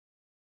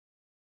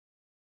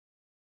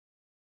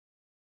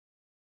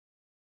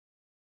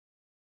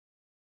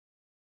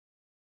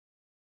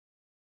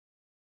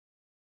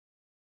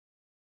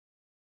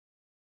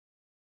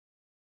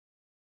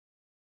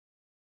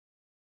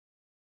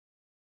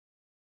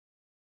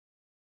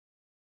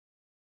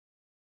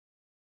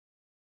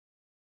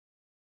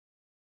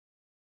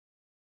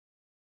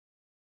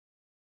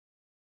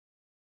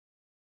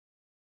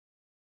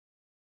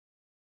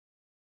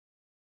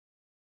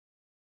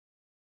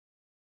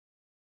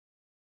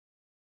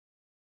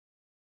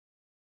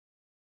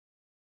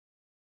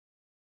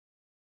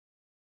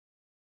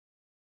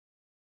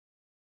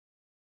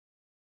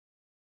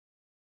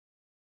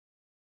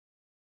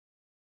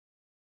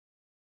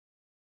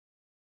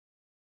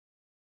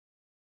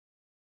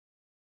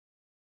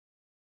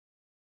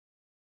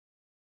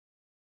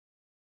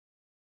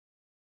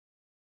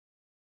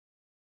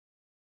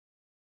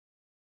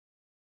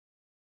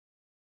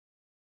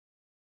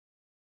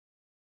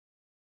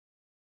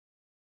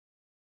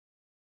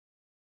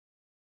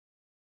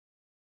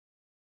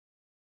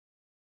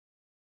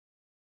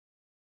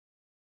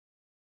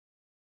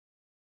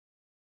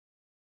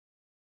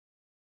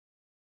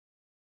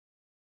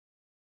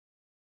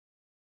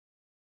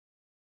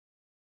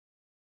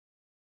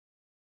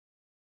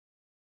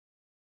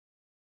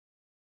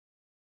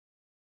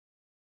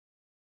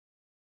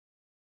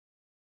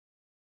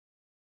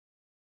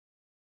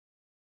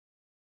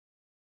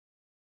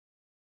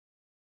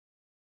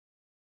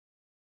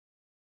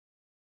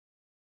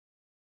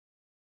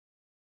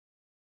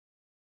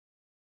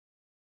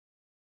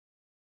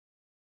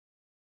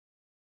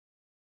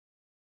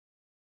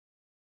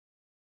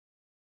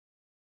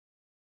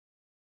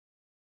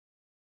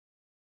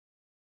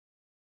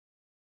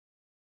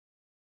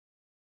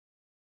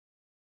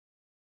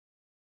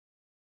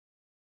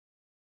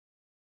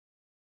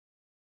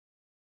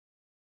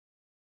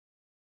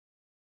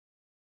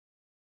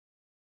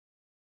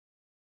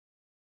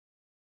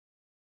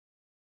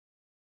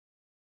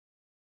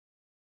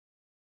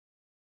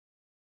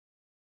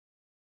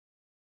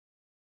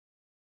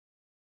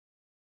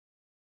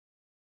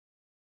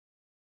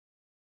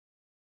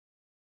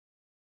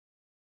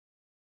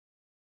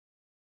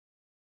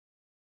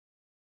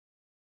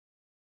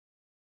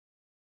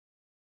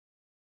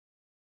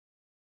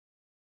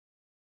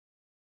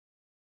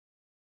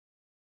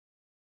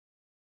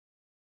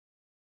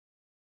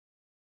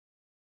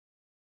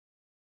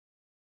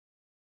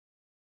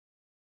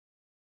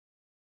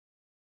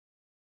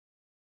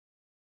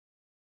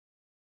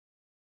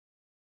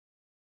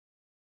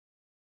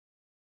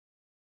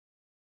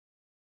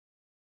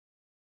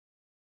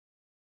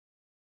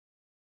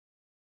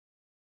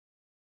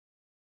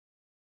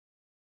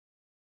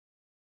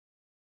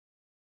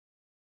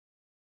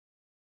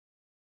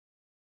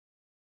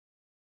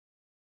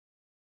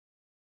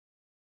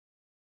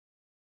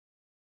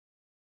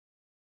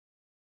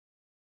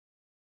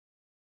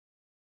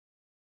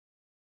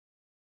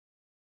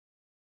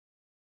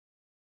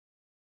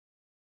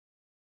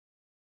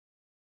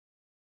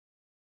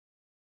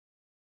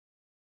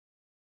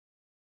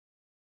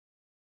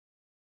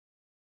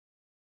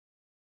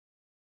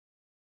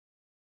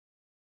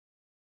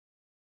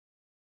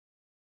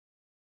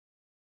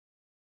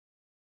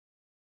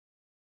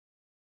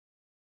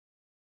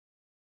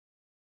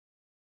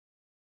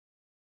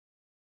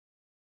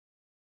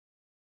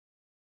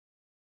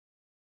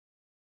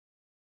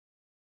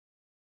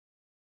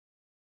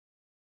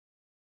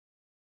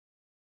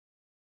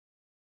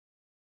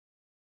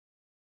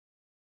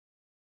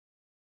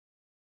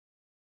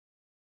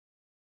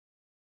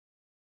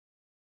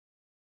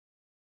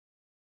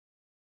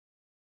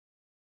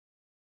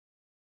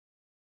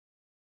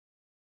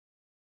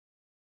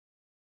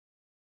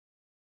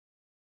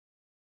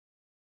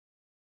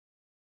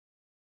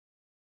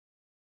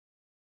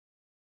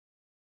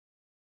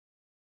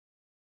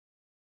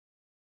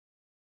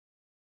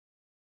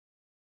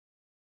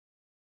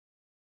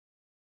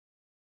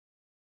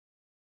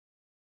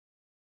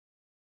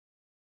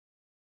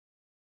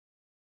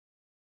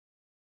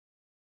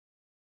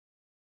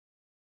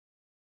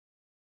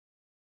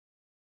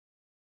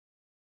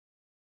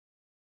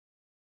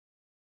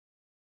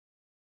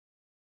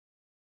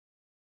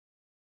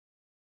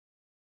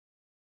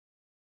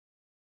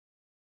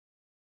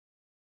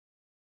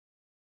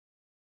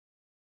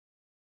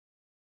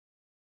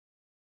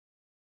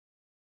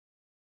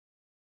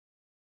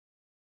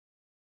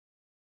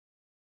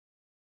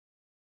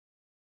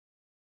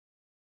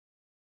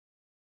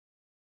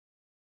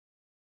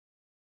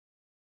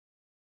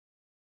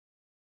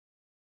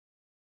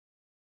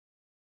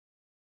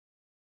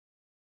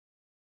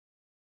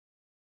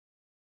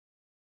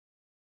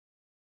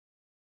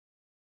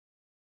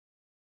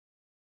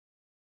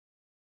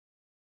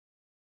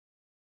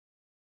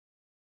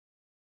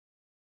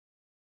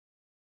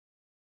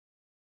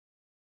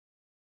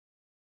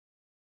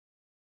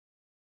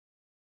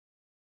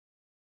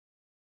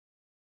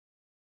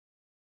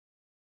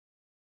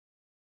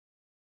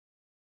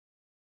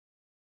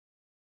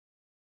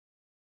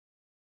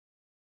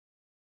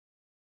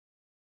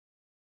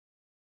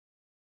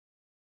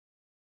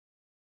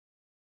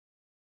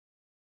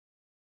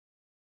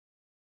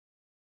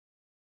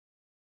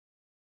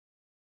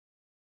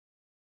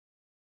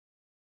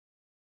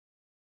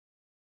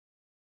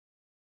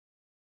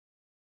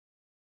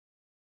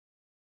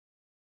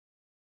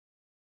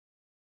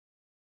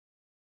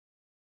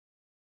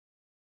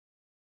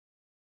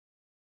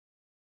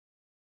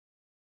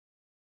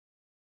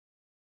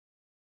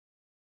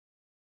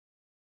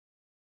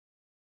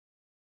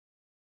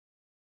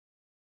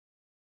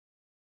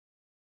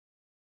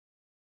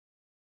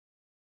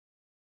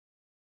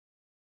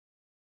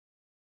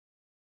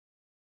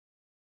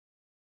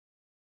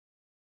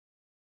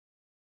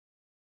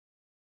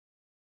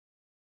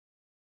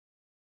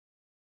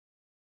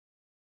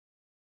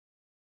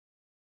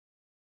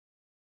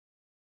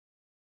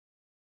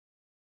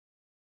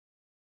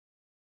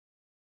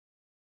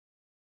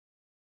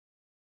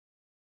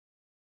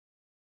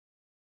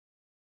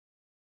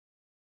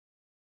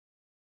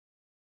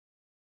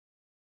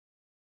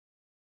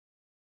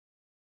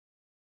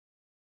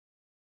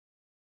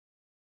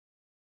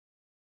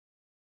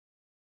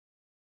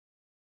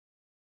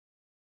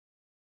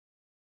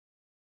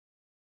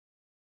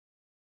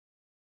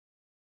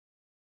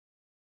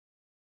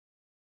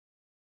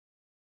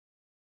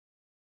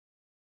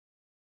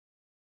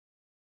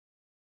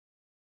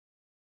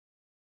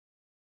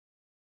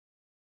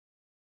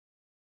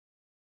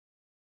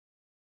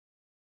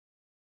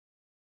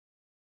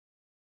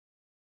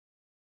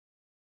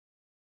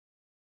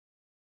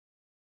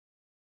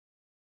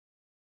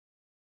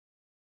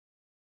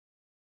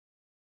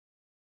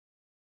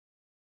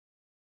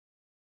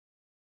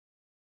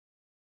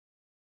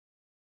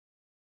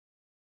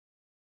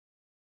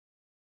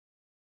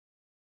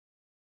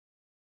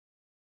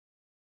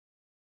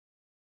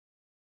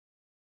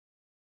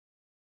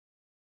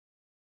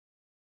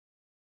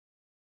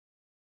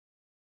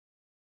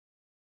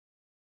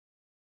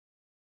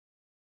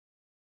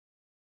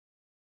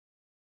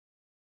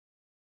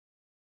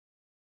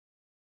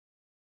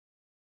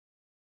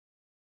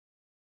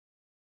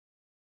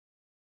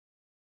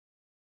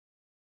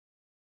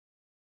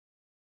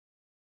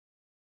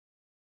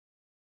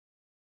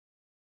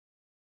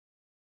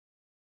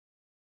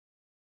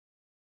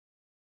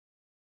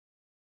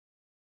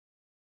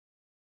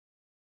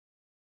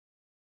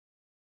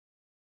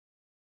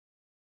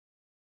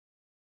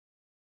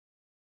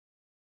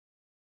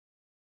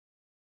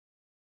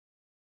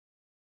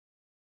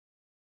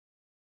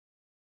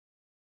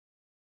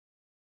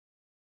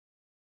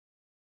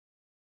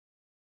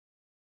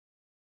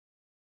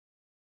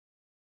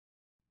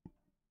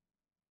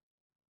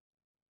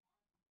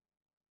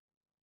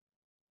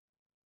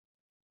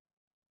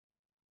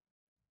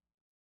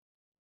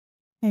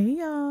Hey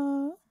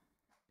y'all.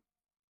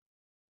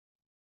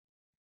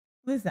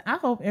 Listen, I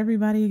hope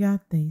everybody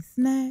got their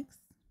snacks.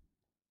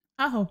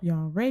 I hope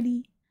y'all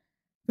ready.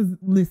 Cause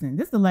listen,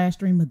 this is the last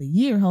stream of the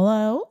year.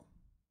 Hello?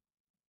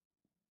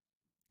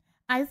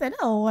 I said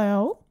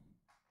hello.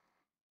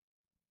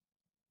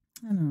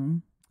 I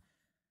know.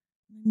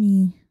 Let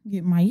me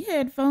get my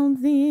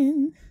headphones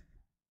in.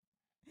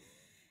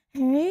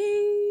 Hey.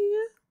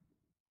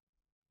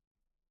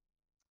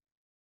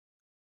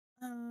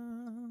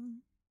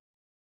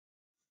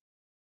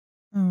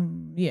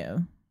 Yeah.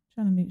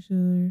 Trying to make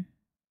sure.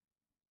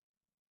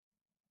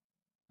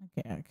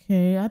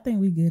 Okay. I think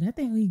we good.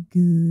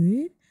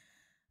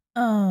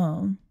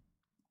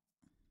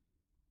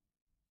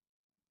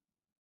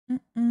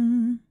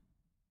 Mm-mm.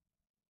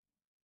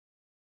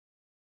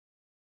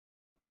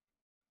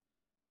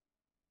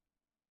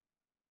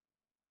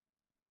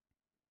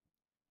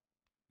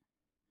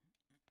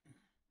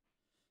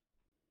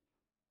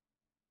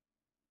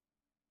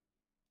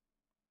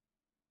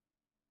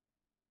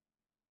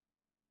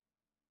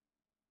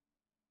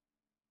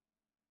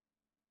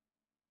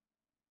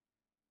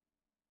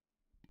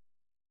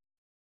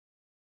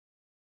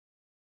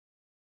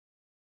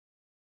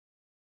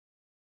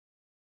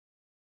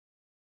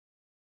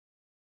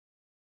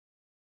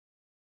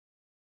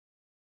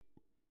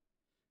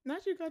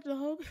 Not you got the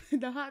whole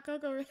the hot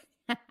cocoa.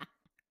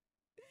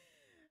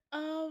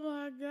 Oh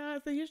my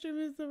god! So your stream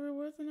is the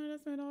rewards tonight. I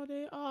spent all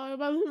day. Oh,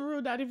 my living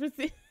room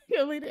 90%.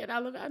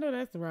 I know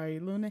that's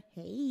right, Luna.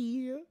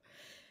 Hey.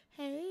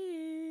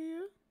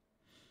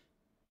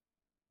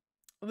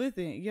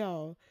 Listen,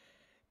 y'all.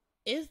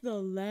 It's the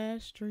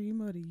last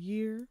stream of the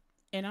year,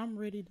 and I'm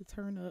ready to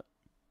turn up.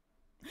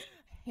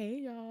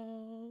 Hey,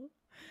 y'all.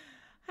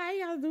 How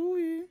y'all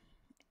doing?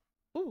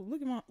 Ooh,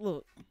 look at my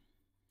look.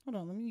 Hold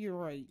on, let me get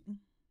right.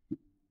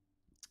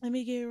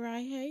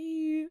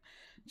 Hey,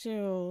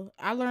 chill.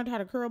 I learned how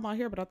to curl my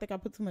hair, but I think I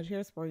put too much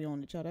hairspray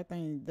on it, child. That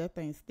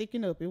thing's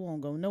sticking up. It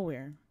won't go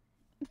nowhere.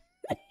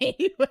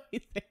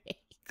 Anyways,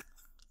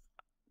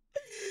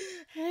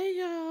 hey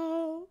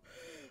y'all.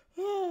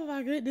 Oh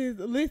my goodness.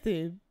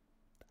 Listen,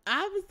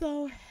 I'm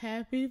so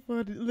happy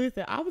for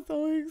listen, I was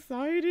so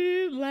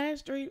excited. Last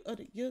stream of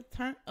the year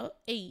turned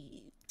up.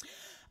 Hey.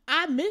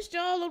 I missed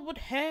y'all or what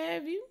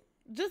have you.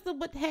 Just a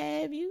what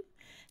have you.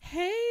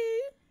 Hey.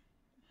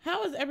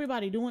 How is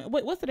everybody doing?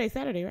 Wait, what's today?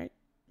 Saturday, right?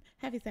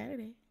 Happy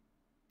Saturday.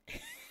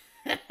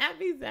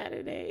 Happy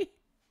Saturday.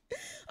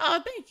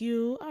 Oh, thank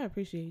you. I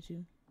appreciate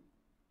you.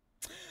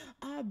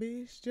 I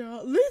missed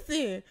y'all.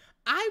 Listen,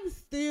 I'm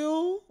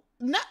still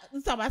not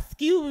talking about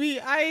excuse me.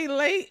 I ain't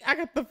late. I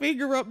got the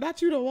finger up.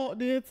 Not you to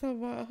walk in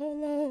talking about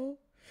hold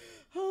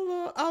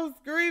on. I was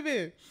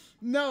screaming.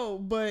 No,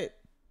 but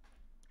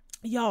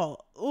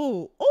y'all.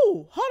 Oh,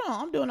 hold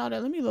on. I'm doing all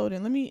that. Let me load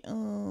in. Let me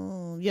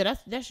yeah,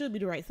 that should be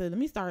the right side. Let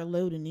me start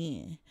loading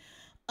in.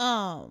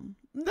 I'm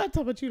not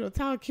talking about you know,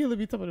 Tyler killing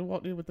me talking about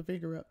walked in with the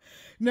finger up.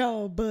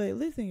 No, but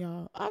listen,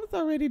 y'all. I'm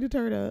so ready to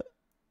turn up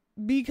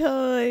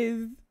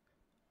because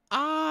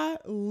I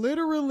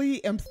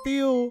literally am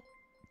still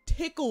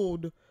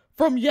tickled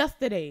from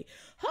yesterday.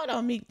 Hold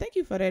on, Meek. Thank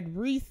you for that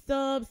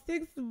resub.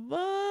 6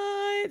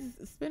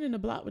 months. Spinning the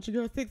block with your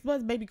girl. 6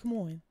 months, baby. Come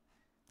on.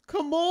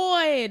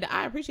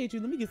 I appreciate you.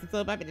 Let me get some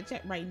sub up in the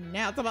chat right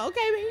now. Talk about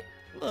okay, baby.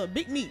 Look,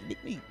 big meat.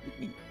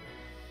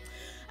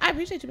 I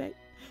appreciate you, babe.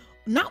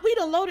 Not we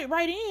done loaded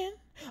right in.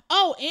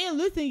 Oh, and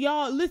listen,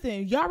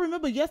 y'all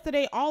remember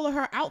yesterday all of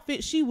her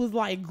outfits, she was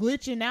like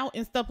glitching out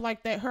and stuff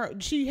like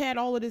that. She had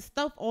all of this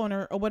stuff on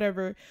her or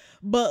whatever.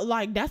 But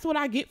like that's what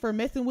I get for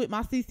messing with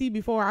my CC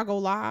before I go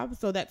live.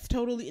 So that's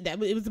totally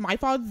it was my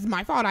fault. It's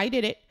my fault. I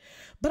did it.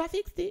 But I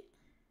fixed it.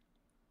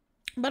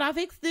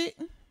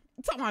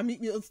 Talk about me.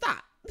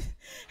 Stop.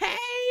 Hey,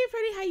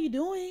 Freddie, how you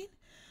doing?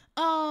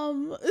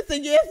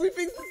 Listen, yes, we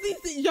fixed the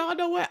CC. Y'all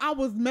know what? I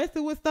was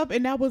messing with stuff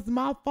and that was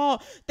my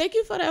fault. Thank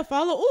you for that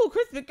follow. Ooh,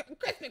 Crispin.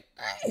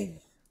 Thank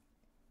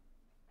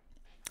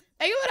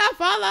you for that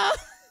follow.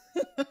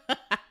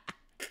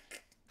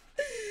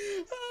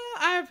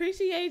 I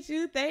appreciate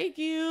you. Thank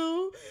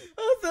you.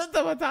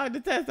 Sometime time to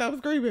test. I was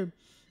screaming.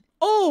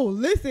 Oh,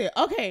 listen.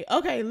 Okay.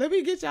 Let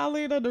me get y'all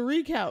in on the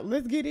recap.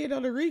 Let's get in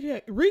on the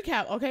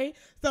recap. Okay.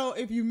 So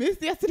if you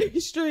missed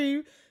yesterday's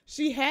stream,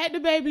 she had the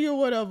baby or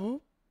whatever.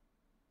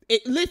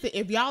 Listen,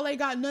 if y'all ain't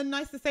got nothing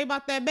nice to say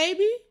about that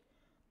baby,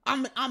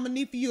 I'm gonna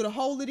need for you to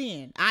hold it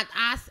in.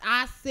 I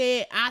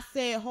said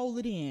hold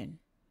it in,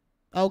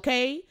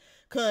 okay?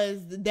 Cause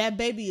that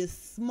baby is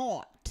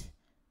smart.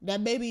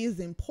 That baby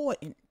is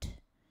important.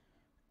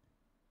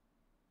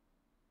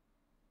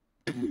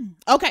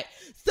 Okay,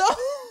 so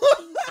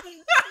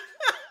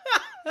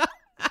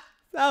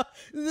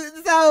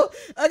so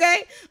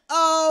okay,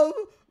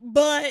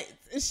 but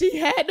she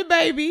had the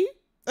baby.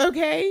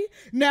 Okay.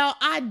 Now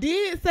I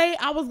did say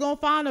I was gonna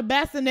find a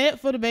bassinet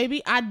for the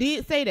baby. I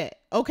did say that.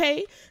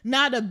 Okay.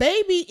 Now the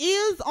baby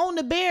is on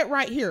the bed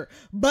right here.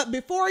 But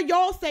before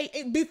y'all say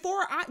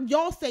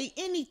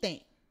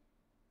anything,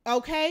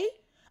 okay,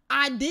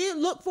 I did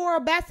look for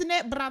a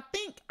bassinet, but I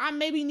think I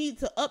maybe need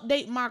to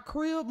update my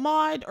crib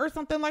mod or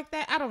something like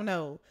that. I don't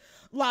know.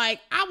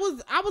 Like I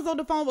was on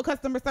the phone with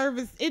customer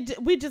service.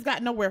 We just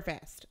got nowhere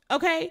fast.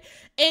 Okay.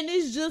 And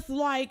it's just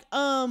like,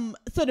 so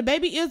the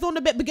baby is on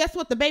the bed, but guess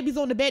what? The baby's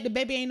on the bed. The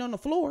baby ain't on the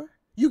floor.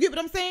 You get what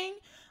I'm saying?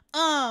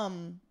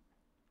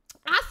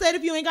 I said,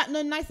 if you ain't got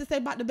nothing nice to say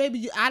about the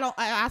baby,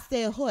 I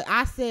said,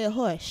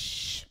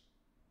 hush.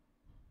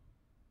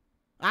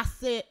 I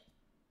said,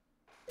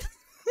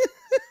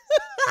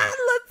 I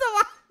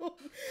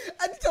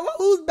looked to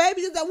whose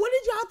baby is that? What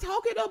did y'all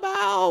talking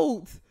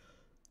about?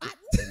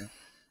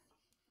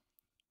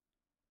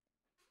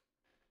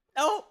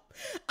 No,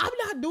 I'm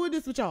not doing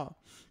this with y'all.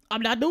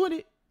 I'm not doing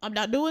it. I'm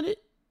not doing it.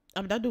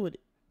 I'm not doing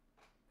it.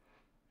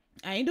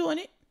 I ain't doing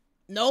it.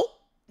 Nope.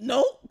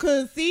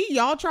 Cause see,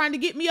 y'all trying to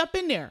get me up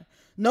in there.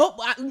 Nope.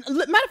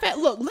 Matter of fact,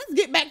 look, let's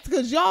get back to,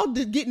 cause y'all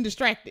just getting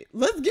distracted.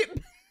 Let's get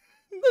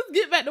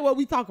back to what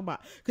we talking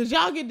about. Cause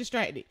y'all get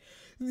distracted.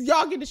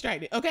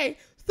 Okay.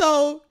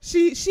 So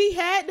she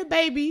had the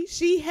baby.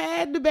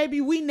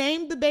 We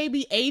named the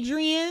baby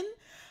Adrian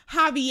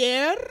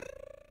Javier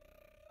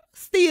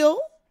Steele.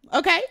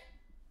 Okay.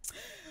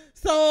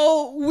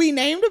 So we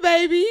named the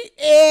baby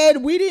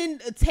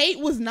and Tate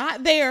was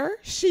not there.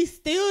 She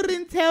still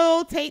didn't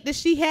tell Tate that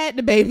she had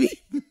the baby.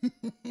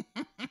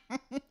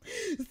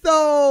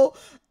 So,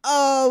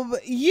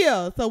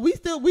 yeah. So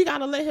we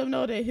gotta let him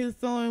know that his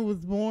son was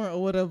born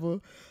or whatever.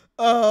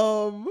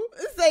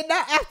 Say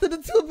not after the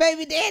two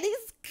baby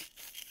daddies.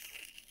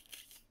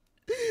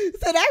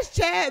 So that's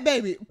Chad,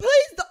 baby.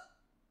 Please don't.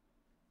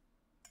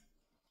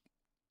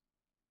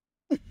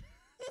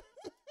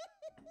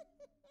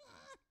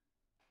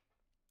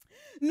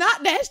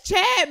 Not that's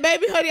Chad,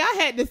 baby, honey. I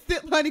had to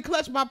sip, honey,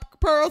 clutch my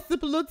pearl,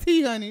 sip a little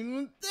tea,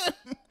 honey.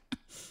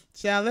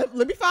 Child,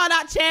 let me find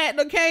out Chad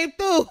done came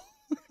through.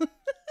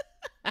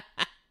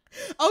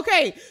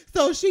 Okay,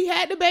 so she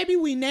had the baby.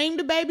 We named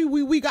the baby.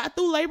 We got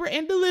through labor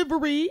and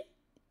delivery.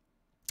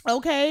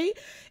 Okay,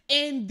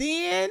 and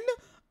then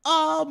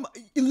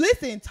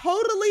listen,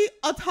 totally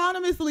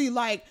autonomously,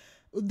 like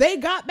they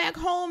got back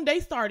home, they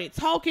started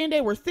talking,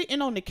 they were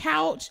sitting on the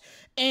couch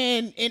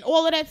and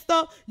all of that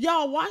stuff.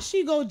 Y'all, watch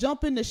she go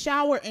jump in the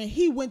shower and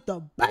he went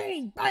to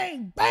bang,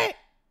 bang, bang.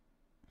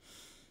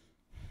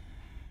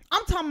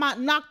 I'm talking about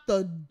knock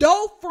the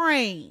door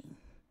frame.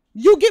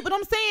 You get what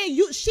I'm saying?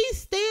 She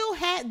still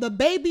had the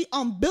baby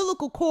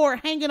umbilical cord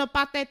hanging up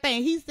out that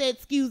thing. He said,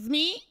 excuse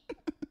me.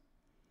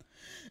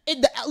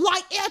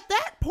 Like at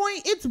that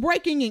point, it's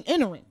breaking and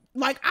entering.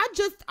 Like I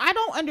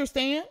don't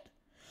understand.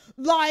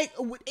 Like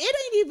it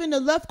ain't even the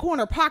left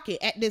corner pocket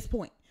at this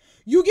point.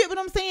 You get what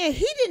I'm saying?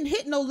 He didn't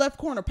hit no left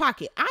corner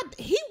pocket.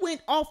 He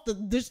went off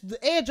the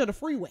edge of the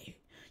freeway.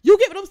 You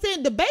get what I'm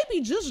saying? The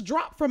baby just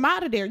dropped from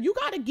out of there. You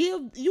gotta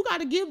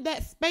give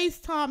that space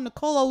time to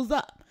close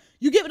up.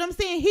 You get what I'm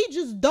saying? He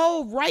just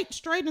dove right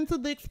straight into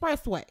the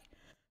expressway.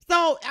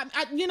 So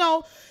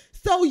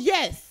so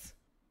yes,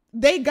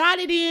 they got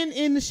it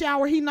in the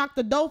shower. He knocked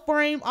the door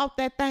frame off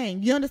that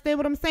thing. You understand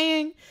what I'm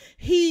saying?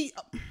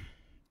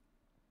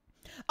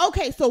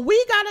 Okay, so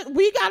we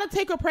gotta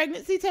take a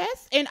pregnancy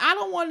test, and I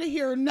don't want to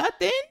hear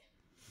nothing.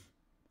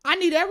 I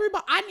need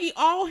everybody. I need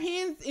all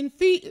hands and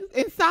feet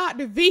inside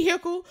the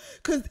vehicle.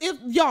 Cause if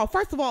y'all,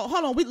 first of all,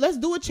 hold on, let's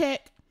do a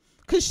check.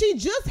 Cause she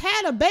just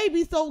had a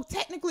baby, so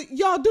technically,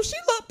 y'all, do she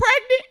look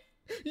pregnant?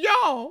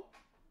 Y'all,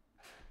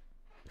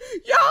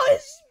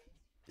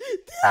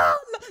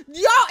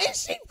 is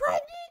she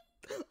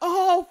pregnant?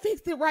 Oh,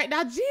 fix it right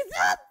now,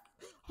 Jesus.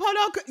 Hold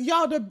on,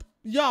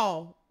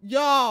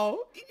 y'all.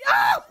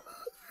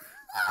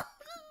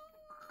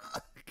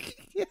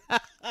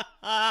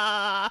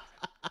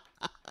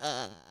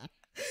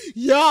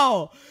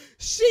 Yo,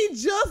 she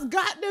just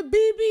got the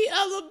BB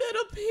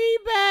elemental P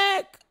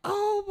back.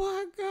 Oh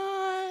my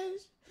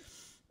gosh.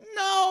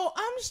 No,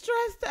 I'm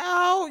stressed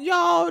out,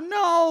 y'all.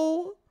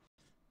 No,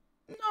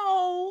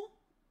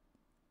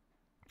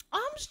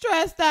 I'm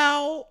stressed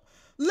out.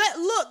 Look,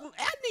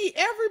 I need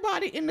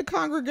everybody in the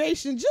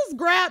congregation, just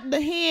grab the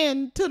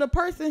hand to the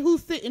person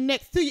who's sitting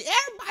next to you.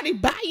 Everybody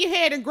bow your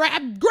head and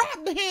grab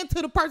the hand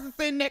to the person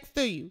sitting next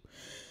to you.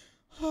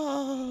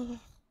 Oh,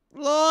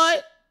 Lord,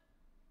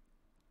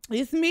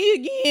 it's me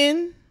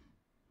again.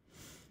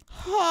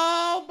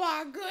 Oh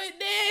my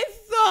goodness.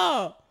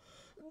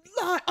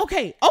 Lord,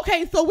 okay,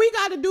 so we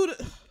got to do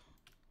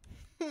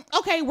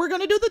we're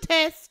going to do the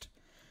test.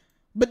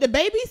 But the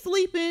baby's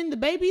sleeping. The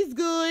baby's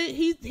good.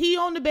 He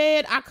on the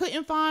bed. I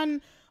couldn't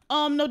find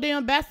no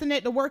damn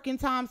bassinet to work in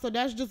time, so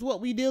that's just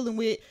what we dealing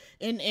with,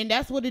 and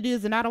that's what it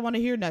is. And I don't want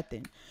to hear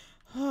nothing.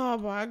 Oh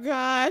my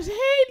gosh!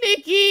 Hey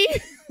Nikki,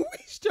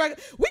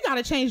 we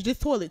gotta change this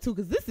toilet too,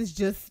 because this is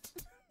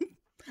just.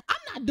 I'm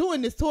not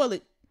doing this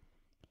toilet.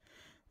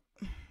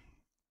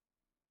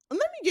 Let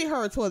me get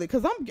her a toilet,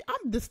 because I'm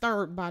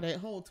disturbed by that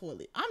whole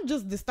toilet. I'm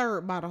just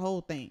disturbed by the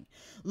whole thing.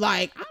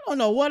 Like, I don't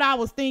know what I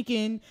was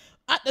thinking.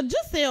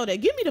 Just sell that.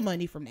 Give me the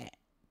money from that.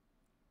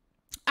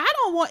 I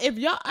don't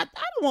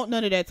want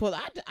none of that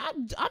toilet.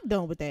 I'm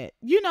done with that.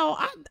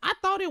 I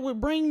thought it would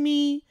bring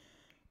me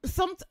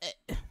some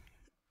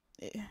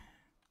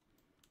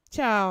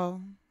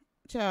child.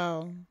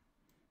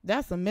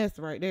 That's a mess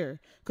right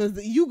there. Cause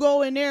you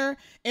go in there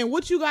and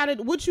what you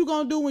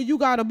gonna do when you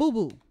got a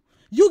boo-boo?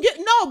 You get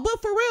no,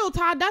 but for real,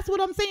 Todd, that's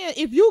what I'm saying.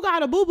 If you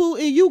got a boo-boo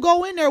and you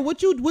go in there,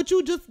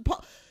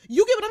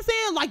 you get what I'm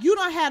saying? Like you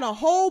done had a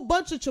whole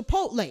bunch of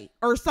Chipotle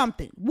or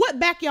something. What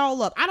back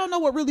y'all up? I don't know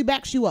what really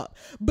backs you up.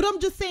 But I'm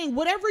just saying,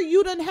 whatever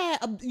you done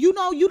had, you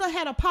done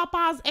had a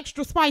Popeyes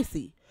extra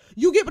spicy.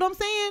 You get what I'm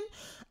saying?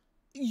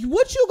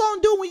 What you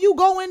gonna do when you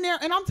go in there?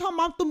 And I'm talking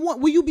about the one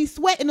where you be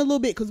sweating a little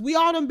bit, because we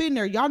all done been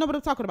there. Y'all know what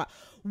I'm talking about.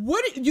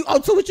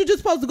 So what you just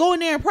supposed to go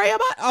in there and pray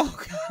about? Oh,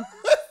 God.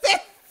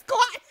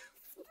 Squat.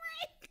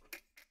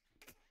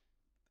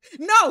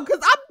 No, because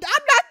I'm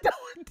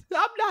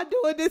not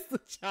doing this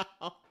with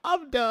y'all.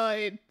 I'm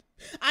done.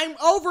 I'm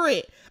over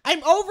it. I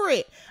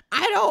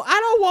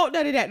don't want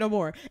none of that no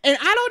more. And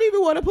I don't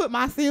even want to put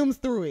my Sims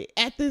through it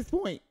at this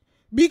point.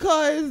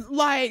 Because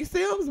like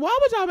Sims, why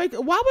would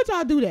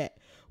y'all do that?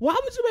 Why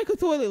would you make a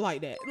toilet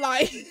like that?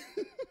 Like,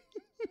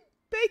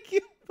 thank you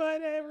for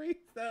that,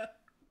 Risa.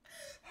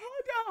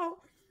 Hold on.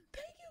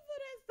 Thank you for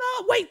that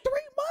song. Wait, 3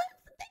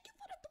 months? Thank you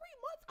for the 3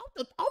 months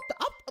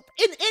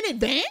in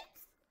advance?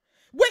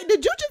 Wait,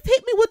 did you just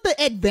hit me with the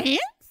advance?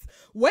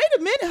 Wait a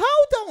minute.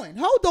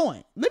 Hold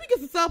on. Let me get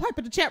some sub hype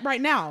in the chat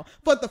right now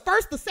for the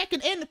first, the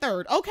second, and the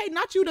third. Okay,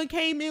 not you done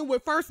came in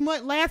with first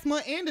month, last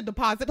month, and the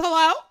deposit.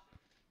 Hello?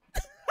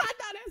 I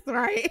know that's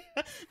right.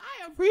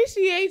 I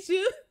appreciate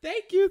you.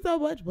 Thank you so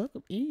much.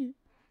 Welcome in.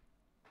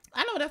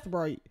 I know that's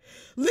right.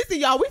 Listen,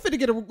 y'all, we finna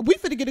get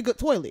a good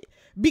toilet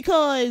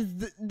because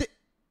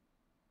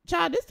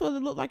child, this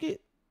toilet look like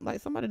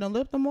somebody done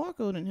left the mark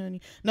on it,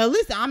 honey. Now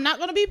listen, I'm not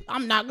gonna be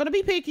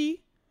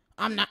picky.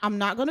 I'm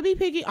not gonna be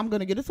picky. I'm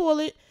gonna get a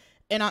toilet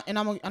and then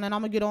I'm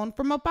gonna get on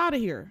from up out of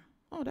here.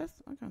 Oh, that's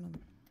damn,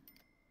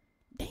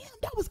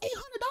 that was $800,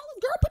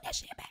 girl. Put that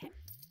shit back.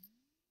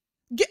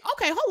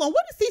 Okay, hold on.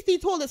 What is CC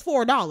toilets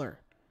for $1?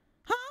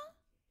 Huh?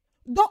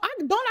 Don't I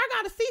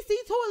got a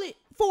CC toilet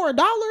for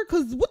 $1?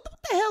 Cause what the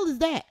hell is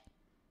that?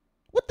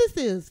 What this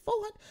is?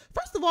 400.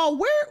 First of all,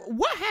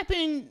 what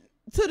happened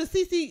to the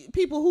CC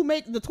people who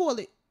make the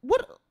toilet?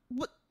 What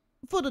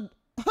for the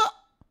huh?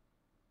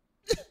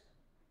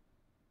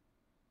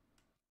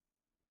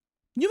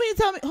 You mean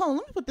to tell me? Hold on,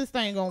 let me put this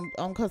thing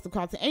on custom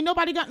content. Ain't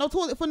nobody got no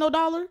toilet for no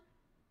 $1?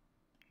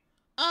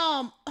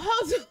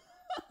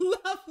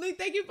 Lovely,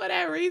 thank you for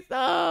that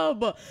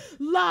resub.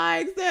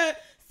 Like said,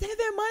 7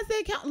 months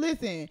in count.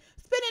 Listen,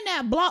 spending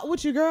that block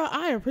with you, girl.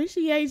 I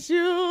appreciate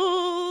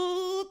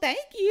you.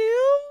 Thank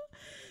you.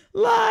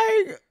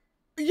 Like,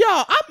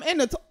 yo, I'm in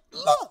the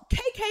look,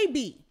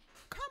 KKB.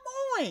 Come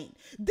on.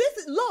 This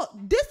is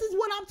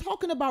what I'm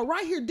talking about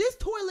right here. This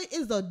toilet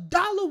is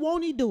 $1.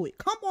 Won't he do it?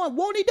 Come on,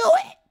 won't he do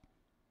it?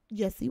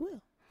 Yes, he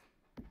will.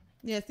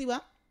 Yes, he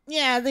will.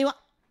 Yes, he will.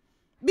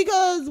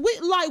 Because we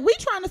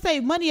trying to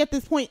save money at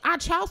this point. Our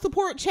child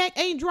support check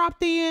ain't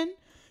dropped in.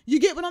 You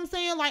get what I'm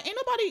saying? Like, ain't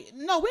nobody,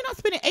 no, we're not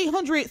spending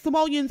 800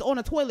 simoleons on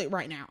a toilet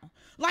right now.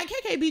 Like,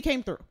 KKB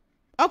came through.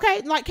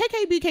 Okay, like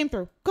KKB came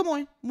through. Come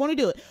on, want to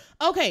do it.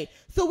 Okay,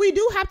 so we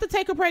do have to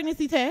take a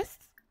pregnancy test.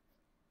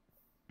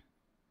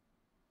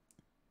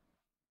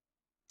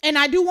 And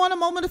I do want a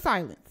moment of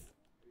silence.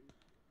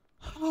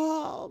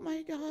 Oh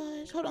my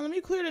gosh. Hold on, let me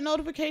clear the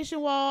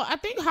notification wall. I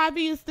think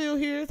Javi is still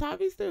here. Is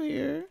Javi still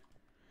here?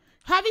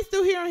 Javi's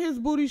still here in his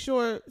booty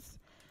shorts.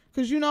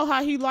 Cause you know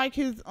how he like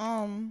his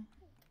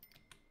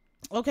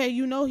okay,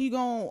 you know he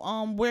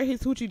gonna wear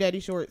his hoochie daddy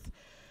shorts.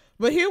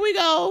 But here we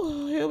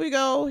go. Here we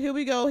go.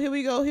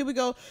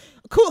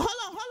 Cool.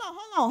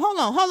 Hold on.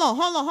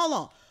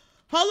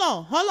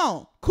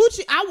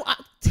 Coochie,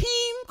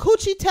 team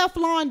Coochie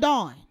Teflon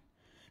Dawn.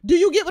 Do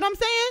you get what I'm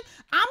saying?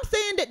 I'm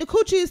saying that the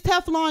coochie is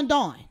Teflon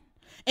Dawn.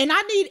 And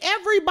I need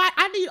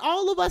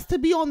all of us to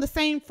be on the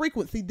same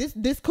frequency. This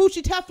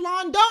Coochie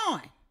Teflon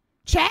Dawn.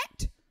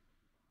 Chat.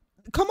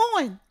 Come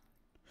on.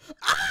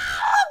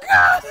 Oh,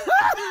 God.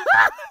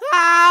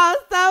 Oh,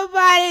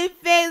 somebody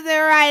fix it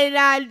right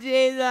now,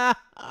 Jesus.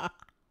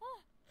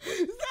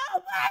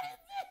 Somebody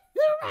fix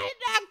it right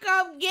now.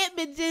 Come get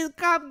me, Jesus.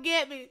 Come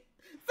get me.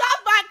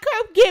 Somebody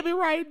come get me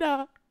right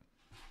now.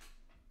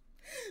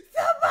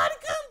 Somebody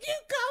come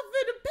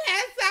for the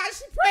pass out.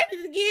 She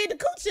pregnant again. The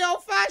coochie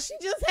on fire. She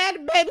just had a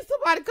baby.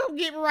 Somebody come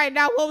get me right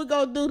now. What we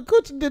gonna do? The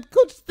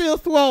coochie still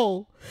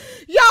swole.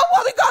 Y'all,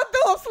 what we gonna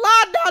do? I'm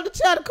sliding down the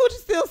chair. The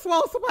coochie still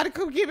swole. Somebody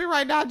come get me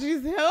right now.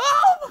 Jesus.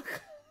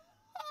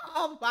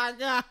 Oh my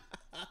God.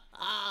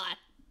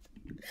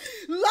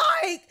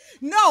 Like,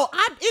 no,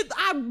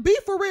 I be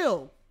for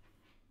real.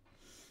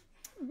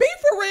 Be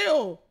for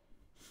real.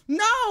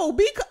 No,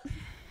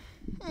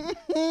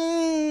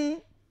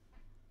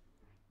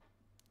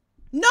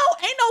 no,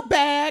 ain't no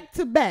back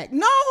to back.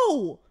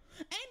 No,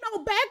 ain't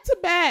no back to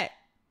back.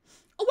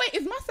 Oh, wait,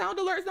 is my sound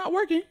alerts not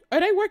working? Are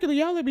they working?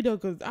 Y'all let me know,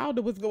 because I don't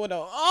know what's going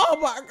on. Oh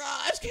my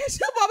gosh, can't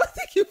your mama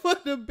take you for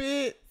the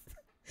bits?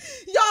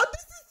 Y'all,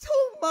 this is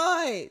too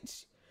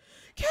much.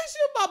 Can't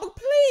your mama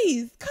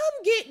please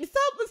come get me?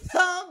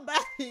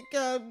 Somebody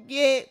come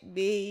get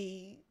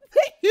me.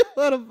 Thank you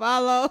for the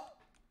follow.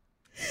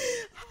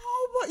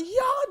 Oh, but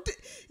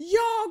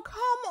y'all,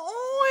 come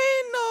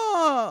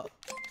on.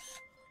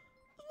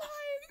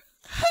 Like,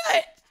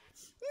 what?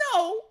 No.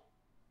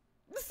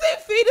 Say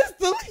fetus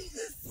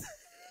deletes.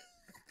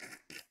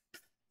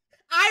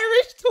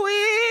 Irish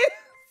twins.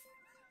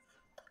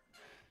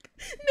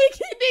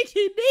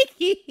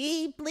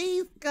 Nikki,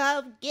 please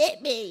come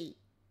get me.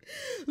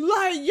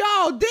 Like,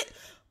 y'all did.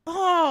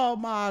 Oh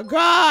my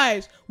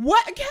gosh.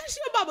 What? Can I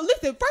share about?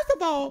 Listen, first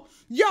of all,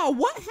 y'all,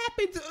 what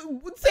happened to,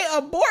 say,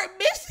 abort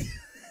mission?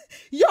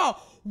 Y'all,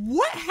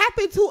 what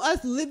happened to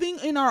us living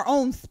in our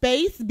own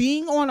space,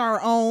 being on our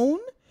own?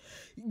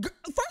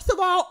 First of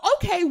all,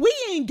 okay, we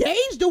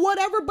engaged or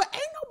whatever, but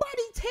ain't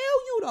nobody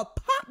tell you to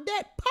pop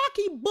that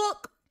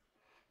pocketbook.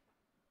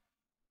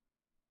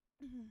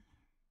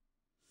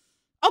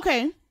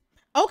 Okay,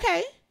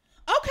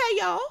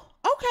 y'all.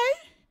 Okay,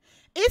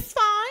 it's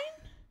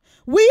fine.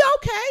 We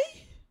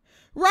okay,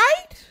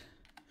 right?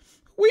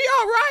 We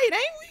all right,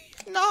 ain't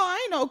we? No, I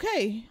ain't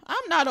okay.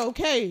 I'm not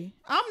okay.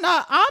 I'm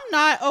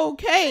not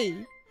okay.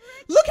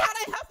 Look how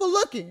that heifer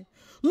looking.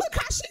 Look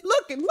how she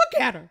looking. Look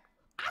at her.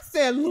 I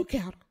said, look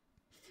at her.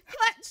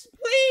 Hutch,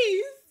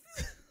 please.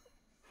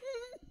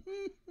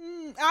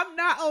 I'm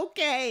not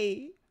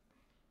okay.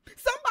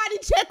 Somebody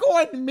check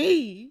on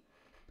me.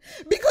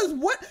 Because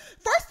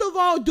first of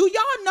all, do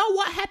y'all know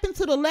what happened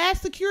to the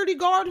last security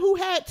guard who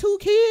had 2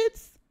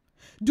 kids?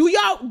 Do we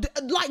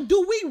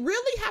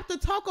really have to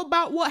talk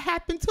about what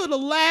happened to the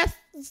last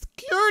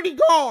security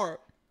guard?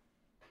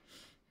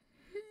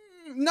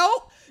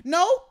 No.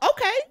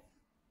 Okay.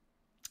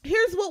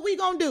 Here's what we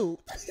gonna do.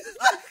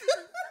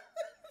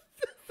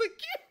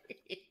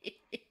 Security.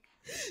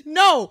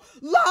 No,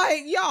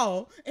 like,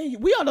 y'all, and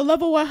we on the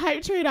level 1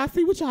 hype trade. I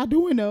see what y'all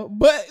doing though,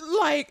 but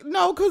like,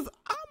 no, cause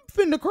I'm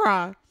finna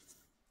cry.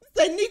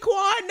 Say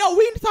Nequan. No,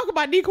 we ain't talking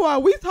about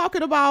Nequan. We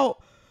talking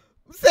about.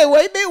 Say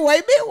wait a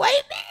minute.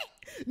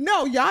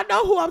 No, y'all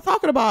know who I'm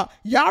talking about.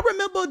 Y'all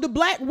remember the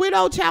Black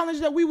Widow challenge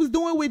that we was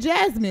doing with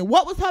Jasmine?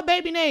 What was her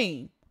baby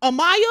name?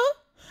 Amaya?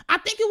 I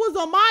think it was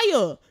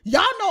Amaya.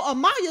 Y'all know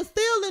Amaya's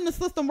still in the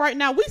system right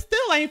now. We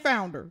still ain't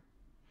found her.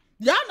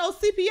 Y'all know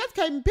CPS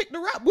came and picked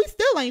her up. We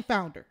still ain't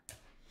found her.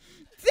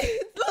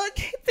 Look,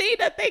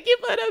 Tina, thank you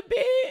for the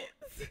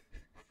bits.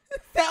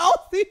 Oh,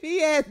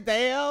 CPS,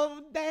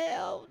 damn.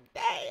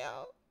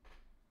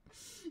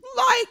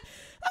 Like,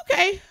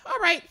 okay, all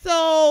right,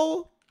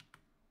 so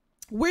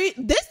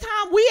this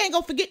time we ain't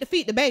gonna forget to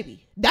feed the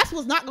baby. That's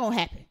what's not gonna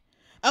happen.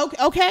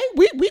 Okay,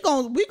 we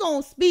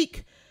gonna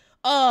speak.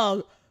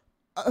 Okay,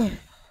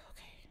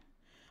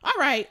 all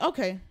right.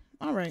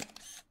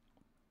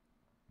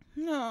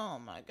 Oh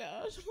my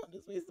gosh, what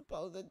is we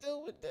supposed to do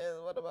with this?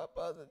 What am I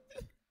supposed to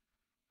do?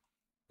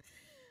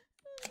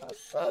 What am I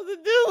supposed to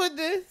do with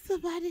this?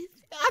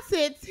 I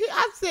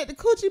said the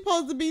coochie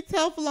supposed to be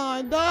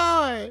Teflon,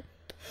 dog.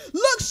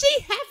 Look,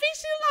 she happy.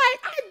 She like,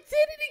 I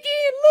did it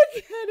again. Look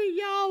at it,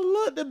 y'all.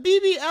 Look, the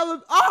BB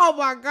element. Oh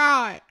my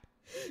God.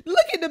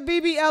 Look at the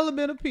BB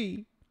element of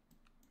P.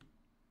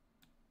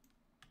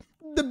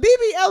 The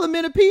BB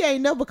element of P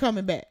ain't never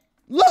coming back.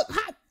 Look,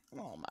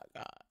 oh my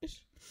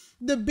gosh.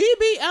 The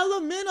BB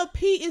element of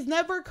P is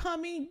never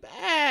coming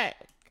back.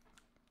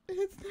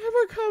 It's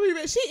never coming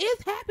back. She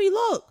is happy.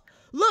 Look.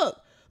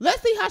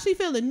 Let's see how she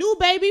feeling. New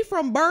baby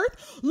from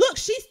birth. Look,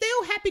 she's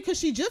still happy because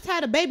she just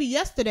had a baby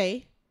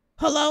yesterday.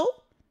 Hello?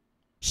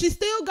 She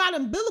still got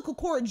umbilical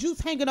cord juice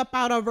hanging up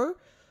out of her.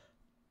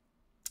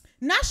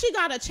 Now she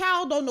got a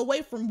child on the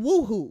way from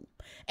woohoo.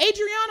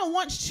 Adriana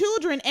wants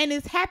children and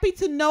is happy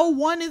to know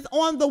one is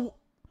on the...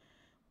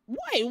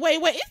 Wait.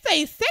 It's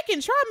a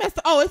second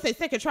trimester. Oh, it's a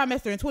second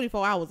trimester in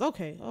 24 hours.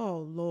 Okay. Oh,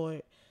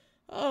 Lord.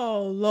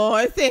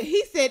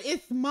 He said,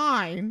 it's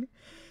mine.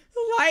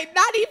 Like,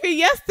 not even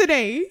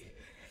yesterday.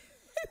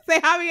 Say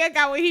how many I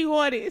got what he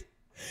wanted.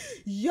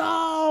 Yo.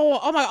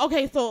 Oh, my.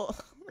 Okay, so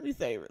let me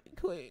say really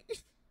quick.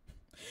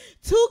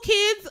 2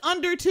 kids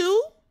under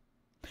 2.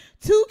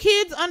 2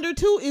 kids under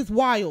 2 is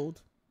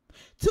wild.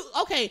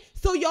 Okay,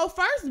 so your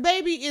first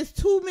baby is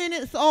 2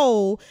 minutes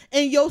old,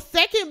 and your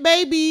second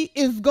baby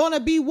is gonna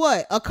be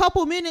what? A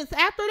couple minutes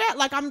after that?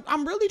 Like,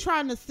 I'm really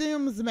trying to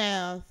Sims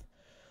math.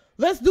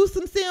 Let's do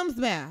some Sims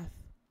math.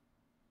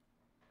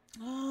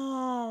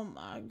 Oh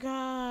my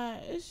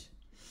gosh.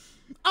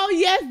 Oh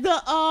yes,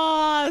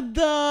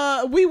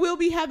 we will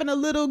be having a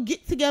little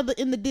get together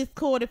in the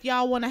Discord if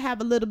y'all want to have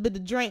a little bit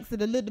of drinks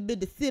and a little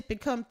bit of sip and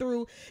come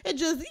through and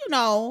just,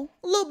 a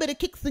little bit of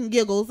kicks and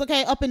giggles,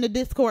 okay, up in the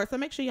Discord. So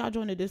make sure y'all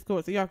join the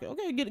Discord so y'all can,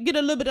 okay, get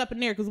a little bit up in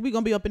there because we're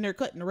gonna be up in there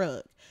cutting the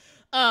rug.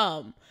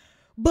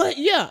 But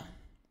yeah,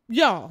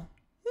 y'all.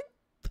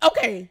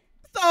 Okay,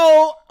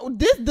 so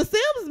the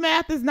Sims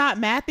math is not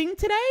mathing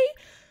today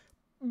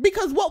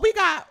because what we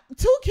got,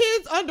 2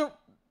 kids under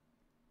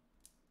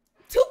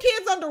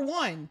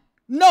 1.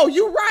 No,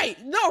 you're right.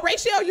 No,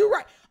 Rachel, you're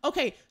right.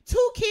 Okay,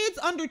 2 kids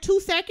under 2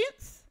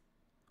 seconds.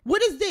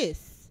 What is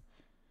this?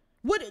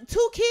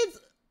 2 kids?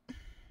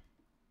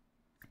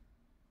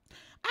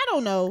 I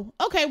don't know.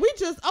 Okay,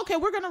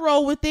 we're gonna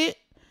roll with it.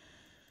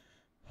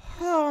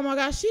 Oh my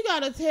God, she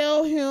gotta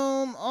tell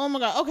him. Oh my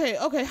God. Okay.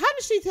 How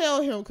did she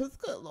tell him? Cause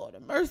good Lord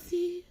of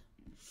mercy.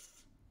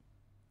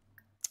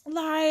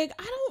 Like,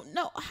 I don't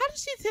know. How did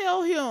she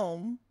tell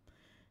him?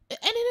 And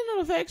it ain't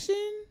no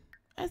affection.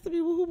 As the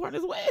people who weren't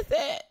his way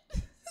said.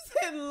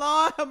 Said,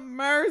 Lord have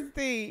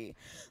mercy.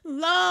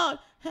 Lord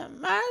have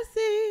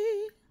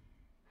mercy.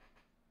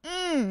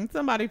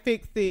 Somebody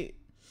fixed it.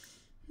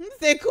 He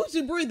said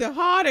Coochie breathing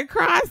hard and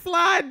crying,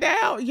 slide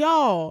down.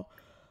 Y'all,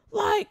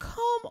 like,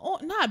 come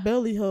on. Not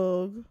belly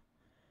hug.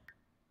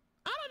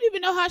 I don't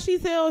even know how she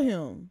tell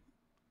him.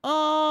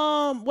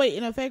 Wait,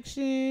 an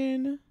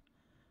affection.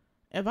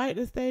 Invite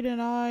to stay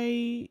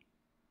tonight.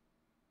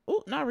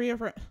 Oh, not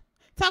reaffirm.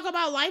 Talk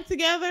about life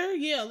together.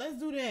 Yeah, let's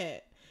do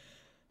that.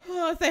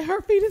 Oh, say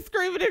her feet is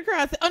screaming and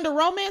crying. Under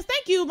romance.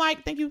 Thank you,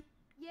 Mike. Thank you.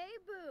 Yay,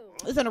 boo.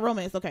 It's under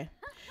romance. Okay.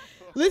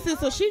 Listen,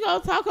 so she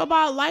gonna talk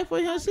about life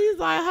with him. She's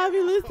like, have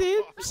you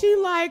listened? She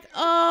like,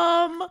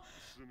 I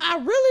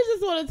really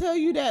just want to tell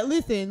you that,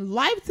 listen,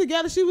 life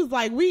together. She was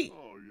like,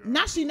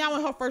 now she now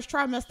in her first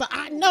trimester.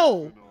 I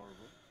know.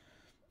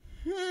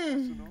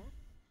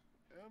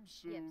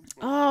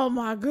 Oh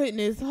my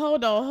goodness.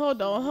 Hold on.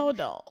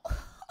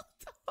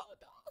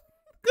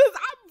 Cause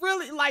I'm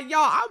really like,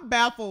 y'all, I'm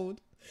baffled.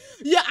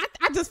 Yeah,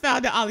 I just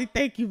found it, Ollie.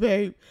 Thank you,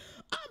 babe.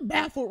 I'm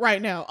baffled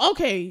right now.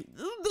 Okay.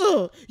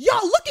 Y'all,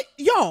 look at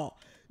y'all.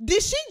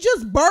 Did she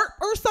just burp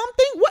or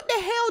something? What the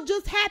hell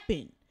just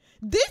happened?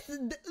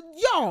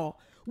 Y'all,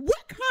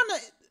 what kind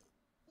of...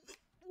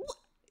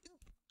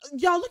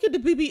 Y'all, look at the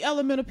BB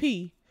element of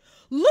P.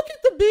 Look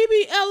at the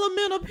BB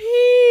element of P.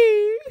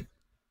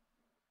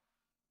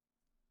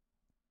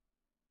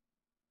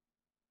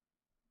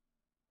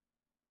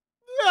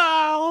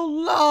 Oh,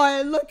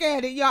 Lord, look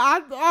at it,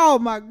 y'all. Oh,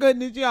 my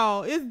goodness,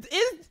 y'all. It's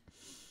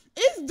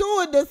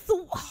doing the...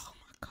 Oh, my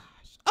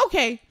gosh.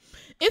 Okay.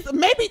 It's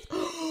maybe,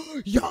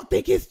 y'all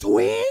think it's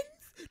twins?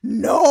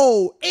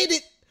 No, it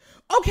is.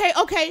 Okay.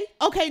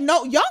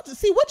 No, y'all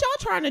see what y'all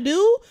trying to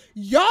do?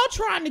 Y'all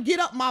trying to get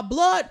up my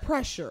blood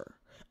pressure.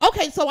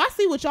 Okay, so I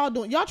see what y'all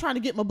doing. Y'all trying to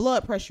get my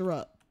blood pressure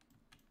up.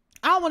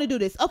 I don't want to do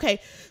this. Okay,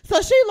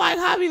 so she like,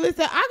 Javi,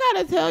 listen, I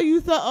gotta tell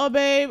you something,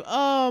 babe.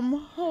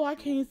 Oh, I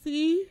can't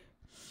see.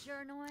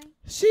 Sure, annoying.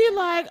 She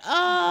like,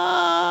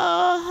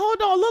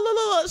 hold on,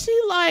 look. She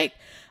like,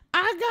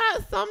 I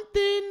got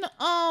something,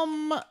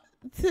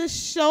 to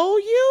show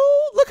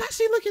you. Look how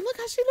she looking.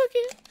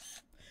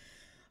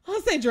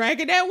 I'll say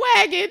dragging that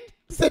wagon.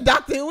 So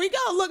doctor, here we go.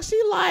 Look, she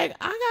like,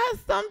 I got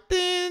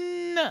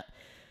something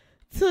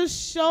to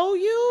show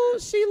you.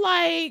 She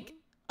like,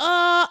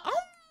 I'm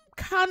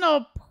kind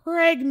of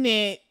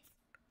pregnant.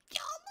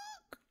 Y'all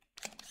look.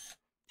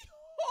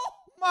 Oh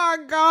my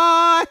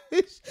gosh.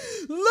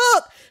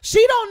 Look,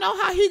 she don't know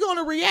how he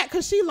gonna react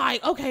because she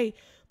like, okay,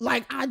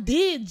 like I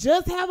did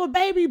just have a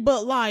baby,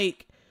 but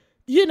like,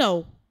 you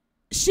know,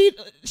 she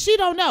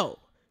don't know.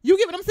 You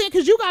get what I'm saying?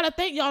 Because you got to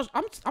think, y'all,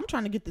 I'm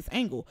trying to get this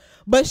angle.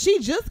 But she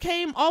just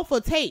came off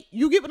a tape.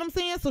 You get what I'm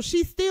saying? So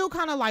she's still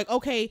kind of like,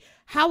 okay,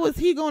 how is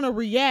he going to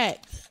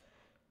react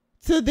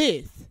to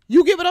this?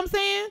 You get what I'm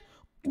saying?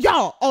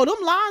 Y'all, oh,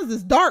 them lines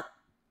is dark.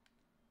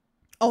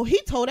 Oh, he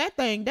tore that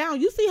thing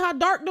down. You see how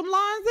dark them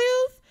lines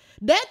is?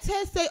 That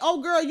test say,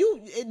 oh, girl,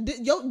 you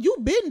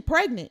been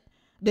pregnant.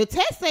 The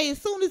test say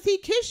as soon as he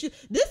kissed you,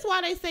 this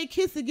why they say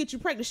kiss to get you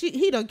pregnant.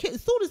 He done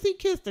as soon as he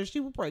kissed her, she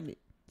was pregnant.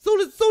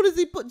 Soon as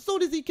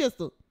he kissed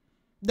her,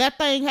 that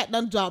thing had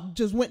done job,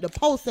 just went to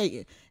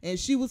pulsating, and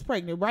she was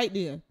pregnant right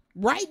then.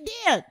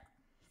 Hold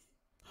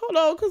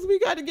on, cause we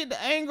got to get the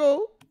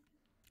angle.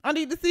 I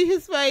need to see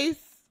his face.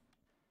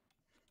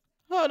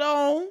 Hold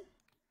on.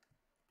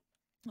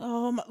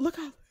 Oh my, look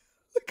how he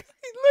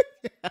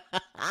looking.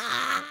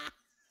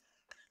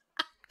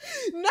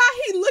 Now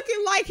he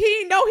looking like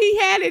he know he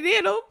had it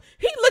in him.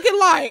 He looking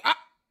like,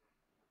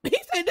 he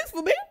said this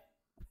for me.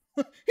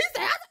 He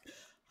said,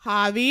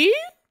 Javi,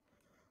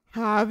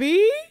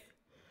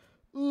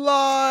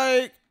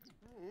 like,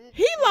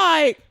 he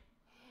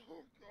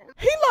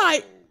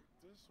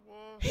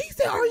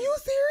said, are you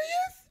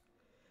serious?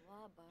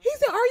 He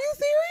said, are you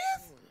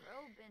serious?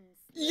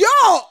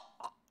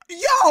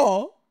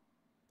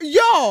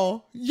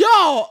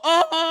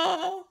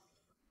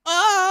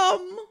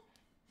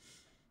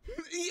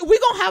 We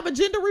gonna have a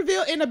gender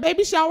reveal in a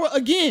baby shower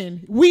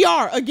again. We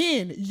are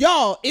again.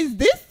 Y'all, is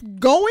this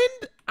going?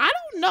 I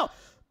don't know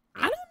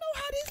how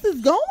this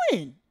is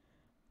going.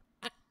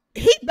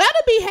 He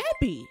better be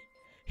happy.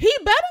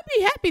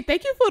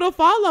 Thank you for the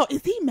follow.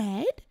 Is he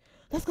mad?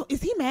 Let's go.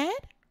 Is he mad?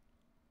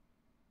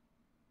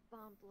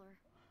 Bumbler.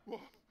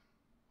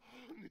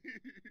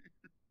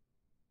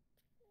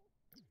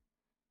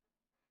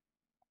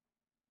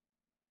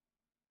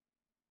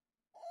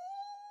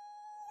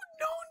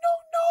 No,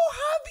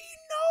 Javi,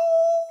 no.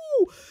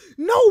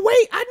 No,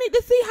 wait. I need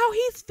to see how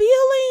he's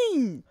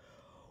feeling.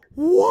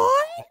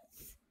 What?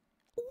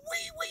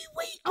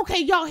 Wait.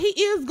 Okay, y'all, he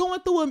is going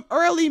through an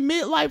early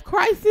midlife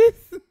crisis.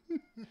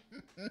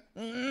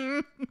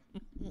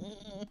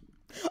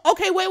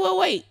 Okay,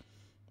 wait.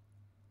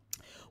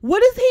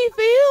 What does he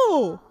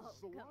feel?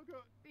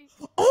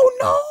 Oh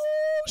no,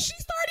 she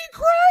started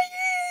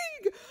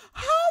crying.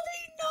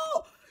 Javi,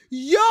 no.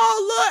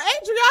 Y'all, look,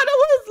 Adriana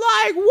was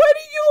like, what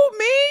do you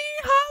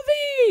mean,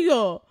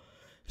 Javi?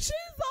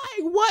 She's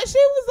like, what? She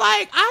was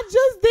like, I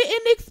just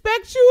didn't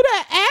expect you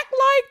to act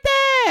like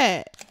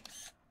that.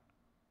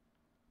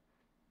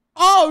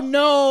 Oh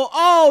no,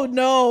 oh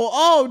no,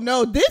 oh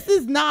no. This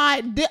is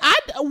not,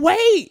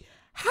 wait,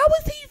 how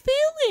is he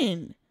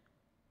feeling?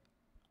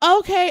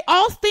 Okay,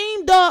 all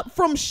steamed up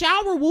from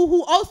shower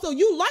woohoo. Also,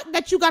 you like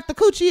that you got the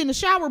coochie in the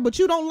shower, but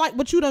you don't like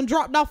what you done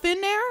dropped off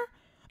in there?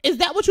 Is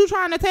that what you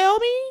trying to tell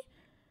me?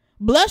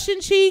 Blushing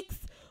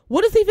cheeks.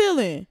 What is he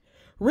feeling?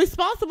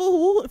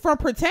 Responsible for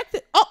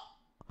protected. Oh,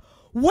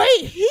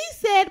 wait, he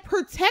said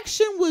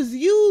protection was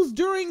used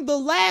during the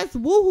last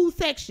woohoo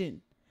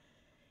section.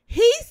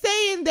 He's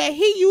saying that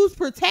he used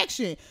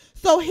protection.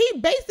 So he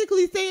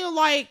basically saying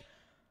like,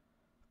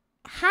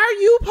 how are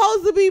you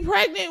supposed to be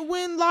pregnant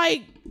when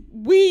like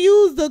we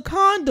used a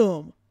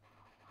condom?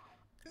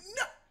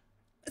 No.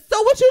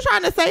 So what you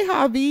trying to say,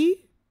 Javi?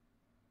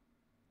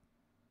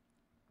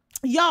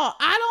 Y'all,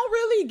 I don't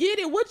really get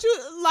it. What you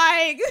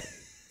like?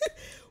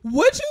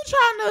 What you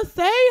trying to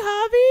say,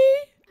 Javi?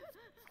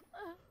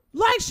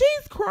 Like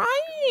she's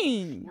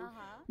crying.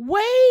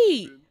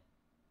 Wait.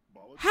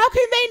 How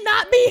can they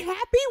not be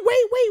happy?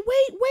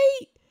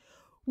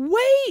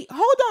 Wait.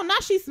 Hold on. Now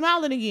she's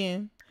smiling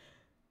again.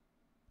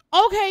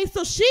 Okay,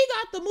 so she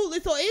got the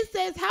mood. So it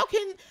says, how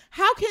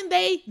can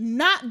they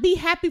not be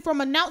happy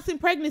from announcing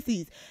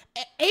pregnancies?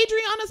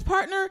 Adriana's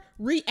partner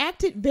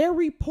reacted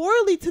very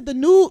poorly to the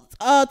news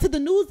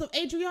of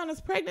Adriana's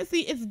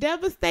pregnancy. It's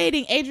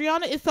devastating.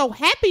 Adriana is so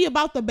happy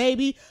about the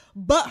baby,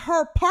 but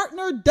her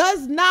partner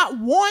does not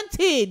want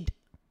it.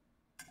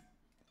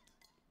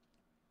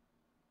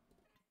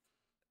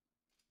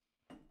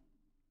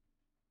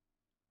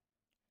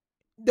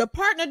 The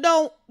partner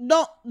don't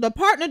what? The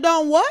partner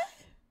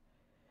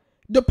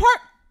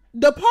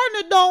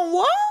don't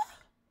what?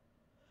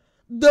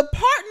 The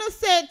partner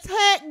said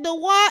tag the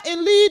what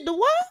and lead the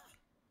what?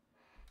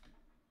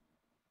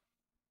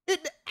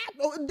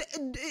 What is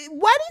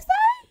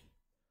that?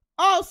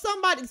 Oh,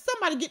 somebody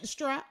get the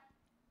strap.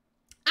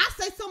 I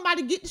say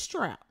somebody get the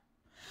strap.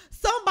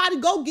 Somebody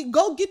go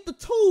get the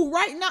tool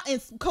right now, and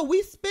cause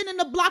we spinning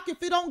the block.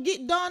 If it don't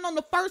get done on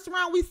the first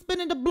round, we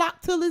spinning the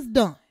block till it's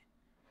done.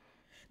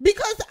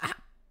 Because,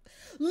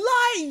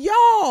 like,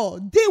 y'all,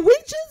 did we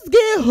just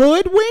get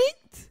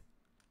hoodwinked?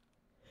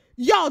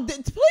 Y'all,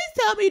 please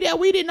tell me that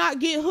we did not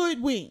get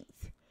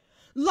hoodwinked.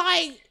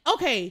 Like,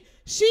 okay,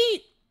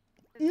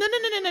 no.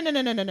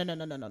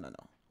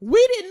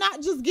 We did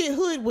not just get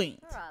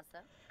hoodwinked.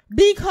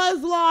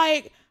 Because,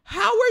 like,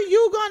 how are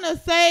you gonna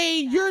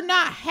say you're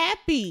not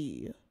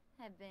happy?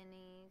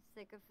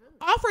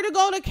 Offer to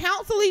go to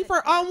counseling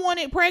for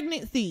unwanted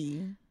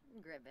pregnancy.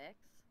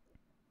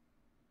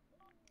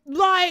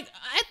 Like,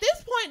 at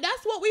this point,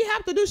 that's what we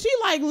have to do. She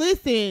like,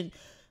 listen,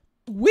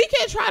 we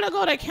can try to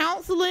go to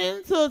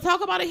counseling to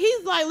talk about it.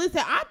 He's like,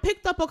 listen, I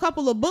picked up a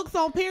couple of books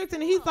on parenting,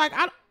 and he's like, he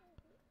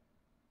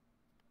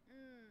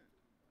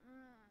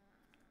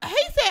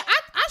said,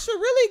 I should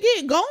really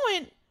get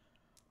going.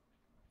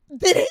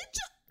 Did he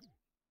just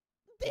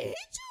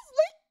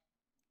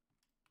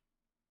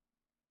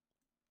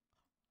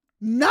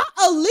not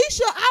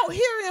Alicia out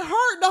here and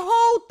heard the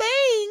whole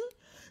thing.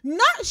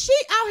 Not she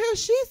out here.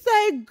 She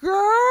said,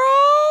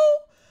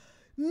 girl,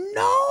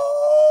 no.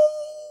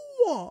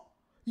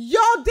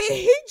 Y'all, did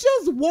he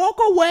just walk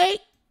away?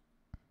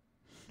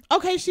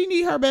 Okay, she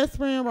need her best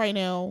friend right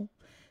now.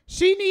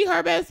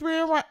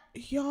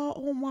 Y'all,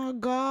 oh my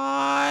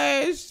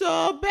gosh.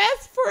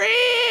 Best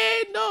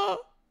friend.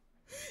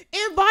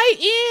 Invite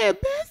in.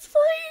 Best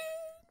friend.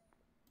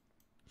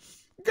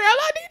 Girl,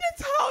 I need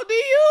to talk to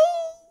you.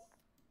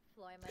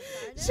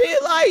 She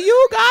like,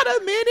 you got a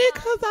minute?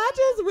 Because I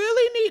just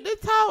really need to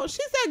talk.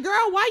 She said,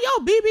 girl, why your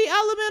BB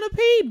element of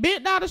P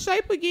bent out of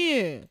shape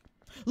again?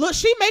 Look,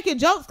 she making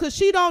jokes because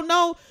she don't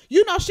know.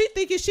 You know, she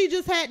thinking she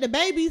just had the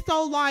baby.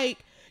 So,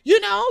 like, you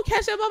know,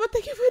 catch up, mama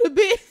thinking for the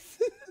best.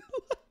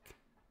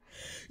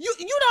 you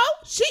know,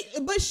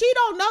 but she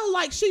don't know,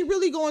 like, she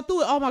really going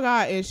through it. Oh, my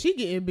God. And she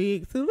getting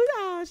big, too.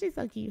 Oh, she's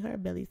so cute. Her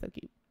belly's so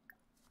cute.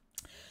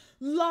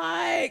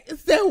 Like,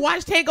 said,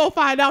 watch Tay go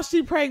find out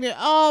she pregnant.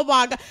 Oh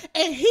my God.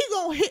 And he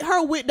gonna hit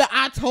her with the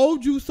I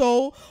told you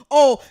so.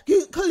 Oh,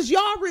 because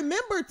y'all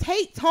remember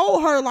Tate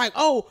told her, like,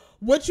 oh,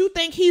 what you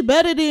think he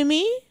better than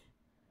me?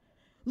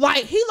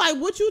 Like, he like,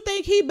 what you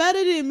think he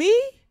better than me?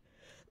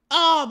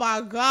 Oh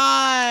my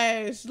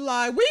gosh.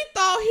 Like, we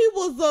thought he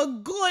was a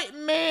good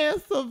man,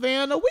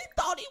 Savannah. We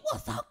thought he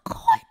was a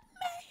good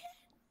man.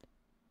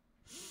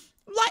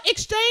 Like,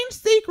 exchange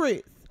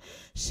secrets.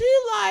 She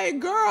like,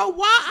 girl,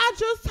 why I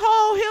just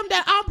told him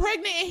that I'm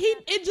pregnant and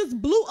it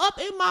just blew up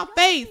in my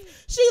face.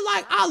 She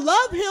like, I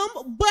love him,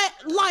 but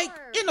like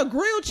in a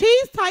grilled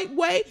cheese type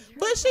way.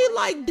 But she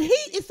like,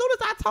 as soon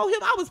as I told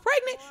him I was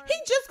pregnant, he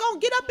just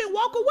gonna get up and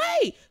walk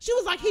away. She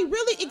was like, he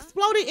really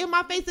exploded in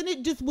my face and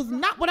it just was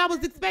not what I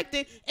was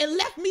expecting and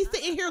left me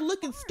sitting here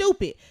looking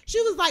stupid. She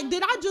was like,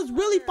 did I just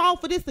really fall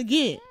for this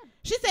again?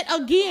 She said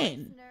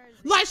again.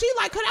 Like, she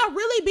like, could I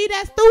really be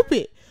that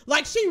stupid?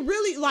 Like, she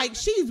really, like,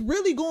 she's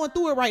really going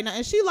through it right now.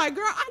 And she like,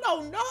 girl, I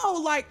don't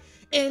know. Like,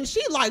 and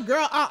she like,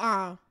 girl,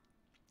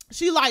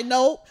 She like,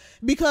 nope.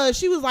 Because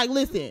she was like,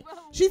 listen,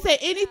 she said,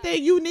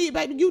 anything you need,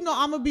 baby, you know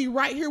I'm going to be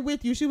right here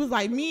with you. She was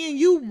like, me and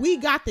you, we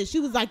got this. She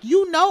was like,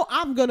 you know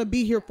I'm going to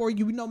be here for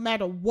you no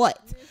matter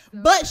what.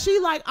 But she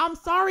like, I'm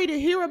sorry to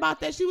hear about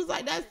that. She was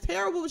like, that's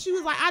terrible. She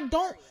was like, I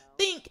don't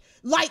think,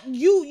 like,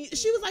 you,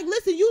 she was like,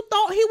 listen, you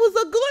thought he was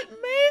a good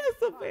man,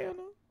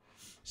 Savannah.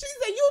 She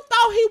said, you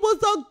thought he was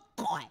a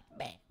good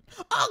man.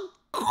 A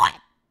good.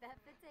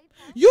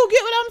 You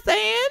get what I'm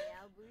saying?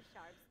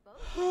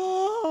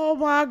 Oh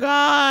my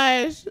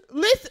gosh.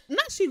 Listen,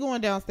 not she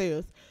going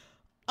downstairs.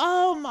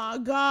 Oh my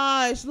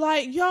gosh.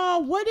 Like,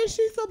 y'all, what is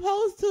she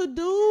supposed to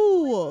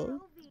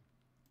do?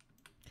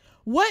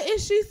 What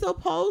is she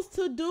supposed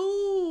to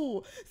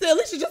do? So at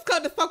least she just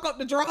come to fuck up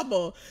the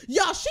drama.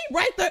 Y'all, she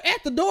right there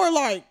at the door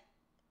like,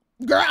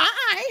 girl,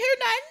 I ain't hear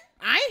nothing.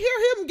 I ain't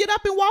hear him get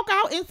up and walk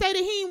out and say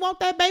that he ain't want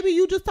that baby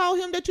you just told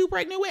him that you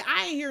pregnant with.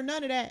 I ain't hear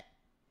none of that.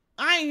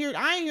 I ain't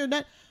hear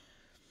nothing.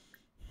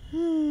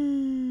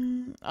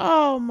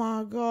 Oh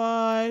my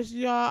gosh,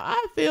 y'all.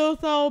 I feel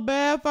so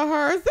bad for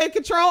her. Say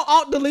Control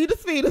Alt Delete the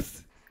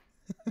fetus.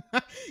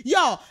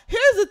 Y'all,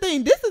 here's the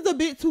thing. This is a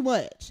bit too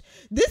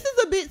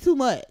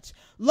much.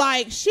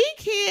 Like, she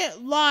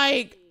can't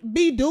like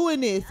be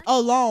doing this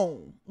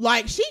alone.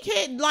 Like, she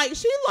can't, like,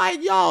 she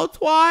like y'all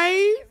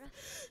twice.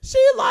 She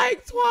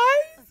like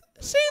twice.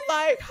 She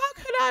like, how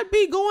could I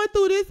be going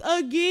through this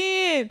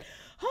again?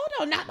 Hold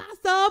on, not my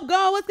sub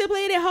goal was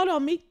completed. Hold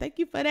on, Meek. Thank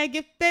you for that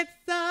gifted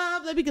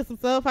sub. Let me get some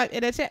sub hype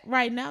in the chat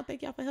right now.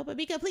 Thank y'all for helping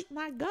me complete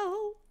my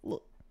goal.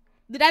 Look,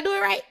 did I do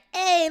it right?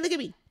 Hey, look at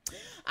me.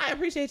 I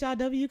appreciate y'all,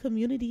 W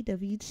community,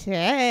 W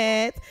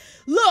chat.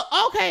 Look,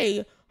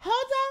 okay,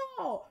 hold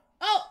on.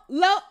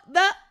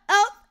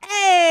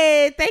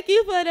 Hey, thank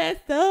you for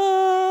that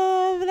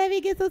sub. Let me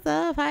get some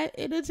sub hype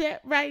in the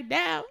chat right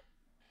now.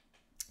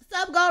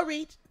 Sub go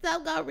reach.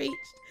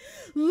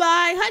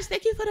 Like, Hush,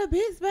 thank you for the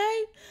bits,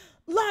 babe.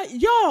 Like,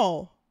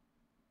 y'all.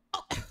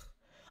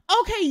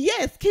 Okay,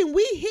 yes. Can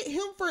we hit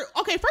him for,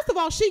 okay, first of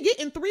all, she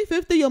getting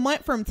 $350 a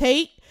month from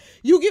Tate.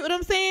 You get what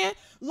I'm saying?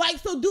 Like,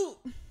 so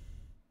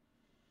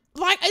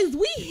like, is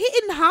we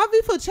hitting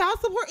Javi for child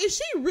support? Is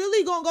she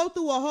really gonna go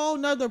through a whole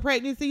nother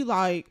pregnancy?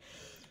 Like,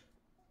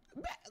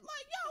 y'all,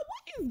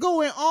 what is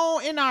going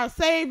on in our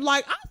save?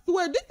 Like, I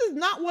swear, this is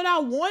not what I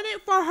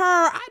wanted for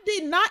her. I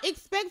did not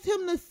expect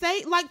him to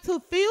say, like, to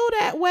feel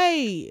that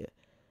way.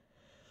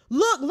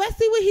 Look, let's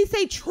see what he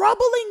say.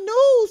 Troubling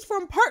news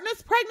from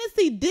partner's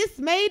pregnancy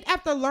dismayed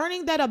after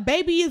learning that a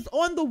baby is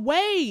on the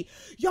way.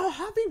 Y'all,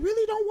 Javi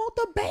really don't want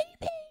the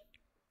baby.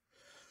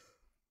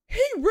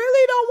 He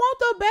really don't want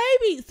the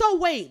baby. So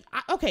wait,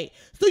 okay.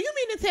 So you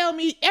mean to tell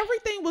me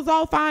everything was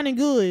all fine and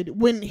good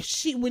when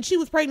she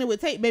was pregnant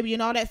with Tate, baby,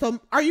 and all that? So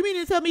are you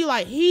meaning to tell me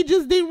like he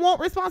just didn't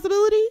want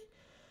responsibility?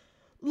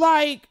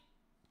 Like,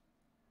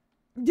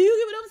 do you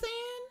get what I'm saying?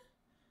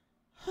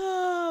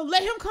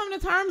 Let him come to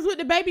terms with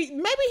the baby.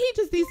 Maybe he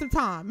just needs some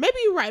time. Maybe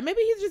you're right.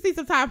 Maybe he just needs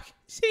some time.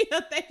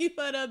 Sheila, thank you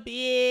for the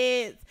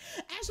bits.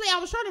 Actually, I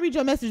was trying to read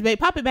your message, babe.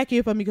 Pop it back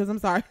here for me because I'm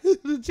sorry.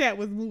 The chat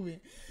was moving.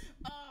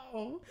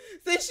 Oh,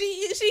 so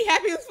she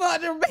happy as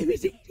fuck her baby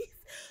daddies.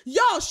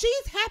 Y'all,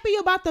 she's happy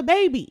about the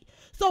baby.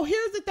 So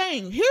here's the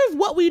thing. Here's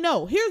what we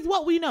know.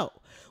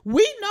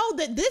 We know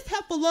that this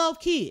heifer love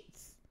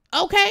kids.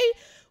 Okay?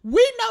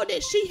 We know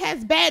that she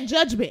has bad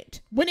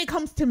judgment when it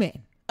comes to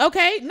men.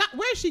 Okay?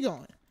 Where's she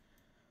going?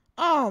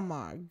 Oh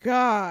my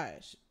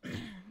gosh.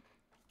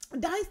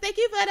 Dice, thank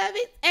you for the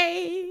bits.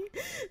 Hey,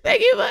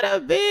 thank you for the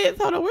bits.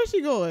 Hold on, where's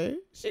she going?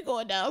 She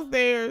going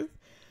downstairs.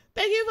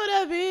 Thank you for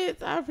the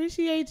bits. I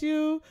appreciate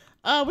you.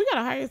 We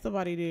gotta hire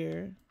somebody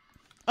there.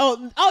 Oh,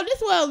 this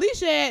is where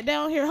Alicia at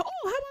down here. Oh,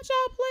 how about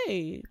y'all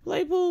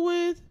play pool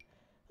with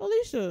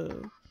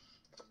Alicia?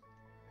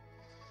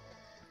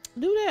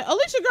 Do that.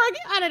 Alicia, girl,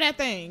 get out of that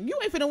thing. You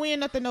ain't finna win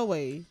nothing, no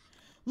way.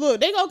 Look,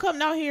 they gonna come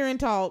down here and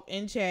talk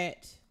and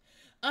chat.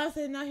 I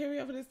said, now here we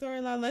are for the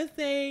storyline. Let's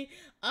say,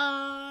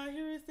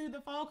 he received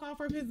a phone call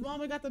from his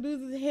mom and got the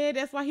news in his head.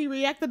 That's why he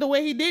reacted the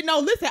way he did. No,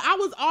 listen, I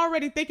was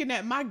already thinking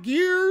that my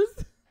gears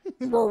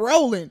were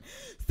rolling.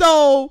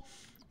 So,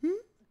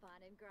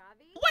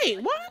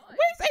 wait, what?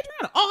 Where's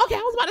Adriana? Oh, okay,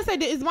 I was about to say,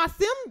 is my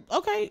sim,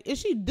 okay, is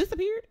she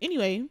disappeared?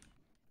 Anyway,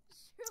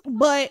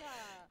 but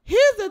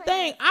here's the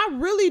thing. I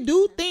really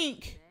do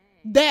think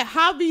that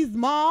Javi's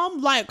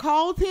mom, like,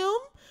 called him.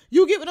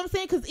 You get what I'm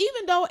saying? Because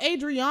even though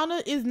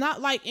Adriana is not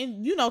like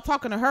in,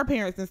 talking to her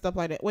parents and stuff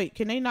like that. Wait,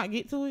 can they not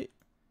get to it?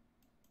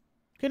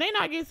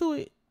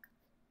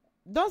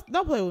 Don't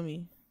play with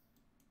me.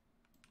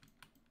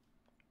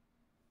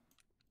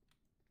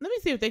 Let me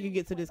see if they can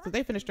get to this because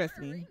they finna stress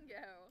me.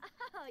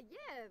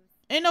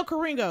 Ain't no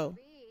Karingo.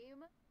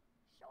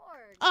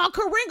 Oh,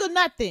 Karinga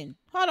nothing.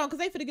 Hold on, because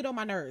they finna get on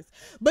my nerves.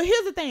 But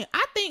here's the thing.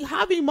 I think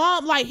Javi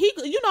mom, like,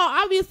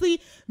 obviously,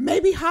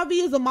 maybe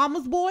Javi is a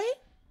mama's boy.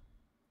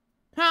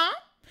 Huh?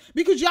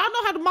 Because y'all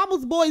know how the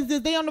mama's boys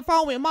is. They on the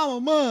phone with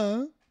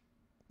mama.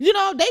 You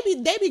know,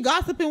 they be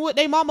gossiping with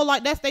their mama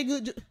like that's they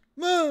good.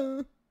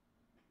 You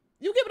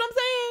get what I'm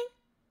saying?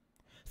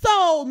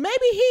 So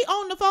maybe he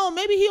on the phone.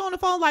 Maybe he on the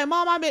phone like,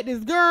 Mom, I met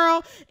this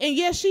girl, and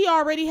yes, she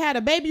already had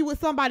a baby with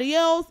somebody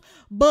else.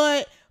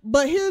 But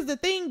here's the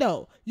thing,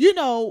 though. You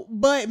know,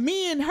 but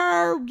me and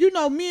her,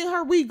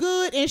 we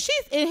good. And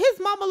his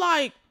mama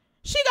like,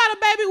 she got a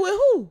baby with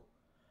who?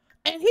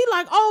 And he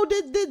like, oh,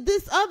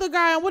 this other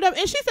guy and whatever.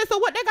 And she said, so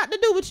what they got to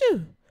do with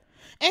you?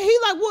 And he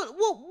like,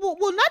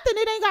 well, nothing.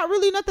 It ain't got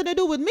really nothing to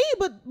do with me,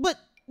 but.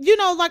 You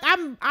know, like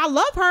I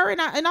love her and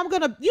I'm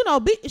gonna,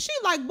 she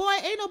like, boy,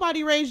 ain't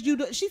nobody raised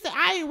you she said,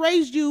 I ain't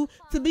raised you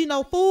to be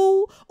no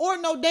fool or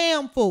no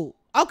damn fool.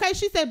 Okay.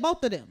 She said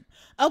both of them.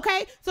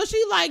 Okay. So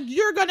she like,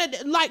 you're gonna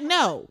like,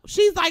 no,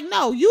 she's like,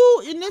 no,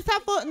 you in this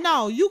type of,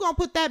 no, you gonna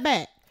put that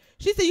back.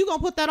 She said, you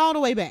gonna put that all the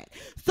way back.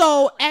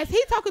 So as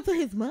he talking to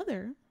his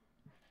mother,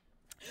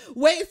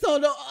 say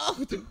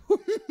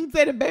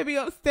the baby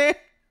upstairs.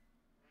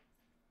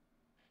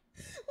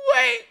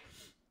 Wait.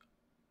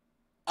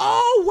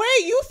 Oh,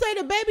 wait, you say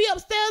the baby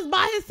upstairs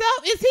by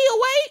himself? Is he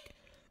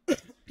awake?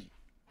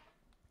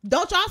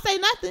 Don't y'all say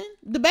nothing.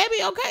 The baby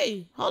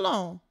okay. Hold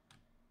on.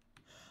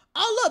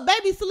 Oh, look,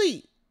 baby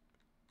sleep.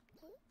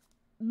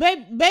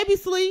 Baby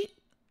sleep.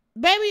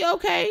 Baby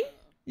okay.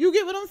 You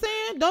get what I'm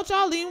saying? Don't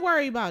y'all even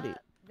worry about it.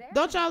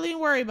 Don't y'all even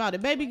worry about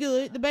it. Baby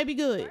good. The baby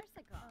good.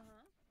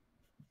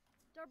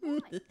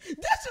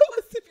 That's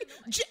what.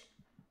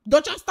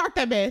 Don't y'all start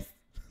that mess.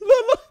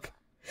 Look.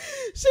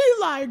 She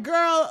like,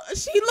 girl,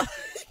 she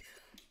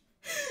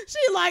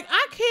like,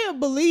 I can't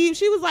believe,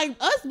 she was like,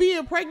 us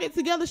being pregnant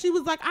together, she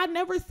was like, I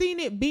never seen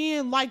it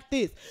being like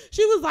this.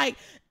 She was like,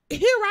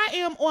 here I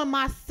am on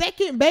my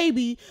second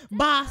baby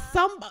by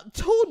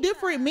two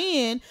different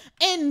men,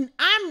 and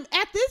I'm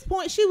at this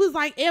point, she was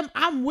like,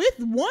 I'm with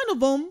one of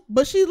them,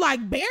 but she's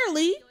like,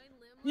 barely,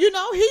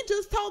 he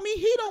just told me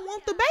he don't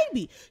want the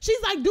baby.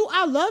 She's like, do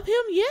I love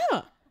him?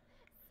 Yeah.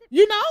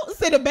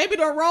 Said the baby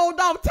done rolled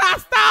off. Ty,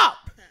 stop.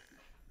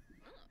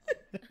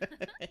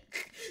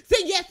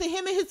 Said yes, and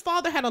him and his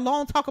father had a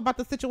long talk about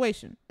the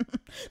situation.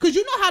 Cause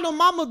you know how the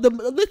mama,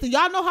 listen,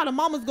 y'all know how the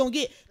mama's gonna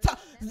get.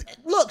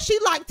 Look, she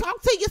like,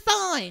 talk to your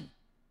son.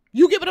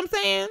 You get what I'm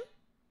saying?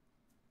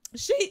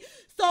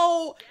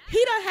 So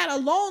he done had a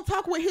long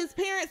talk with his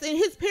parents, and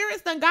his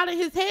parents done got in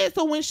his head.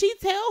 So when she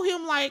tell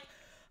him like,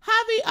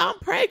 Javi, I'm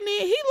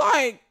pregnant, he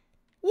like,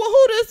 well,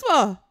 who this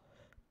for?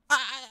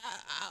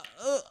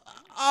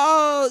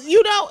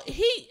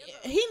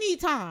 He need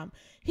time.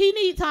 He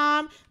need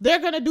time. They're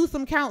going to do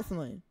some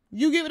counseling.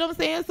 You get what I'm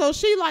saying? So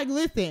she like,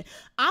 listen,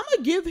 I'm going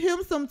to give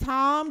him some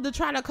time to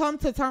try to come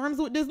to terms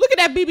with this. Look at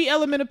that BB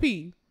element of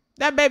P.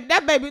 That baby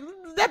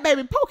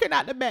poking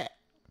out the back.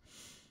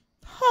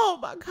 Oh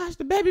my gosh,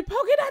 the baby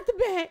poking out the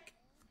back.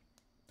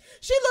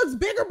 She looks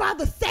bigger by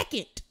the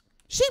second.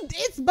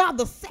 It's by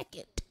the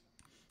second.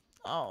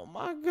 Oh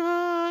my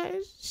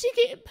gosh. She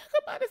getting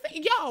bigger by the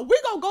second. Y'all, we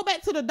gonna go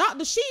back to the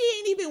doctor. She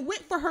ain't even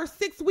went for her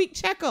 6-week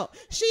checkup.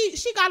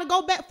 She gotta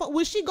go back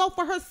when she go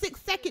for her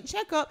 6-second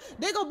checkup.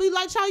 They gonna be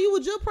like, child, you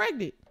were just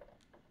pregnant.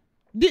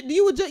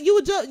 You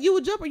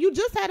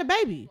just had a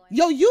baby.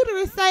 Your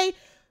uterus say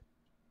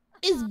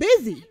it's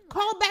busy.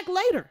 Call back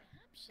later.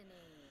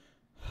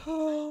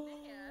 Oh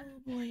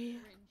boy.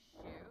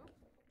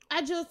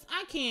 I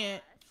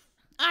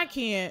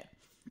can't.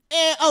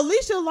 And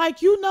Alicia,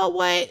 like, you know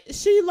what?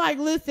 She like,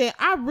 listen,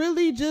 I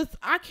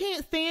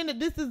can't stand that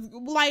this is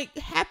like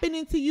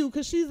happening to you.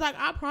 Cause she's like,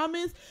 I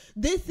promise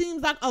this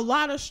seems like a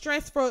lot of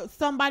stress for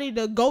somebody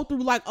to go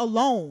through like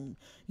alone,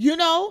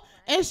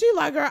 And she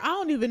like, girl, I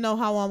don't even know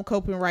how I'm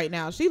coping right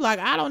now. She like,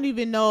 I don't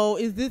even know.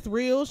 Is this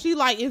real? She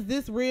like, is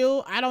this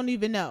real? I don't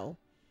even know.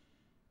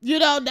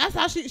 That's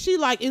how she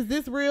like, is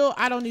this real?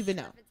 I don't even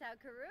know.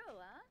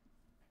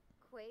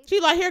 She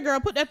like, here,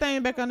 girl, put that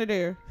thing back under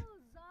there.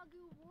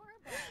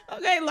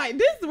 Okay, like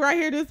this right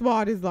here, this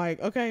mod is like,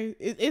 okay,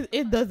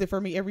 it does it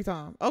for me every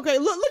time. Okay,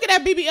 look at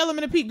that BB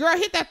element of P. Girl,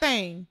 hit that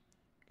thing.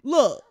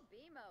 Look.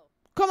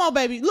 Come on,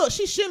 baby. Look,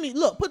 she shimmy.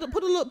 Look, put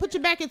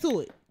your back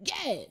into it.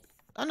 Yes.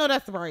 I know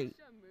that's right.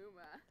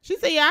 She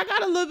said, yeah, I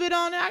got a little bit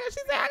on it. She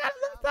said, I got a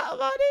little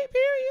something on it,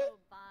 period.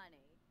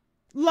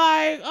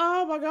 Like,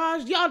 oh my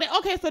gosh. Y'all,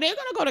 okay, so they're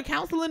gonna go to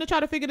counseling to try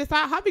to figure this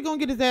out. Javi gonna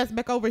get his ass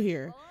back over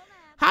here.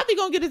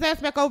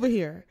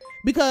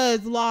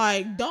 Because,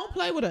 like, don't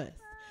play with us.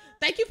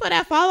 Thank you for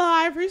that follow.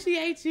 I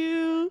appreciate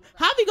you.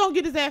 Javi gonna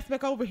get his ass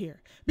back over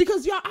here.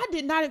 Because, y'all, I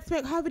did not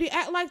expect Javi to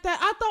act like that.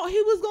 I thought he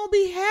was gonna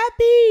be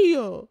happy.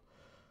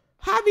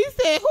 Javi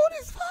said, who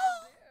this for?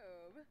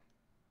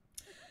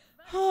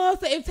 Oh,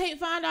 so if Tate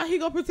find out, he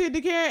gonna pretend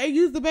to care and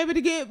use the baby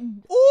to get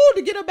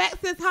her back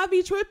since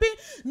Javi tripping?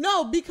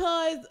 No,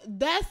 because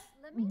that's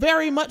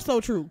very much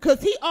so true.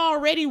 Because he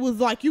already was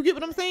like, you get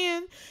what I'm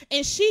saying?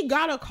 And she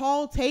gotta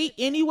call Tate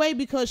anyway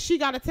because she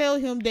gotta tell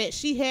him that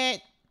she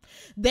had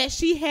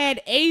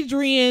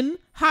Adrian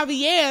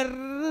Javier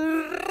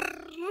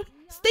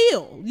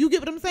still. You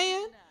get what I'm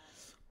saying?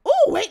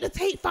 Oh, wait till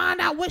Tate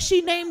find out what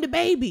she named the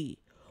baby.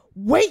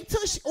 Wait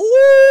till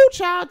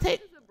child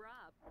Tate.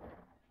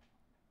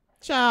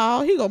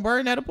 Child, he gonna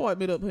burn that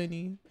apartment up,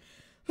 honey.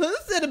 Who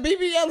said the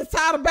BBL is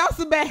tired of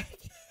bouncing back?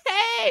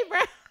 Hey, bro.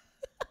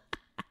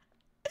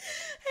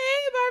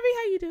 Hey, Barbie,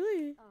 how you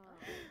doing?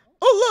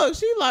 Oh, look,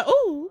 she like,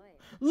 ooh.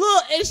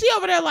 Look, and she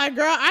over there like,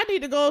 girl, I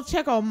need to go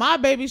check on my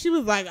baby. She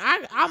was like,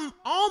 I'm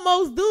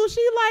almost due.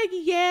 She like,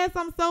 yes,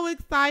 I'm so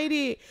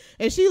excited.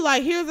 And she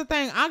like, here's the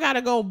thing, I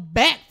gotta go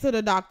back to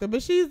the doctor.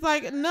 But she's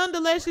like,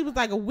 nonetheless, she was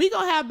like, we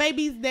gonna have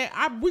babies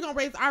we gonna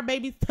raise our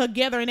babies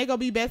together and they gonna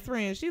be best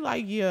friends. She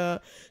like, yeah.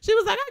 She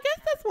was like, I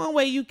guess that's one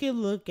way you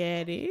can look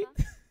at it.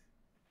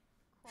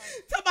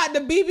 Talk about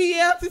the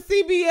BBL to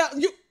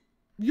CBL.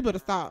 You better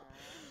stop.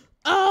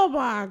 Oh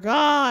my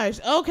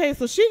gosh. Okay,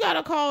 so she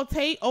gotta call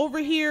Tate over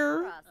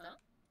here.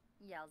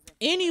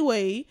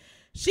 Anyway,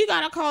 she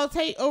gotta call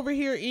Tate over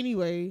here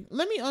anyway.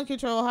 Let me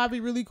uncontrol Hobby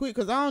really quick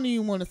because I don't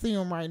even want to see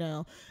him right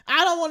now.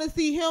 I don't want to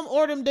see him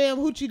or them damn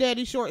hoochie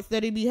daddy shorts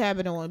that he be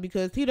having on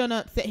because he done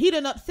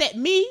upset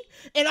me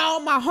and all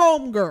my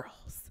homegirls.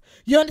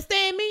 You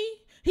understand me?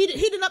 He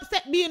done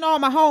upset me and all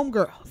my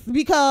homegirls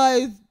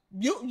because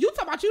you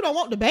talk about you don't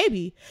want the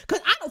baby. Cause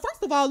I don't,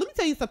 first of all, let me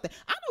tell you something.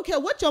 I don't care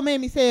what your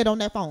mammy said on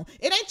that phone.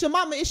 It ain't your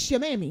mama, it's your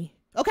mammy.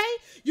 Okay?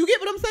 You get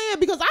what I'm saying?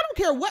 Because I don't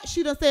care what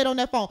she done said on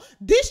that phone.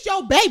 This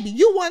your baby.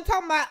 You wasn't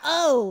talking about,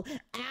 oh,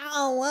 I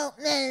don't want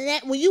none of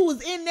that when you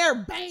was in there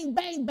bang,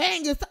 bang,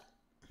 bang.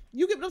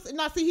 You get what I'm saying?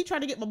 Now see, he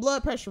trying to get my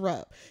blood pressure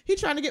up. He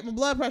trying to get my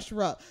blood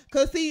pressure up.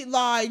 Cause see,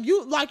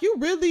 you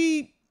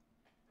really,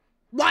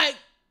 like,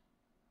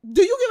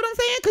 do you get what I'm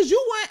saying? Cause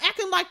you weren't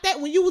acting like that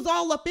when you was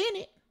all up in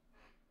it.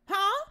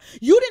 Huh?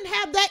 You didn't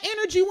have that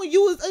energy when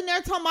you was in there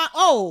talking about,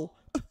 oh,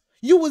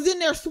 you was in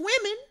there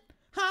swimming.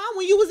 Huh?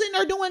 When you was in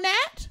there doing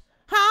that?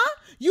 Huh?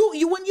 You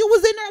when you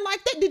was in there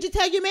like that, did you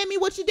tell your mammy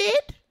what you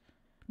did?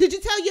 Did you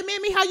tell your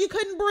mammy how you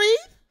couldn't breathe?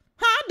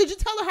 Huh? Did you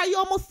tell her how you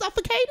almost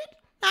suffocated?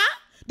 Huh?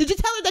 Did you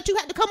tell her that you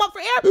had to come up for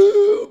air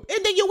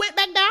and then you went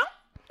back down?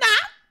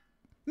 Huh?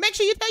 Make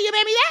sure you tell your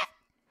mammy that.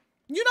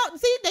 You know,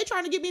 see, they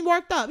trying to get me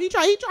worked up. He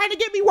trying to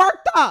get me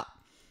worked up.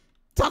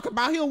 Talk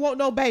about he don't want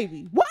no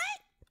baby. What?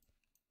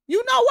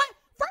 You know what?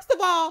 First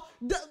of all,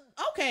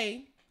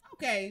 okay.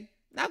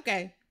 Let's see.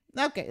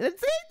 Okay,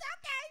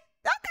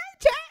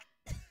 chat.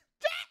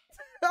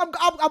 I'm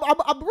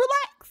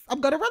relaxed. I'm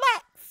gonna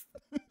relax.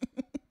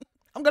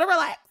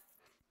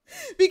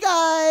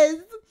 Because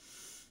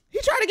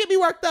he trying to get me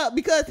worked up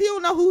because he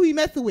don't know who he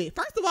messing with.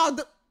 First of all,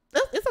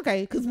 it's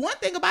okay. Because one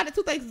thing about it,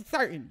 two things is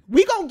certain.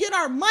 We gonna get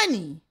our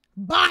money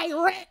by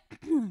rent.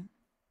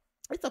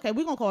 It's okay.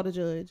 We gonna call the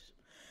judge.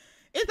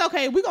 It's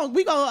okay. We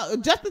gonna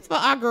justice for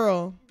our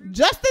girl.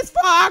 Justice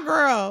for our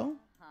girl.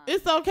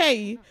 It's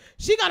okay.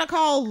 She gotta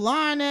call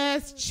lying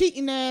ass,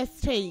 cheating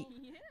ass Tate.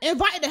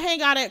 Invited to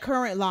hang out at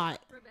current lot.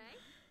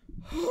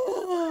 Like,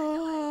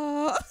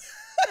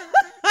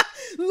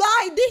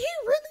 did he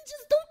really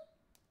just do?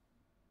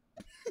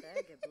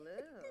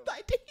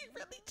 Like, did he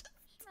really just?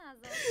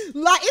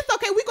 Like, it's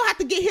okay. We gonna have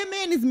to get him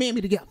and his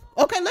mammy together.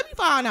 Okay, let me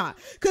find out.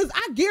 Cause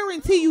I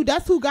guarantee you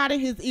that's who got in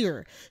his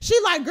ear. She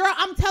like, girl,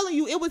 I'm telling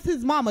you, it was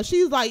his mama.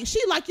 She like,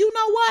 you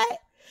know what?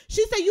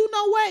 She said, you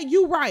know what?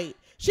 You right.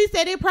 She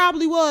said it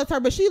probably was her,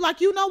 but she like,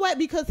 you know what?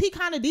 Because he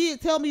kind of did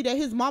tell me that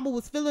his mama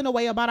was feeling a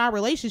way about our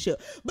relationship.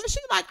 But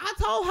she like, I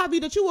told Javi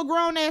that you a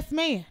grown ass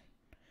man.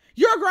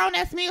 You're a grown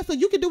ass man, so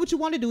you can do what you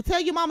want to do. Tell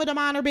your mama to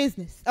mind her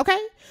business, okay?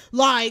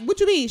 Like, what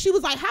you mean? She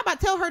was like, how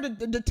about tell her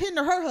to tend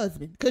to her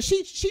husband? Because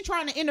she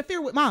trying to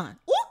interfere with mine.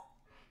 Ooh.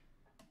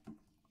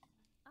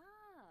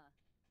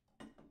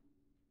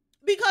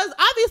 Because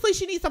obviously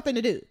she needs something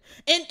to do.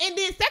 And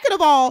then second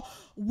of all,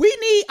 we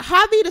need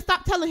Javi to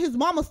stop telling his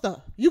mama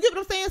stuff. You get what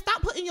I'm saying?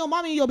 Stop putting your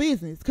mama in your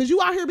business. Because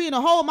you out here being a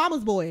whole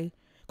mama's boy.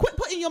 Quit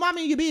putting your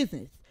mama in your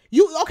business.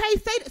 You, okay,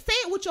 say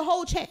it with your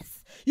whole chest.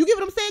 You get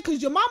what I'm saying? Because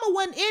your mama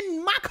wasn't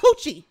in my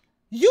coochie.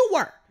 You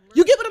were.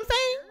 You get what I'm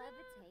saying?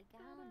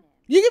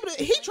 You get what,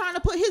 he trying to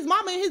put his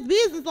mama in his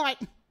business. Like,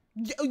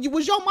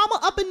 was your mama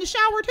up in the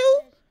shower too?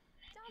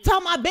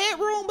 Talking my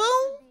bedroom,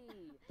 boo?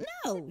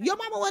 No, your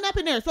mama wasn't up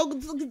in there. So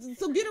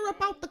get her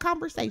up out the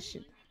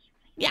conversation.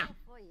 Yeah.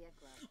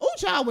 Ooh,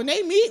 child, when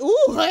they meet,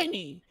 ooh,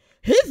 honey.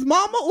 His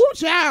mama, ooh,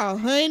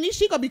 child, honey.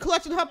 She gonna be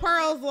clutching her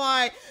pearls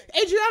like,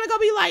 Adriana gonna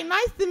be like,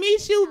 nice to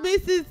meet you,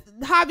 Mrs.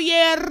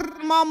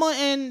 Javier, mama.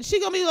 And she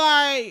gonna be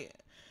like,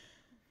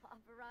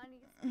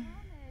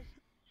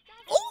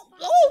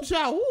 ooh,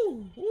 child,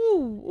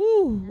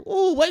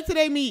 ooh, wait till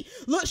they meet.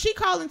 Look, she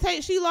calling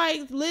Tate. She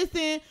like,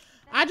 listen,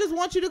 I just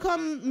want you to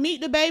come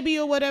meet the baby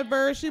or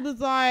whatever. She was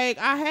like,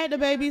 I had the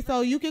baby,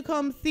 so you can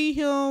come see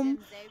him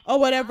or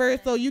whatever.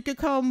 So you can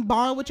come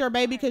bond with your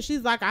baby. Cause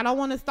she's like, I don't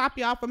want to stop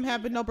y'all from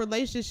having no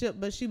relationship.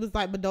 But she was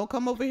like, but don't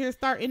come over here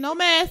starting no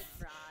mess.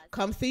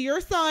 Come see your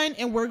son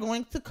and we're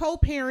going to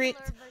co-parent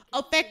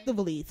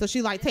effectively. So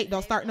she like,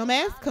 don't start no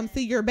mess. Come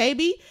see your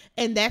baby.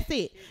 And that's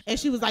it. And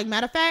she was like,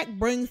 matter of fact,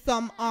 bring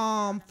some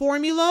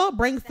formula,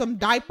 bring some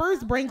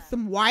diapers, bring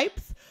some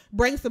wipes,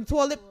 bring some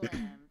toilet.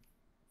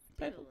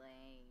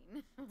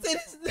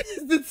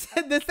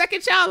 The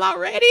second child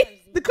already.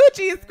 The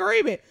coochie is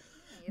screaming.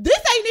 This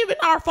ain't even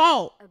our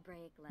fault.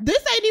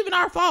 This ain't even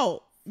our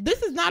fault.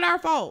 This is not our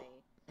fault.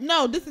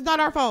 No, this is not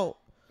our fault.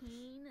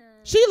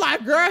 She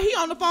like, girl, he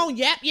on the phone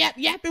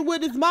yapping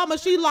with his mama.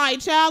 She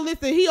like, child,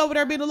 listen, he over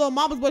there being a little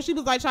mama's boy. She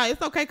was like, child,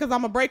 it's okay because I'm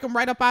going to break him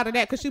right up out of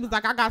that, because she was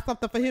like, I got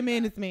something for him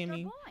and his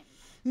mammy.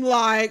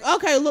 Like,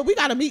 okay, look, we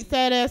got to meet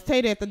sad ass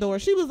Tate at the door.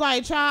 She was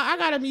like, child, I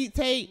got to meet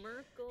Tate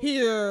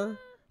here.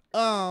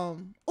 Oh,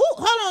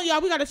 hold on,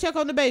 y'all. We got to check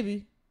on the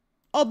baby.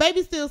 Oh,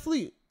 baby still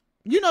asleep.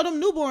 You know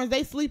them newborns,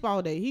 they sleep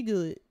all day. He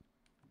good.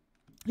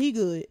 He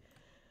good.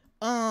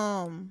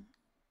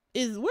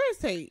 Where's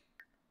Tate?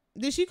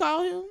 Did she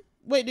call him?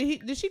 Wait,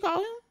 did she call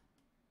him?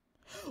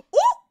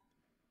 Ooh!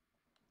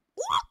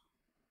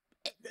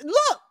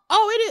 Look!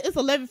 Oh, it's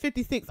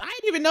 11:56. I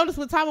didn't even notice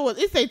what time it was.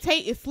 It say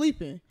Tate is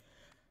sleeping.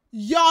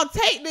 Y'all,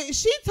 Tate,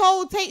 she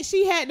told Tate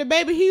she had the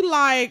baby. He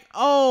like,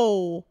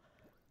 oh,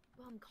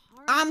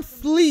 I'm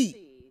sleep.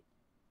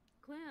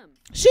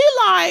 She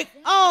like,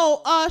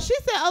 oh, she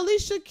said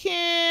Alicia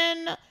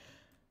can.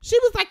 She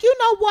was like, you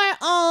know what?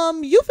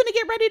 You finna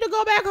get ready to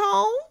go back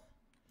home?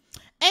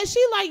 And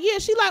she like, yeah.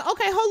 She like,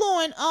 okay,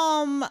 hold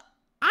on.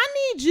 I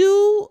need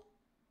you.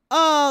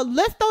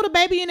 Let's throw the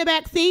baby in the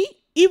back seat.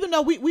 Even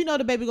though we know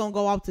the baby gonna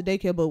go off to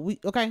daycare, but we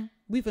finna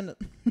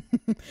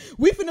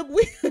we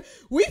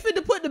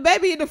finna put the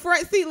baby in the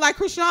front seat like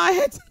Krishan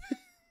had to.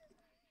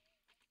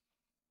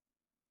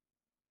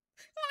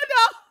 Oh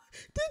no.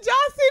 Did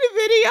y'all see the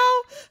video?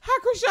 How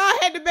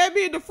Krishan had the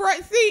baby in the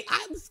front seat?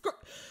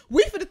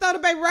 We finna throw the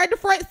baby right in the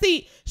front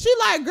seat. She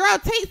like, girl,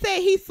 Tate said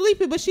he's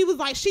sleeping, but she was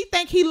like, she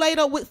think he laid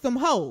up with some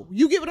hoe.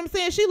 You get what I'm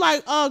saying? She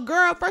like,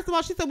 girl, first of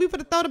all, she said we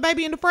finna throw the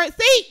baby in the front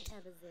seat.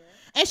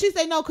 And she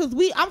said, no, cause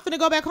I'm finna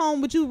go back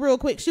home with you real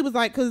quick. She was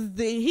like, cause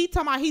he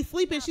talking about he's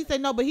sleeping. She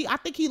said, no, but I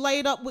think he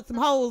laid up with some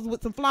hoes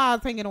with some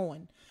flies hanging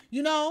on.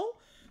 You know?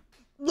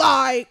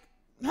 Like,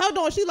 hold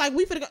on. She like,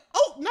 we finna go.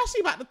 Oh, now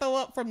she about to throw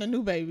up from the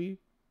new baby.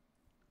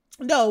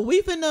 No,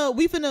 we got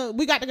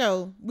to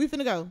go. We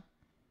finna go.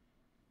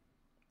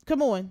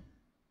 Come on.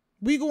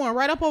 We going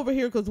right up over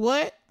here, cause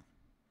what?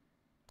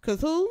 Cause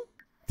who?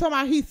 Talking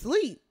about he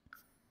sleep.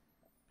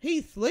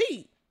 He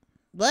sleep.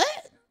 What?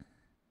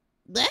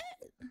 What?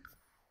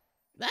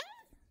 What?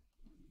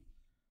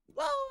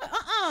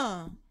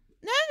 Well,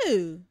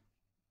 no.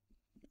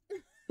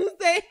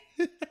 Say,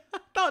 I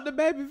thought the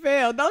baby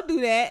fell. Don't do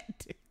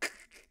that.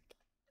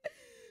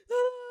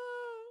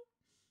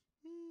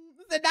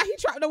 Now he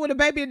trapped up with a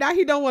baby and now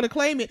he don't want to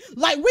claim it.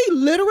 Like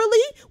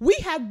we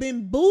have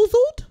been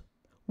boozled.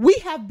 We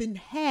have been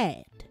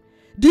had.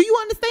 Do you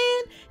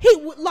understand?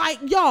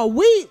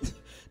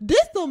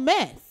 This a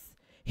mess.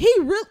 He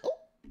really,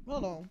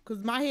 hold on,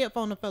 cause my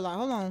headphone fell out.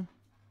 Hold on.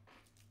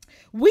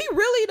 We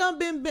really done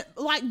been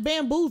like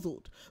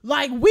bamboozled.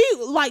 Like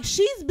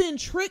she's been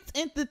tricked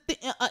into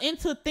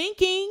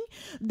thinking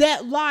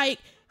that like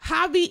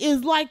Javi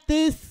is like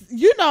this,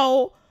 you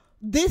know,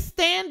 this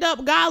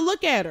stand-up guy.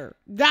 Look at her.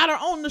 Got her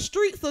on the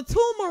streets of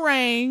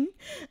Toomerang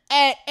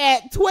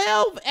at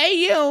 12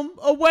 a.m.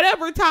 or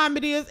whatever time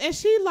it is. And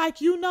she like,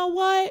 you know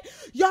what?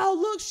 Y'all,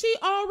 look, she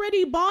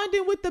already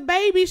bonding with the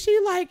baby. She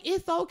like,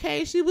 it's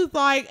okay. She was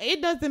like,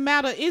 it doesn't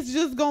matter. It's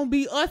just going to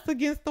be us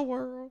against the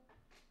world.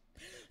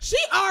 She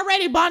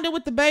already bonded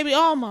with the baby.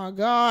 Oh, my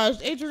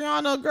gosh.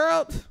 Adriana,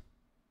 girl.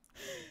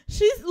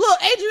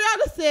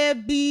 Adriana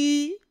said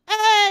B-A-B-Y-M-A.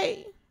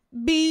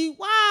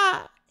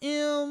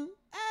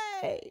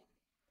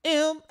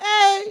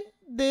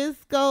 This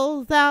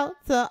goes out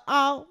to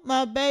all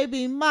my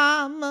baby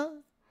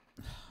mama.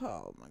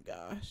 Oh my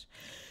gosh.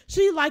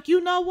 She like, you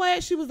know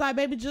what? She was like,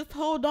 baby, just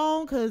hold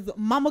on, cause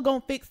mama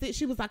gonna fix it.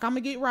 She was like, I'm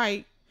gonna get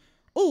right.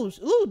 These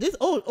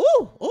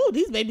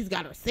babies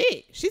got her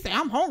sick. She said,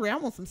 I'm hungry. I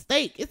want some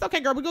steak. It's okay,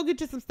 girl. We go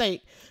get you some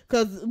steak.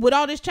 Cause with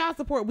all this child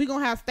support, we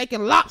gonna have steak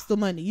and lobster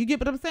money. You get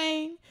what I'm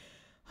saying?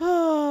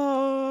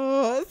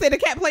 Oh, say the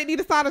cat plate need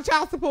a sign of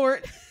child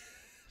support.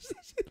 She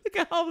look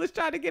at homeless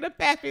trying to get a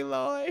pappy,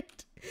 Lord.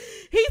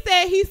 He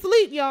said he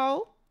sleep,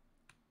 y'all.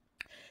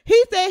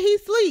 He said he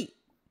sleep.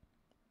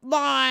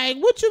 Like,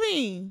 what you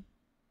mean?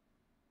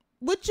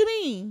 What you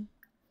mean?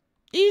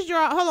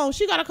 Eavesdrop, hold on.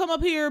 She got to come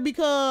up here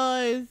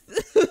because,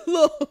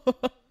 look,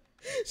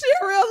 she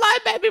a real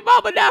life baby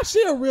mama now.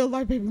 She a real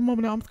life baby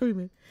mama now. I'm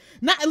screaming.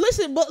 Now,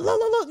 listen, but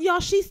look, y'all,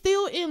 she's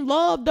still in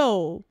love,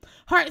 though.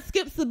 Heart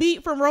skips a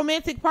beat from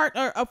romantic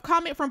partner, a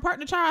comment from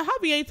partner child.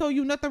 Javi ain't told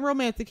you nothing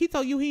romantic. He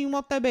told you he didn't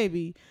want that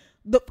baby.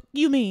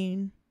 You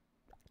mean?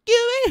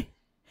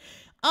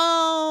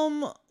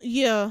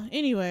 Yeah,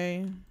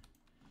 anyway.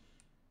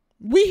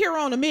 We here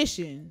on a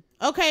mission,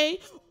 okay?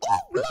 Oh,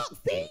 look,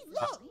 see,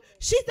 look.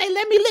 She said,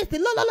 let me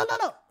listen. Look.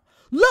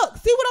 Look,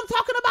 see what I'm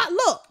talking about?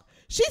 Look.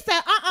 She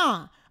said,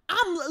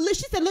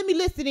 she said, let me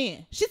listen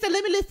in.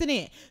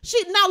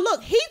 Now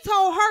look, he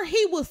told her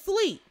he was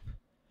asleep.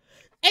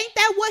 Ain't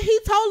that what he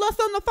told us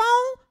on the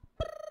phone?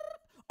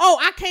 Oh,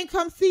 I can't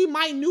come see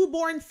my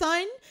newborn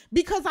son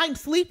because I'm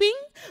sleeping.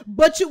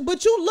 But you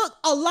look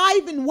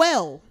alive and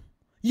well.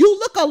 You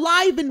look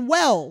alive and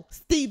well,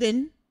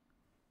 Steven.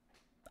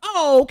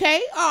 Oh,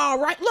 okay. All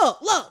right.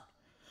 Look.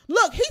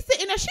 He's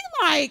sitting there. She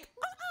like,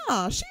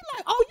 oh,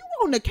 you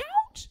on the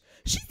couch?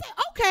 She said,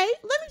 okay,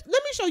 let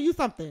me show you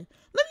something.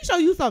 Let me show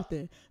you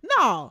something.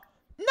 No.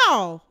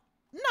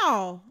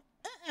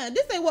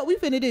 This ain't what we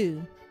finna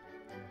do.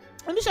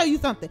 Let me show you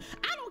something.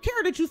 I don't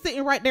care that you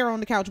sitting right there on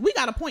the couch. We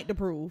got a point to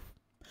prove.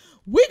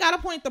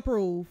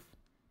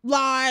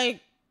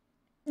 Like,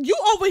 you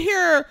over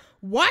here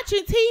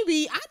watching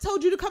TV. I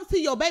told you to come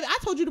see your baby. I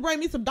told you to bring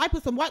me some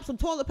diapers, some wipes, some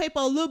toilet paper,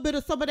 a little bit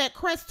of some of that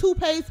Crest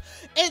toothpaste.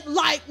 And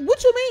like,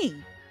 what you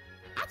mean?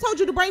 I told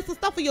you to bring some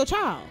stuff for your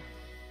child.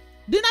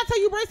 Didn't I tell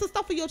you to bring some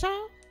stuff for your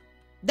child?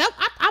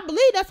 I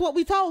believe that's what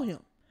we told him.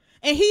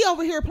 And he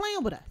over here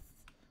playing with us.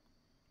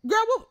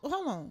 Girl,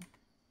 hold on.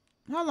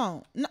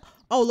 No.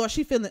 Oh, Lord,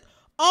 she feeling.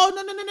 Oh,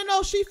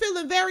 no. She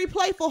feeling very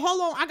playful.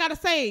 Hold on. I got to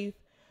save.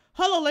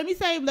 Hold on. Let me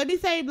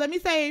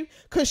save.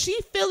 Because she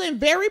feeling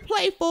very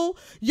playful.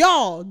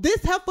 Y'all,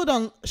 this heifer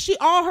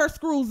all her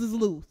screws is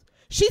loose.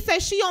 She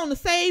says she on the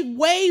same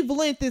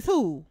wavelength as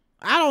who?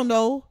 I don't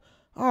know.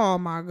 Oh,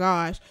 my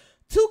gosh.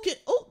 Two can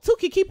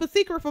keep a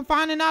secret from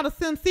finding out a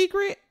sim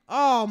secret.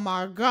 Oh,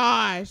 my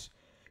gosh.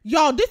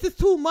 Y'all, this is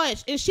too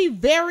much.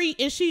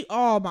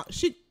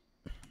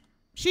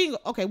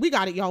 Okay, we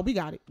got it, y'all. We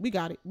got it.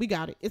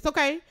 It's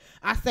okay.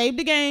 I saved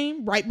the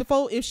game right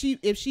before if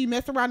she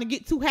mess around and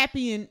get too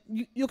happy and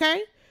you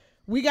okay?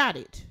 We got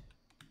it.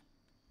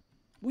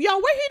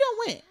 Y'all, where he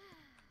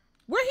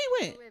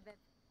went?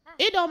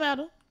 It don't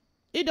matter.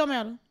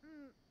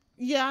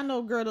 Yeah, I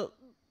know, girl.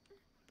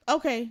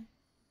 Okay.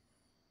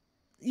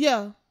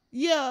 Yeah,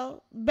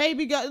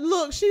 baby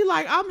look, she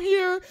like, I'm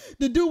here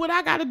to do what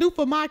I gotta do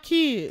for my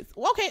kids.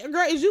 Okay,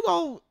 girl, is you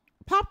gonna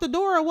pop the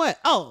door or what?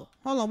 Oh,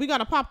 hold on, we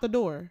gotta pop the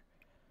door.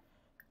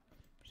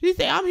 She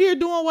said, I'm here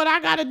doing what I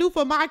gotta do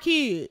for my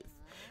kids.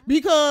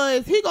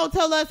 Because he gonna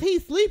tell us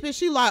he's sleeping.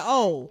 She like,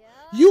 oh,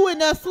 you in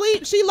there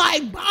sleep? She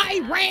like,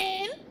 bye,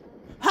 Ran.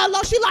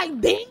 Hello, she like,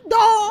 ding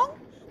dong,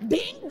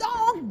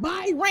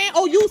 bye, Ran.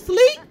 Oh, you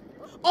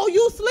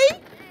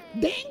sleep?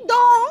 Ding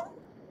dong.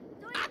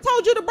 I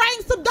told you to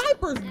bring some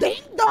diapers.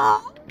 Ding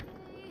dong.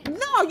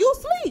 No, you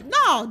sleep.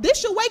 No, this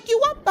should wake you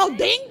up though.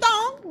 Ding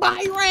dong,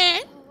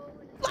 Byron.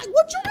 Like,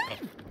 what you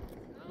mean?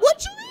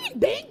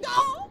 Ding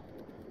dong.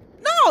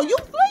 No, you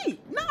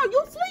sleep.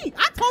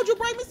 I told you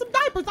bring me some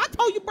diapers. I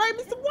told you bring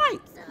me some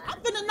wipes. I'm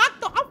finna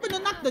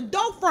knock the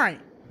door frame.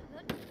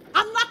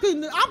 I'm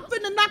finna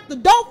knock the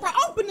door frame.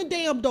 Open the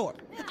damn door.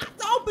 I have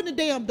to open the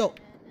damn door.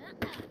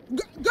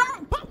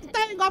 Girl, pop the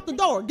thing off the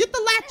door. Get the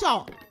latch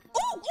off. Ooh.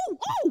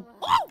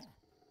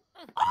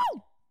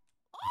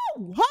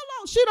 Hold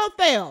on, she done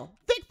fell.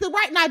 Fix it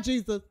right now,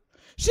 Jesus.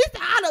 She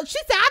said I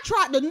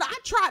tried to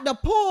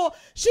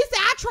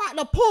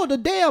pull the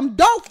damn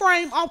door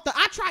frame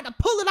I tried to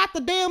pull it out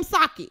the damn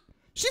socket.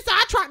 She said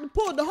I tried to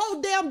pull the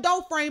whole damn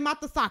door frame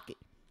out the socket.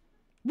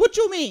 What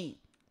you mean?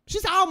 She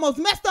said I almost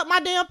messed up my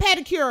damn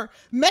pedicure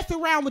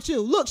messing around with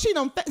you. Look, she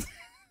done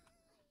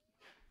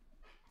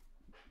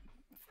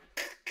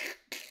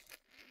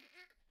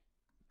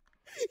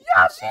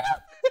Yo, she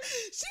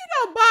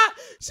done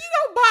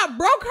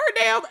broke her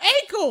damn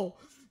ankle.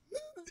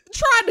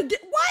 Trying to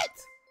get what?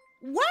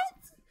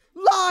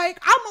 Like,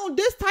 I'm on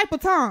this type of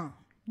time.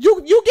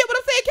 You get what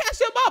I'm saying? Cash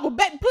your mama,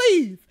 but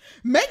please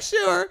make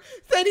sure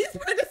say these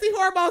pregnancy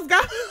hormones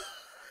got.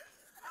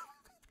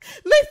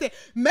 Listen,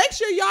 make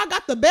sure y'all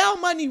got the bail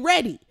money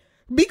ready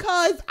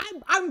because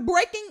I'm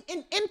breaking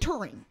and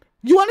entering.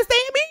 You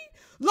understand me?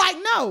 Like,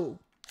 no.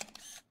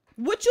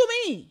 What you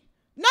mean?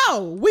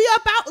 No, we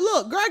up out.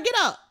 Look, girl, get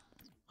up.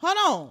 Hold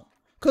on.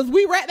 Cause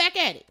we right back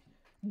at it.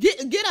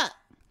 Get up.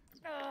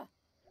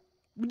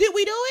 Did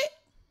we do it?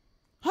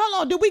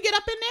 Hold on. Did we get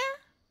up in there?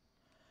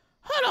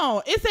 Hold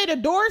on. It said the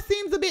door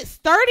seems a bit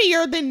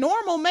sturdier than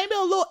normal. Maybe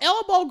a little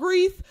elbow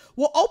grease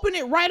will open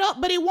it right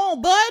up, but it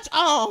won't budge.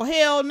 Oh,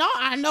 hell no.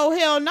 I know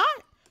hell not.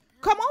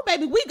 Come on,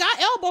 baby. We got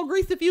elbow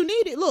grease if you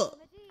need it. Look.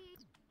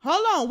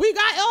 Hold on. We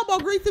got elbow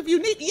grease if you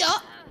need it.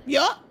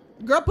 Yup.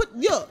 Girl, put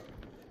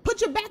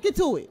your back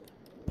into it.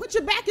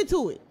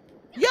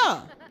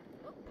 Yeah.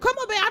 Come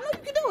on, baby. I know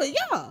you can do it.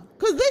 Yeah.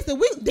 Because listen,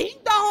 we ding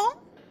dong.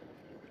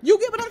 You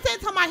get what I'm saying?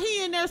 Talking about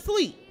he in there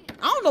sleep.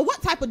 I don't know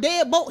what type of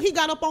deadbolt he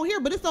got up on here,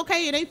 but it's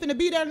okay. It ain't finna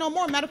be there no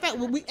more. Matter of fact,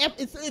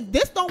 if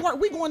this don't work,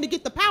 we going to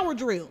get the power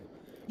drill.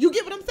 You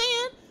get what I'm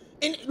saying?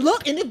 And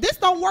look, and if this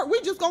don't work,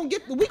 we gonna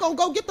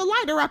go get the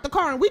lighter out the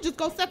car and we just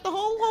go set the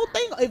whole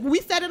thing. If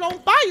we set it on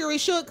fire, it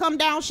should come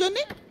down, shouldn't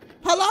it?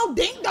 Hello,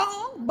 ding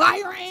dong,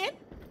 Byron.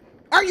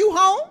 Are you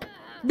home?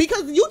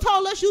 Because you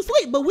told us you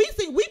sleep, but we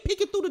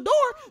peeking through the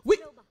door.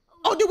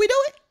 Did we do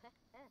it?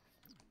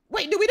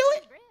 Wait, did we do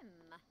it?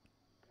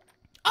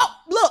 Oh,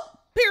 look,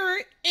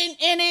 period,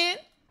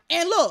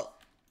 and look,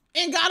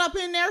 and got up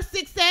in there,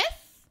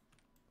 success,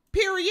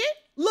 period.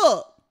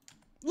 Look,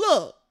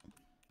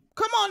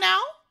 come on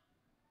now.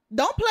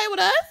 Don't play with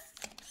us.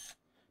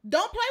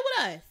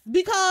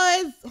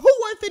 Because who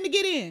wasn't finna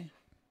get in?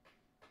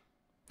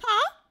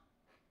 Huh?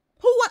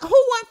 Who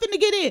wasn't finna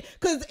get in?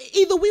 Because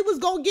either we was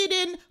gonna get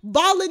in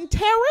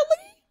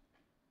voluntarily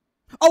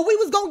or we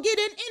was gonna get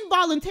in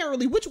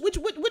involuntarily. Which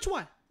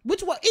one?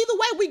 Either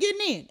way, we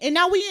getting in. And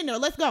now we in there.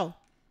 Let's go.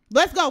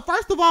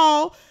 First of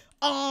all,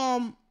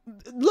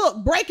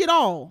 Look, break it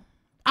all.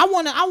 I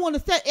wanna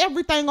set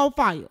everything on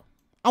fire.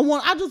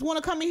 I just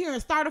wanna come in here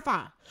and start a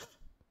fire.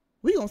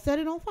 We gonna set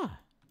it on fire.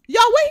 Yo,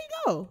 where he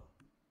go?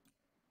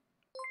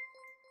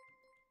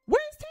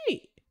 Where's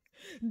Tate?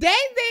 Daisy,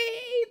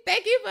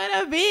 thank you for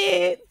the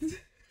bits.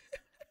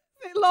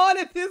 Say, Lord,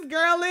 if this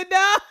girl in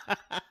there.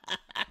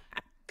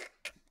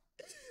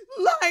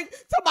 Like,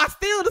 to my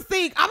still to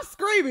sink, I'm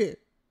screaming.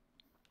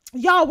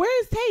 Y'all,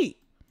 where is Tate?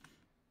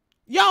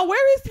 Y'all,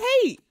 where is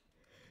Tate?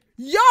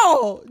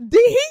 Yo,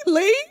 did he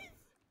leave?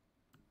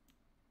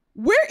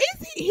 Where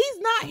is he? He's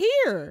not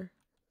here.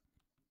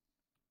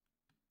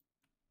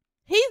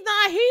 He's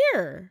not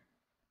here.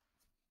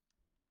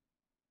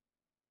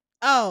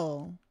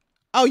 Oh,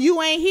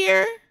 you ain't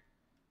here?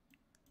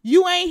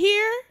 You ain't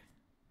here?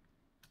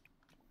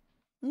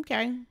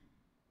 Okay.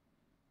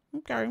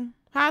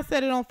 How I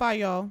set it on fire,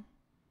 y'all?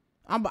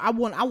 I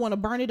want to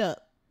burn it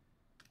up.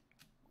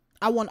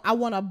 I want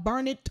to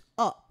burn it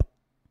up.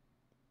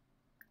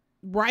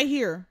 Right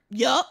here.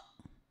 Yup.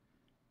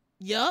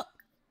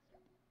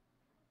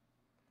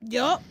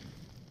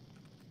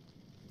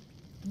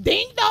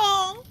 Ding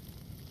dong.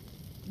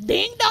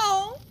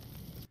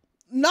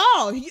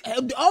 No. He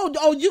ain't home.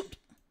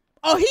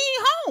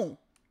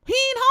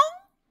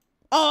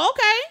 Oh,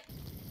 okay.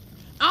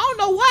 I don't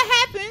know what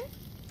happened.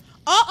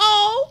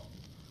 Uh-oh.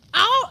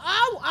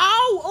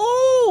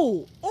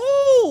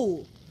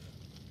 Ooh.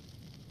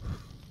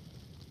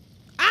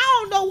 I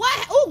don't know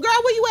what. Ooh,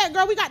 girl, where you at,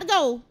 girl? We got to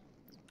go.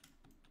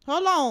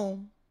 Hold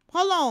on,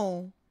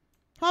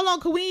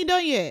 cause we ain't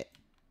done yet.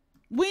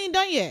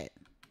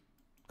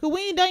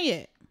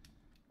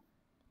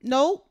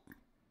 Nope.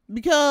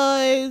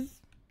 Because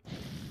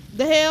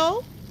the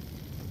hell.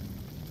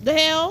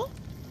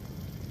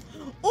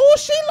 Oh,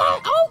 she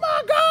like, oh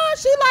my God.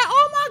 She like,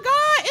 oh my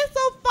God, it's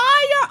a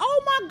fire.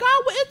 Oh my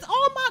God, it's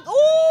oh my,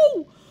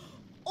 ooh.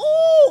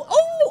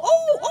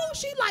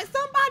 She like,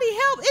 somebody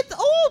help. It's,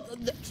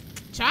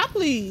 child,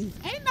 please.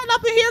 Ain't nothing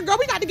up in here, girl.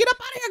 We got to get up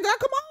out of here, girl.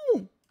 Come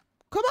on.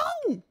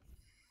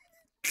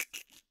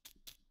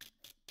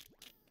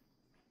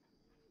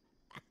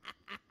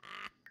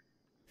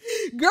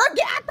 Girl,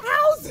 get out the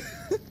house.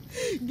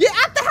 Get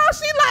out the house.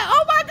 She like,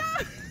 oh my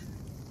God.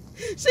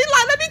 She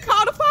like, let me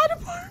call the fire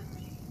department.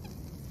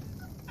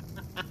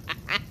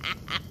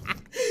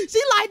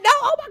 She like, no,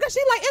 oh my God. She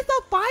like, it's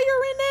a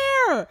fire in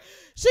there.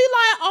 She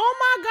like, oh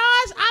my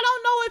gosh, I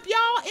don't know if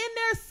y'all in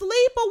there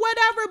sleep or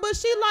whatever, but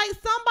she like,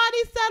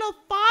 somebody set a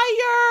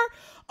fire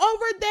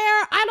over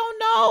there. I don't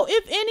know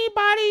if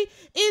anybody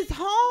is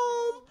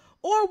home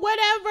or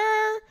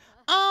whatever.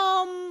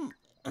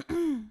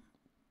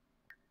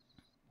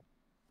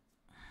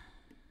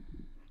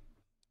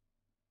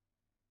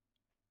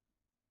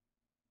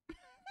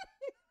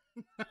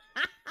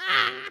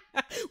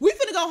 We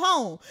finna go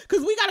home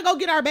because we gotta go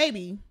get our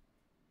baby.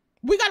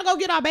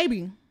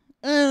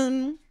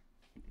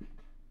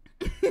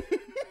 This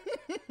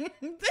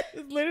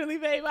literally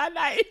made my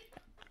night.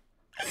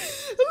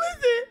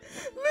 Listen,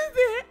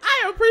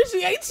 I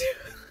appreciate you.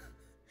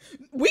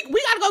 We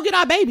gotta go get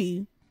our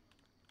baby.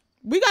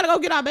 Look,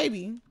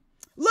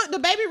 the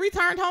baby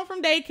returned home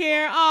from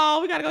daycare. Oh,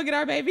 we gotta go get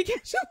our baby.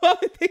 Can't you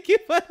thank you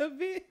for the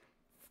bit.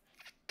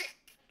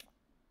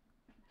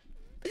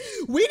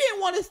 We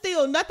didn't want to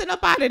steal nothing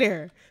up out of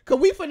there because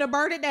we finna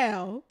burn it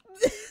down.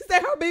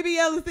 Say her baby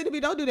yelling to me,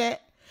 don't do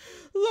that.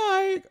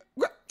 Like,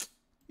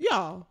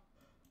 y'all,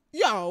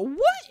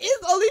 what is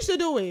Alicia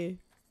doing?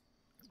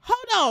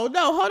 Hold on.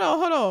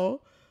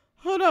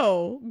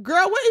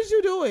 Girl, what is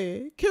you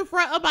doing?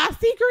 Confront about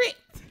secret?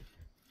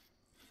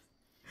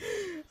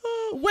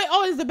 Wait,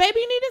 is the baby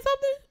needing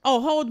something?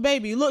 Oh, hold the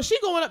baby. Look, she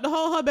going up to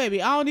hold her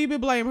baby. I don't even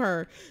blame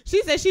her.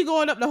 She said she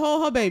going up to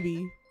hold her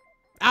baby.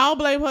 I don't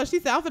blame her. She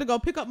said, I'm finna go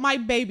pick up my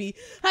baby.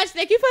 Hush,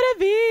 thank you for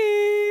the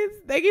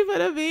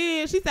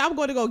vids. She said, I'm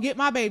going to go get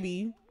my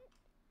baby.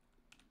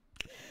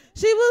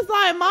 She was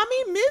like,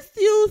 Mommy missed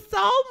you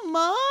so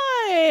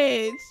much.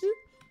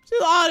 She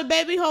was all the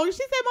baby home. She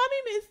said,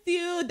 Mommy missed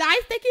you.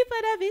 Dice, thank you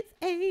for the vids.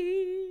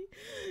 Hey.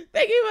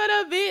 Thank you for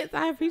the vids.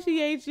 I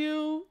appreciate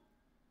you.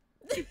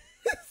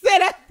 Set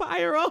that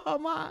fire on her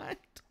mind.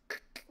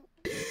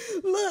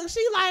 Look,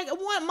 she like,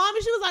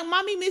 Mommy, she was like,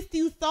 Mommy missed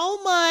you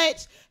so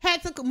much.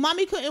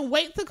 Mommy couldn't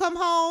wait to come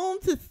home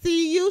to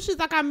see you. She's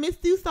like, I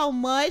missed you so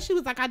much. She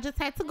was like, I just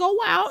had to go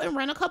out and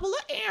run a couple of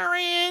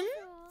errands.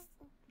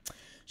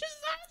 She's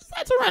like, I just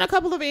had to run a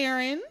couple of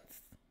errands.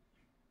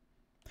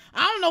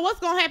 I don't know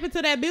what's going to happen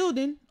to that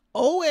building.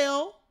 Oh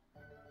well.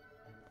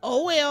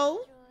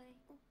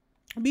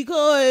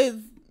 Because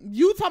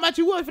you talking about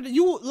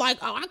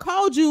I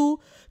called you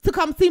to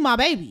come see my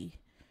baby.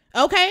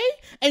 Okay?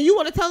 And you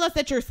want to tell us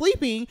that you're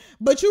sleeping,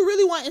 but you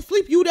really want to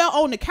sleep you there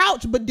on the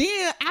couch. But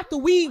then after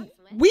we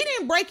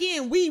didn't break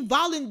in, we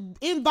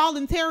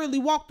involuntarily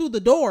walked through the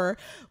door.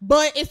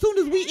 But as soon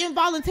as we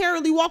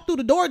involuntarily walked through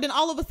the door, then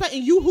all of a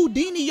sudden you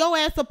Houdini your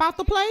ass about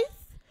the place.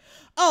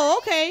 Oh,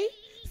 okay.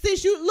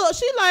 Since you look,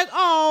 she like,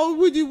 oh,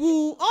 would you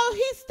woo? Oh,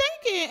 he's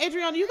stinking.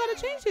 Adriana, you gotta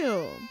change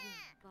him.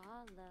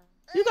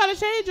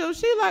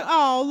 She like,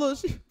 oh, look,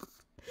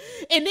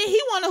 And then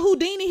he want to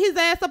Houdini his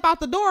ass up out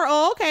the door.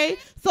 Oh, okay.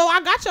 So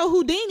I got your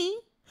Houdini.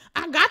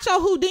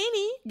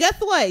 Guess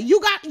what? You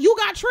got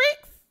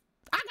tricks?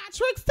 I got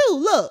tricks too.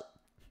 Look.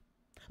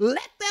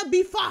 Let there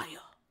be fire.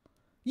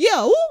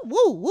 Yeah,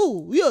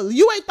 woo. Yeah,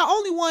 you ain't the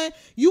only one.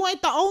 You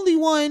ain't the only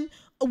one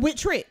with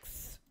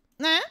tricks.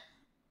 Nah.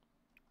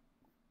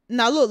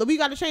 Now look, we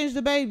gotta change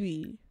the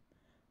baby.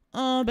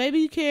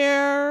 Baby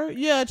care.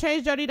 Yeah,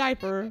 change dirty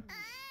diaper.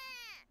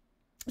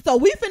 So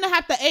we finna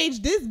have to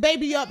age this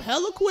baby up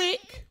hella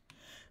quick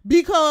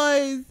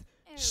because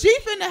she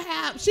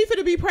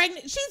finna be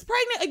pregnant. She's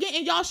pregnant again,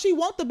 and y'all, she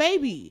want the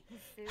baby.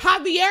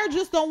 Javier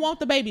just don't want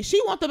the baby. She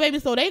want the baby,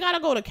 so they gotta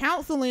go to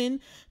counseling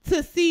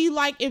to see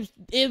like if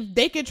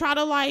they could try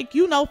to like,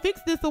 you know,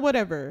 fix this or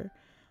whatever.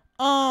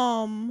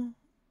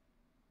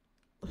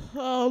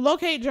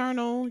 Locate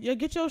journal. Yeah,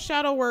 get your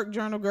shadow work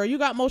journal, girl. You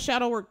got more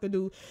shadow work to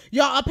do.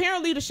 Y'all,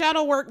 apparently the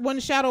shadow work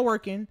wasn't shadow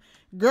working.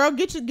 Girl,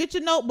 get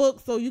your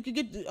notebook so you can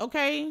get,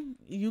 okay?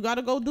 You got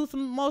to go do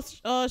some more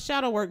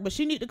shadow work. But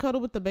she need to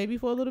cuddle with the baby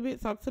for a little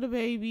bit. Talk to the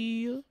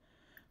baby.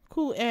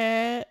 Cool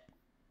at.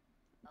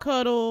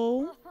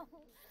 Cuddle.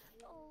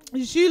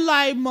 She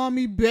like,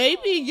 mommy,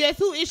 baby. Yes,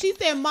 who is? She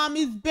said,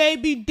 mommy's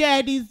baby,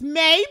 daddy's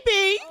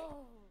maybe.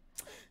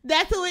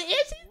 That's who it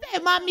is. She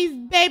said, mommy's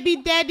baby,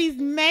 daddy's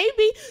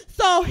maybe.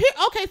 So here,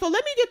 okay, so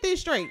let me get this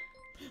straight.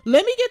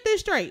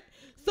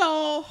 So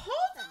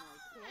hold on.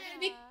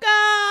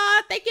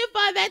 Nika, thank you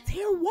for that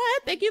tier 1.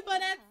 Thank you for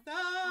that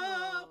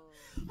sub.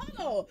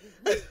 Hold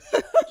on.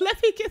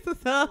 Let me get some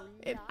sub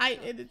and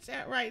height in the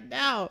chat right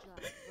now.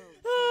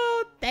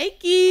 Oh,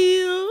 thank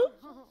you.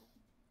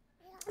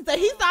 So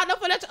he signed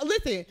up for that.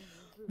 Listen,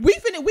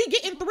 we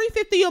getting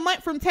 $350 a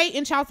month from Tate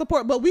in child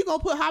support, but we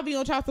gonna put Javi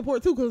on child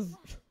support too, cause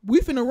we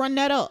finna run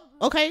that up,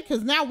 okay?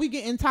 Cause now we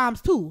getting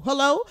times 2.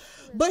 Hello?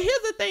 But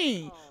here's the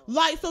thing,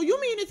 like, so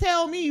you mean to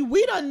tell me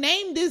we done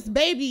named this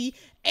baby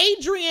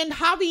Adrian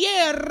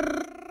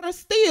Javier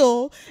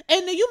Steele,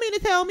 and then you mean to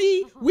tell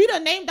me we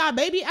done named our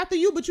baby after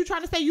you, but you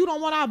trying to say you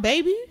don't want our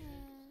baby?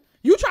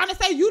 You trying to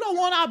say you don't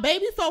want our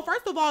baby? So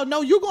first of all,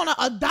 no, you're gonna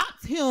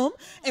adopt him,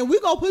 and we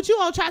gonna put you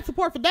on child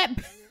support for that,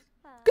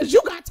 cause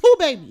you got 2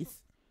 babies.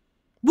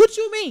 What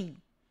you mean?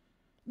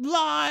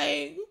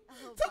 Like,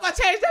 so I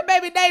change that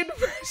baby name to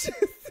Precious.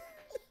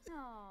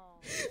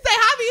 Say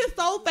Javi is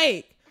so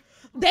fake.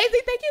 Daisy,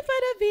 thank you for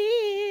the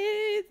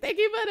vids. Thank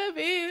you for the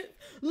vids.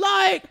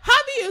 Like,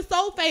 Javi is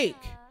so fake.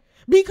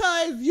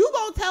 Because you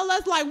gonna tell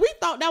us, like, we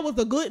thought that was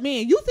a good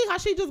man. You see how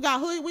she just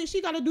got hoodwinked?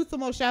 She gotta do some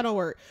more shadow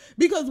work.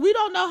 Because we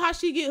don't know how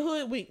she get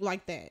hoodwinked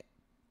like that.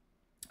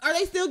 Are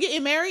they still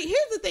getting married?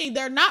 Here's the thing.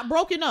 They're not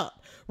broken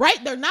up,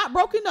 right? They're not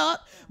broken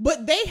up,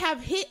 but they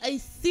have hit a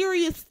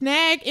serious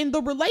snag in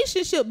the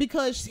relationship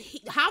because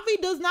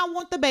Javi does not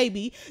want the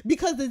baby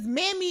because his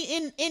mammy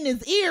in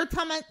his ear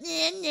telling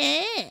him,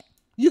 nah.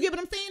 You get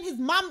what I'm saying?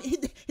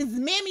 His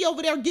mammy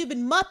over there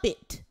giving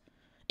Muppet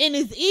in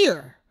his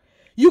ear.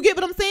 You get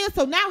what I'm saying?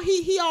 So now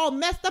he all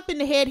messed up in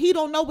the head. He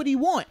don't know what he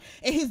want.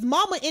 And his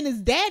mama in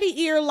his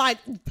daddy ear like,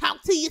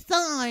 talk to your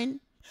son.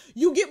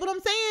 You get what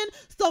I'm saying?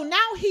 So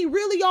now he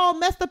really all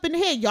messed up in the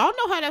head. Y'all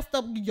know how that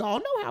stuff, y'all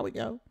know how it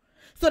go.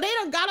 So they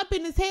done got up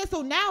in his head.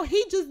 So now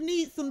he just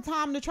needs some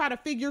time to try to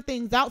figure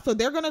things out. So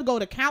they're going to go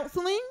to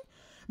counseling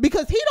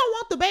because he don't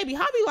want the baby.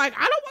 Javi like,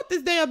 I don't want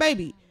this damn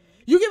baby.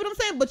 You get what I'm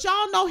saying? But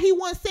y'all know he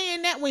wasn't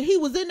saying that when he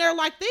was in there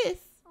like this.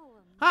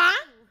 Huh?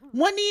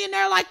 Wasn't he in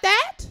there like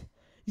that?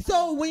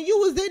 So when you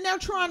was in there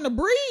trying to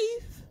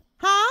breathe,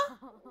 huh?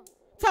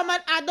 Talking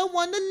about I don't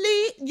want to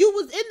leave. You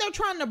was in there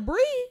trying to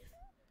breathe.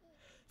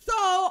 So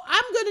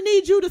I'm going to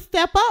need you to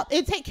step up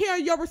and take care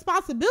of your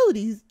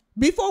responsibilities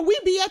before we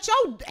be at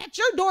your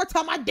door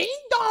talking about ding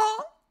dong.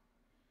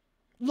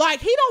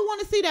 Like, he don't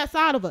want to see that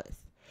side of us.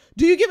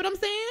 Do you get what I'm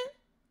saying?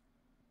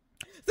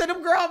 So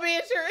them girl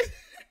man sure.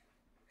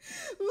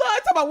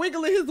 Like, talking about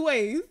wiggling his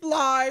waist.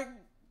 Like,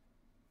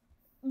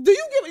 do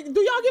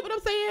y'all get what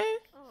I'm saying?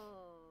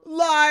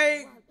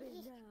 Like,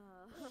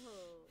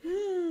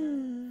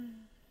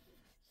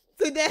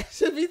 so that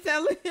should be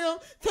telling him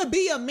to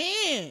be a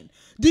man.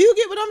 Do you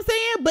get what I'm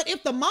saying? But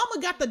if the mama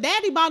got the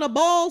daddy by the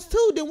balls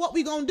too, then what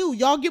we gonna do?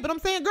 Y'all get what I'm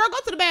saying? Girl, go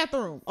to the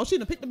bathroom. Oh, she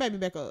done picked the baby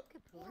back up.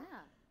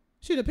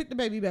 She done picked the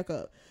baby back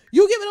up.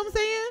 You get what I'm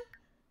saying?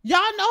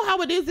 Y'all know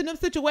how it is in them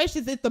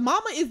situations. If the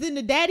mama is in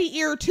the daddy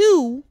ear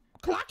too,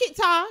 clock it,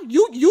 Ty.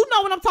 You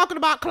know what I'm talking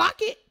about. Clock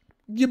it.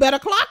 You better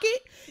clock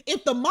it.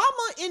 If the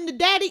mama in the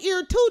daddy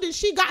ear too, then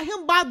she got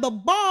him by the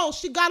balls.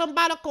 She got him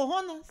by the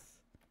cojones.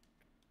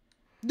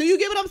 Do you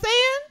get what I'm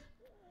saying?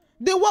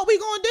 Then what we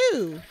gonna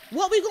do?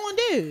 What we gonna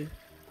do?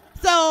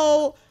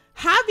 So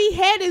Javi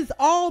head is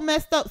all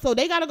messed up. So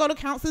they gotta go to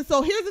counseling.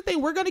 So here's the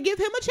thing. We're gonna give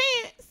him a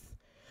chance.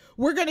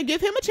 We're gonna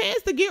give him a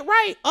chance to get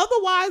right.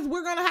 Otherwise,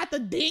 we're gonna have to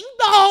ding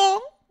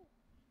dong.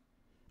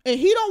 And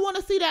he don't want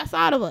to see that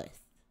side of us.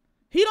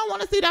 He don't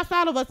want to see that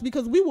side of us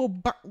because we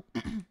will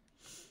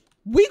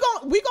we're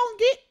gonna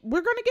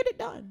get it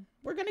done.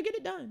 We're gonna get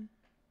it done.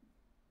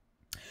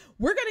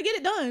 We're gonna get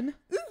it done.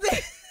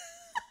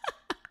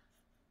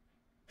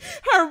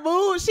 Her her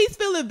mood. She's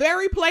feeling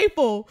very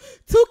playful.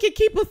 Two can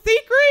keep a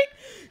secret.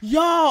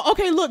 Y'all,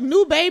 okay, look,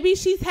 new baby.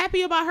 She's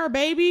happy about her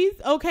babies,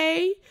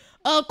 okay?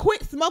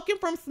 Quit smoking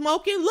from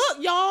smoking. Look,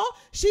 y'all,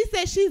 she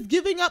said she's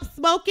giving up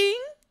smoking,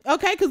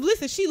 okay? Because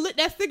listen, she lit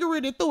that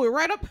cigarette and threw it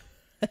right up.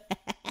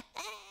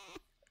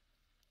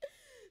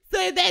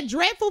 Say that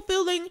dreadful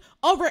feeling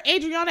over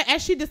Adriana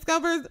as she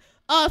discovers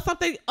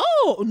something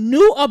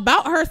new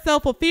about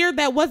herself, a fear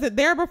that wasn't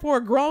there before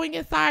growing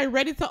inside,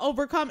 ready to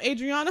overcome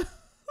Adriana.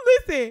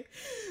 Listen,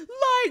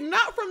 like,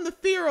 not from the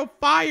fear of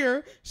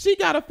fire. She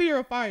got a fear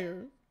of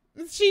fire.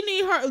 She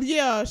need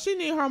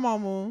her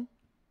mama.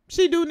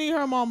 She do need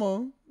her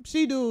mama.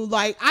 She do.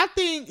 Like, I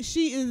think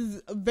she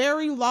is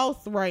very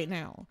lost right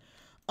now.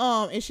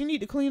 And she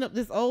need to clean up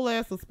this old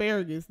ass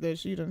asparagus that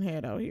she done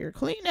had out here.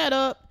 Clean that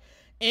up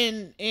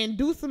and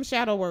do some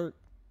shadow work.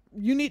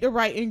 You need to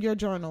write in your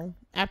journal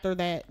after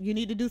that. You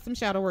need to do some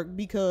shadow work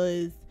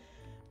because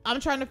I'm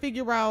trying to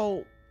figure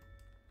out.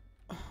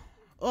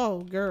 Oh,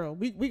 girl,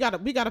 we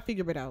gotta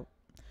figure it out.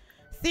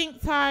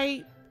 Sink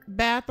type,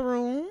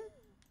 bathroom.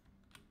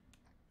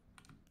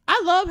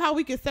 I love how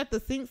we can set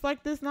the sinks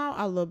like this now.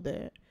 I love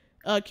that.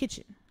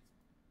 Kitchen.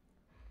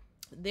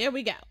 There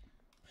we go.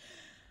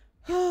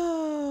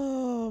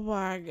 Oh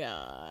my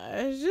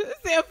gosh.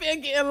 Self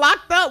getting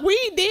locked up. We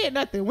ain't did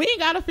nothing. We ain't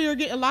got to fear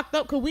getting locked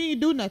up because we ain't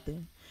do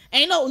nothing.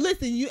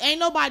 Listen, you ain't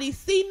nobody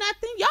see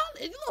nothing. Y'all,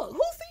 look,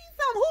 who seen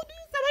something? Who did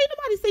something? Ain't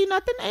nobody see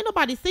nothing. Ain't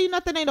nobody see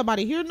nothing. Ain't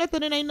nobody hear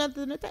nothing. It ain't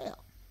nothing to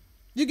tell.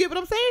 You get what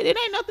I'm saying? It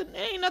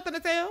ain't nothing to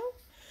tell.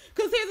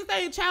 Cause here's the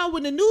thing, child,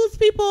 when the news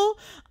people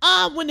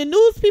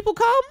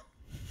come,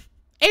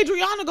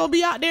 Adriana gonna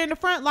be out there in the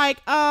front like,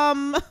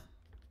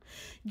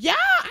 yeah,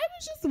 I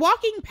was just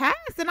walking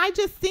past and I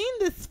just seen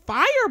this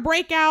fire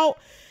break out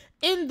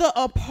in the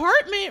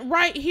apartment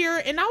right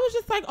here. And I was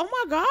just like, oh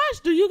my gosh,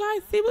 do you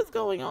guys see what's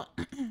going on?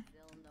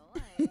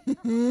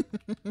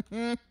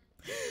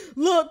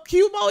 Look,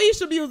 cute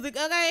Moesha music,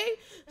 okay?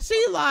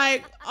 She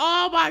like,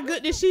 oh my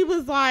goodness. She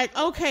was like,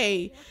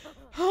 okay.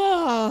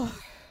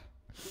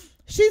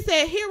 She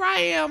said, here I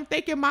am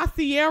thinking my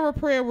Sierra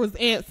prayer was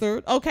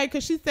answered. Okay,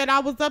 because she said I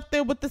was up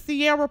there with the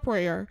Sierra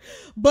prayer.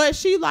 But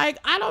she like,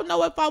 I don't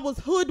know if I was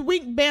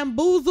hoodwinked,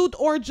 bamboozled,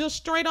 or just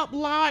straight up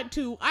lied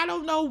to. I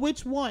don't know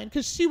which one.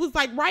 Because she was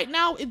like, right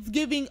now it's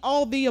giving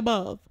all the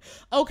above.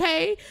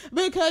 Okay?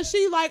 Because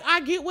she like,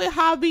 I get with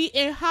Javi,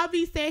 and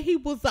Javi said he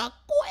was a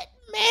good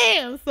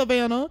man,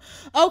 Savannah.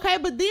 Okay,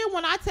 but then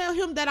when I tell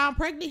him that I'm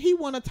pregnant, he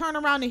want to turn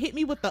around and hit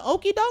me with the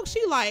okie doke.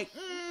 She like,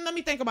 let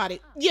me think about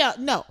it. Yeah,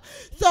 no.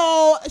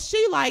 So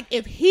she like,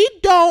 if he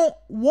don't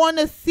want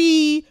to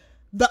see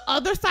the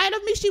other side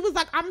of me, she was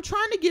like, I'm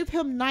trying to give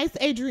him nice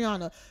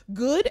Adriana,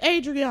 good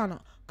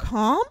Adriana,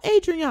 calm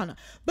Adriana.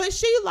 But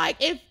she like,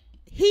 if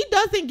he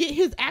doesn't get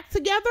his act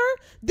together,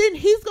 then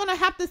he's gonna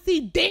have to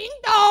see ding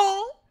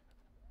dong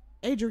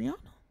Adriana.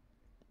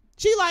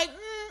 She like,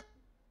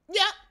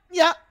 yep.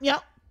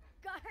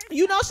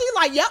 You know, she's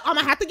like, yep, I'm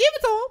gonna have to give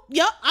it to him.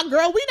 Yep,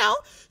 girl, we know.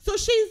 So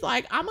she's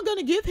like, I'm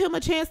gonna give him a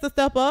chance to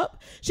step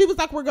up. She was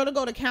like, we're gonna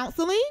go to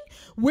counseling.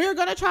 We're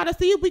gonna try to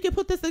see if we can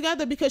put this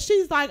together, because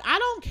she's like, I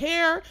don't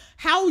care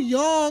how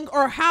young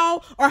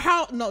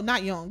no,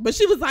 not young, but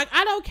she was like,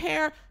 I don't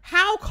care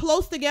how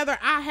close together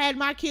I had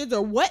my kids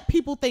or what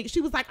people think.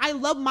 She was like, I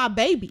love my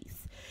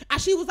babies.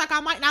 She was like, I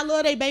might not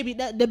love the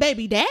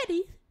baby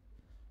daddy.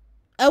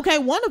 Okay,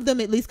 one of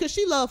them at least, because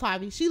she loved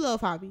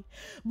Javi.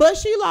 But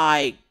she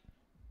like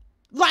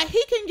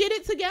he can get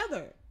it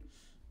together.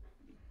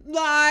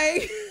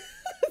 Like,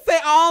 say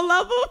all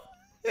of them.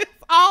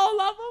 It's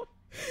all of them.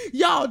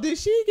 Y'all, did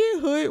she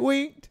get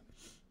hoodwinked?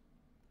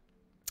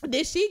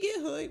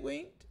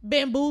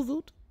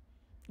 Bamboozled?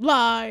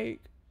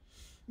 Like,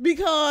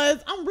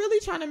 because I'm really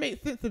trying to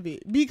make sense of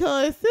it.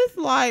 Because it's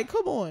like,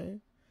 come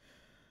on.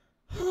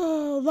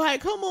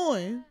 Like, come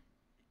on.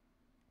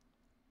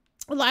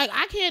 Like,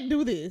 I can't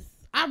do this.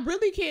 I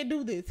really can't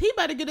do this. He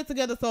better get it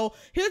together. So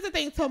here's the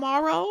thing.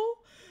 Tomorrow,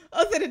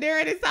 I'll sit there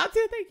and it's out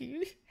there. Thank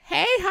you.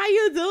 Hey, how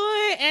you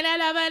doing? And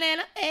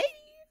hey,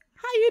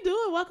 how you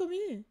doing? Welcome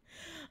in.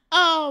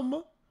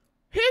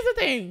 Here's the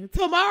thing.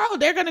 Tomorrow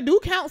they're gonna do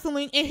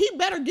counseling, and he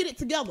better get it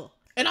together.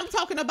 And I'm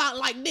talking about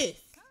like this.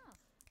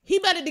 He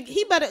better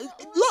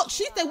look.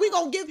 She said we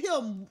gonna give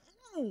him.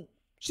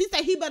 She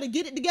said he better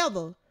get it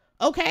together.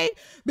 Okay,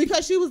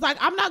 because she was like,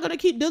 I'm not gonna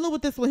keep dealing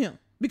with this with him.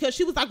 Because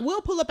she was like,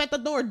 we'll pull up at the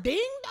door.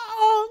 Ding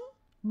dong.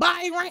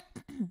 Bye, right?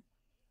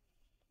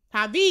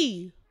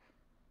 Javi.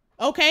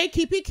 Okay,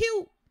 keep it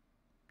cute.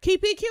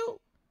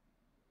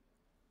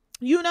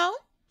 You know?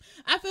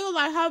 I feel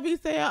like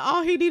Javi said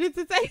all he needed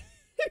to say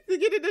to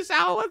get in the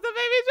shower was the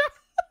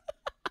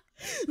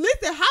baby.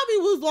 Listen,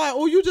 Javi was like,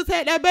 oh, you just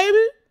had that baby?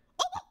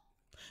 Oh,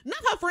 not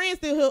her friend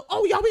still here.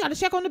 Oh, y'all, we got to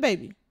check on the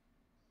baby.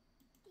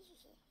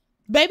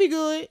 Baby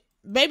good.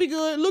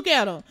 Look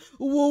at him.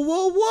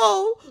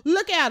 Whoa.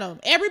 Look at him.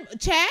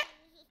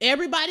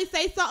 Everybody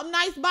say something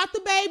nice about the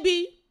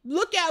baby.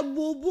 Look at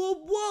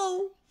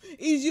whoa.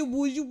 Is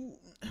you?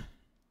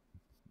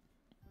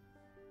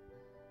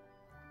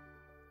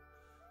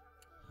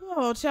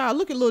 Oh, child,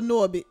 look at little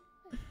Norbit.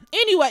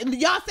 Anyway,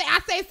 y'all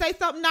say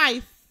something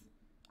nice.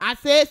 I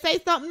said say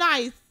something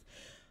nice.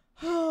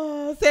 Say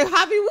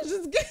Javi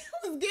was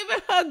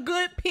giving her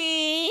good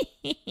pen.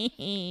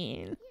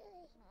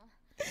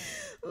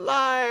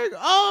 Like,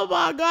 oh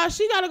my gosh,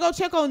 she gotta go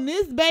check on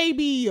this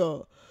baby.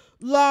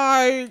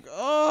 Like,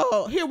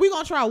 oh, here, we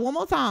gonna try one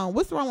more time.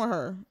 What's wrong with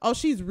her? Oh,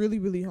 she's really,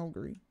 really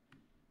hungry.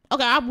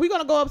 Okay, we're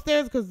gonna go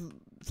upstairs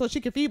so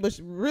she can feed, but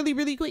really,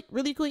 really quick.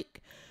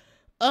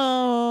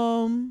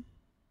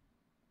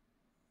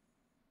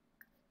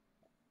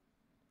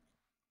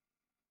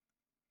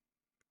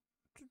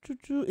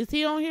 Is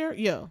he on here?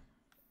 Yeah.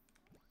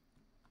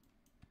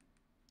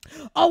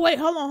 Oh wait,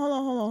 hold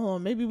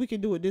on. Maybe we can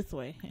do it this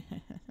way.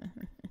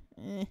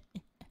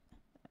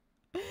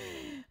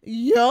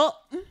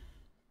 Yup.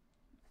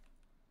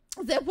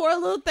 That poor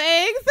little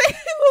thing.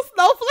 Little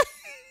snowflake.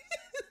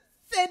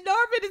 Said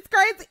Norman is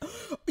crazy.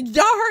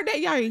 Y'all heard that?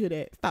 Y'all ain't hear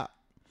that. Stop.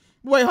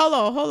 Wait, hold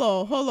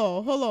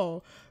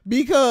on.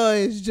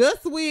 Because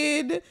just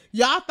when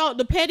y'all thought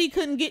the petty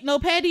couldn't get no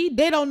petty,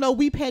 they don't know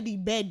we petty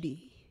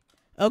Betty.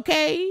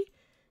 Okay?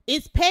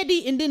 It's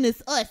petty and then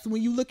it's us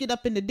when you look it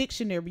up in the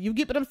dictionary. You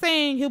get what I'm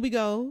saying? Here we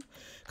go.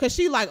 Because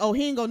she like, oh,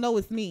 he ain't gonna know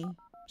it's me.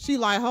 She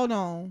like, hold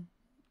on.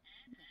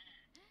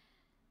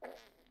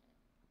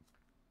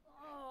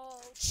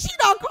 She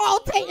don't call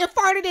Tate and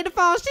farted in the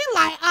phone. She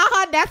like,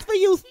 that's for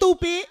you,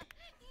 stupid.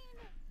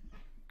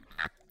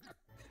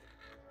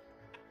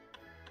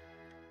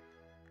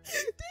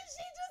 She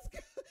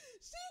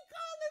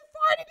called and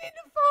farted in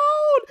the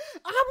phone.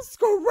 I'm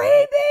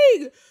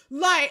screaming.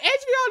 Like,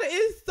 Adriana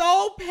is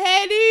so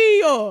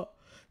petty.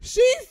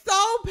 She's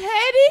so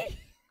petty.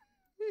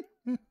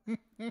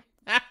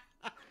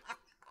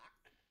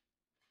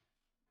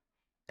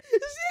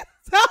 She's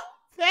so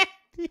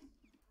petty.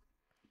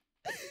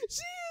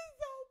 She is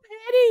so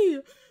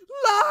petty.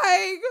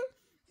 Like,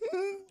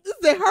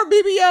 her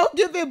BBL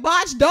giving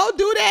botch. Don't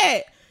do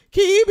that,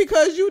 Key,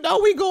 because you know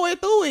we going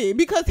through it.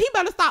 Because he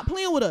better stop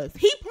playing with us.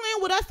 He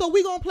playing with us, so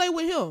we gonna play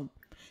with him.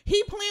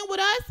 He playing with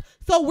us,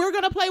 so we're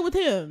gonna play with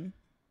him.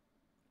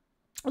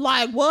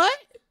 Like, what?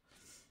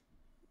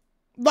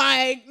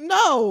 Like,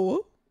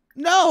 no.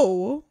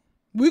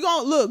 We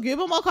gonna, look, give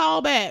him a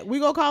call back. We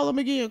gonna call him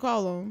again,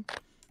 call him.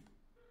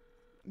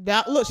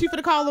 Look, she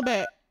finna call him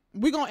back.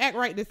 We gonna act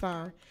right this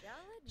time.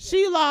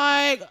 She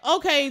like,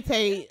 okay,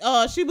 Tate.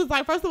 She was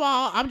like, first of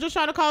all, I'm just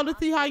trying to call to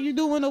see how you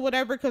doing or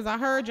whatever, because I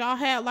heard y'all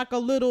had like a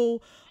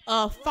little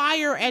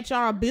fire at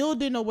y'all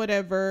building or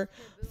whatever.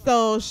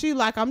 So she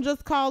like, I'm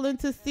just calling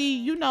to see,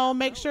 you know,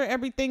 make sure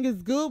everything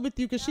is good with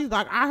you, because she's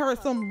like, I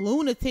heard some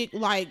lunatic,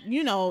 like,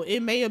 you know, it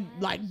may have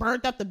like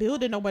burnt up the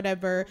building or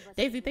whatever.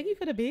 Daisy, thank you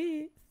for the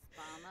bid.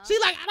 She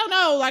like, I don't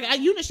know, like,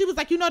 she was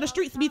like, you know, the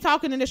streets be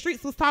talking, and the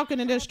streets was talking,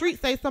 and the streets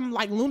say something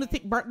like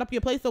lunatic burnt up your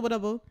place or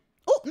whatever.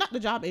 Oh, not the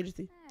job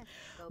agency.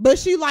 But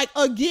she like,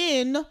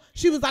 again,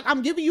 she was like,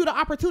 I'm giving you the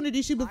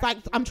opportunity. She was like,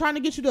 I'm trying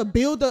to get you to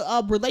build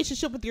a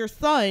relationship with your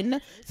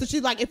son. So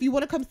she's like, if you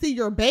want to come see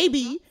your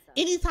baby,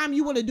 anytime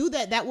you want to do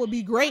that, that would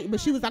be great. But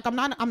she was like, I'm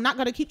not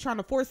going to keep trying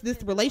to force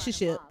this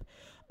relationship.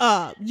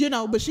 You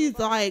know, but she's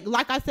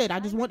like I said, I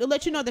just want to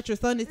let you know that your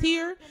son is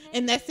here,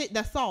 and that's it.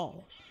 That's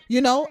all. You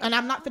know, and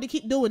I'm not going to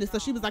keep doing it. So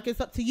she was like, it's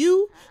up to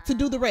you to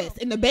do the rest.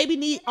 And the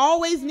baby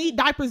always need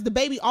diapers. The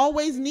baby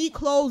always need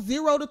clothes,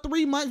 0 to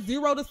 3 months,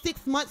 0 to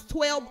 6 months,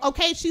 12.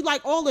 Okay, she like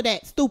all of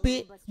that,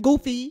 stupid,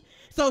 goofy.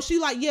 So she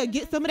like, yeah,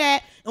 get some of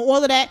that and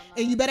all of that.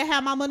 And you better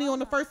have my money on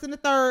the 1st and the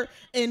 3rd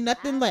and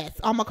nothing less.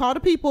 I'm going to call the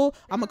people.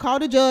 I'm going to call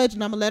the judge,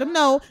 and I'm going to let them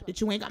know that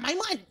you ain't got my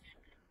money.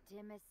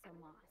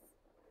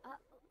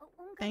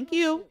 Thank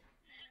you.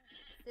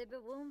 Look,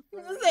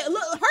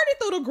 heard it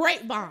through the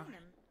grapevine.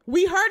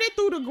 We heard it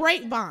through the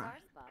grapevine.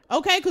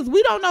 Okay, because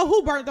we don't know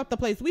who burnt up the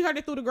place. We heard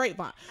it through the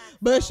grapevine.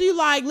 But she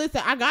like,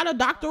 listen, I got a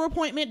doctor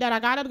appointment that I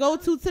got to go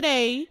to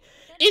today.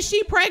 Is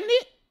she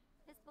pregnant?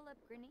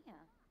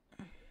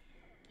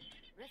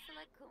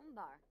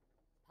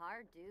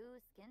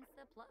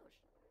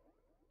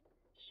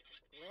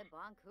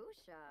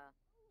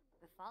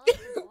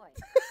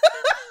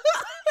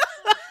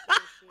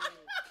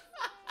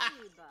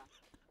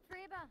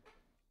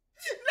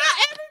 Not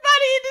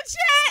everybody in the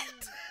chat.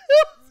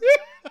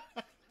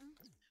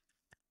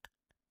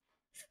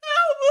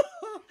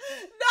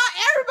 Not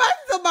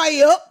everybody's somebody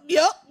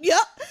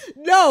yep.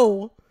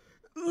 No.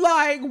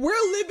 Like,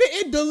 we're living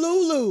in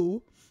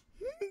Delulu.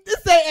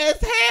 This ain't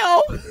as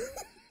hell. Thank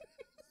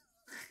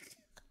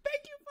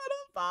you for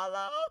the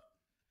follow.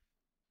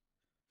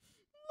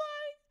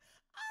 Like,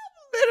 I'm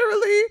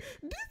literally,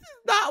 this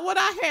is not what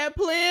I had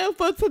planned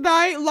for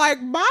tonight.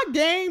 Like, my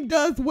game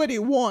does what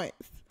it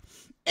wants.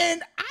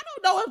 And I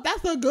don't know if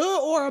that's a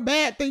good or a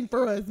bad thing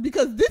for us,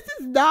 because this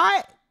is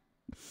not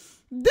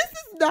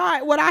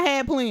what I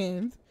had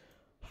planned.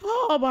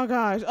 Oh my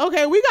gosh.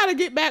 Okay, we got to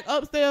get back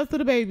upstairs to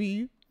the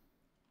baby.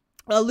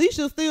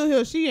 Alicia's still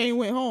here. She ain't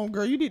went home,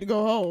 girl. You need to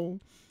go home.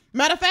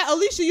 Matter of fact,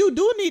 Alicia, you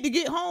do need to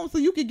get home so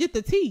you can get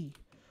the tea.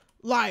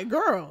 Like,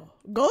 girl,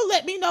 go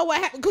let me know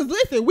what happened. Because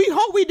listen, we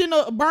hope we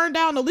didn't burn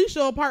down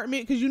Alicia's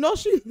apartment, because you know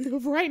she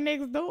lives right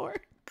next door.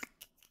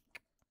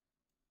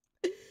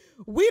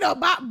 We done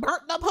about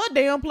burnt up her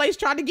damn place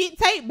trying to get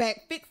tape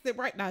back. Fix it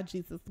right now,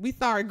 Jesus. We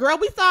sorry, girl.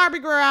 We sorry,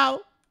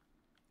 girl.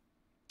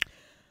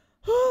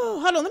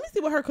 Hold on, let me see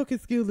what her cooking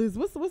skill is.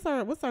 What's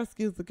our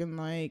skills looking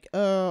like?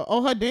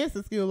 Oh, her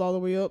dancing skill all the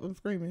way up. I'm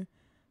screaming.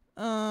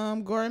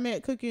 Gourmet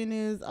cooking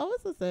is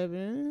it's a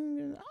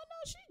 7. Oh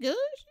no, she good.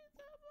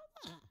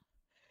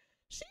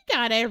 She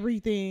got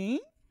everything.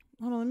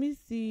 Hold on, let me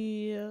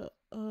see.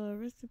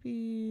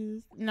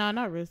 Recipes. No,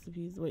 not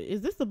recipes. Wait,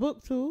 is this a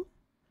book too?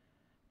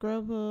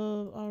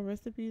 Grubhub, all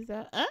recipes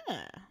out.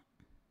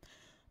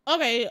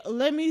 Okay,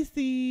 let me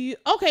see.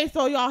 Okay,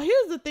 so y'all,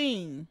 here's the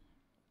thing.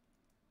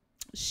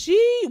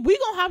 We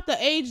gonna have to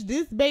age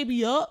this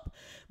baby up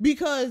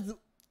because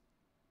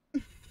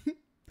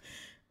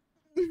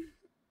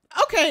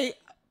okay.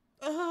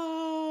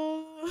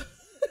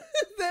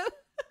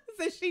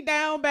 So she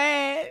down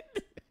bad.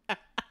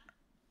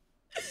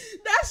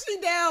 Now she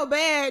down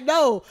bad.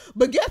 No,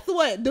 but guess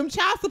what? Them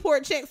child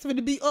support checks for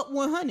to be up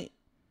 100.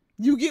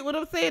 You get what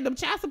I'm saying? Them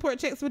child support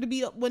checks for to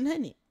be up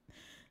 100.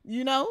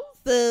 You know?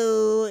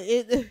 So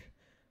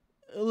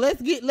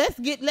let's eat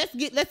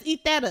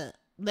that up.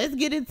 Let's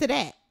get into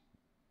that.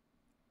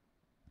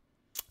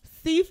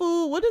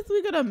 Seafood. What is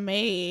we gonna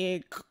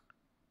make?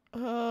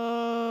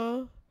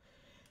 Oh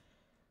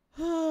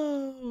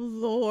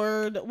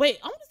Lord. Wait,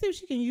 I want to see if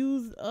she can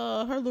use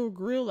her little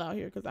grill out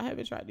here because I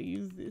haven't tried to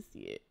use this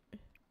yet.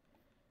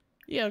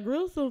 Yeah,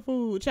 grill some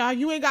food, child.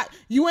 You ain't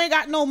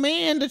got no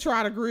man to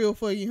try to grill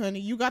for you, honey.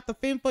 You got to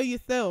fend for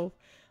yourself.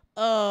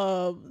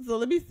 So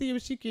let me see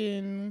if she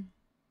can.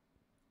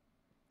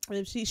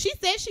 If she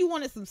said she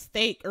wanted some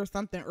steak or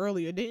something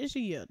earlier, didn't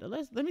she? Yeah.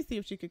 Let me see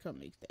if she could come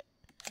make that.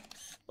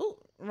 Oh,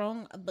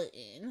 wrong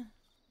button.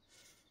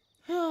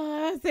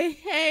 I say,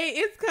 hey,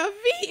 it's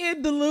comfy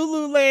in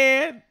Delulu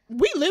land.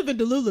 We live in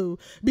Delulu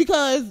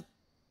because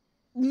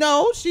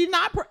no, she's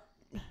not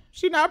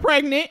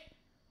pregnant.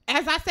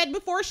 As I said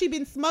before, she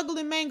been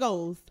smuggling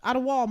mangoes out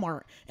of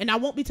Walmart, and I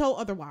won't be told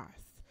otherwise.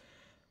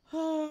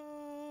 Look,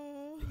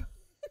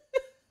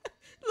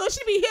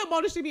 she be here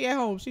more than she be at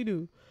home. She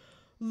do.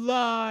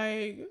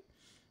 Like,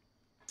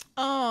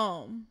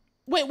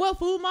 wait, what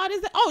food mod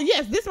is it? Oh,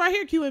 yes, this right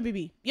here,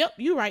 QMBB. Yep,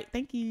 you right.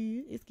 Thank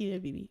you. It's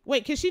QMBB.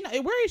 Wait, can she not,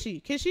 where is she?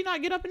 Can she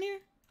not get up in here?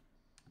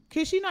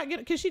 Can she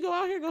go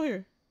out here? Go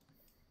here.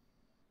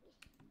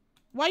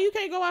 Why you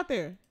can't go out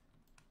there?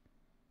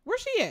 Where's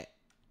she at?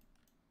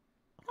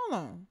 Hold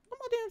on. What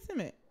my damn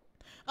sim at?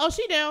 Oh,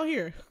 she down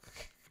here.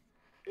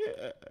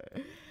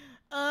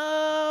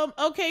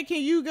 Okay,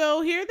 can you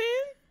go here then?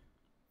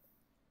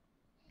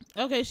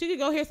 Okay, she could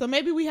go here. So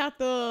maybe we have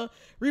to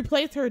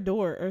replace her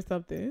door or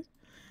something.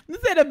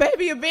 This said a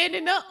baby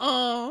abandoned.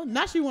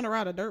 Now she want to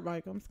ride a dirt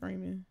bike. I'm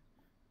screaming.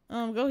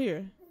 Go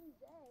here.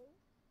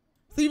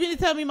 So you mean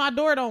to tell me my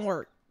door don't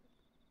work?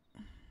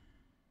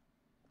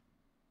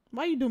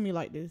 Why you do me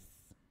like this?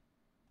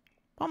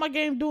 Why my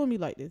game doing me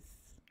like this?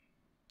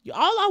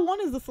 All I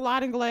want is a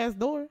sliding glass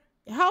door.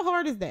 How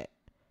hard is that?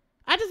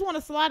 I just want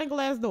a sliding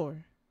glass door.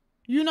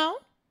 You know?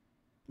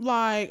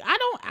 Like,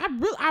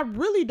 I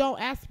really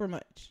don't ask for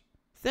much.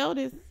 Sell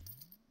this.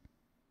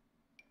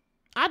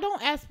 I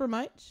don't ask for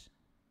much.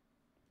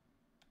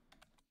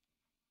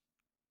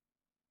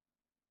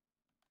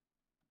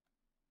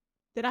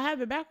 Did I have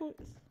it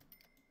backwards?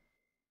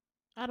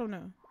 I don't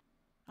know.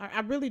 I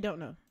really don't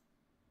know.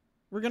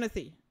 We're gonna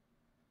see.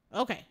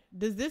 Okay.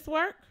 Does this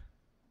work?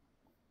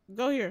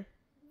 Go here.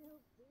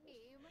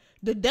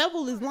 The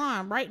devil is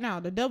lying right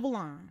now. The devil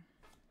lying.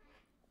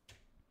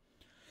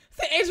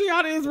 Say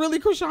Adriana is really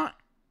croissant.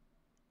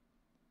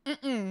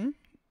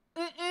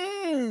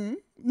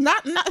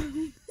 Not.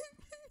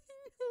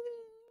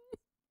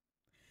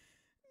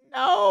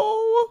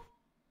 No.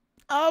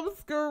 I'm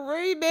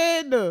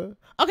screaming.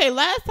 Okay,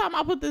 last time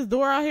I put this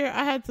door out here,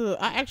 I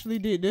actually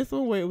did this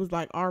one where it was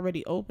like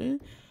already open.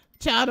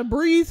 Child, the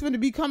breeze finna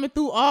be coming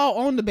through all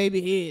on the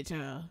baby head,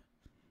 child.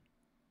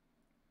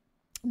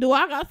 Do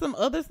I got some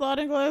other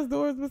sliding glass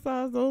doors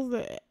besides those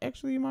that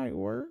actually might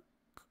work?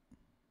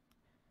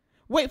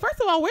 Wait,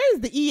 first of all, where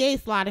is the EA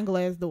sliding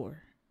glass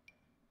door?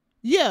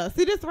 Yeah,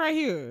 see this right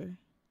here.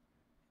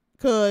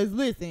 Cause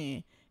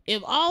listen,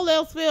 if all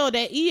else failed,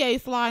 that EA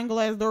sliding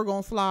glass door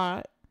gonna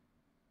slide.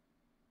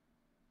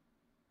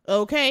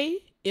 Okay?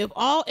 If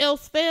all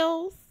else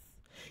fails,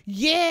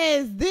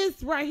 yes,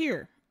 this right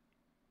here.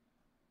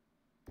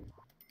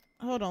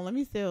 Hold on, let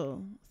me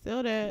sell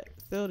that,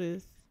 sell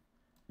this.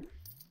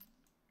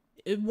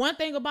 One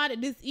thing about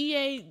it, this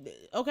EA,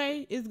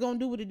 okay, it's gonna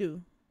do what it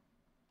do.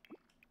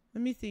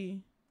 Let me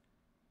see.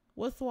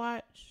 What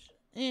swatch?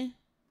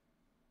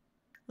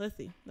 Let's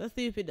see. Let's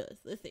see if it does.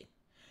 Let's see.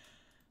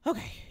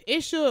 Okay,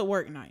 it should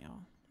work now, y'all.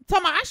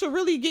 Talking about I should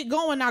really get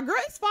going now. Girl,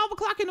 it's 5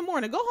 o'clock in the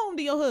morning. Go home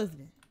to your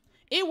husband.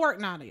 It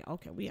worked now, y'all.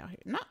 Okay, we out here.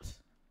 Not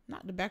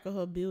the back of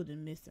her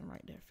building missing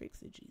right there.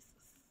 Fix it, Jesus.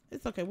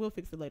 It's okay. We'll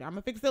fix it later. I'm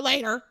gonna fix it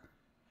later.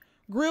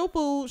 Grill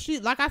food. She,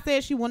 like I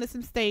said, she wanted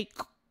some steak.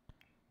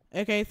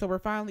 Okay, so we're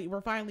finally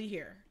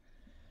here.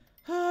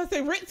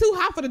 Say rent too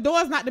high for the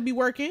doors not to be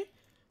working.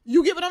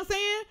 You get what I'm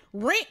saying?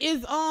 Rent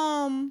is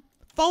 $4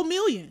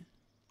 million.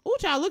 Ooh,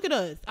 child, look at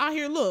us. Out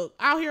here, look.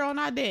 Out here on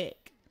our deck.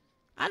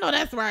 I know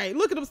that's right.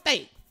 Look at them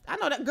steaks. I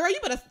know that. Girl, you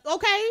better,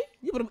 okay?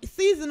 You better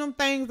season them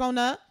things on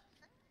up.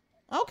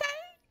 Okay?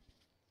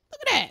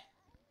 Look at that.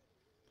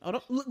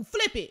 Oh, look,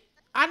 flip it.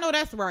 I know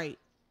that's right.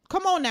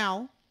 Come on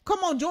now.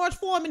 Come on, George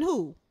Foreman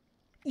who?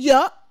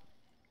 Yup.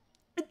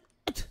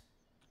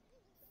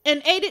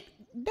 And ate it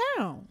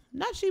down.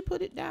 Not she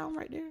put it down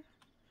right there.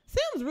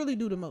 Sims really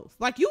do the most.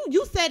 Like,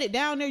 you set it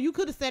down there. You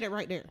could have set it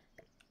right there.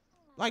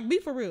 Like, be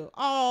for real.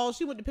 Oh,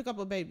 she went to pick up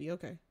a baby.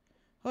 Okay.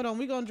 Hold on.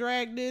 We're going to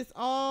drag this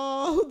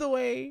all the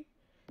way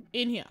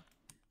in here.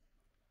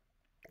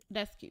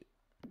 That's cute.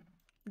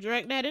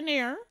 Drag that in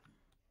there.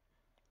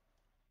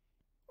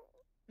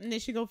 And then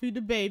she going to feed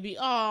the baby.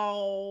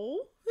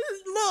 Oh.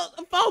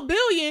 Look, 4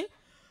 billion.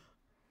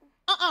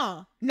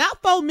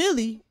 Not 4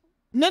 milli.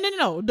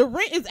 No. The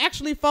rent is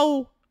actually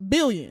 4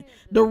 billion.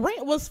 The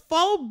rent was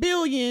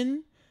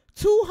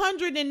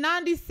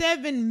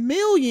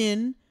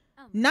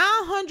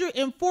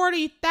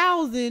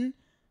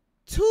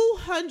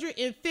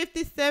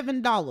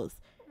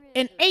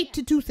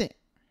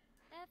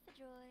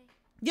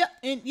Yep.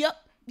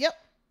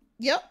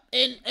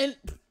 And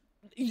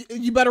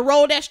you better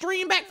roll that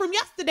stream back from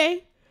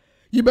yesterday.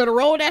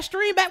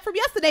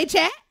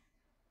 Chat.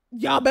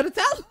 Y'all better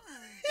tell them.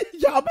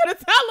 Y'all better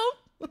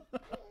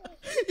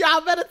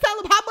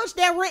tell them how much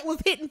that rent was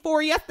hitting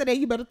for yesterday.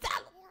 You better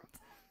tell them.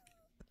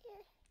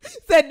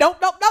 Said,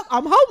 nope,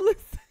 I'm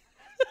homeless.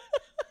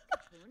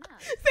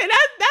 Said,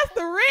 that's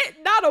the rent,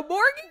 not a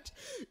mortgage.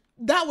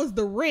 That was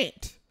the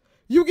rent.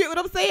 You get what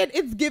I'm saying?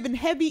 It's giving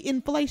heavy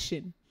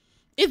inflation.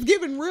 It's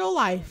giving real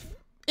life.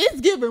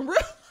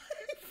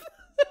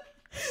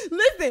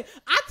 Listen,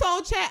 I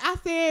told chat, I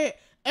said,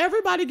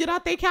 everybody get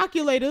out their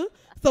calculator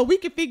so we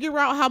can figure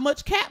out how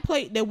much cat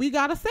plate that we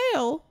gotta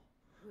sell.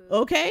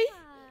 Okay?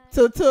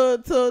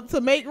 To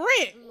make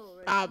rent.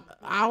 I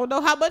don't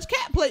know how much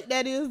cat plate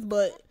that is,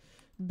 but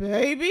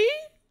baby,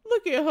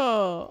 look at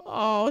her.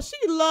 Oh, she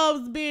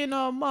loves being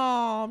a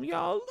mom.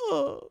 Y'all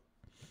look.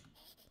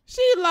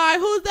 She like,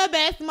 who's the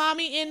best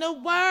mommy in the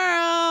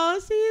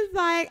world? She's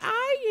like,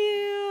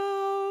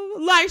 I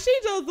am. Like, she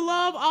just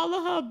love all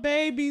of her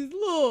babies.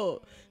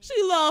 Look, she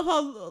love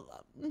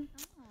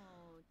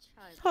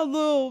her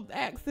little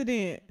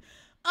accident.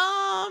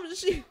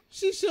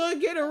 She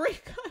should get a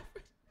recovery.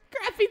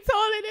 Crappy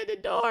toilet in the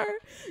door.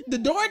 The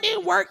door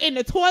didn't work and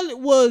the toilet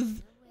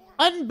was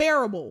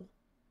unbearable.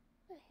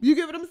 You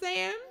get what I'm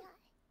saying?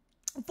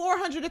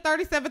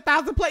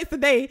 437,000 plates a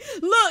day.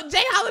 Look,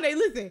 Jay Holiday,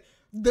 listen.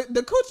 The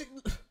coochie.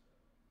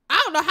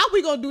 I don't know how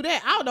we gonna do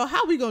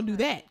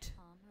that.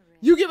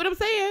 You get what I'm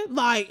saying?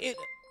 Like, it,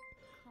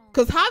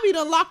 cause Javi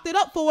done locked it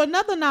up for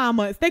another 9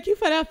 months. Thank you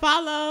for that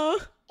follow.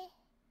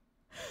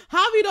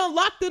 Javi done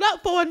locked it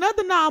up for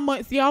another 9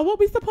 months, y'all. What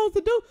we supposed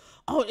to do?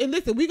 Oh, and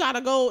listen, we gotta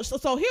go.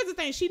 So here's the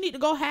thing. She need to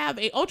go have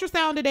a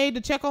ultrasound today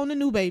to check on the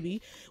new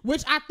baby,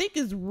 which I think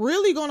is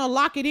really gonna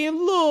lock it in.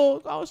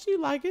 Look, oh, she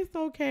like, it's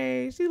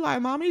okay. She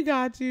like, mommy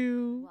got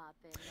you.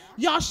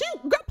 Y'all,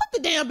 girl, put the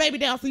damn baby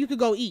down so you could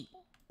go eat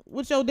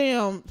with your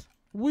damn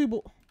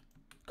weeble.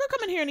 Girl,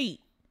 come in here and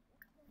eat.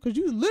 Cause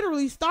you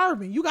literally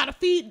starving. You gotta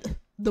feed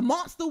the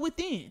monster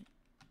within.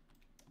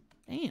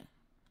 Damn.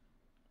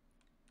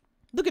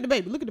 Look at the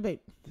baby.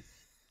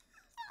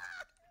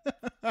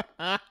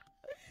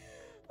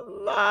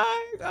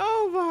 Like,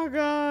 oh my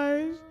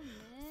gosh.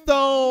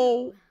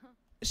 So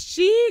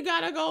she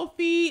gotta go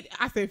feed.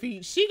 I said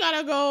feed. She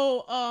gotta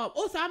go.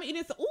 So I'm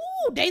eating some.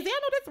 Ooh, Daisy, I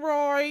know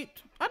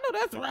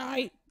that's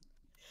right.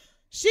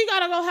 She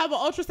gotta go have an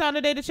ultrasound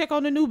today to check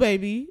on the new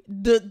baby.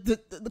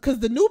 Because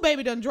the new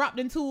baby done dropped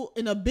into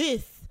an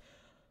abyss.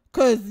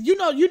 Cause you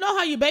know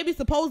how your baby's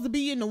supposed to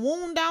be in the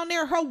womb down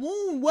there. Her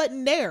wound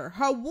wasn't there.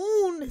 Her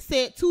wound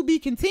said to be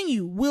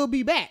continued. We'll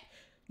be back.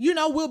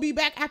 We'll be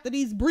back after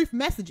these brief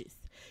messages.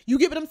 You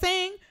get what I'm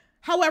saying?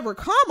 However,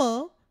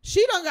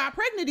 she done got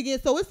pregnant again,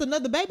 so it's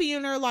another baby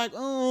in there like,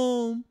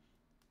 with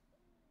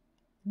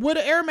an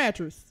air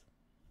mattress.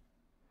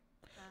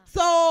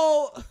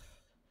 So,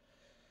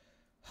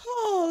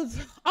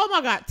 oh my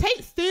God,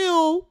 Tate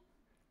still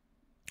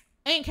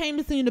ain't came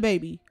to see the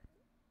baby.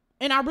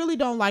 And I really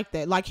don't like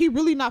that. Like, he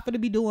really not finna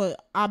be doing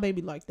our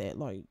baby like that.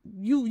 Like,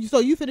 you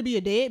finna be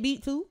a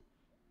deadbeat too?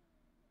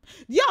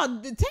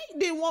 Y'all, Tate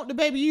didn't want the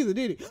baby either,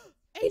 did he?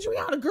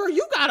 Adriana, girl,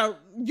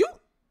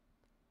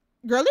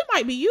 girl, it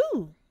might be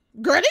you.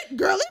 Girl, it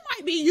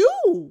might be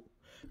you.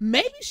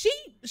 Maybe she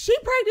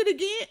pregnant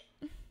again.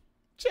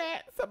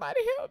 Chat,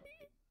 somebody help me.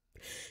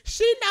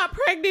 She not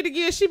pregnant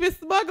again. She been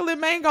smuggling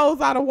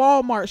mangoes out of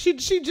Walmart. She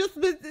just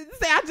been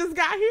say, I just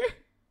got here.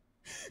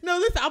 No,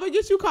 listen, I'm gonna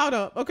get you caught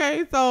up,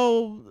 okay?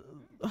 So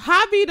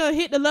Javi done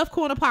hit the left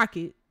corner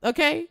pocket,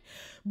 okay?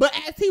 But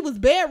as he was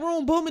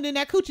bedroom booming in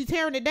that coochie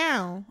tearing it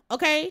down,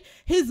 okay,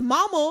 his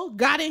mama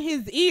got in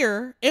his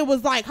ear and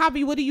was like,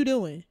 Javi, what are you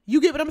doing?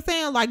 You get what I'm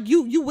saying? Like,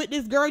 you with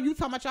this girl, you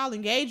talking about y'all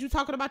engaged, you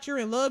talking about you're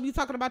in love, you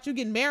talking about you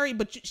getting married,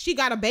 but she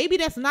got a baby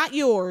that's not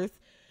yours.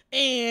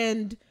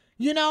 And,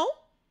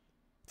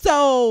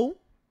 so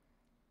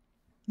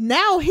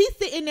Now he's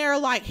sitting there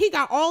like he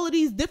got all of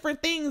these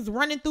different things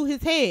running through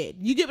his head.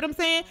 You get what I'm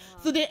saying?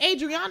 So then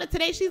Adriana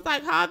today, she's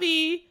like,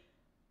 Javi,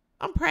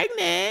 I'm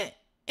pregnant.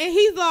 And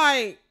he's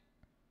like,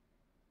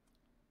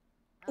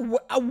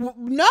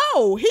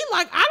 no. He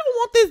like, I don't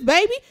want this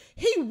baby.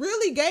 He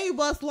really gave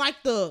us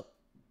like the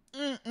He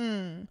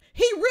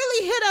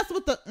really hit us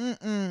with the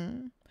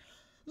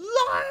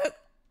Like,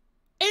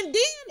 and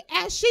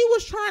then as she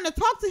was trying to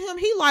talk to him,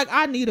 he like,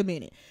 I need a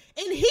minute.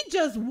 And he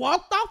just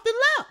walked off and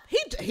left.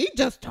 He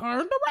just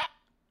turned around.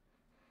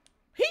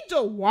 He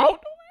just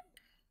walked away.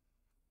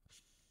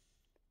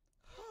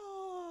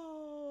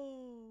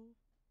 Oh.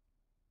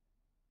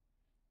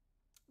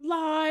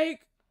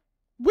 Like,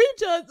 we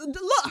just,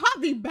 look,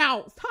 Javi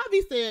bounced.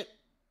 Javi said,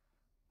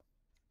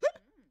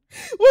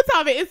 what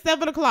time? It's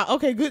 7 o'clock.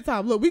 Okay, good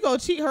time. Look, we gonna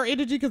cheat her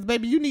energy because,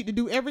 baby, you need to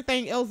do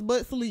everything else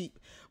but sleep.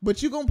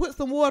 But you gonna put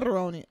some water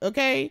on it,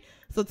 okay?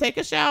 So take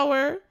a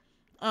shower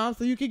so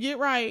you can get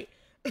right.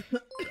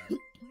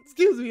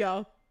 Excuse me,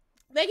 y'all.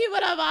 Thank you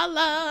for the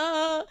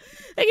follow.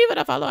 Thank you for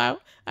the follow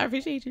out. I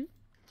appreciate you.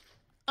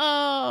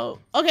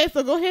 Okay,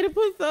 so go ahead and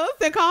put some.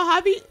 Say call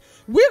Javi.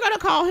 We're gonna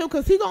call him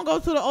because he's gonna go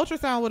to the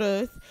ultrasound with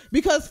us.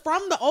 Because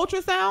from the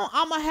ultrasound,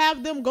 I'm gonna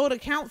have them go to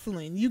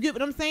counseling. You get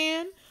what I'm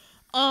saying?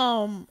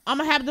 I'm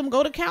gonna have them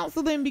go to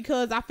counseling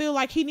because I feel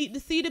like he need to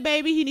see the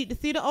baby. He need to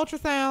see the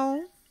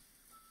ultrasound.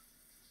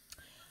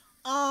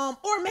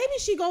 Or maybe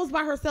she goes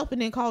by herself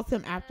and then calls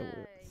him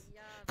afterwards.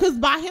 Cause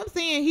by him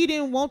saying he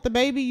didn't want the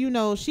baby, you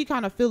know, she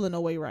kind of feeling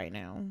away right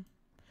now.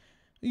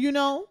 You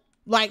know,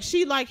 like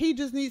she like he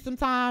just needs some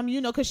time. You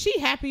know, cause she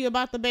happy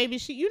about the baby.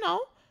 She, you know,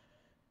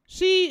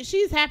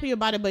 she's happy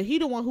about it, but he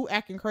the one who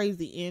acting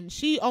crazy, and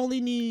she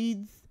only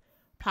needs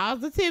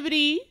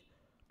positivity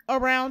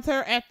around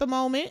her at the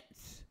moment.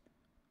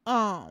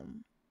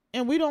 And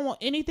we don't want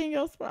anything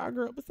else for our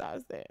girl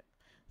besides that.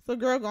 So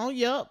girl,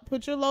 go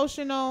put your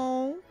lotion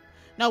on.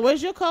 Now,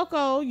 where's your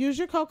Coco? Use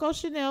your Coco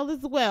Chanel as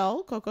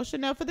well. Coco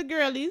Chanel for the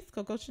girlies.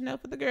 Coco Chanel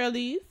for the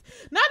girlies.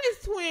 Not these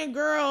twin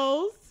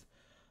girls.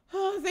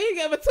 Oh, so you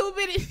gave her 2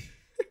 minutes.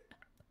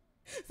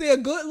 See, a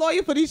good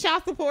lawyer for these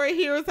child support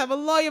heroes have a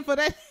lawyer for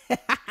that.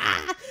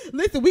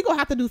 Listen, we gonna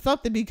have to do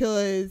something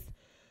because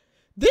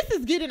this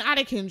is getting out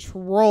of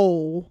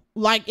control.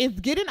 Like, it's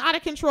getting out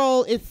of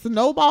control. It's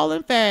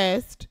snowballing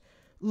fast.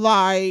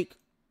 Like,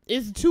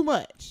 it's too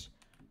much.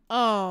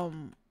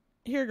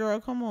 Here,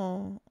 girl, come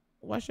on.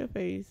 Wash your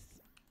face.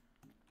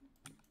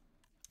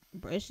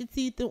 Brush your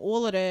teeth and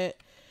all of that.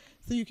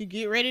 So you can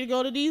get ready to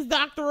go to these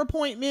doctor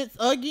appointments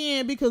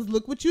again. Because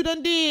look what you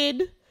done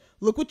did.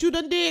 Look what you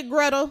done did,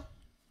 Greta.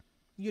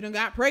 You done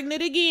got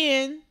pregnant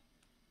again.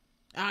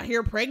 Out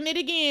here pregnant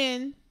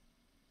again.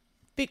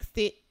 Fixed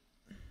it.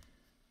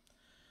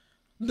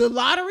 The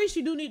lottery,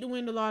 she do need to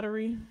win the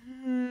lottery.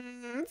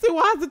 See,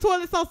 why is the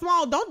toilet so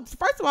small?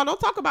 First of all, don't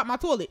talk about my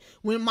toilet.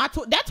 When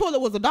that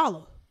toilet was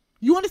 $1.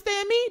 You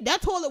understand me?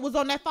 That toilet was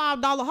on that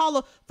 $5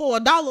 holler for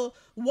 $1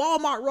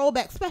 Walmart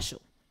rollback special.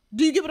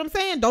 Do you get what I'm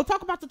saying? Don't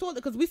talk about the toilet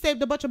because we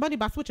saved a bunch of money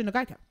by switching to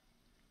Geico.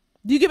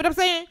 Do you get what I'm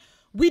saying?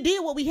 We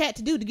did what we had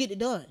to do to get it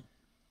done.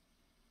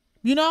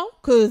 You know?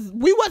 Because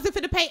we wasn't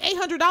finna pay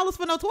 $800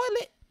 for no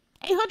toilet.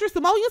 800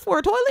 simoleons for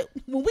a toilet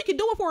when we can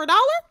do it for $1?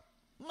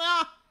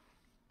 Nah.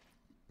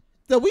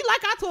 So we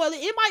like our toilet.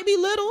 It might be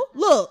little.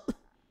 Look.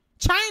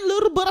 Chain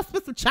little, but I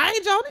spent some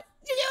change on it.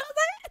 You know what I'm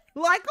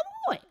saying? Like, come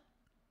on.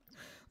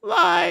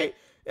 Like,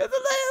 it's a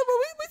little, but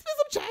we spent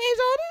some change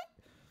on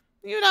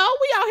it. You know,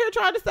 we out here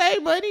trying to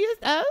save money and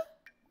stuff.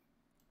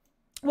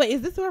 Wait,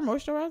 is this her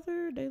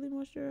moisturizer? Daily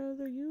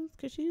moisturizer used?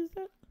 Could she use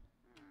that?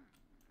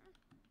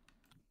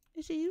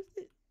 Did she use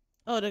it?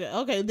 Oh,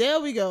 okay, there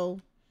we go.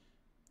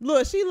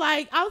 Look, she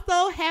like, I'm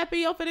so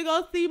happy I'm finna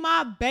go see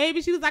my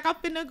baby. She was like, I'm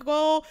finna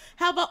go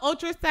have an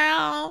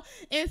ultrasound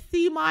and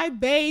see my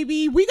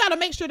baby. We got to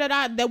make sure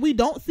that we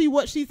don't see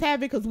what she's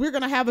having because we're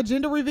going to have a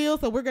gender reveal.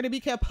 So we're going to be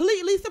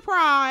completely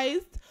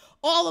surprised,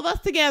 all of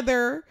us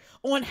together,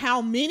 on how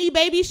many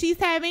babies she's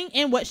having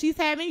and what she's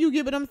having. You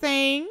get what I'm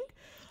saying?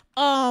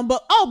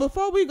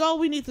 Before we go,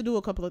 we need to do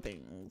a couple of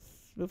things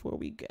before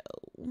we go.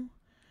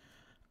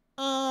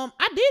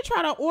 I did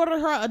try to order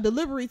her a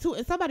delivery too,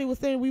 and somebody was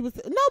saying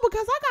because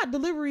I got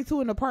delivery to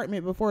an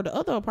apartment before the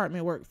other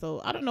apartment worked.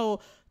 So I don't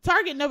know.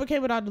 Target never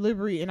came without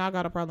delivery, and I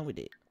got a problem with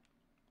it.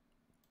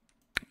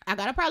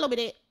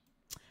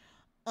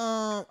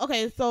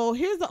 Okay, so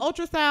here's the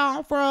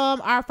ultrasound from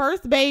our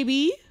first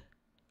baby.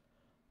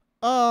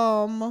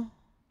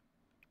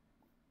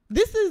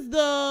 This is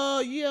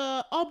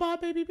oh, my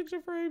baby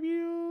picture frame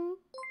you.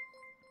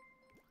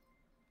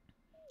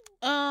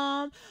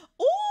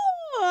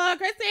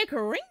 Chris said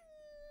Kareem.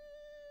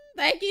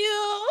 Thank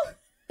you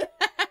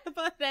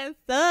for that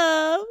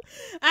sub.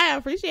 I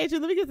appreciate you.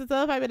 Let me get the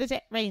sub in the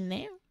chat right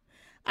now.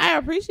 I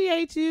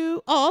appreciate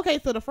you. Oh, okay.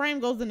 So the frame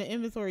goes in the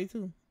inventory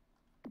too.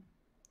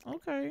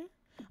 Okay.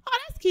 Oh,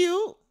 that's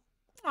cute.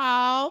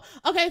 Oh,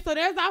 okay. So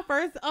there's our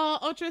first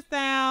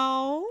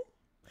ultrasound.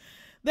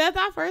 That's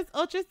our first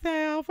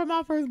ultrasound from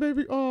our first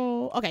baby.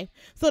 Oh, okay.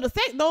 So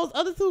those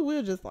other two,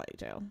 we'll just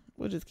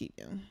keep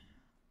them.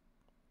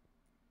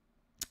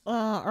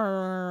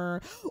 Oh,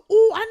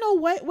 I know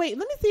what. Wait,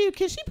 let me see.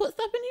 Can she put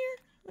stuff in here?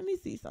 Let me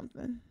see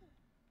something.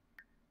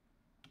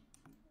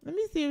 Let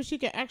me see if she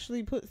can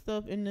actually put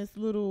stuff in this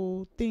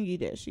little thingy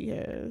that she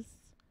has.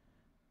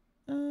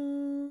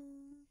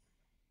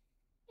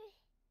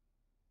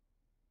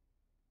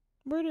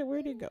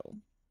 Where'd it go?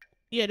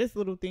 Yeah, this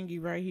little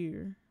thingy right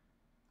here.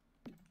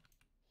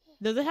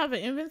 Does it have an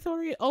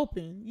inventory?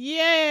 Open.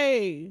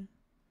 Yay!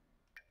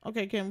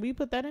 Okay, can we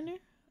put that in there?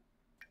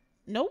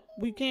 Nope,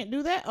 we can't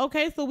do that.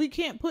 Okay, so we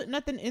can't put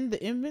nothing in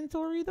the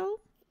inventory though.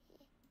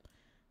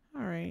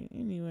 All right,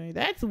 anyway,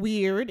 that's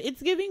weird.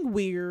 It's giving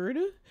weird.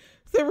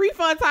 It's a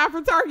refund time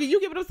for Target. You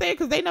get what I'm saying?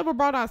 Because they never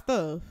brought our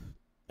stuff.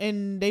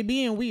 And they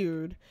being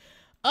weird.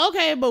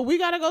 Okay, but we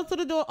got to go to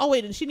the door. Oh,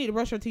 wait, she need to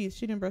brush her teeth.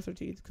 She didn't brush her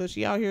teeth because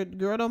she out here.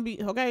 Girl, don't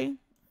be, okay?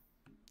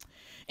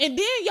 And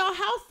then, y'all,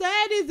 how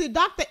sad is it?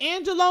 Dr.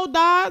 Angelo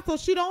died, so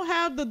she don't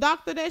have the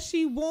doctor that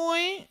she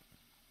want.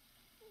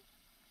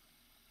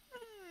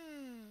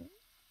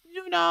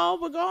 You know,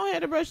 but go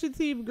ahead and brush your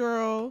teeth,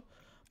 girl.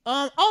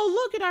 Oh,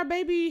 look at our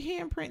baby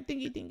handprint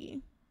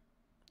thingy.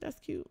 That's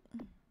cute.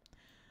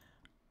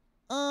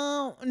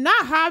 Not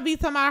Javi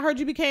talking about I heard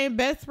you became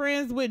best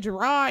friends with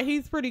Gerard.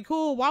 He's pretty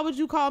cool. Why would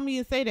you call me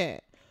and say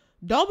that?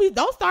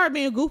 Don't start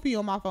being goofy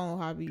on my phone,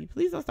 Javi.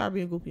 Please don't start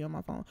being goofy on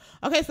my phone.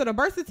 Okay, so the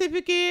birth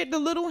certificate, the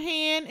little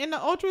hand, and the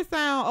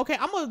ultrasound. Okay,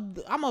 I'm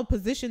gonna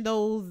position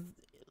those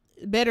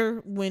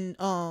better when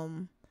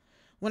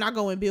I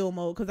go in build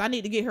mode because I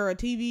need to get her a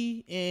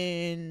TV,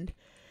 and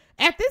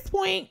at this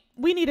point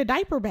we need a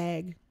diaper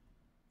bag.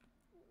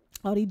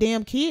 All these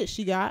damn kids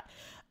she got.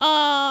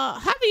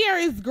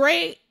 Javier is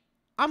great.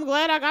 I'm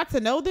glad I got to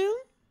know them.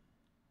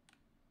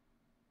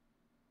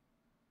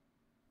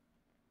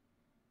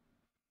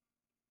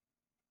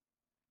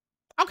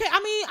 Okay, I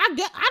mean,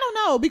 I don't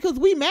know because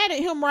we mad at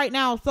him right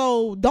now.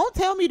 So don't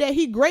tell me that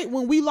he great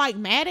when we like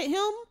mad at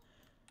him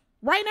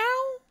right now.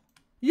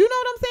 You know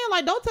what I'm saying?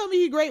 Like, don't tell me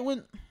he great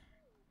when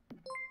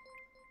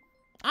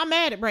I'm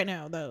mad at right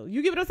now though.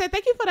 You get what I'm saying?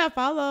 Thank you for that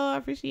follow. I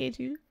appreciate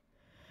you.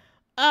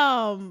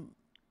 I'm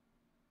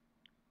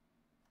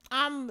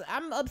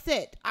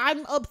upset.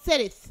 I'm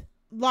upset.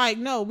 Like,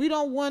 no, we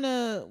don't want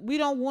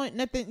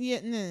nothing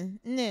yet.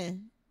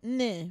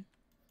 Nah.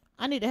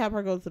 I need to have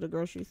her go to the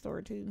grocery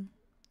store too.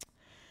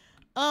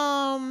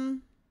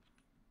 Talking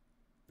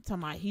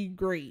about he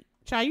great.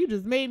 Child, you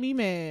just made me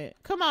mad.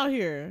 Come out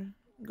here.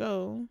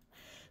 Go.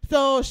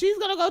 So she's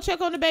gonna go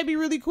check on the baby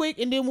really quick,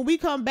 and then when we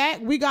come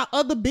back, we got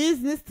other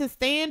business to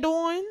stand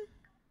on.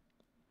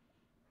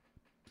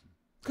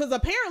 Cause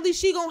apparently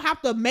she gonna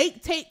have to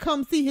make Tate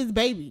come see his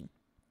baby.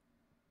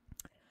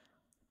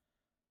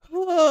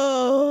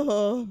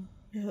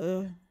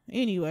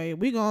 Anyway,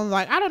 we gonna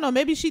I don't know,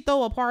 maybe she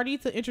throw a party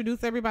to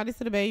introduce everybody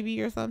to the baby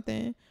or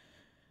something.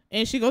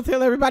 And she gonna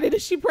tell everybody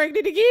that she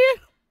pregnant again.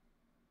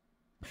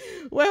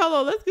 Wait, hold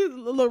on. Let's get a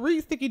little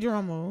read sticky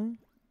drama.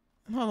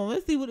 Hold on.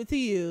 Let's see what the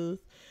tea is.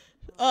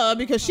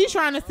 Because she's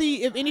trying to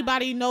see if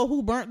anybody know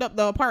who burnt up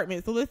the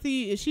apartment. So let's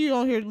see if she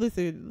on here.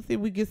 Listen, let's see if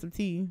we get some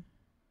tea.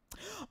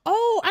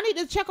 Oh, I need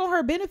to check on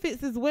her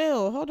benefits as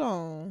well. Hold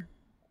on.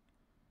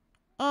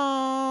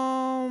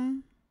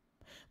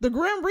 The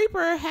Grim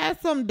Reaper has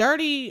some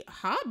dirty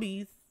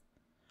hobbies.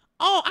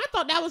 Oh, I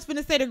thought that was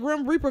finna say the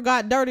Grim Reaper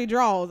got dirty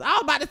draws. I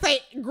was about to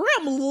say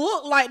Grim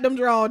look like them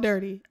draw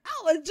dirty. I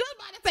was just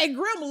about to say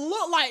Grim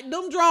look like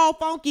them draw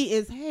funky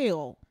as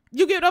hell.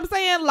 You get what I'm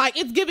saying? Like,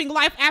 it's giving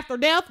life after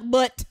death,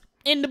 but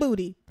in the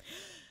booty.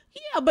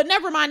 Yeah, but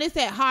never mind. It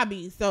said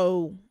hobbies,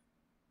 so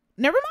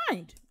never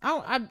mind.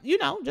 I you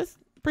know, just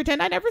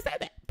pretend I never said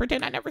that.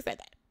 Pretend I never said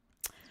that.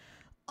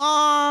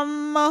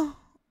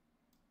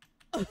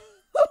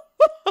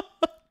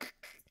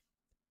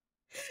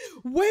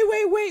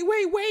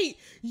 Wait.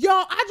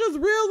 Y'all, I just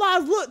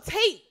realized, look,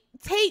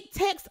 Tate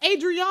text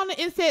Adriana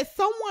and said,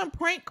 someone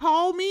prank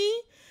called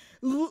me.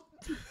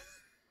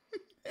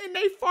 And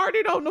they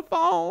farted on the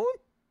phone.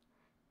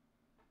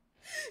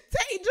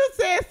 Tate just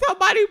said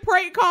somebody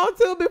prank called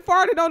him and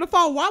farted on the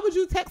phone. Why would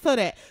you text her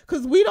that?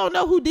 Because we don't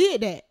know who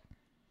did that.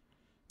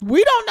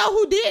 We don't know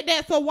who did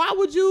that. So why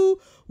would you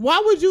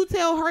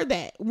tell her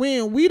that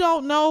when we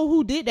don't know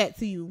who did that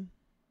to you?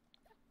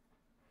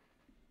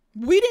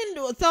 We didn't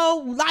do it.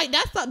 So like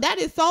that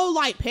is so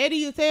like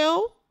petty as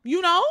hell,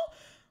 you know?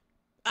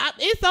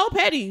 It's so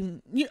petty.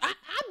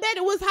 I bet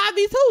it was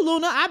Javi too,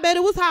 Luna. I bet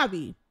it was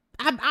Javi.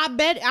 I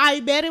bet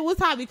it was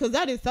Javi because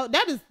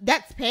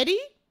that's petty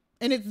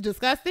and it's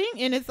disgusting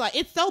and it's like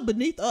it's so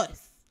beneath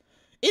us.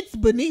 It's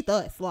beneath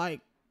us, like,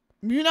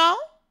 you know?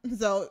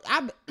 So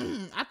I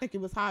think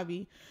it was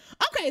Javi.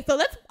 Okay, so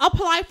let's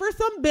apply for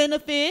some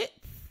benefits.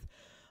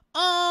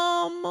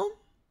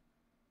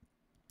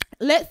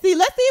 Let's see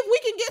if we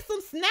can get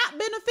some SNAP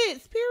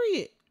benefits,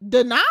 period.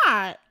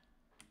 Denied.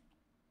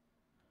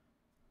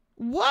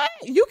 What?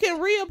 You can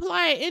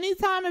reapply at any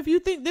time if you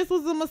think this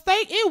was a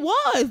mistake. It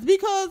was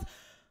because,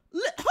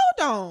 hold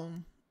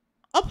on.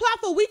 Apply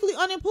for weekly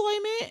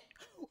unemployment.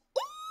 Ooh,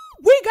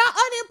 we got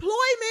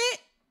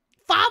unemployment.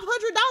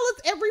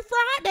 $500 every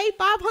Friday,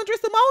 500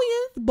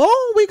 simoleons.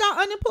 Boom, we got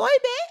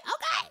unemployment.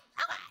 Okay.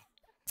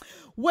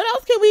 What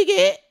else can we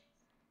get?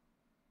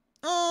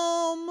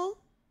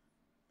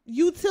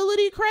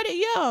 Utility credit,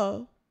 yeah.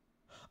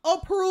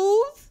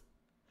 Approved.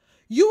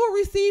 You will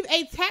receive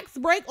a tax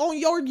break on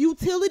your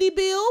utility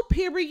bill,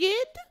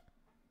 period.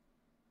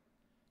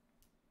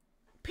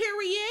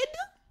 Period.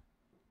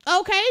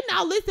 Okay,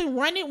 now listen,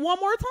 run it one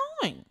more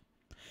time.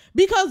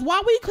 Because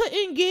why we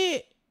couldn't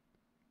get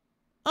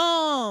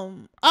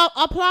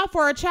apply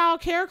for a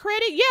child care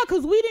credit? Yeah,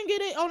 because we didn't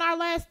get it on our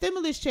last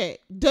stimulus check.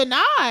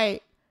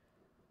 Denied.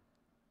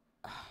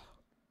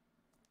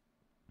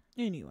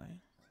 Anyway.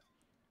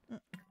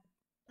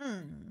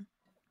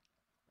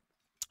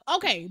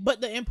 Okay,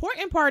 but the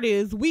important part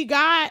is we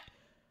got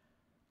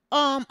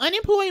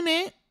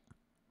unemployment,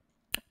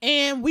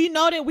 and we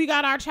know that we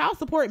got our child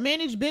support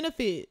managed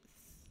benefits.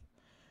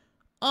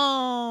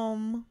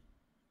 Not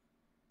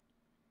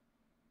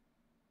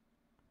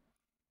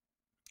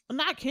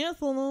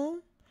cancel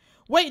them.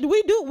 Wait,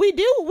 we do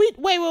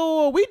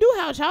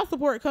have child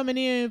support coming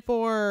in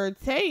for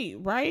Tate,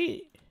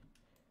 right?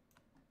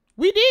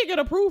 We did get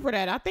approved for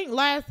that. I think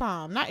last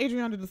time. Not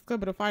Adriana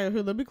discovered the fire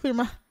here. Let me clear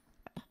my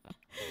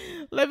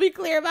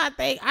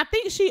thing. I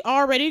think she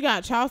already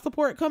got child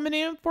support coming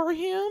in for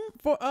him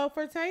for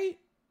Tate.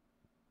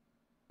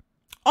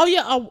 Oh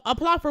yeah,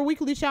 apply for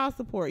weekly child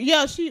support.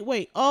 Yeah,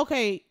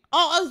 okay.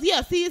 Oh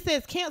yeah, see it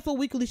says cancel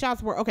weekly child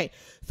support. Okay.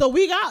 So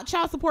we got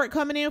child support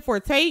coming in for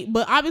Tate,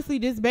 but obviously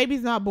this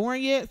baby's not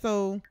born yet,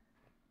 so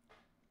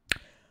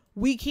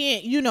we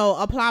can't,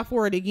 apply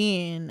for it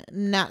again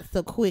not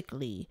so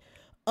quickly.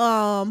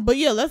 But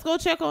yeah, let's go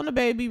check on the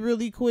baby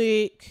really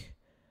quick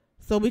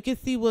so we can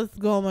see what's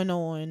going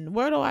on.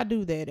 Where do I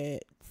do that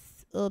at?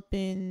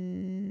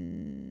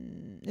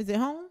 Is it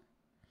home?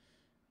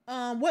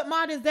 What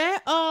mod is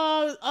that?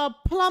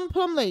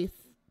 Plum lace.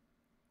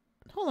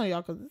 Hold on,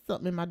 y'all, because there's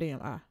something in my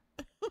damn eye.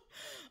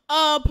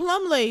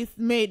 Plum lace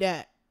made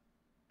that.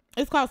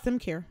 It's called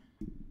SimCare.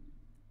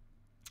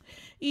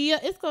 Yeah,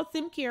 it's called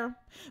SimCare.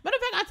 Matter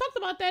of fact, I talked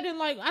about that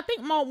in I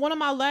think one of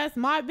my last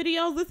mod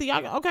videos. Listen,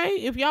 y'all,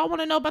 okay, if y'all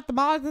want to know about the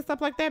mods and stuff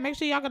like that, make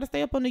sure y'all gotta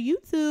stay up on the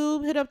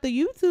YouTube. Hit up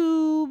the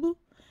YouTube.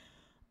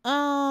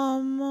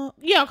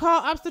 Yeah,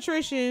 call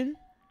obstetrician.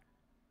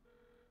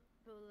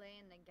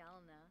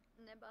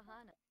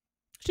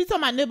 She's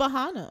talking about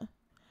Nibahana.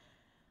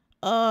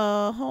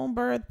 Home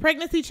birth,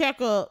 pregnancy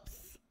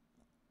checkups.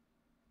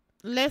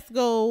 Let's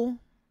go.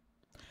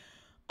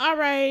 All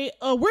right.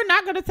 We're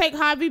not gonna take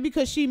Javi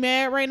because she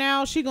mad right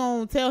now. She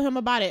gonna tell him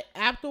about it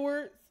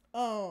afterwards.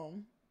 Because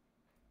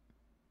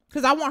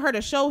I want her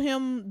to show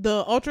him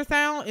the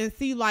ultrasound and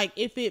see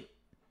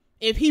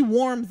if he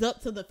warms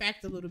up to the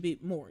facts a little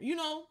bit more. You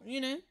know.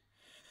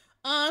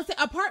 Say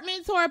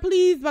apartment tour,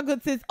 please, my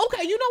good sis.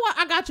 Okay, you know what?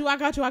 I got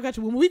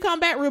you. When we come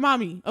back, remind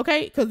me,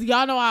 okay? Because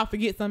y'all know I'll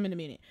forget something in a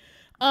minute.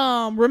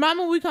 Remind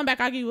me when we come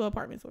back, I'll give you an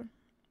apartment tour.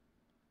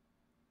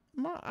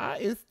 My eye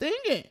is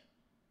stinging.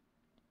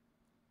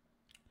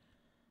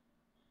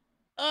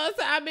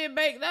 So I've been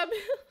baked up.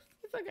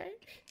 It's okay.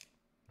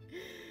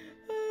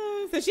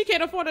 So she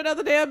can't afford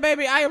another damn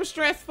baby. I am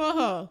stressed for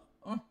her.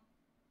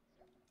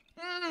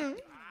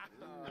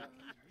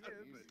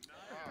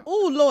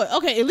 Oh, Lord.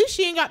 Okay, at least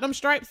she ain't got them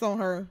stripes on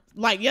her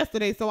like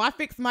yesterday, so I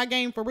fixed my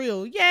game for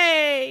real.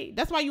 Yay!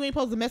 That's why you ain't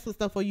supposed to mess with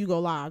stuff before you go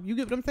live. You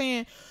get what I'm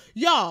saying?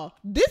 Y'all,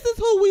 this is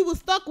who we was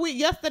stuck with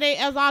yesterday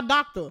as our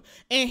doctor.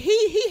 And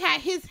he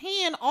had his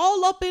hand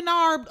all up in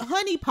our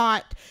honey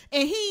pot,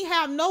 and he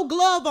have no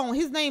glove on.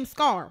 His name's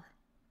Scar.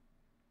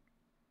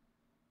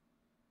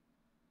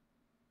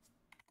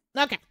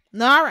 Okay.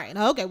 All right.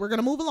 Okay, we're going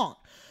to move along.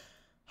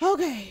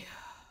 Okay.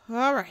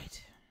 All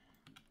right.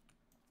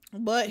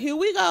 But here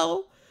we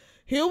go.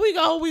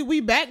 We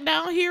back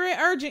down here at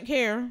urgent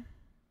care.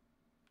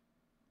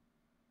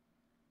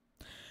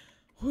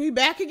 We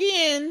back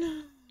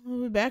again.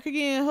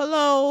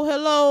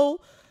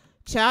 Hello.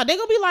 Child, they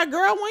gonna be like,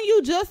 girl, when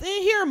you just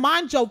in here,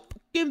 mind your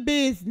fucking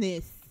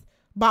business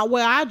about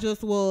where I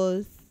just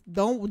was.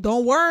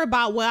 Don't worry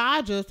about where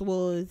I just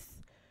was.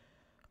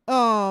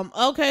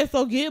 Okay,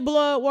 so get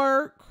blood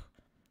work.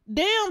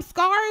 Damn,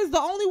 Scar is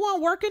the only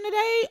one working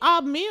today.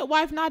 Our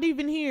midwife not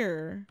even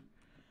here.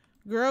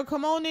 Girl,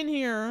 come on in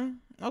here.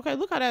 Okay,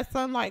 look how that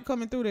sunlight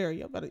coming through there.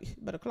 You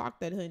better clock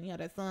that, honey. How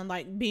that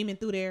sunlight beaming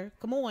through there.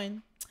 Come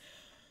on.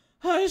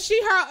 Is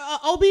she her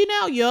OB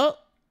now?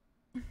 Yup.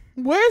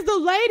 Where's the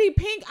lady,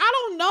 Pink? I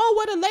don't know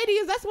what a lady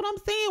is. That's what I'm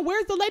saying.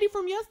 Where's the lady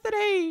from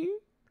yesterday?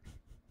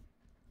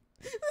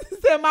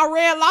 Said my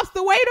Red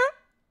Lobster waiter.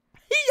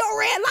 He your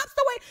Red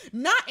Lobster waiter.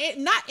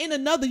 Not in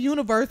another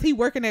universe. He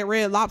working at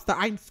Red Lobster.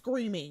 I'm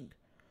screaming.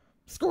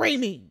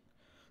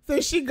 So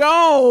she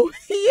gone.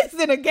 He is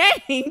in a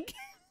gang.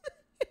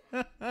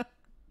 And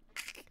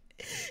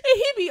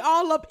he be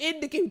all up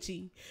in the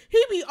coochie.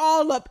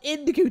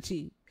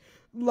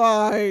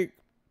 Like,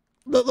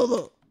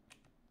 look.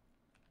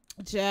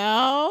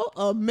 Child,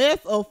 a mess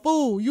of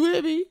fool. You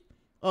hear me?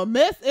 A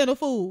mess and a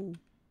fool.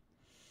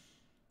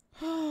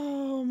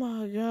 Oh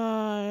my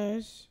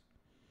gosh.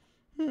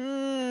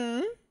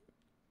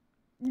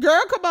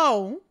 Girl, come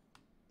on.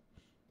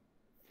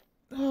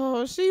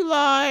 Oh, she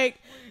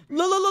like,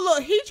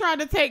 Look. He trying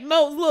to take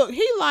notes. Look,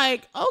 he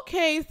like,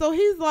 okay, so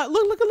he's like,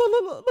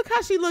 look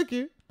how she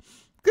looking.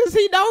 Cause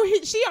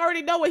she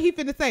already know what he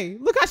finna say.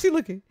 Look how she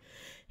looking.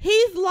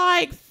 He's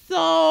like,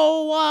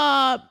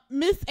 so,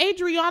 Miss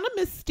Adriana,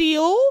 Miss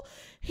Steele,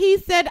 he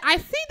said, I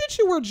see that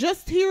you were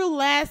just here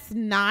last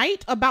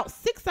night, about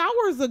 6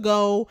 hours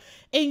ago,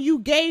 and you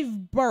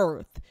gave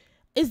birth.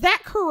 Is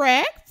that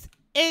correct?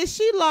 And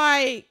she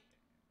like,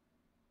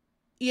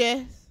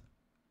 yes.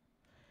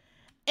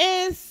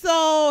 And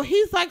so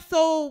he's like,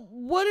 so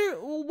what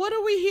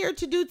are we here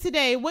to do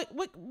today? What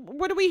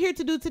are we here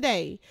to do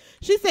today?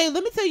 She said,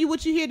 let me tell you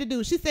what you're here to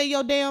do. She said,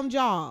 your damn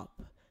job.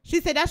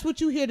 She said, that's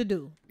what you here to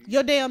do.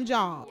 Your damn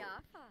job.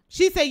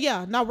 She said,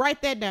 yeah. Now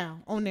write that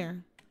down on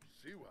there.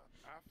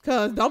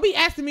 Cause don't be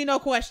asking me no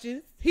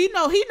questions. He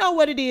know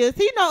what it is.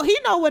 He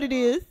know what it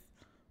is.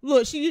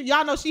 Look,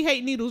 y'all know she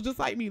hate needles just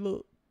like me.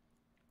 Look.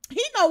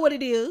 He know what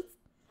it is.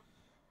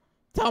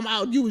 Talking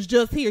about you was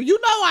just here. You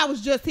know I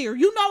was just here.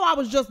 You know I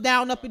was just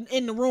down up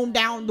in the room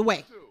down the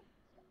way.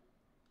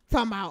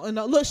 Talking about, and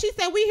look, she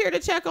said, we here to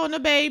check on the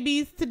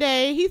babies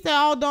today. He said,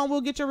 all done,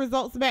 we'll get your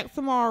results back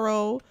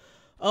tomorrow.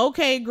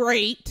 Okay,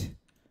 great.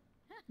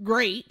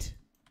 Great.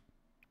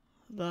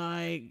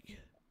 Like,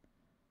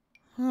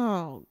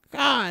 oh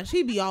gosh,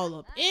 he be all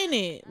up in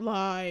it.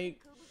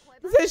 Like,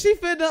 said she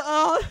finna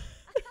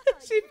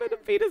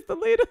feed us the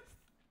leaders.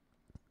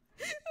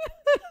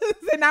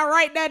 Said, now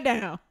write that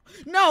down.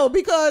 No,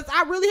 because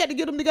I really had to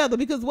get them together.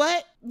 Because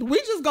what? We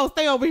just gonna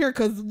stay over here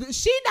because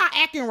she not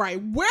acting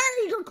right. Where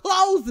are your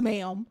clothes,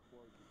 ma'am?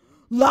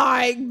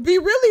 Like,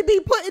 really be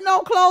putting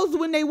on clothes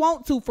when they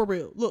want to, for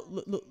real. Look.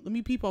 Let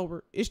me peep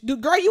over.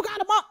 Girl, you got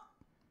them up.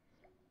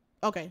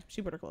 Okay,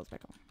 she put her clothes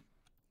back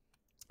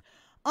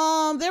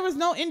on. There was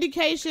no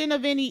indication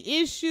of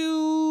any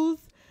issues.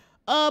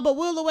 But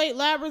we'll await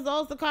lab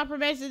results, the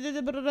confirmation.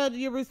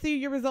 You'll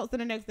receive your results in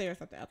the next day or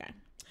something. Okay.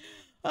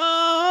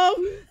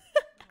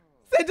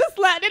 They just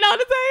slapped it on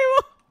the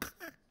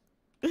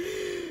table.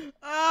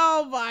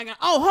 Oh my god.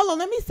 Oh, hold on.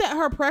 Let me set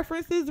her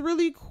preferences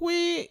really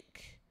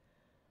quick.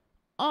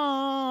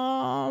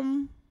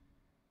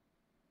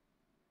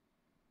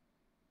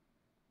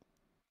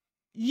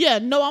 Yeah,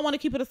 no, I want to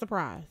keep it a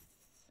surprise.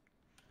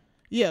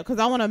 Yeah, because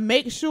I want to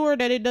make sure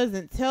that it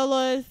doesn't tell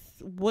us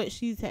what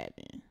she's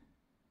having.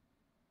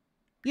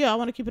 Yeah, I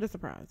want to keep it a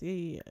surprise.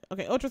 Yeah.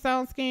 Okay,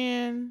 ultrasound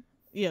scan.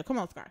 Yeah, come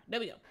on, Scar. There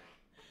we go.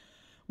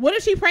 What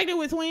is she pregnant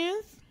with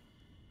twins?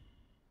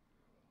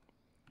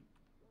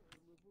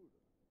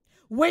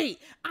 Wait,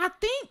 I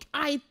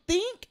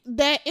think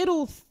that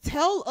it'll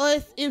tell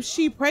us if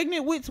she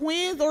pregnant with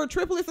twins or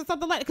triplets or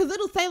something like that. Because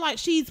it'll say like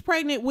she's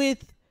pregnant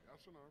with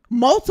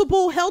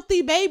multiple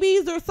healthy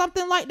babies or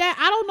something like that.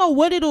 I don't know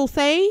what it'll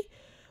say,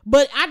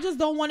 but I just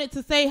don't want it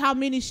to say how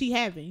many she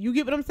having. You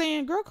get what I'm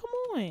saying? Girl, come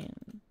on.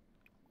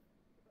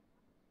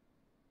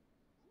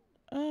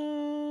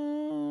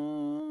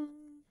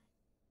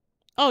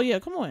 Oh yeah,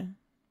 come on.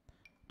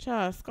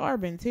 Child, Scar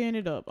been tearing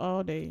it up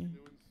all day.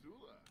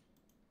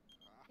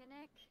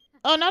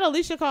 Oh, not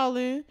Alicia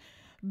calling.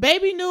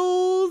 Baby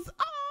news.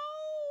 Oh,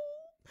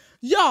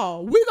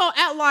 y'all, we gonna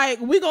act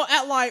like,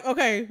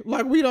 okay,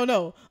 like we don't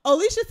know.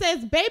 Alicia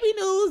says, baby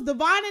news,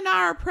 Devon and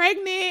I are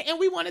pregnant and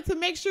we wanted to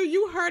make sure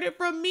you heard it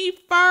from me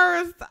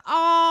first.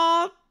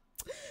 Oh,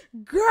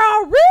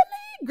 girl,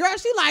 really? Girl,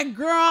 she like,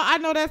 girl, I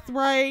know that's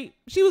right.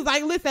 She was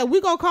like, listen, we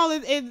gonna call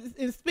it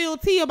and spill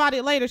tea about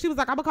it later. She was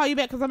like, I'm gonna call you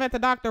back because I'm at the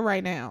doctor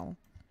right now.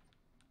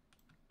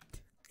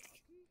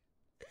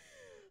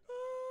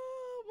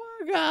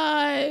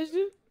 Gosh,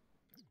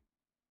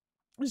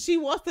 she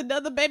wants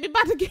another baby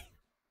by the gang.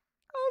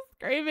 I'm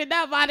screaming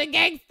that by the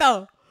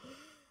gangster.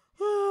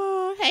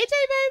 Oh, hey, J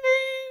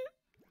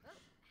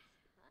baby.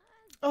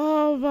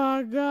 Oh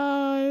my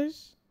gosh.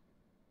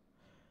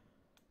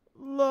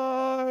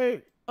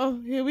 Lord. Oh,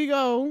 here we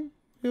go.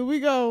 Here we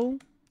go.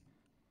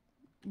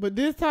 But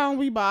this time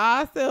we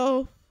by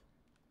ourselves.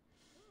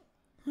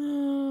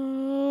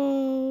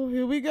 Oh,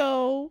 here we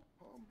go.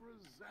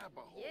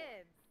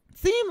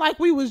 Seemed like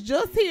we was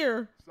just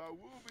here.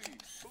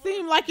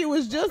 Seemed like it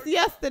was just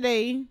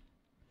yesterday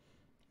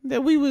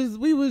that we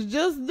was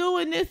just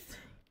doing this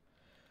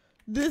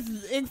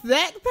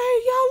exact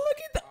thing. Y'all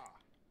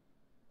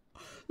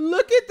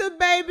look at the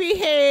baby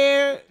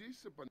hair.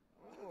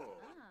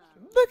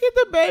 Look at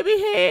the baby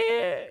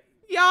hair.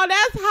 Y'all,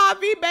 that's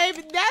Javi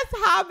baby. That's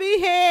Javi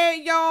hair,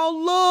 y'all.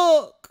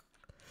 Look,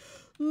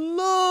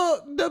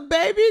 the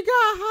baby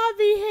got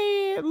Javi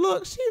hair.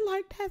 Look, she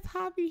like, that's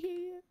Javi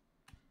hair.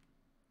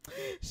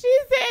 She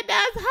said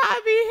that's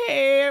Javi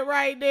hair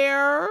right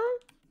there.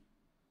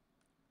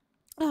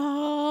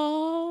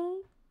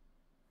 Oh.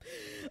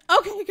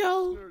 Okay,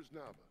 go.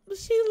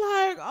 She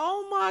like,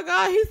 oh my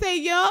God. He said,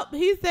 yup.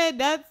 He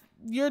said,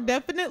 you're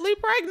definitely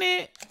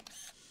pregnant.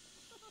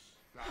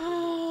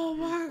 Oh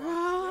my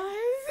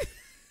God.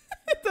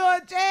 So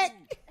check.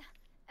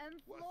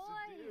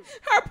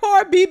 Her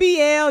poor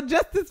BBL,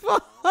 justice for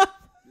her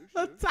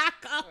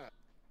taco.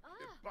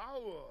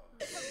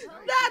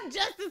 Not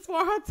justice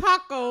for her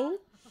taco.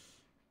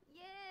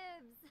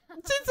 Yibs.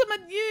 She's my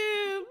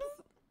yibs.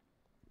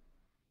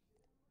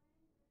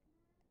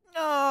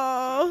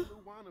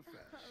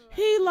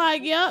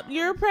 like, yep,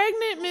 you're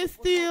pregnant, Miss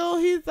Steele.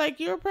 He's like,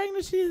 you're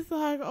pregnant. She's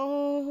like,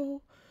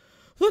 oh,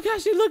 look how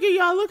she looking,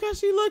 y'all. Look how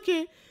she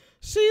looking.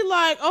 She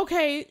like,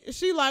 okay.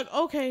 She like,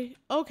 okay.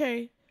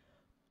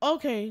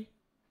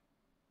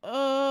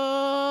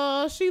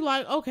 She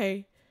like,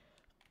 okay.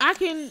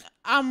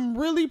 I'm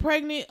really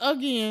pregnant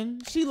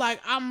again. She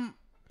like, I'm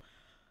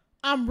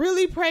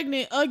really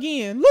pregnant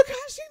again. Look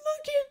how she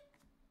looking.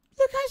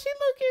 Look how she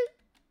looking.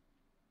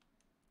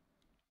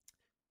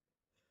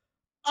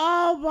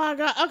 Oh my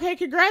God. Okay,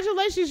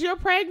 congratulations. You're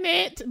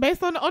pregnant.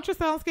 Based on the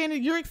ultrasound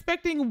scan, you're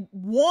expecting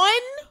one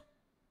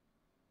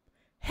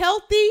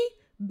healthy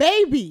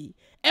baby.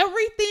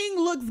 Everything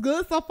looks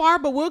good so far,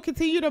 but we'll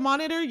continue to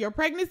monitor your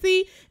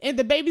pregnancy and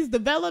the baby's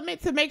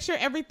development to make sure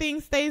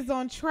everything stays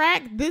on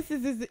track. This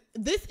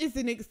is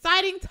an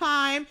exciting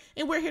time,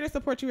 and we're here to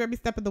support you every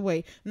step of the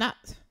way.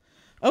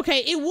 Okay,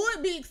 it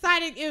would be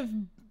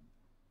exciting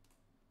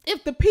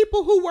if the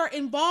people who were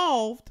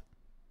involved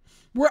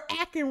were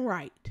acting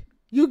right.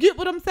 You get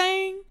what I'm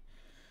saying?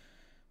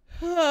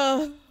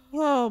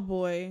 Oh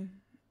boy.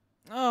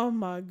 Oh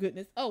my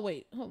goodness. Oh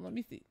wait, hold on, let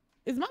me see.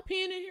 Is my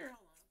pen in here?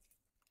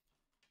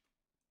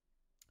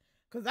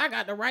 Cause I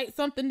got to write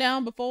something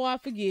down before I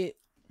forget.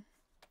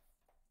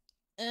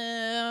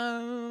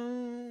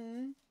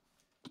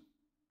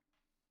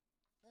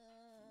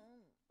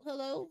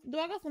 Hello? Do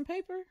I got some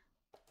paper?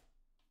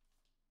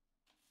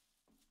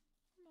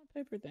 Where's my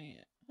paper thing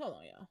at? Hold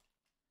on, y'all.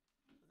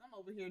 I'm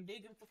over here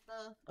digging for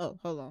stuff. Oh,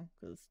 hold on.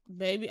 Cause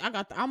baby,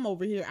 I'm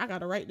over here. I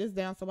gotta write this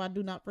down so I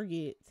do not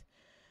forget.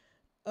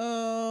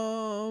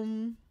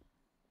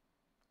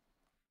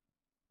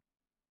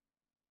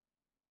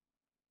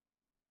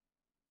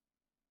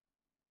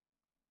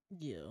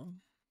 Yeah.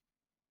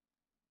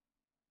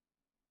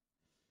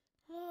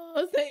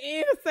 Oh, say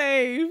and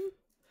save.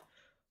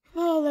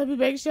 Oh, let me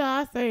make sure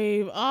I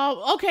save.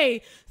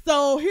 Okay.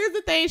 So here's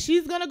the thing.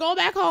 She's gonna go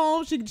back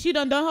home. She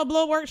done her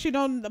blood work. She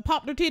done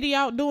popped her titty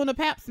out doing the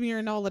pap smear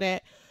and all of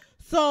that.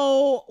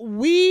 So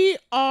we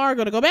are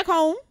gonna go back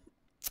home.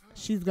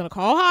 She's gonna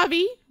call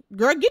Javi.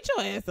 Girl, get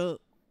your ass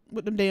up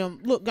with them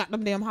got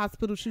them damn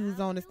hospital shoes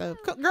on and stuff.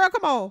 Girl,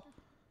 come on.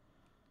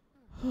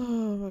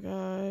 Oh my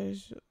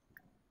gosh.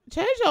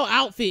 Change your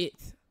outfit.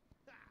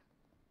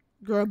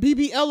 Girl,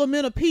 BB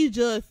Element of P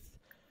just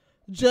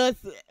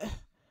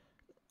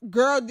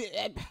girl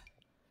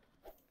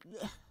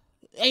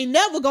ain't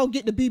never gonna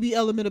get the BB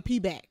Element of P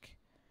back.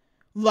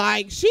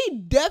 Like, she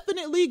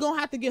definitely gonna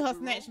have to get her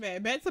snatch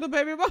back to the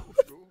baby mama.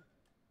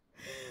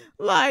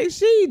 Like,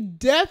 she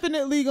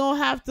definitely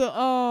gonna have to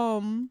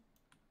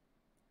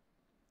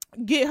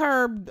get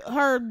her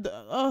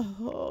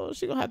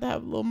she gonna have to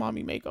have a little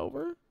mommy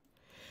makeover.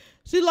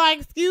 She like,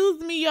 excuse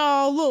me,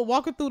 y'all. Look,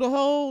 walking through the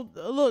whole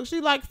look.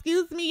 She like,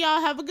 excuse me, y'all.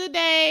 Have a good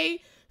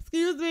day.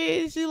 Excuse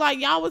me. She like,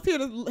 y'all was here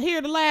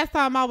the last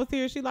time I was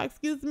here. She like,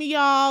 excuse me,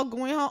 y'all.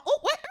 Going home. Oh,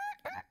 what?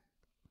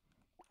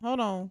 Hold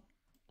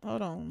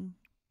on.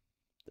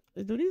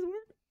 Do these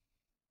work?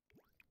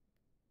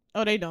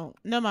 Oh, they don't.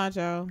 Never mind,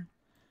 y'all.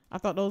 I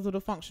thought those were the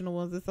functional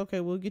ones. It's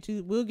okay. We'll get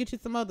you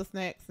some other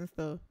snacks and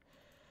stuff.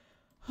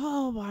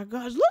 Oh my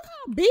gosh, look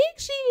how big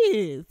she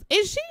is.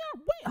 Is she?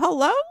 Wait,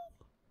 hello?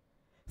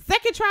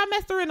 Second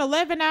trimester in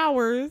 11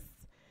 hours.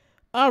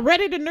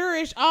 Ready to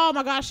nourish. Oh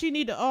my gosh, she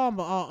need to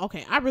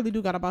okay, I really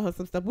do gotta buy her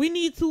some stuff. We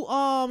need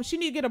to she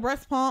need to get a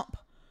breast pump.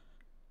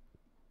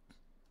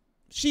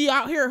 She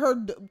out here,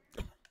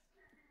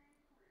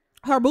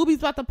 her boobies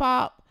about to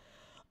pop.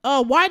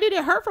 Why did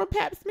it hurt from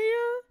pap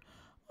smear?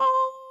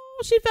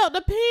 Oh, she felt the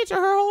pinch and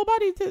her whole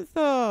body tense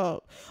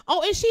up.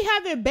 Oh, and she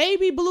having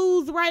baby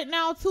blues right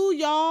now too,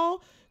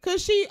 y'all.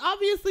 Cause she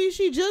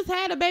just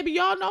had a baby.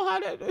 Y'all know how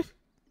that.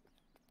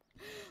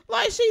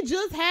 Like, she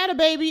just had a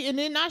baby and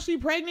then now she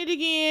pregnant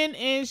again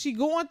and she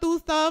going through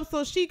stuff.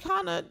 So she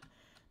kind of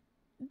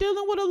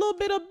dealing with a little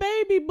bit of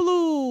baby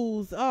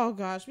blues. Oh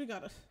gosh, we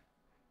gotta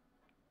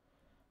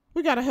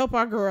help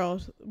our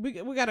girls. We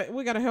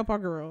gotta help our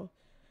girl.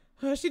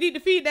 She need to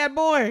feed that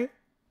boy.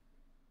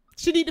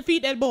 We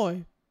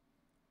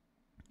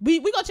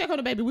gonna check on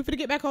the baby. We finna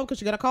get back home because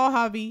she gotta call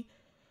Javi.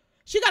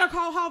 She gotta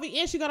call Javi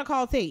and she gotta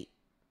call Tate.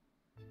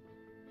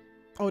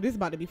 Oh, this is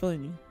about to be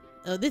funny.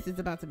 This is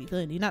about to be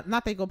funny.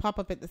 Not they gonna pop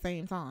up at the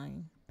same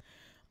time.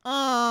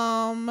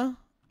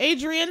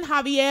 Adrian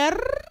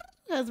Javier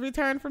has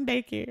returned from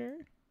daycare.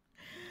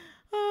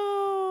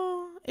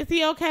 Oh, is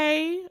he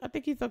okay? I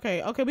think he's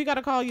okay. Okay, we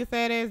gotta call your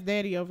sad ass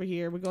daddy over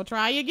here. We're gonna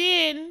try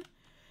again.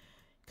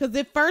 Cause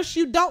if first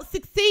you don't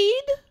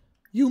succeed,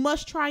 you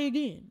must try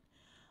again.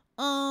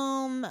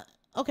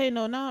 Okay,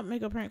 no, not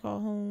make a prank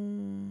call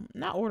home.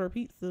 Not order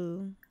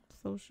pizza.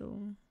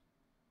 Social.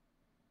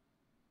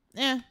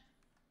 Yeah.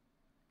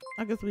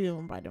 I guess we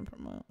invite them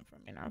from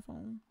in our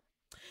phone.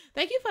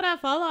 Thank you for that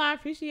follow. I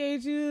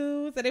appreciate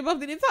you. So they both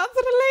didn't talk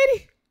to the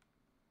lady.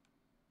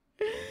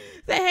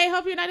 Say, hey,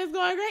 hope your night is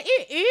going great.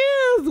 It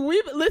is.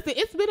 Listen,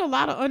 it's been a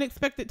lot of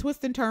unexpected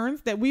twists and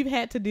turns that we've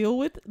had to deal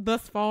with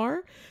thus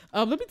far.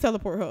 Let me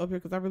teleport her up here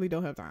because I really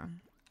don't have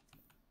time.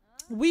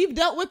 We've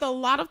dealt with a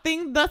lot of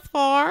things thus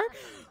far,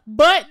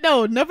 but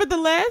no,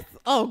 nevertheless,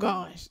 oh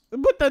gosh.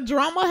 But the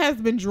drama has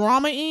been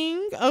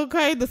dramaing,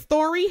 okay? The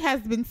story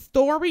has been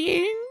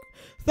storying.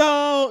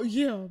 So,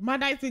 yeah, my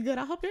night's been good.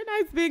 I hope your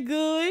night's been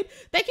good.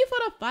 Thank you for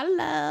the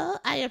follow.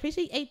 I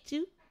appreciate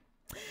you.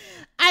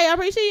 I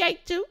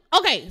appreciate you.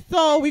 Okay,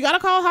 so we got to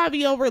call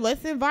Javi over.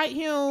 Let's invite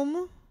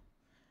him.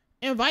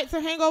 Invite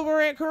to hang over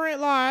at current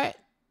lot.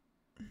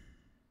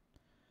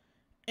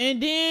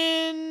 And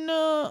then,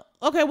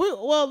 okay,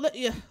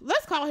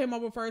 let's call him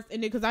over first.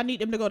 And then, because I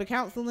need him to go to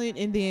counseling.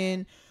 And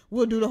then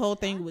we'll do the whole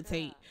thing with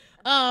Tate.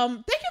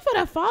 Thank you for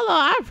that follow.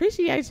 I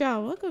appreciate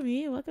y'all. Welcome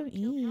in. Welcome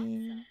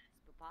in.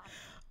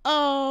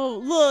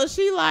 Oh, look,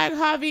 she like,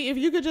 Javi, if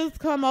you could just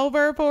come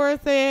over for a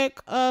sec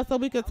so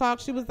we could talk.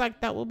 She was like,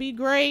 that would be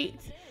great.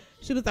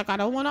 She was like, I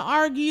don't want to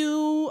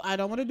argue. I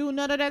don't want to do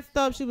none of that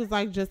stuff. She was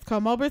like, just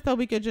come over so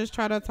we could just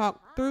try to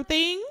talk through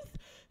things.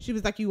 She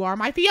was like, you are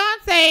my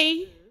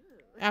fiance.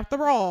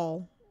 After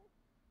all,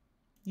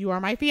 you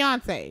are my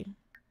fiance.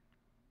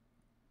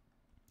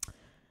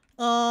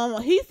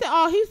 He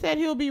said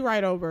he'll be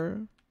right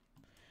over.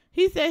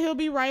 He said he'll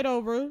be right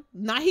over.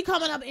 Now he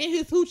coming up in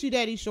his hoochie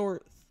daddy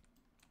shorts.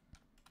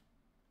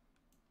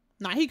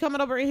 Nah, he coming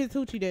over in his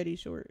hoochie daddy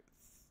shorts.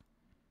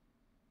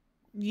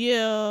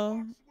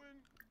 Yeah.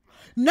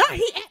 Nah,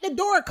 he at the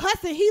door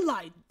cussing. He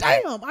like,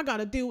 damn, I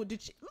gotta deal with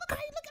this shit. Look how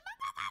he looking.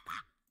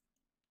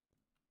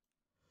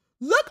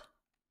 Look.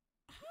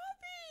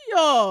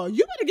 Yo,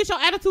 you better get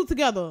your attitude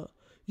together.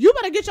 You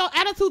better get your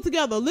attitude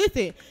together.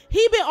 Listen,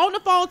 he been on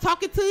the phone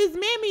talking to his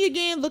mammy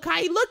again. Look how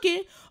he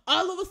looking.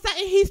 All of a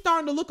sudden, he's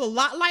starting to look a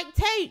lot like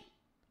Tate.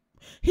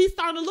 He's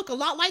starting to look a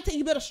lot like Tate.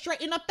 You better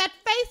straighten up that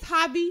face,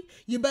 Javi.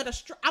 You better.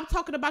 I'm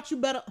talking about you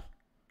better.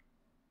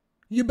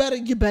 You better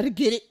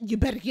get it. You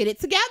better get it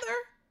together,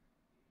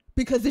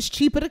 because it's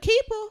cheaper to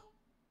keep her.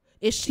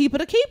 It's cheaper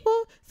to keep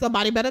her.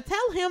 Somebody better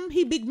tell him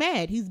he big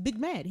mad. He's big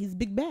mad. He's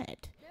big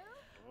mad.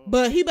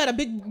 But he better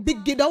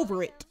big get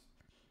over it.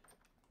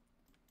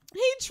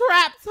 He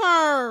trapped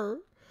her.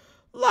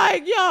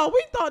 Like, yo,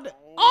 we thought that,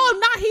 oh,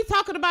 now he's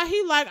talking about,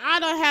 he like, I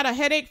done had a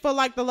headache for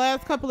like the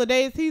last couple of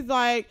days. He's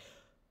like,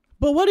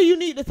 but what do you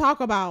need to talk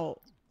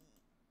about?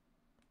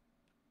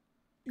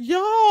 Yo,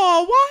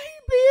 why he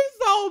being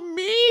so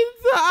mean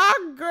to our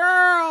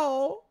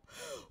girl?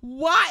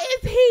 Why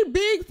is he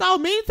being so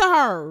mean to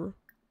her?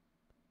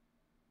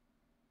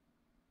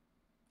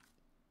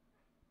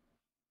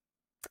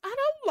 I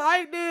don't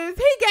like this.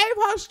 He gave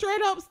her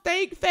straight up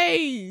steak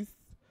face.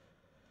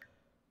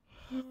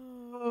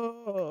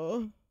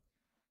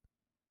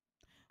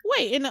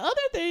 Wait, and the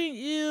other thing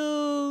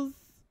is,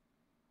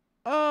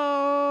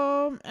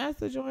 as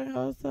the joint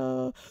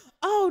household.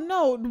 Oh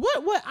no,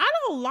 what I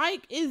don't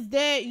like is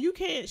that you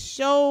can't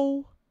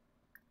show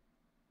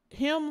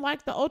him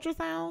like the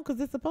ultrasound, because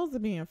it's supposed to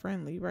be in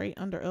friendly, right?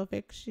 Under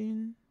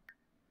affection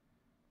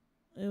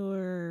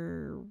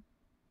or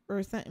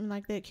something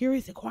like that.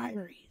 Curious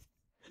inquiries.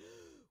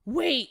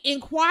 Wait,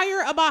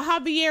 inquire about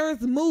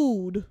Javier's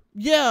mood.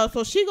 Yeah,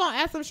 so she gonna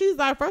ask him. She's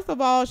like, first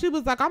of all, she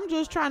was like, I'm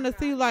just trying to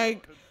see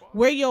like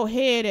where your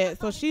head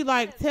at. So she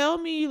like, tell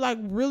me like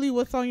really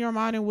what's on your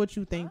mind and what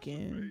you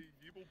thinking.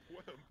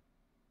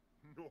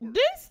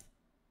 This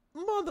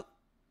mother.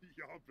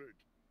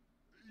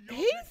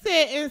 He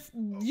said,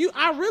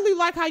 I really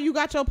like how you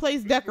got your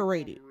place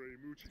decorated.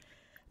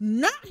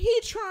 Not he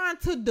trying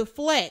to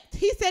deflect.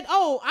 He said,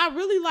 oh, I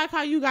really like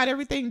how you got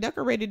everything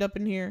decorated up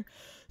in here.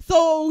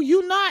 So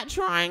you're not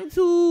trying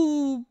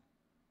to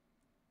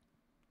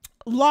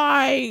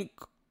like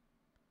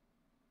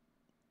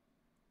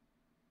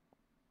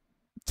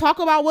talk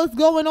about what's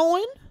going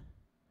on?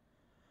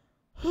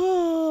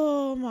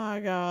 Oh my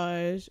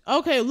gosh.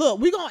 Okay,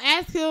 look, we're gonna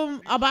ask him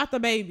about the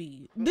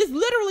baby. This is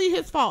literally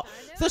his fault.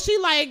 So she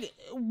like,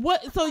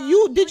 what? So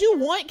did you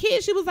want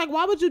kids? She was like,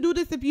 why would you do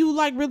this if you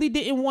like really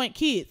didn't want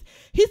kids?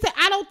 He said,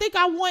 I don't think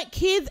I want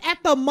kids at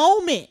the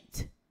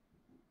moment.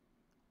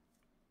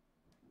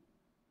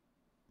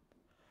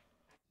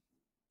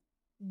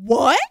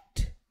 What?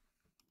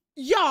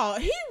 Y'all,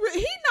 he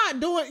not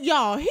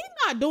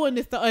doing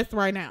this to us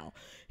right now.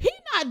 He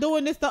not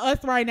doing this to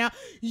us right now.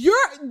 You're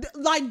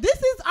like, this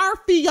is our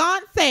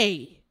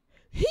fiance.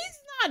 He's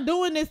not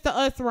doing this to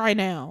us right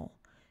now.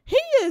 He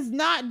is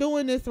not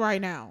doing this right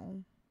now.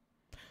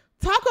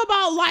 Talk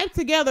about life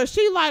together.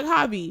 She like,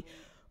 Javi,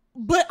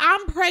 but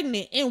I'm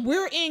pregnant and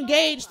we're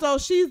engaged. So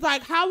she's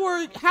like, how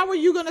are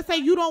you gonna say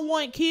you don't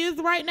want kids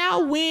right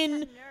now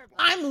when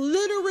I'm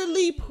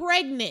literally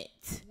pregnant?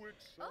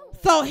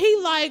 So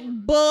he like,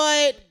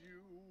 but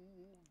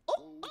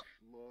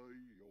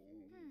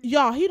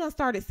y'all, he done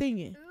started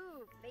singing.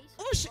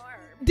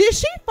 Did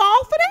she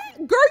fall for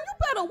that? Girl, you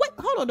better wait.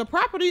 Hold on, the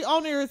property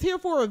owner is here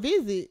for a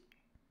visit.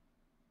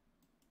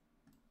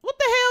 What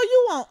the hell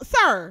you want?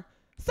 Sir,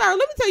 let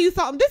me tell you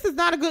something. This is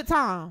not a good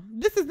time.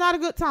 This is not a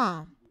good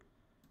time.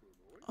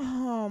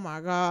 Oh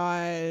my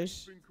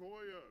gosh.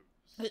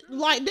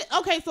 Like,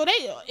 okay, so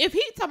if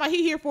he talking about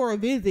he here for a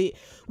visit,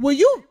 will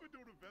you?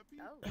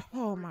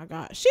 Oh my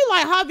God. She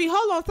like, Javi,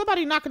 hold on.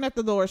 Somebody knocking at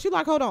the door. She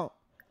like, hold on.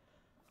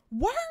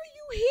 Why are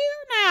you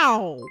here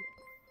now?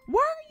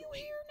 Why are you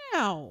here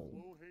now?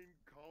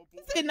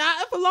 Said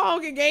not for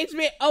long,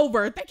 engagement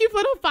over. Thank you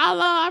for the follow.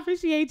 I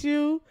appreciate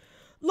you.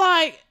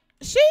 Like,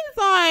 she's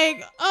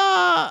like,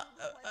 what?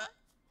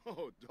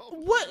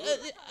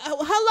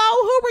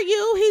 Hello, who are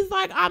you? He's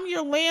like, I'm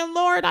your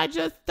landlord. I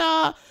just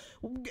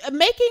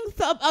making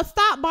a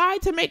stop by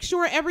to make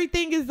sure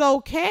everything is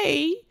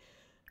okay.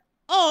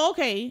 Oh,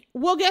 okay.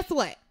 Well, guess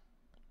what?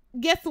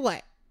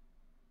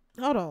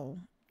 Hold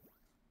on.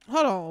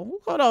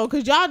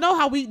 Cause y'all know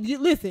how we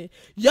listen.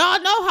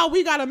 Y'all know how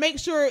we gotta make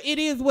sure it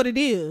is what it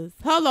is.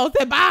 Hello,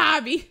 say bye,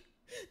 Ivy.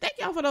 Thank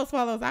y'all for those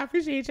follows. I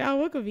appreciate y'all.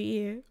 Welcome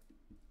in.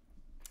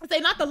 I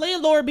say not the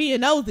landlord being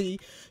nosy.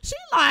 She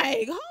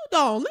like, hold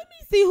on, let me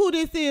see who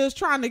this is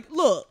trying to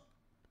look.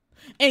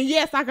 And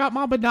yes, I got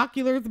my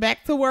binoculars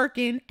back to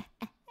working.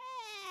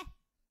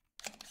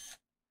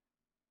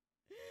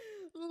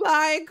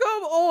 Like,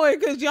 come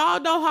on, cause y'all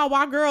know how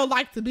our girl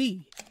like to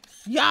be.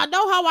 Y'all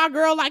know how our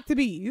girl like to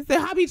be. You say,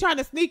 I be trying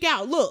to sneak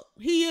out. Look,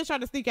 he is trying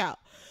to sneak out.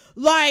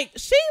 Like,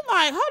 she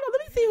like, hold on,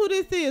 let me see who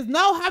this is.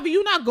 No, Javi,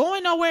 you not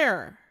going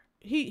nowhere.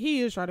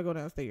 He is trying to go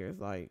downstairs.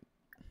 Like,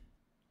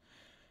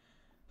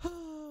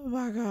 oh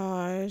my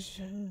gosh.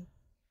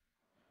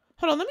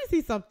 Hold on, let me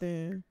see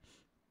something.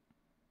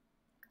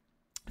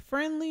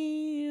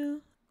 Friendly.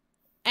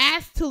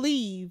 Asked to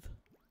leave.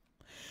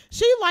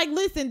 She like,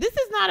 listen, this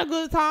is not a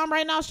good time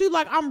right now. She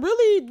like, I'm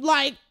really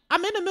like,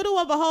 I'm in the middle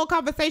of a whole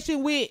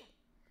conversation with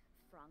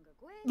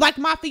like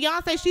my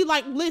fiance. She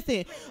like,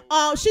 listen,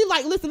 she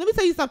like, listen, let me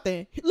tell you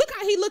something. Look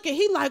how he looking.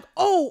 He like,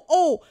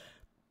 oh,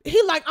 he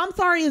like, I'm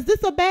sorry, is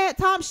this a bad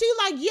time? She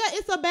like, yeah,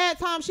 it's a bad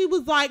time. She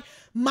was like,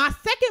 my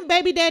second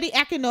baby daddy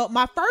acting up.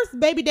 My first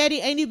baby daddy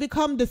ain't even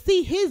come to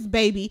see his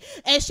baby.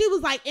 And she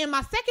was like, and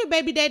my second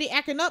baby daddy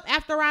acting up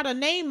after I done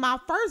named my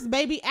first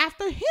baby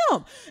after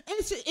him.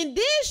 And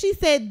then she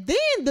said,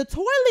 then the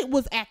toilet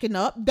was acting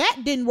up.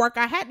 That didn't work.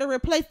 I had to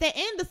replace that.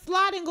 And the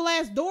sliding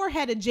glass door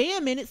had a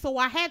jam in it. So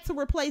I had to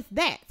replace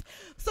that.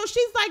 So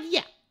she's like,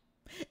 yeah.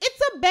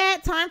 It's a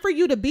bad time for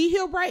you to be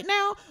here right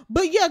now,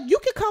 but yeah, you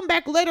can come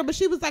back later. But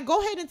she was like, go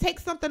ahead and take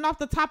something off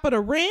the top of the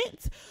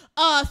rent,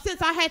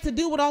 since I had to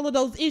deal with all of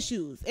those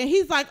issues. And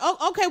he's like,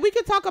 oh, okay, we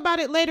can talk about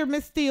it later,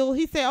 Miss Steele.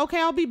 He said, okay,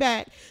 I'll be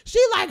back. She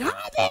like,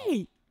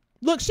 honey,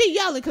 look, she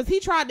yelling because he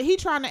trying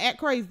to act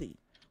crazy.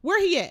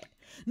 Where he at?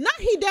 Not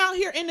he down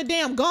here in the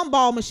damn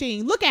gumball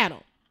machine. Look at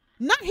him.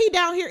 Not he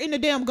down here in the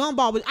damn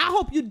gumball. But I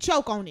hope you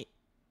choke on it.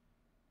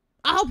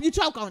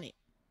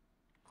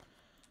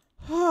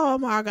 Oh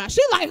my God. She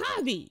like,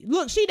 Javi.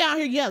 Look, she down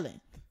here yelling.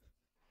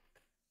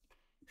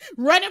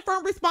 Running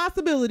from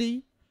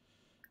responsibility.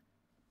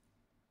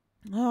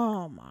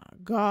 Oh my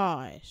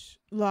gosh.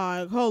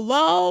 Like,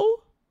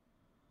 hello?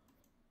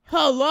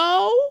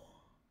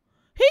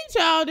 He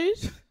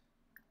childish.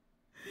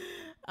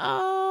 Hold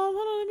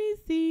on, let me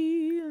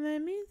see.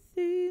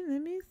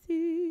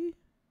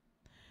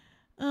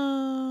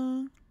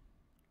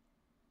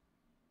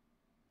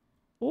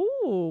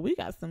 Ooh, we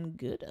got some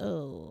good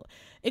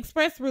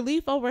express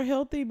relief over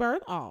healthy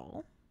birth.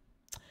 Why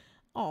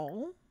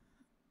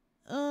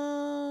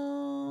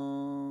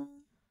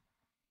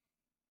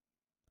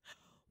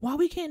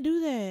we can't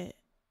do that?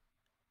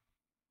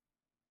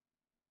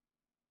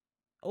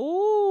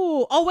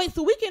 Oh wait,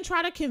 so we can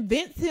try to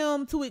convince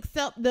him to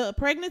accept the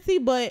pregnancy,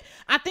 but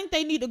I think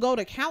they need to go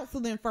to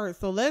counseling first.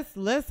 So let's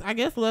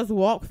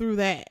walk through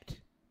that.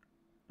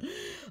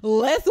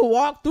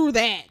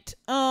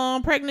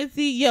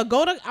 Pregnancy. Yeah,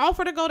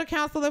 offer to go to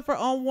counseling for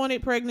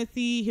unwanted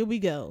pregnancy. Here we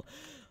go.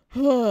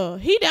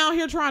 He down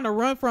here trying to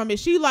run from it.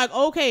 She like,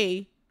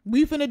 okay,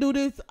 we finna do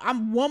this.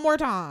 I'm one more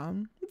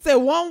time. Say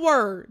one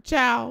word,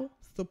 child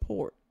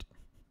support.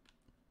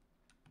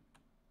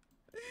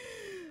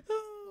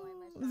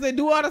 Say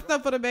do all the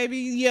stuff for the baby.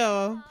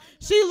 Yeah.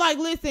 She like,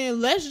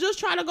 listen, let's just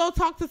try to go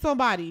talk to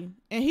somebody.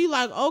 And he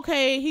like,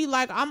 okay. He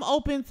like, I'm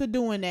open to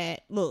doing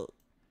that. Look.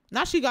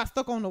 Now she got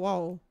stuck on the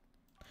wall.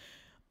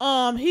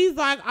 He's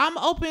like, I'm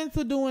open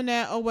to doing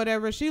that or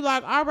whatever. She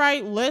like, all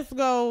right, let's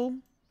go.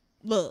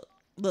 Look.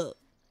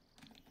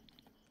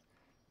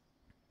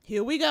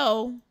 Here we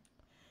go.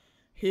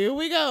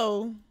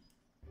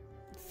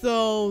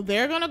 So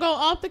they're going to go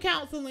off the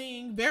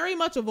counseling, very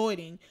much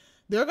avoiding.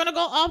 They're going to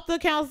go off the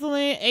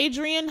counseling.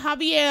 Adrian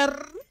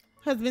Javier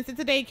has been sent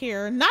to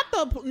daycare. Not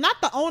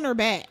the owner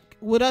back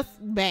with us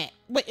back.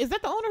 Wait, is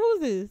that the owner?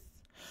 Who's this?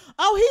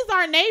 Oh, he's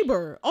our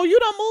neighbor. Oh, you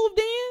done moved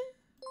in?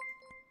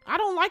 I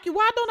don't like you.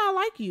 Why don't I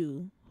like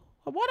you?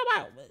 Why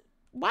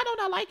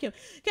don't I like him?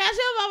 Cash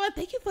Mama,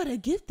 thank you for the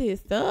gifted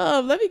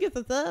stuff. Let me get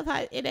some stuff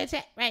in that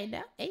chat right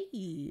now.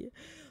 Hey.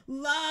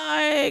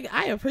 Like,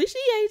 I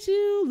appreciate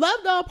you. Love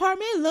the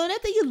apartment. Luna,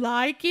 do you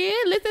like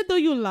it? Listen, do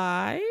you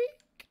like?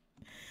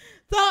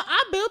 So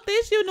I built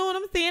this, you know what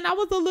I'm saying? I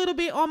was a little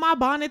bit on my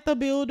Bonnet the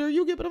Builder.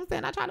 You get what I'm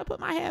saying? I try to put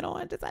my hat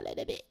on just a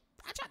little bit.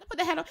 I tried to put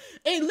the hat on.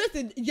 And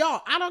listen,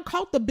 y'all, I done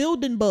caught the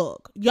building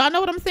bug. Y'all know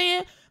what I'm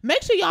saying?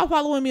 Make sure y'all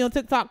following me on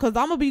TikTok because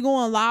I'm going to be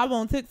going live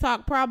on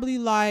TikTok probably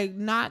like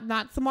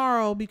not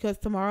tomorrow because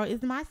tomorrow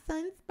is my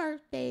son's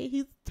birthday.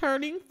 He's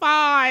turning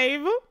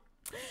 5.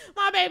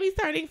 My baby's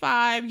turning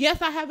 5.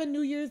 Yes, I have a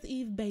New Year's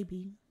Eve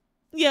baby.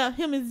 Yeah,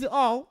 him is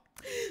all.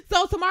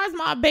 So tomorrow's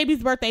my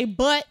baby's birthday,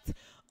 but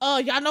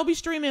y'all know we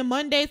streaming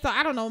Monday, so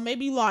I don't know,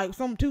 maybe like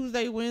some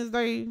Tuesday,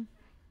 Wednesday,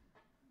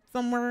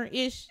 somewhere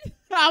ish.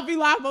 I'll be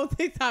live on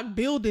TikTok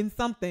building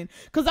something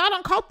because I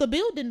done caught the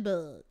building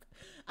bug.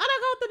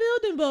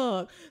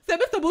 So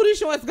Mr. Booty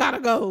Shorts gotta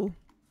go.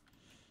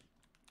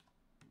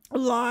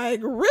 Like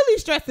really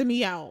stressing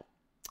me out.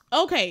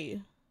 Okay.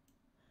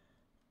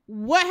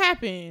 What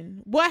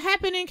happened? What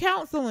happened in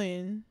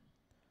counseling?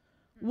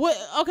 What?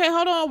 Okay,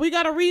 hold on. We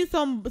gotta read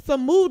some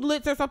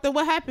moodlets or something.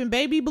 What happened?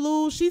 Baby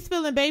blues. She's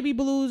feeling baby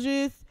blues.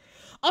 Just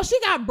she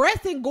got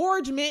breast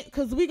engorgement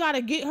because we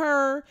gotta get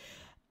her.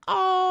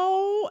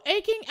 Oh,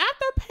 aching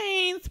after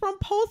pains from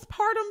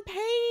postpartum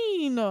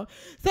pain.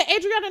 So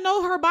Adriana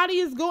know her body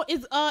is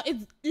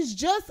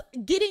just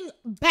getting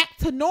back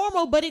to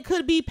normal, but it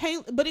could be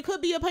pain. But it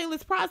could be a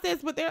painless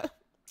process.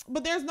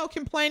 But there's no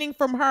complaining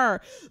from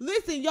her.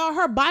 Listen, y'all,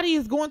 her body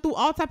is going through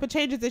all type of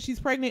changes and she's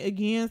pregnant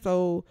again.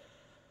 So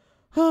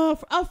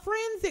a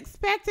friend's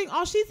expecting.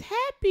 Oh, she's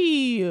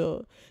happy.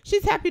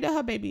 She's happy that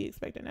her baby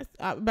expecting. That's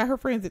but her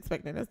friend's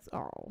expecting. That's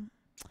all.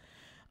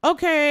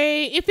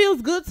 Okay, it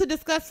feels good to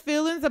discuss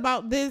feelings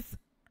about this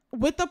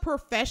with a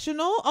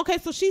professional. Okay,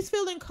 so she's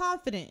feeling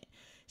confident.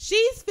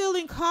 She's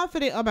feeling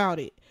confident about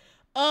it.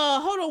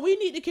 Hold on, we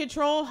need to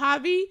control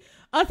Javi.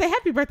 Say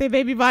happy birthday,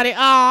 baby body.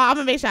 I'm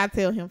gonna make sure I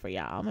tell him for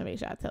y'all. I'm gonna make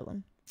sure I tell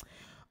him.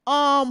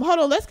 Hold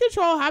on, let's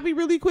control Javi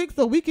really quick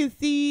so we can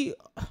see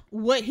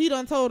what he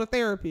done told the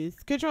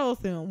therapist. Controls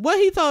him. What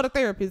he told the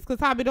therapist, because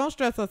Javi, don't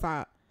stress us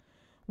out.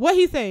 What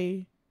he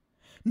say?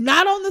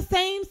 Not on the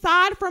same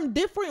side from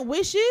different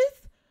wishes?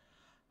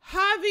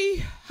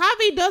 Javi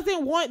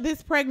doesn't want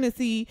this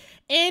pregnancy,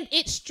 and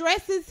it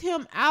stresses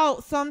him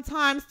out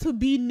sometimes to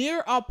be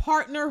near a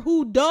partner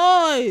who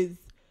does.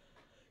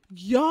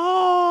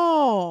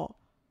 Y'all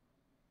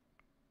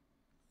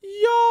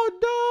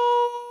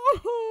no.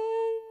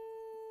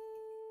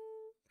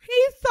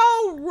 He's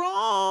so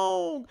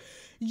wrong.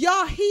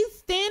 Y'all, he's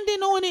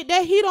standing on it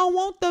that he don't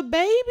want the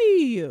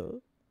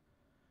baby.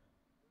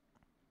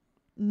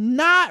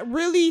 Not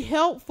really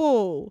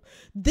helpful.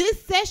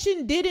 This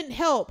session didn't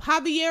help.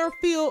 Javier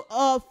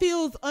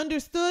feels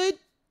understood.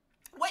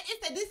 What is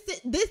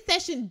that? This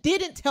session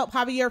didn't help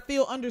Javier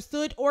feel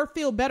understood or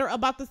feel better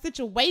about the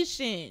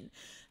situation.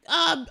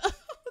 Said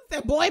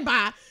boy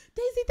bye.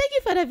 Daisy, thank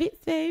you for the vid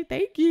save.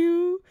 Thank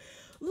you.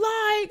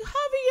 Like,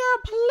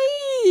 Javier,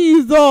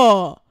 please.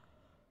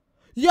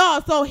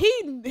 Y'all, so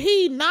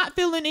he not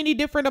feeling any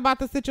different about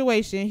the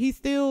situation. He's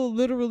still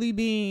literally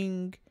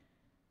being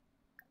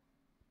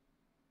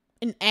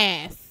an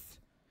ass.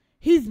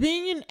 He's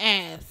being an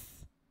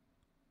ass.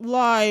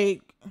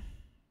 Like,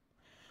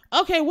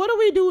 okay, what do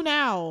we do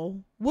now?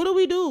 What do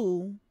we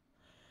do?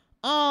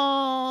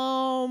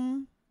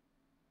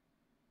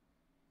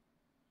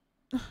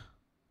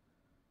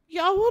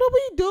 Y'all, what do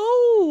we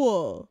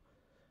do?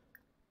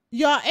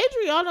 Y'all,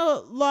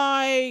 Adriana,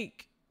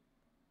 like,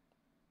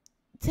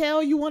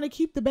 tell you want to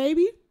keep the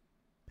baby?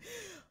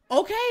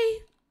 Okay.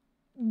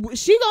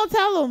 She gonna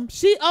tell him.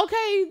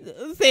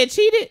 Said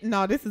cheated.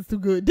 No, this is too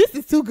good. This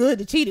is too good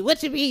to cheat it.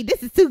 What you mean?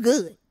 This is too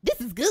good.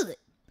 This is good.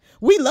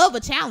 We love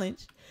a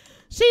challenge.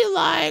 She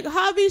like,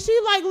 Javi, she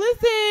like,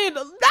 listen,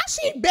 now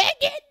she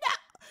begging.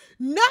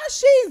 Now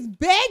she's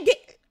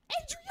begging.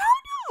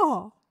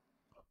 Adriana.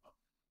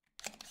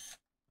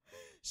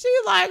 She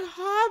like,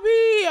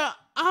 Javi,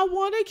 I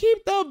want to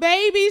keep the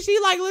baby. She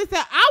like, listen,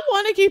 I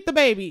want to keep the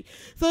baby.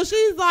 So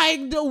she's like,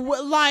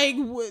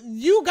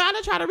 you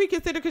gotta try to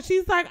reconsider because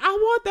she's like, I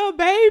want the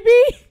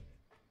baby.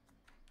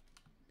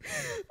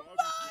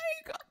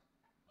 Like,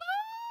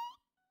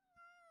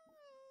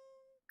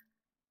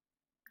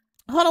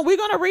 hold on, we're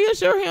gonna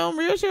reassure him.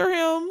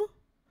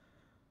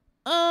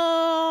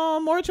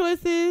 More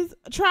choices.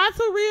 Try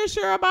to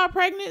reassure about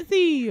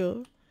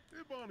pregnancy.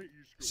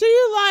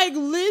 She like,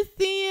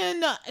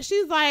 listen,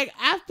 she's like,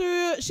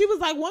 after, she was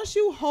like, once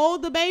you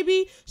hold the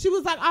baby, she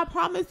was like, I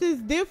promise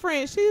it's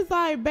different. She's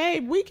like,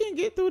 babe, we can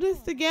get through this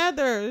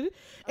together.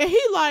 And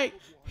he like,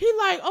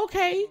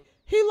 okay.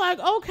 He like,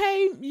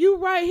 okay, you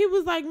right. He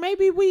was like,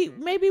 maybe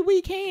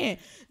we can.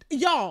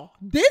 Y'all,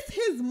 this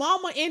his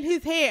mama in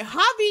his head.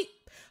 Javi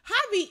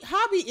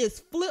is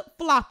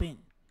flip-flopping.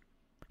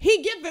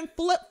 He giving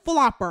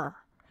flip-flopper.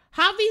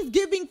 Javi's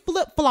giving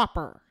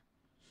flip-flopper.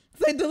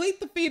 Say, delete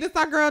the fetus.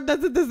 Our girl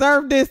doesn't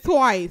deserve this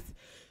twice.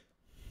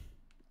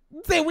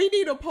 Say, we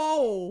need a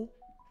poll.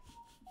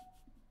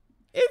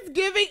 It's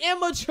giving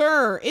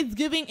immature. It's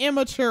giving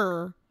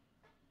immature.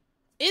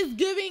 So it's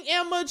giving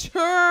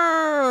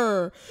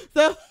immature.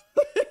 So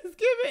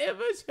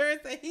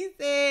he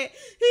said,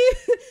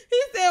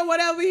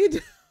 whatever you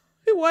do,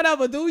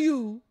 whatever do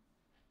you.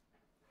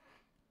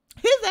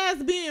 His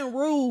ass being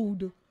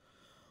rude.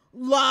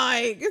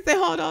 Like, it said,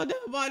 hold on,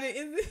 Bonnet.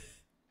 Is it?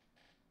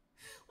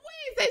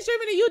 Wait, say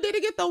streaming and you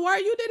didn't get the word?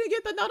 You didn't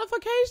get the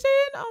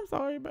notification? I'm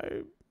sorry,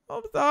 babe.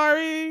 I'm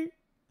sorry.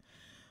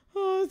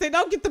 Oh, say,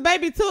 don't get the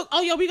baby took.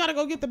 Oh, yo, we gotta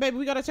go get the baby.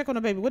 We gotta check on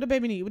the baby. What the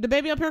baby need? With the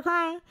baby up here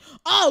crying?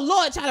 Oh,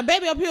 Lord, child, the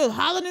baby up here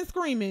hollering and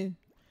screaming.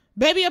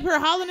 Baby up here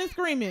hollering and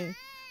screaming.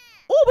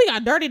 Oh, we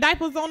got dirty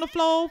diapers on the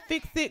floor.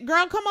 Fix it.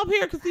 Girl, come up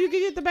here because you can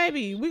get the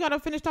baby. We gotta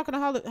finish talking to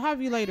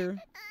Javi later.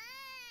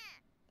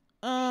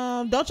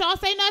 Don't y'all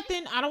say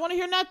nothing. I don't want to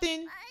hear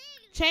nothing.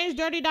 Change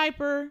dirty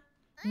diaper.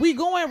 We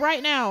going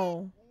right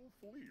now.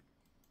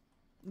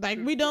 Like,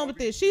 we done with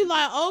this. She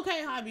like,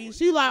 okay, Javi.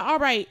 She like, all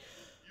right.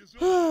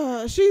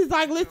 She's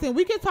like, listen,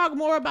 we can talk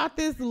more about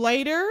this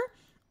later.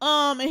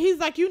 And he's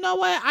like, you know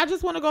what? I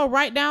just want to go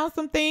write down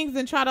some things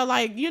and try to,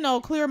 like, you know,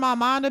 clear my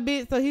mind a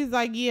bit. So he's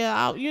like,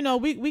 yeah, you know,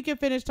 we can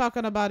finish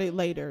talking about it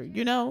later,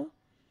 you know?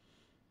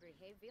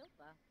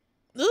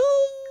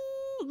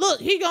 Ooh,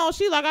 look, she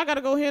like, I got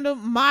to go handle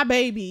my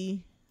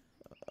baby.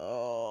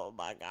 Oh,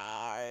 my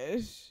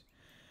gosh.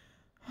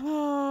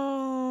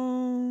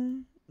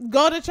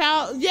 Go to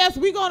yes,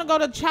 we're going to go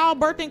to child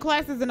birthing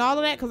classes and all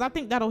of that because I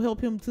think that'll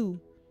help him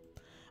too.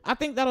 Who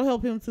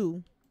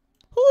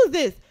is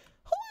this?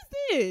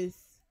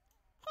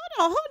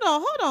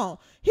 Hold on.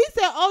 He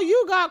said, oh,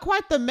 you got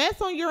quite the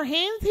mess on your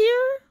hands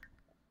here?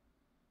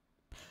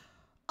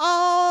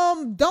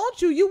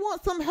 Don't you? You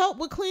want some help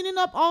with cleaning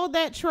up all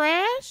that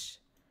trash?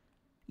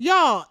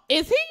 Y'all,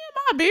 is he in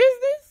my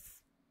business?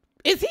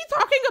 Is he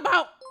talking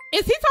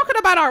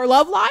about our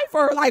love life?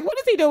 Or like, what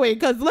is he doing?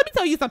 Because let me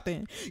tell you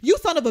something. You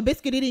son of a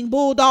biscuit eating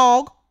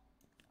bulldog.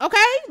 Okay?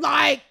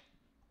 Like,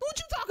 what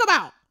you talk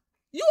about?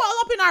 You all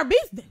up in our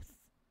business.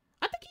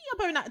 I think he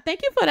up in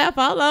thank you for that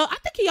follow. I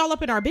think he all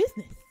up in our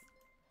business.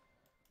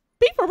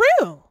 Be for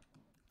real.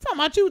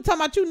 Talking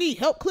about you need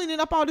help cleaning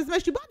up all this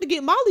mess. You about to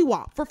get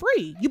mollywop for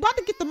free. You about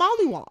to get the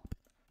mollywop.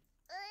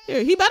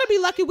 Here, he better be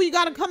lucky we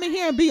gotta come in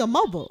here and be a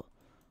mother.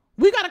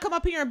 We gotta come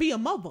up here and be a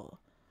mother.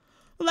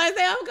 Like,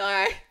 say, I'm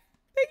going.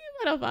 Thank you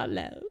for the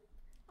follow.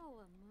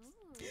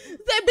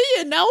 Say,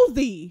 being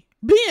nosy,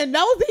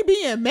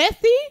 being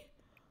messy.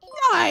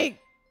 Like,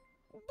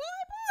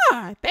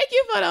 boy. Thank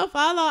you for the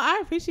follow. I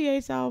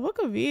appreciate y'all. Look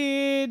at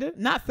vid.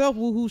 Not self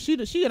woohoo. She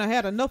done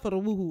had enough of the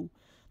woohoo.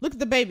 Look at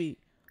the baby.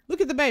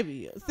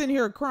 Sitting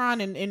here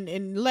crying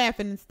and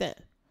laughing and stuff.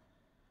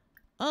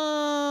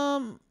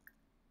 Ooh.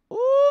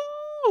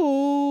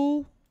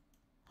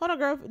 Hold on,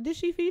 girl. Did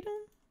she feed him?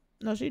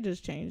 No, she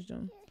just changed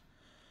him.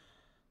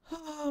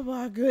 Oh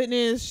my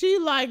goodness. She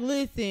like,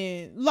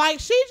 listen.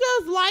 Like, she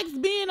just likes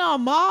being a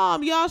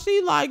mom, y'all.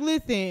 She like,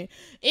 listen.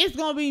 It's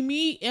gonna be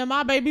me and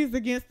my babies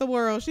against the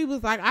world. She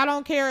was like, I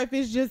don't care if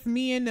it's just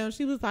me and them.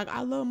 She was like,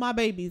 I love my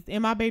babies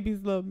and my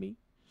babies love me.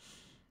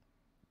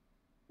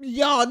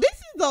 Y'all, this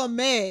is a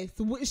mess.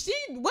 When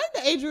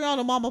did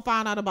Adriana mama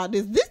find out about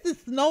this? This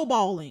is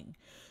snowballing.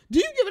 Do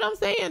you get what I'm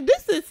saying?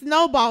 This is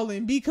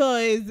snowballing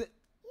because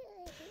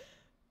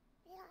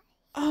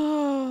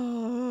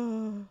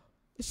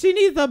she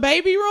needs a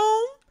baby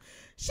room.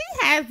 She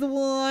has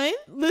one.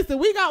 Listen,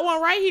 we got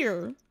one right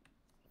here.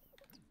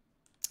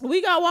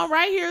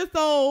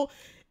 So,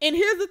 and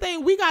here's the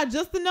thing. We got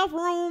just enough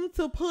room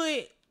to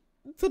put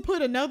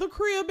another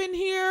crib in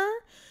here.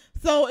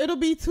 So it'll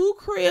be 2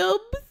 cribs.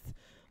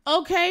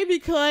 Okay,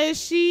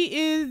 because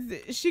she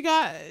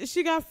got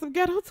some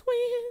ghetto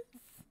twins.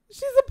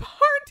 She's a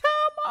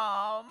part-time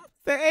mom.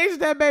 So age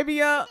that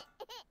baby up.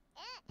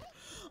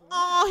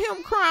 Oh,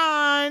 him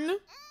crying.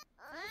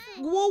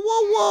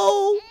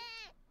 Whoa.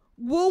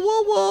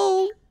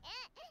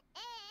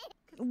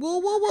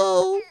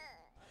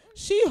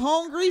 She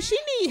hungry. She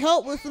need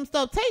help with some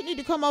stuff. Tate need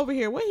to come over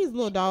here. Where his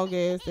little dog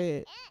ass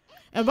at?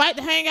 Invite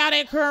to hang out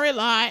at Curry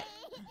Lot.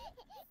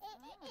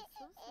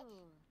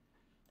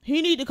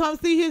 He need to come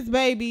see his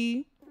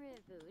baby.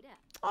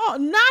 Oh,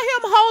 not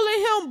him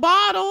holding him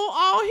bottle.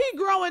 Oh, he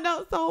growing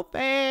up so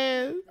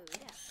fast.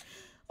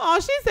 Oh,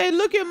 she said,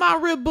 look at my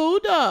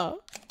Rebuda.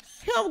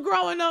 Him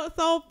growing up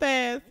so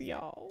fast,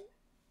 y'all.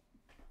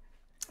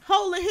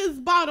 Holding his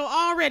bottle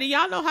already.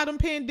 Y'all know how them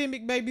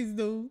pandemic babies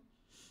do.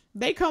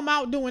 They come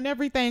out doing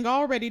everything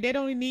already. They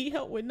don't need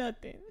help with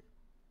nothing.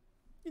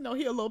 You know,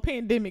 he a little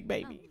pandemic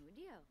baby.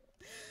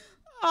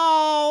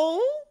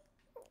 Oh.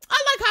 I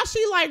like how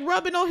she like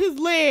rubbing on his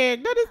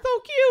leg. That is so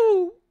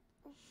cute.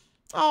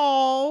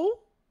 Oh.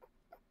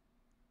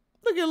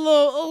 Look at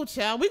little,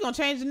 child. We gonna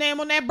change the name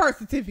on that birth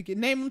certificate.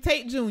 Name him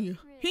Tate Jr.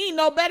 He ain't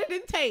no better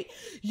than Tate.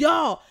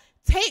 Y'all,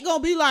 Tate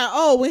gonna be like,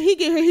 oh, when he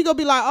get here, he gonna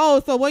be like,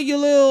 oh, so where your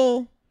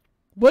little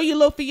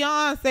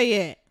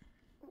fiance at?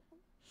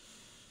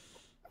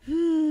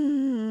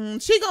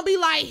 She gonna be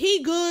like,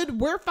 he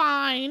good, we're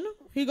fine.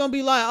 He gonna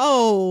be like,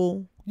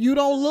 oh, you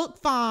don't look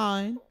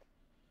fine.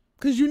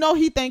 Cause you know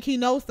he think he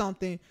knows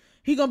something.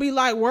 He gonna be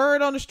like,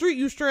 word on the street,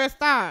 you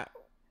stressed out.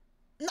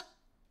 No.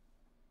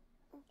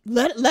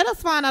 Let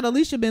us find out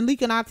Alicia been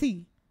leaking our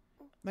tea.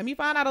 Let me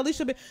find out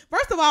Alicia been.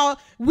 First of all,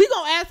 we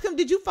gonna ask him,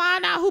 did you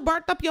find out who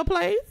burnt up your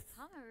place?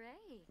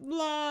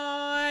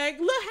 Like,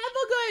 look, have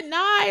a good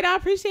night. I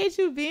appreciate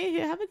you being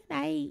here. Have a good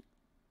night.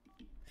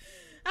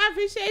 I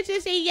appreciate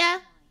you. See ya.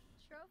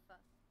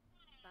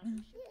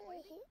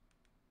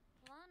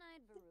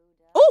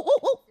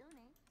 Oh.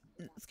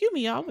 Excuse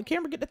me, y'all. The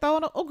camera get the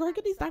throwing up. Oh, girl,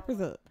 get these diapers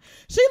up.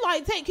 She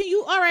like,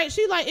 all right.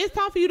 She like, it's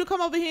time for you to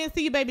come over here and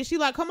see your baby. She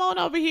like, come on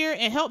over here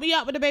and help me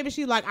out with the baby.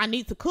 She like, I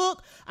need to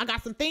cook. I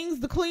got some things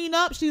to clean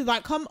up. She's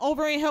like, come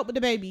over and help with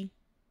the baby.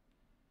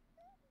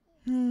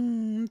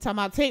 Talking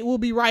about Tate will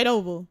be right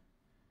over.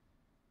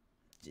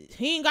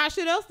 He ain't got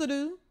shit else to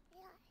do.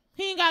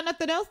 He ain't got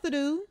nothing else to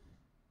do.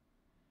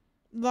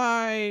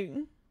 Like,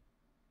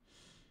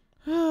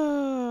 yeah,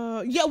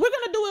 we're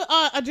gonna do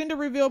a gender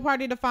reveal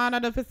party to find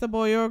out if it's a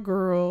boy or a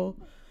girl.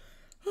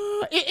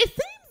 It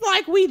seems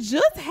like we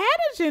just had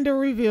a gender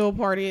reveal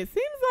party. It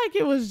seems like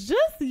it was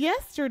just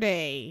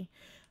yesterday.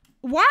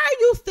 Why are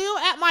you still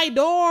at my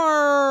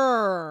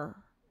door?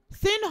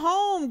 Send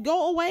home.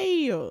 Go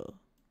away.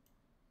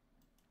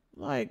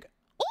 Like,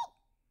 oh,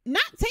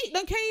 not Tate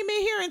done came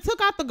in here and took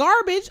out the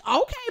garbage.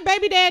 Okay,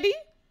 baby daddy.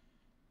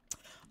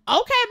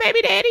 Okay,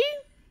 baby daddy.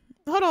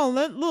 Hold on,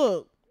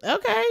 look.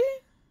 Okay.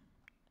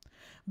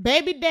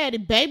 Baby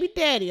daddy.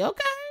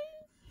 Okay.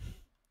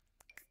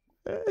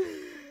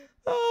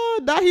 Oh,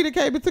 now he done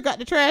came and took out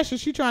the trash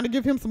and she trying to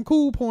give him some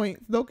cool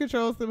points. No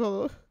control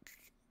sim.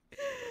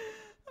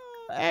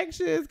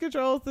 Actions,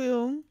 control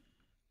sim.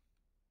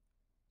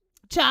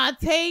 Child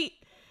Tate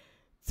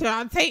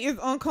is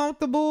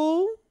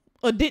uncomfortable.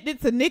 Addicted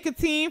to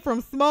nicotine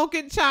from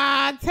smoking.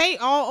 Child Tate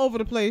all over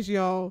the place,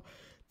 y'all.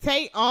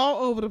 Tate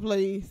all over the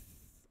place.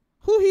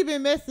 Who he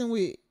been messing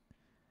with?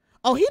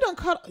 Oh, he done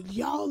cut.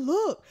 Y'all,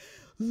 look.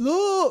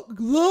 Oh,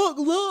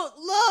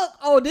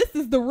 this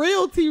is the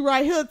real tea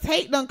right here.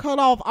 Tate done cut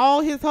off all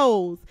his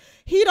hoes.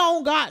 He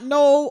don't got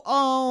no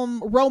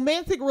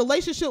romantic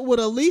relationship with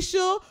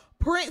Alicia,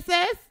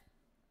 Princess,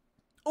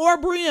 or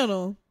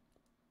Brianna.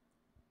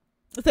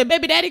 I said,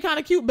 baby daddy kind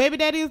of cute. Baby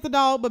daddy is the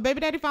dog, but baby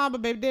daddy fine,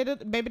 but baby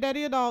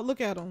daddy a dog.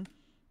 Look at him.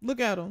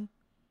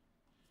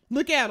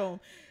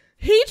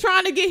 He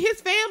trying to get his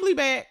family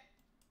back,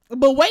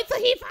 but wait till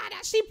he find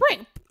out she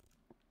pregnant.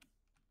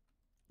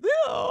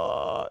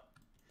 Oh.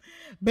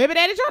 Baby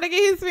daddy trying to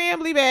get his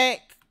family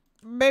back.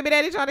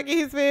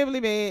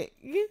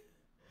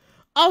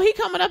 Oh, he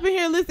coming up in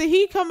here. Listen,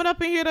 he coming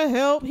up in here to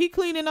help. He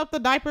cleaning up the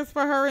diapers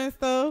for her and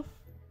stuff.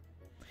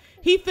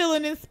 He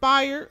feeling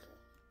inspired.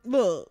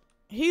 Look,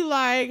 he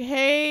like,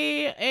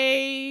 hey,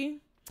 A.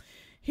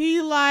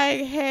 He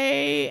like,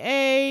 hey,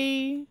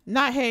 A.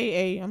 Not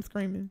hey, A. I'm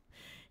screaming.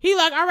 He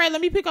like, all right,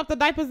 let me pick up the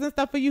diapers and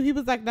stuff for you. He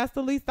was like, that's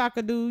the least I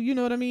could do. You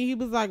know what I mean? He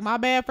was like, my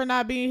bad for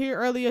not being here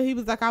earlier. He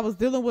was like, I was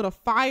dealing with a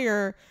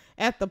fire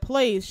at the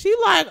place. She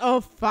like, a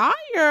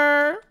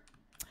fire?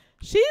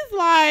 She's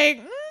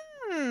like,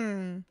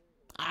 I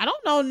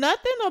don't know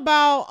nothing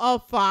about a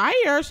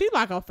fire. She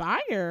like, a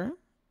fire?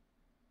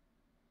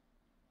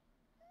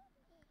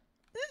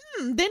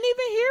 Didn't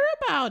even hear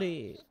about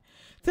it.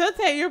 Tell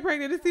Tate you're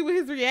pregnant to see what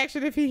his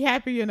reaction if he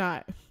happy or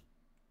not.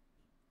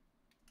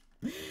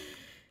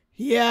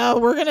 Yeah,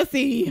 we're gonna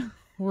see.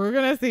 Where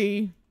is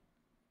he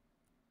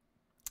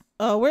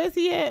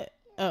at?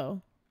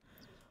 Oh.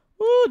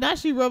 Ooh, now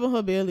she rubbing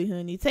her belly,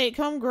 honey. Tate,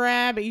 come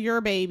grab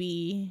your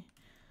baby.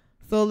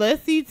 So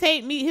let's see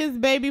Tate meet his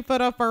baby for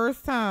the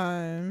first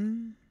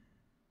time.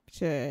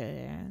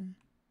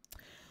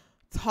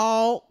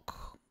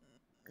 Talk,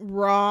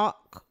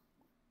 rock,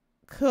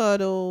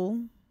 cuddle.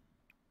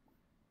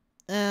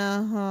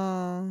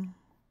 And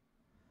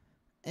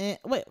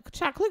wait,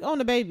 try click on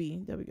the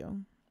baby. There we go.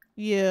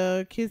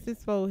 Yeah, kiss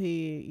his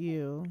forehead.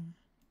 Yeah.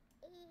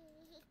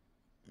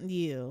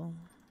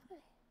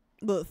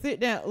 Look, sit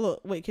down.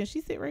 Look, wait, can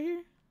she sit right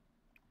here?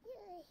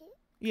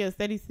 Yeah,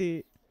 steady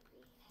sit.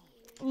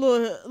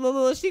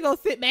 Look, she gonna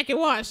sit back and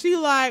watch. She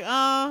like,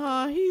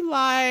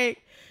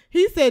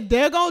 he said,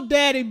 there go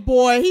daddy,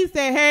 boy. He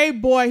said, hey,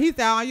 boy. He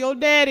said, on your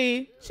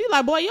daddy. She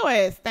like, boy, your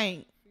ass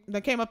stink. They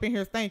came up in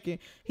here stinking.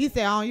 He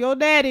said, on your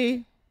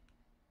daddy.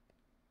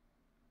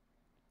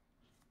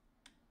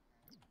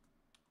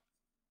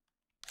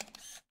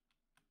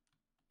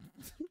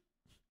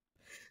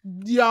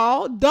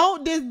 Y'all,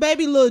 don't this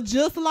baby look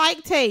just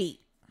like Tate.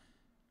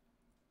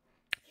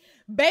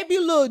 Baby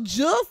look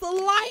just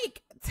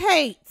like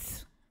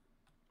Tate.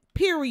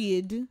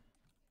 Period.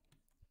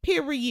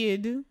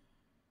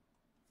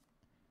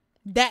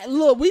 That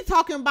look, we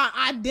talking about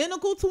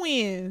identical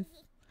twins.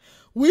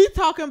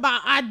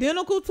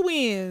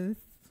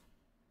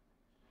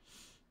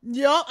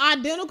 Yup,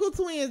 identical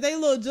twins. They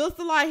look just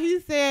alike. He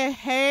said,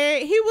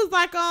 hey, he was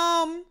like,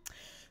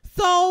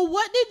 so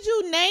what did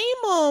you name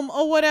them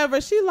or whatever?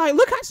 She like,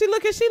 look how she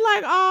looking. She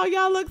like, oh,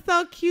 y'all look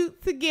so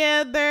cute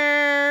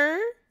together.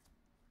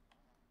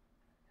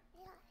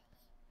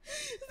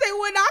 Say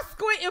when I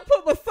squint and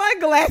put my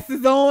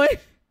sunglasses on,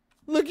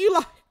 look, you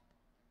like,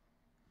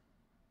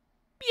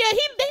 yeah,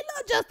 they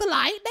look just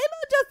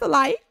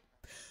alike.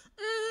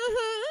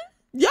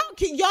 Y'all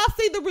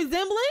see the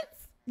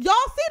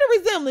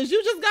resemblance?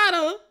 You just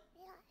gotta.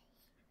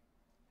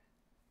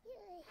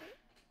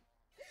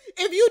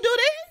 If you do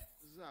this,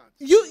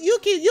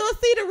 you'll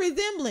see the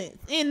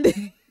resemblance in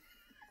the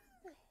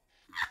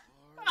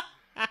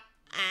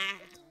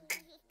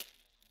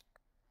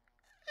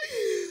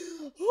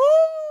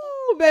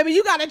Ooh, baby,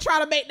 you gotta try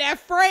to make that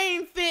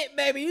frame fit,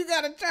 baby. You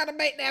gotta try to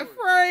make that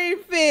frame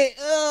fit.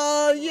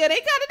 Yeah, they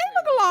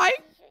look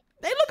alike.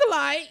 They look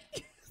alike.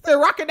 They're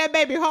rocking that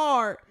baby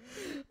hard.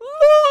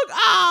 Look,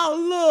 oh,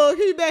 look.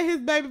 He met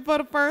his baby for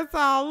the first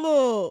time.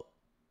 Look.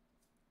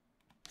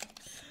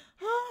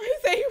 Oh, he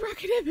said he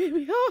rocking that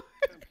baby hard.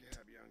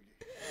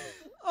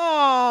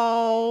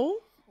 Oh.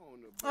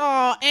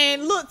 Oh,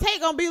 and look, Tate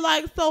gonna be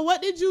like, so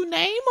what did you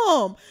name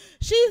him?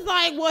 She's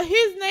like, well,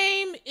 his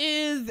name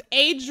is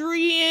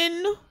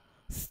Adrian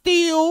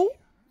Steele.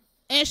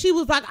 And she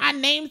was like, I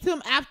named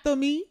him after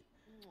me.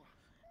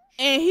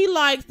 And he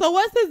like, so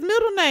what's his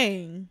middle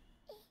name?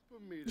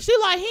 She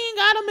like, he ain't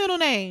got a middle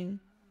name.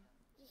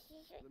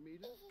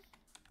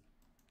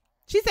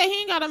 She said he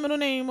ain't got a middle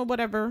name or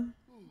whatever.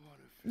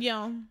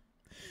 Yeah.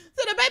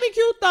 So the baby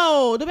cute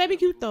though. The baby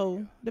cute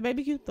though. The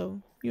baby cute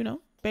though. You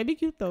know, baby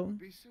cute though.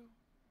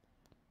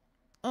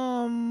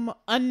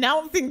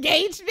 Announce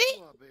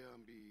engagement.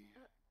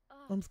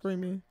 I'm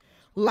screaming.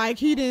 Like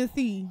he didn't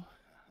see.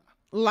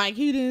 Like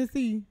he didn't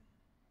see.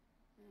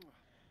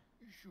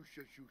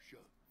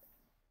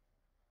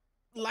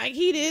 Like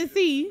he didn't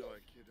see.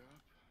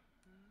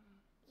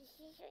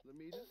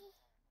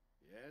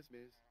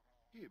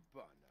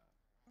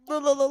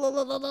 Look.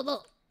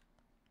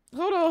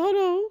 Hold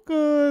on.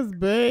 Cause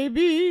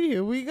baby,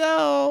 here we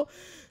go.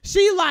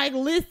 She like,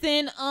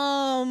 listen,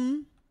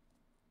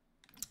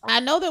 I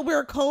know that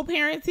we're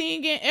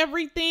co-parenting and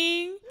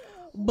everything,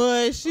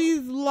 but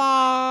she's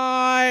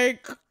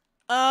like,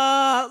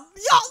 y'all,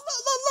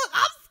 look,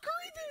 I'm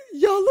screaming.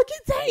 Yo, look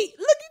at Tate.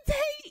 Look at Tate.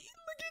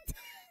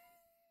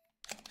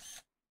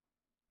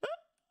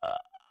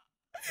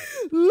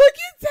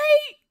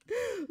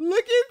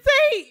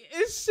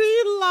 And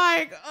she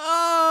like,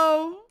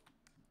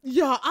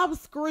 yo, I'm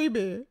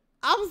screaming.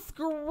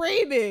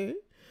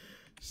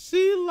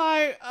 She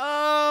like,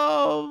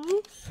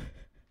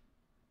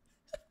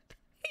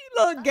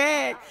 little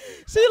gag.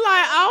 She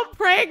like, I'm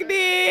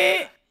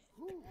pregnant.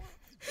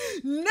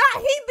 Not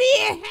he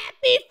being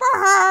happy for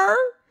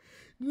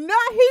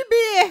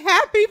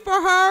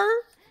her.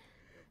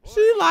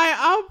 She like,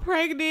 I'm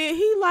pregnant.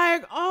 He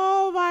like,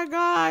 oh my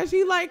gosh.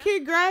 He like,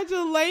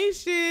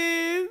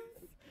 congratulations.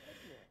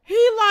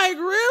 He like,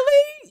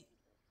 really?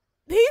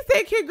 He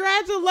said,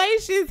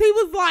 congratulations. He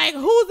was like,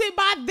 who's it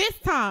by this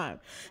time?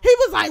 He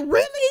was like,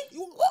 really?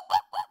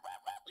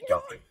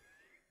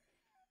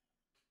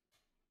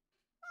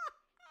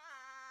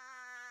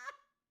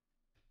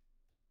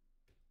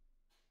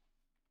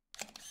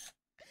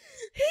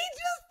 He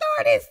just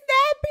started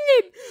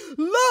snapping.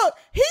 Look,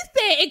 he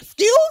said,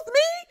 excuse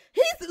me?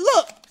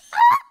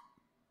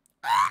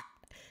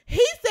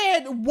 He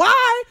said,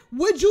 why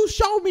would you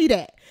show me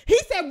that? He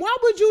said, why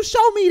would you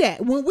show me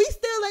that when we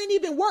still ain't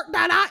even worked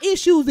out our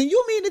issues? And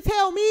you mean to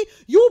tell me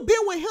you've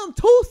been with him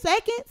 2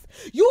 seconds?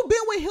 You've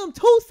been with him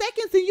 2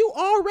 seconds and you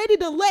already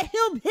done let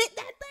him hit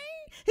that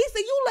thing? He said,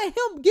 you let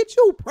him get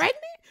you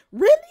pregnant?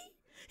 Really?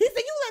 He said,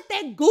 you let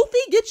that goofy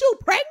get you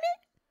pregnant?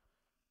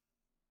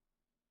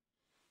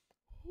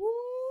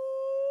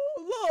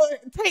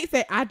 Look, Tate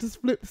said, I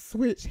just flipped the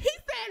switch. He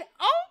said,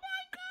 oh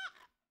my God.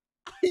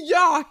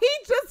 Y'all, he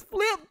just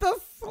flipped the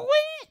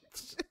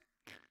switch.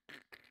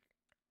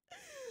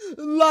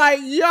 Like,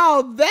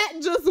 y'all, that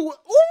just, ooh.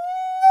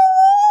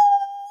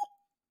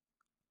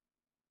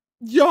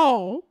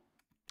 Y'all,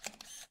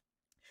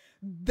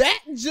 that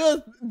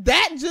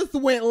just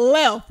went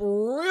left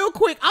real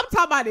quick. I'm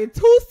talking about in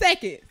 2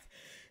 seconds.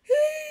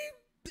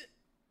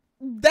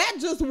 That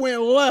just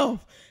went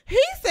left.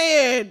 He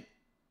said,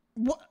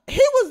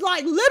 he was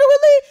like,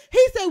 literally,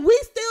 he said, we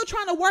still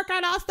trying to work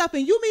out our stuff,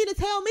 and you mean to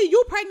tell me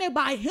you pregnant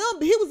by him?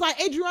 He was like,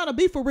 Adriana,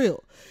 be for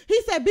real.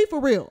 He said, be for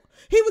real.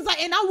 He was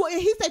like, and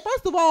he said,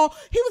 first of all,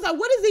 he was like,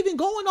 what is even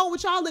going on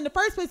with y'all in the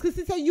first place? Because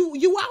he said,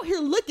 you out here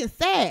looking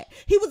sad.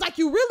 He was like,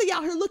 you really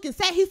out here looking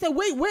sad. He said,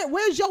 wait,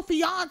 where's your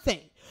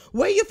fiance?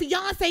 Where your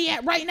fiance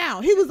at right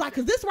now? He was like,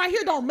 because this right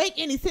here don't make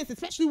any sense,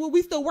 especially when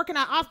we still working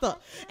out our stuff.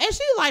 And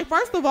she like,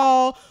 first of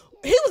all,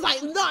 he was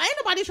like, no, ain't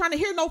nobody trying to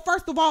hear no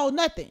first of all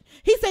nothing.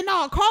 He said,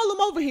 no, call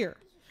him over here.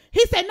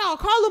 He said, no,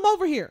 call him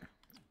over here.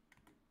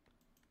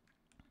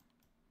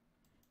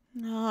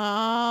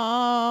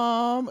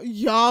 Y'all,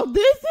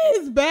 this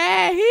is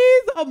bad.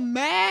 He's a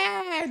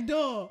mad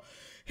dog.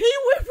 He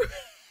went from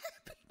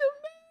happy to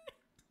mad.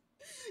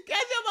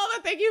 Catch your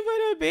mama. Thank you for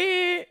the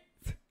bits.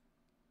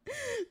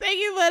 Thank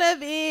you for the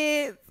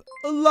bits.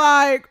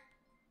 Like,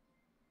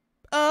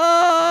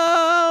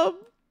 oh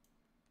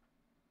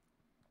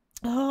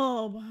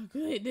my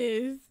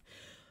goodness.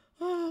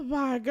 Oh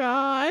my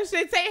gosh.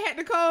 And Tate had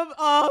to come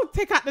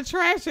take out the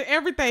trash and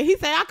everything. He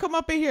said, I come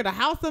up in here, the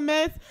house a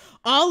mess,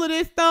 all of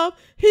this stuff.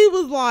 He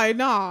was like,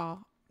 nah.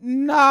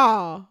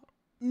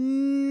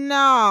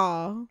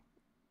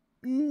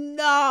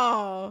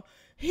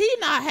 he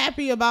not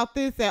happy about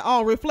this at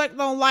all. Reflect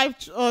on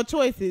life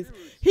choices.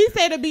 He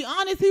said, to be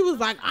honest, he was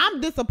like, I'm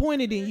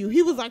disappointed in you.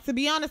 He was like, to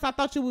be honest, I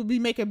thought you would be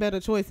making better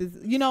choices.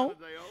 You know,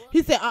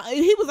 he said,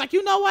 he was like,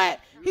 you know what?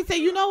 He said,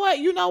 you know what?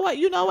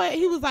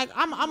 He was like,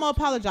 I'm gonna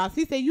apologize.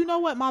 He said, you know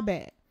what? My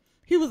bad.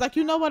 He was like,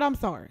 you know what? I'm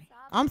sorry.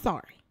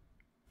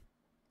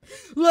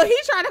 Look, he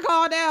tried to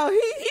call down.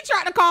 He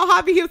tried to call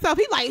Javi himself.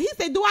 He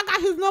said, do I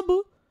got his number?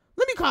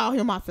 Let me call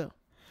him myself.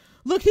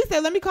 Look, he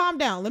said, let me calm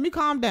down.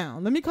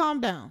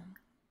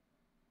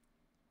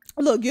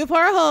 Look, give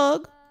her a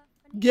hug.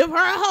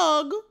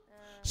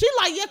 She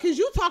like, yeah, because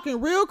you talking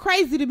real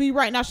crazy to me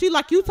right now. She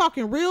like, you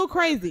talking real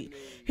crazy.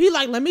 He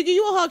like, let me give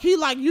you a hug. He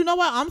like, you know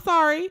what? I'm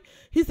sorry.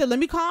 He said, let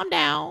me calm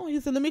down. He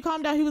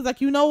was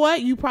like, you know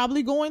what? You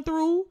probably going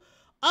through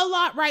a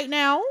lot right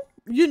now.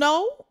 You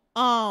know?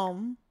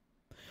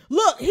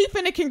 Look, he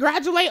finna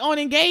congratulate on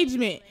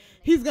engagement.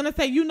 He's going to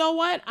say, you know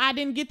what? I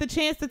didn't get the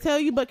chance to tell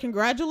you, but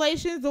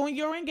congratulations on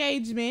your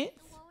engagement.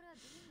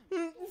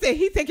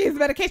 He taking his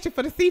medication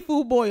for the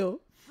seafood boil.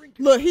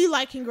 Look, he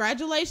like,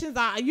 congratulations.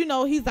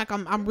 He's like,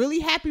 I'm really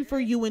happy for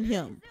you and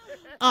him.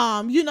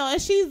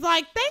 And she's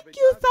like, thank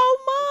you so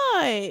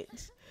much.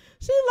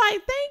 She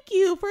like, thank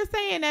you for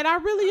saying that. I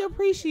really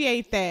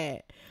appreciate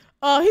that.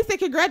 He said,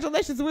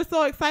 congratulations. We're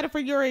so excited for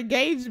your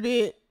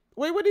engagement.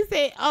 Wait, what did he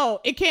say? Oh,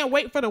 it can't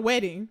wait for the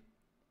wedding.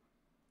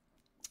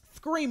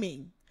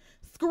 Screaming.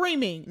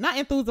 Not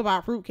enthused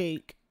about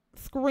fruitcake.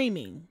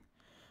 Screaming.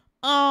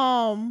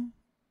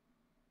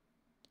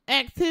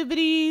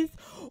 Activities.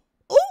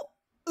 Oh,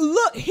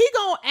 look, he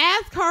gonna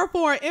ask her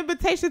for an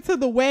invitation to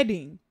the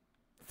wedding.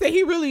 Say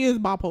he really is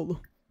bipolar.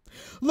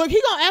 Look, he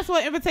gonna ask for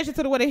an invitation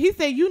to the wedding. He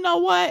said, you know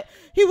what?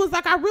 He was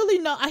like, I really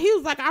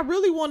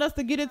want us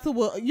to get into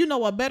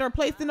a better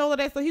place and all of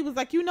that. So he was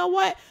like, you know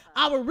what?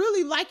 I would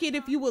really like it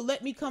if you would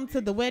let me come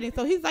to the wedding.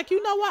 So he's like,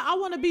 you know what? I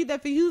want to be there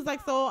for you. He was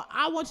like, so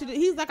I want you to,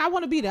 he's like, I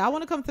want to be there. I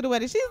want to come to the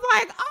wedding. She's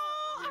like,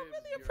 oh, I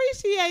really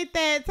appreciate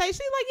that. Tay. She's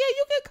like, yeah,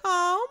 you can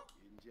come.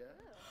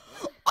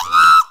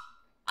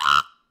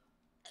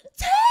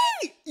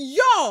 Tay,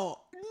 yo,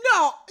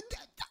 no.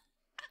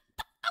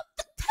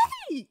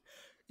 Tay,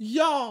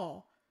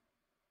 yo.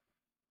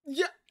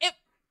 Yeah,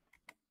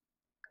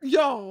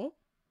 yo.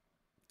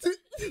 And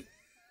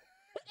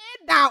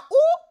now,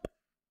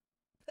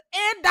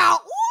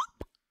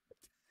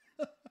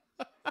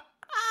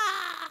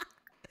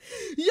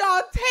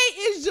 Y'all, Tate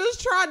is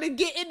just trying to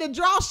get in the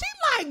draw. She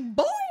like,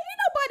 boy,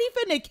 ain't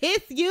nobody finna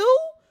kiss you.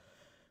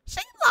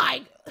 She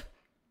like,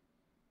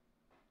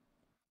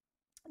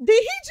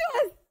 did he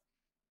just?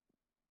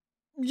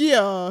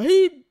 Yeah,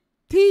 he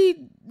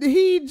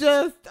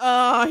just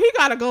he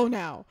gotta go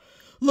now.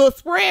 Look,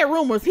 spread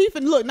rumors. He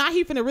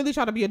finna really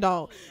try to be a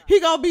dog. He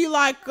gonna be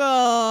like, he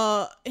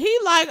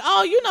like,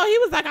 oh, he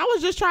was like, I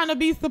was just trying to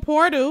be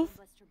supportive.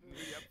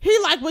 He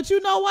like, but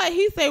you know what?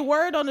 He say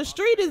word on the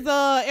street is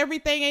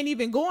everything ain't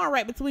even going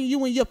right between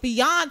you and your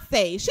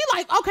fiance. She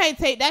like, okay,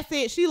 Tate, that's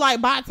it. She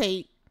like, bye,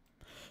 Tate.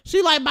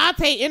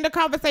 End the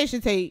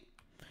conversation, Tate.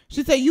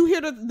 She said, you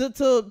here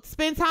to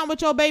spend time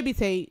with your baby,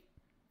 Tate.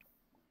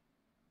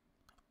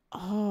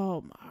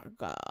 Oh my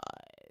gosh.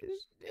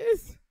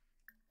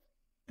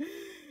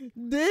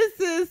 This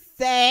is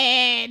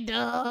sad.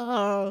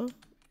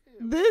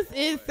 This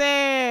is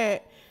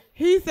sad.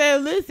 He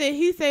said, listen,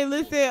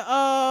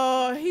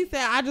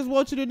 I just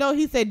want you to know,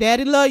 he said,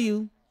 Daddy love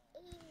you.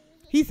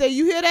 He said,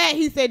 you hear that?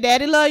 He said,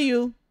 Daddy love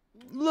you.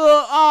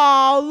 Look.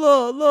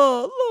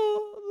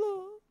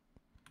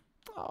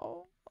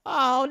 Oh,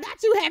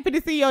 not you happy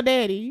to see your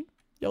daddy.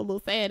 Your little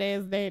sad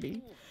ass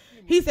daddy.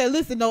 He said,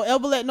 listen, don't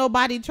ever let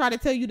nobody try to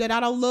tell you that I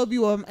don't love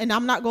you and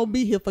I'm not going to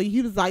be here for you.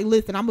 He was like,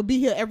 listen, I'm going to be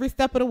here every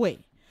step of the way.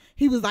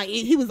 He was like,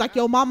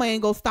 your mama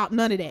ain't going to stop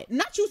none of that.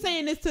 Not you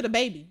saying this to the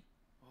baby.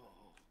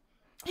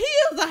 He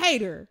is a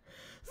hater.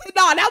 See,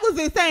 no, that was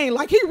insane.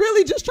 Like, he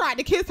really just tried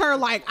to kiss her,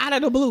 like, out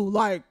of the blue.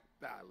 Like,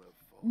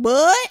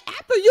 but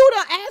after you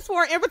done asked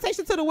for an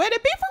invitation to the wedding,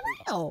 be for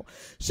real.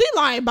 She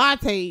like, bye,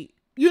 Tate.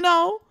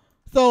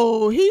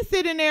 So he's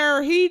sitting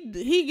there.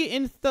 He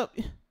getting stuff.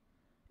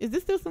 Is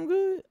this still some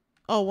good?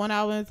 Oh, 1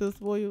 hour into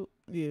spoiled.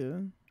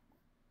 Yeah.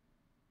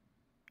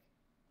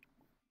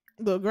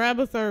 Look, grab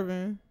a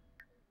serving.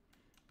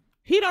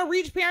 He done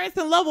reach parents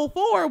in level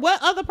 4. What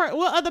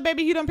other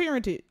baby he done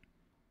parented?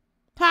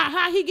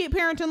 How he get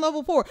parenting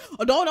level 4?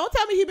 Oh, don't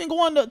tell me he been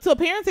going to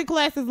parenting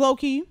classes low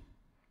key.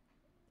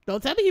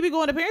 Don't tell me he been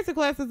going to parenting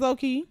classes low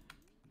key.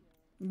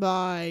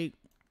 Like,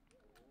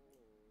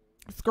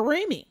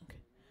 screaming.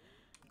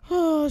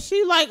 Oh,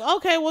 she like,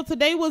 okay, well,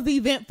 today was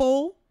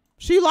eventful.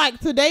 She like,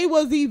 today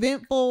was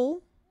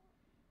eventful.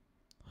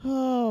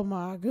 Oh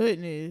my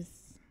goodness.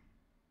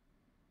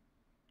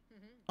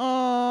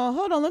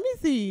 Hold on, let me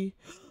see.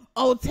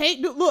 Oh,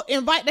 look,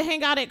 invite to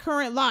hang out at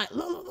current lot.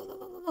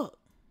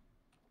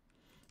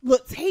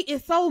 Look, Tate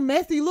is so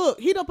messy. Look,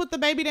 he done put the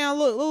baby down.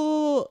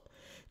 Look.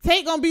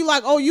 Tate gonna be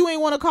like, oh, you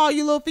ain't want to call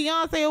your little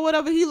fiance or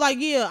whatever. He like,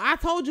 yeah, I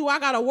told you I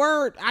got a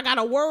word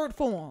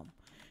for him.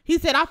 He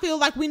said, I feel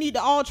like we need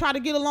to all try to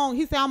get along.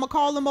 He said, I'm going to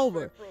call him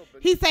over.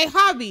 He say,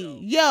 Javi,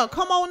 yeah,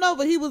 come on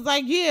over. He was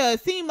like, yeah,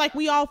 it seemed like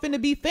we all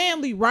finna be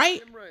family,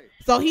 right?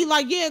 So he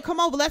like, yeah, come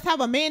over. Let's have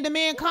a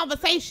man-to-man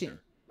conversation.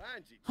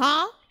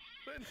 Huh?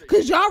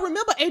 Because y'all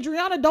remember,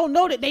 Adriana don't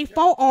know that they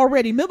fought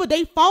already. Remember,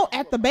 they fought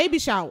at the baby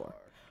shower.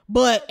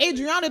 But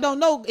Adriana don't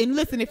know. And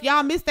listen, if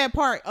y'all missed that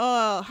part,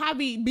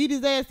 Javi beat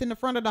his ass in the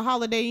front of the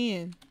Holiday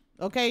Inn.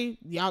 Okay?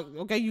 Y'all,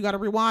 okay, you got to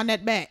rewind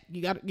that back.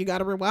 You got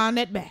to rewind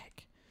that back.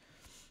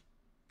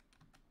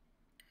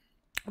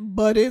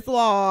 But it's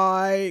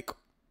like,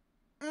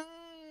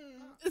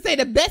 say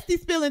the bestie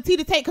spilling tea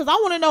to take, because I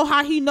want to know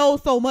how he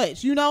knows so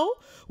much, you know?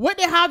 What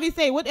did Javi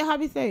say? What did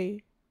Javi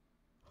say?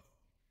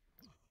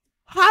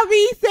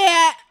 Javi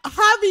said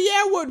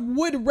Javier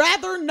would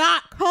rather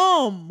not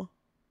come.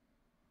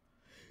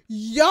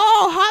 Yo,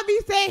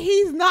 Javi said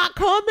he's not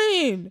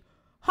coming.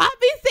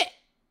 Javi said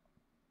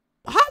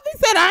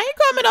I ain't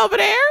coming over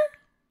there.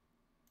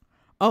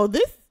 Oh,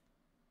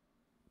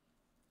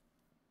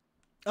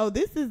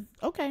 this is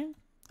okay.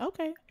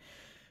 Okay.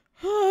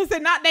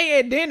 Said not they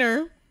at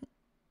dinner.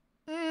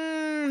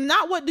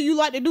 Not what do you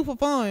like to do for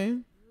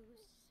fun?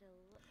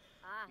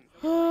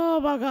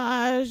 Oh my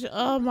gosh.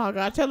 Oh my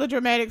God. Tell a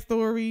dramatic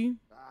story.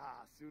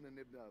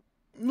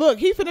 Look,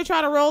 he finna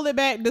try to roll it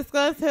back.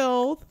 Discuss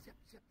health.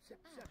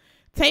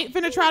 Tate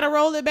finna try to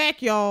roll it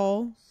back,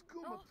 y'all.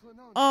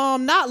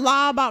 Not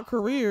lie about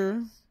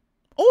career.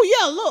 Oh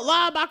yeah, look,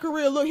 lie about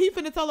career. Look, he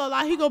finna tell her a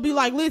lie. He gonna be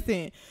like,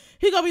 listen.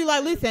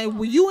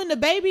 You and the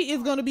baby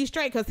is gonna be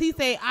straight, because he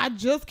say I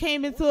just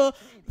came into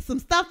some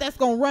stuff that's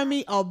gonna run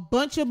me a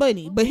bunch of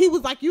money. But he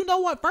was like, you know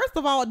what? First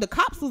of all, the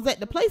cops was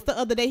at the place the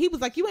other day. He was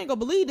like, you ain't gonna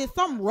believe this.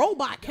 Some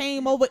robot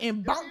came over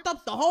and burnt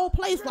up the whole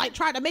place, like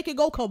tried to make it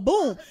go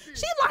kaboom.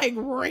 She like,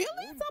 really?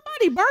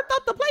 Somebody burnt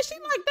up the place? She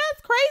like,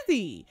 that's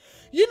crazy.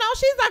 You know,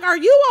 she's like, are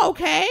you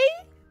okay?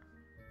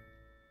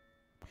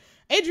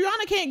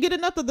 Adriana can't get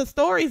enough of the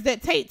stories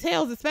that Tate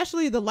tells,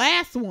 especially the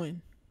last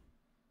one.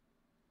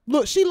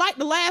 Look, she liked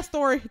the last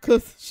story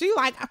because she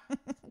like,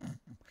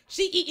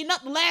 she eating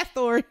up the last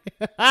story.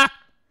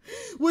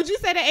 Would you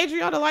say that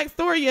Adriana likes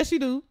story? Yes, she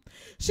do.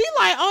 She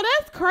like, oh,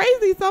 that's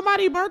crazy.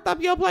 Somebody burnt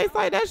up your place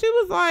like that. She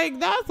was like,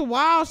 that's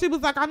wild. She was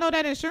like, I know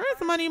that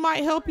insurance money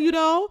might help you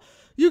though.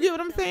 You get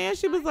what I'm saying?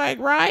 She was like,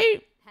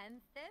 right?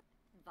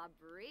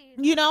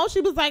 You know,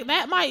 she was like,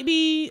 that might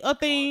be a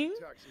thing.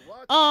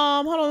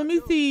 Hold on, let me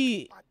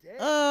see.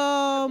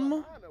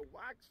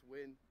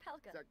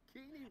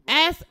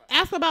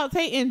 Ask about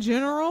Tate in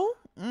general.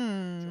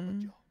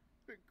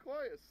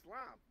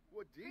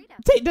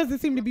 Tate doesn't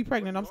seem to be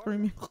pregnant. I'm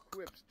screaming.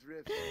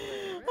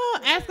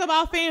 Ask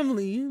about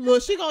family.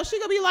 Look, she gonna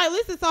be like,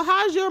 listen, so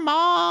how's your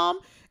mom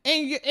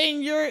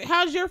and your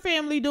how's your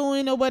family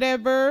doing or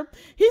whatever?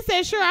 He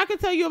said, sure, I can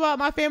tell you about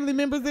my family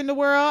members in the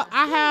world.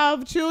 I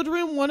have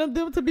children. One of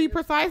them, to be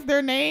precise,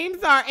 their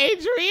names are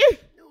Adrian,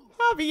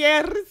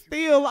 Javier.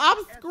 Still, I'm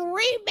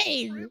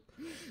screaming.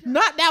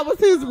 Not that was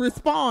his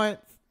response.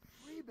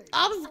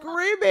 I'm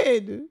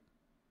screaming.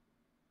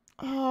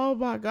 Oh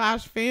my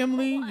gosh,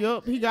 family.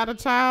 Yup, he got a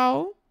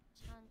child.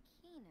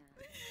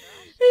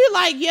 He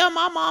like, yeah,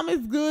 my mom is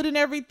good and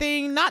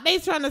everything. Not they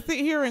trying to sit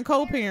here and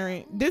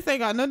co-parent. This ain't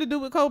got nothing to do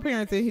with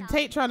co-parenting. He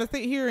Tate trying to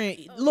sit here and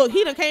look,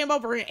 he done came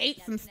over and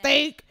ate some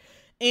steak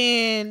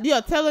and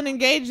yeah, tell an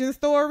engaging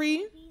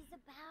story.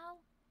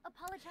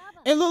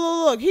 And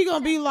look, he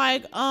gonna be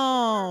like,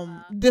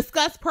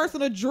 discuss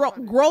personal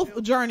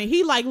growth journey.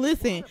 He like,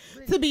 listen,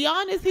 to be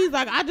honest, he's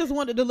like, I just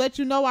wanted to let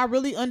you know I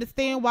really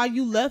understand why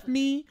you left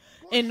me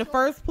in the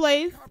first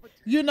place.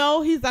 You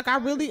know, he's like, I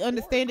really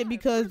understand it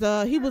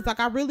because he was like,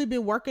 I really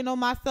been working on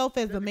myself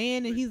as a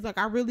man, and he's like,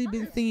 I really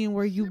been seeing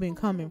where you've been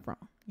coming from.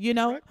 You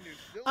know,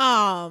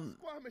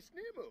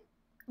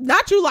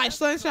 not you like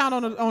sunshine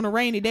on a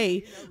rainy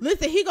day.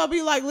 Listen, he gonna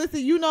be like, listen,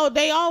 you know,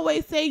 they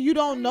always say you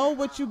don't know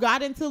what you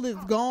got until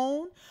it's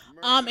gone.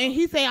 And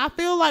he say, I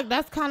feel like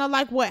that's kind of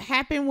like what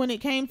happened when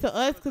it came to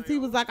us. Cause he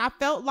was like, I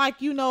felt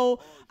like, you know,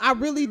 I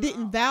really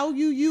didn't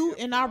value you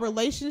in our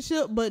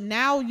relationship. But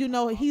now, you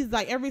know, he's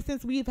like, ever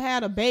since we've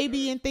had a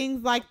baby and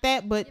things like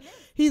that. But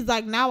he's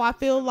like, now I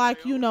feel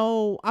like, you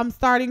know, I'm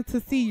starting to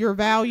see your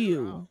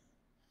value.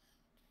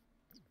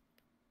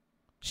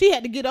 She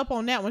had to get up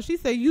on that one. She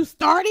said, you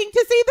starting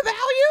to see the value?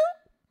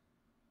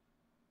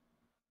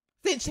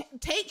 Since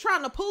Tate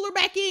trying to pull her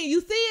back in. You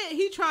see it?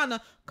 He trying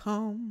to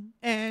come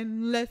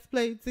and let's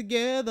play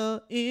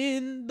together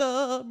in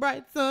the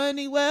bright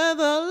sunny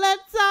weather.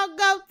 Let's all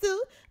go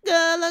to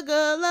Gullah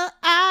Gullah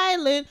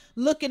Island.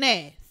 Looking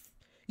ass.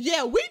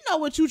 Yeah, we know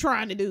what you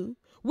trying to do.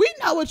 We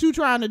know what you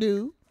trying to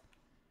do.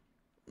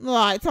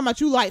 Like, talking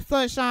about you like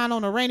sunshine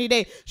on a rainy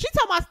day. She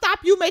talking about stop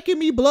you making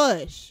me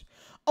blush.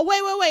 Oh,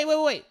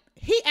 wait.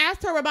 He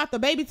asked her about the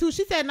baby too.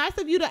 She said, nice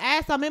of you to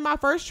ask. I'm in my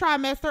first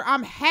trimester.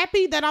 I'm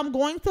happy that I'm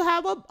going to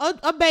have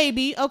a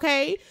baby.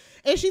 Okay.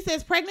 And she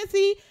says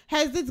pregnancy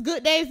has its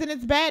good days and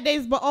its bad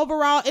days, but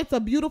overall it's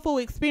a beautiful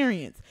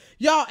experience.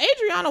 Y'all,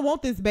 Adriana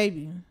want this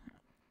baby.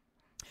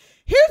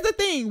 Here's the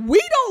thing. We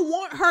don't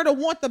want her to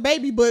want the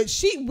baby, but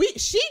she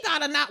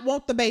gotta not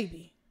want the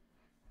baby.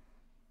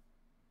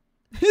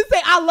 He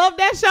say, I love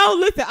that show.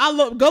 Listen, I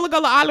love Gullah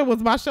Gullah Island was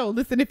my show.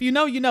 Listen, if you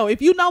know, you know.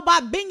 If you know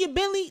about Benya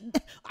Bentley,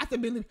 I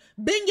said Benya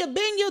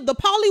the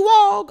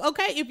Pollywog,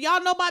 okay? If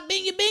y'all know about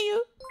Benya,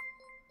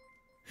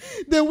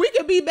 then we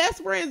can be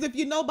best friends if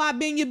you know about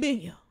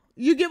Benya.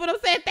 You get what I'm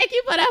saying? Thank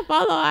you for that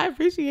follow. I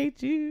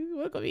appreciate you.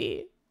 Welcome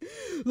in.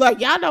 Like,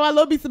 y'all know I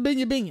love me some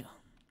Benya.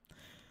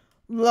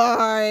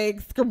 Like,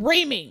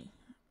 screaming.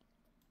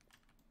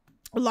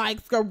 Like,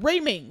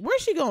 screaming.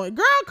 Where's she going?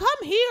 Girl, come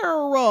here.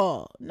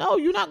 No,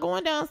 you're not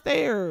going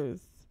downstairs.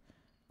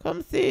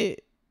 Come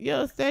sit.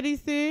 Yeah, steady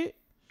sit.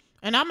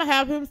 And I'm going to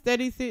have him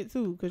steady sit,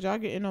 too, because y'all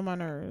getting on my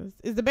nerves.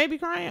 Is the baby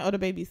crying or the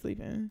baby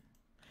sleeping?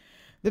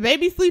 The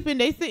baby sleeping.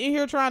 They sitting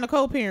here trying to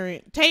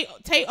co-parent.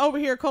 Tate over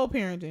here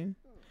co-parenting.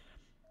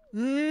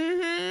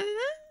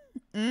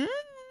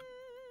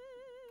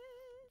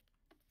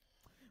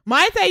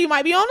 Might say you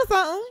might be on to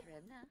something.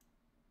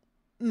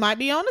 Might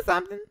be on to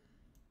something.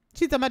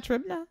 She's talking about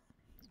trip now.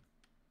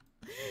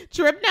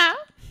 Trip now.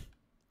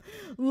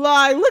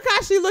 Like, look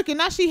how she looking.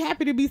 Now she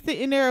happy to be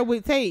sitting there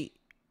with Tate.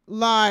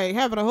 Like,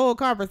 having a whole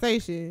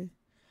conversation.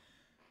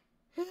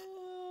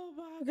 Oh,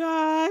 my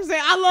gosh. Say,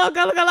 I love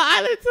Gullah Gullah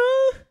Island,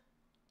 too.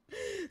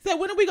 So,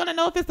 when are we going to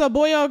know if it's a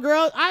boy or a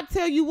girl? I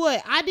tell you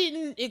what, I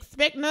didn't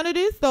expect none of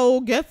this.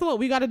 So, guess what?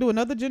 We got to do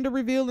another gender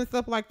reveal and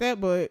stuff like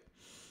that. But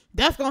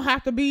that's going to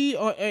have to be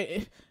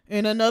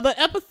in another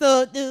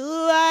episode. Do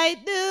I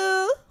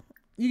do?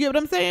 You get what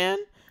I'm saying?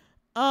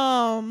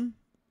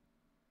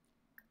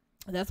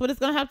 That's what it's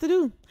gonna have to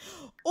do.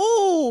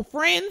 Oh,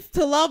 friends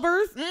to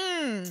lovers.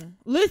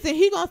 Listen,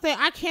 he gonna say,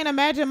 I can't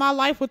imagine my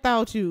life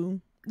without you.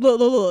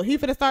 Look. He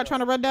finna start trying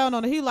to run down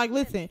on it. He like,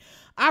 listen,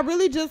 I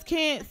really just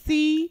can't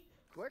see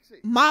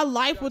my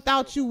life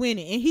without you in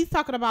it. And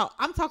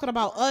I'm talking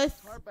about us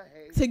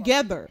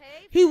together.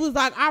 He was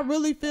like, I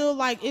really feel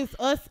like it's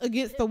us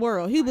against the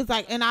world. He was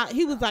like,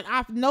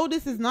 I know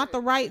this is not the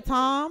right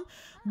time.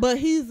 But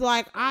he's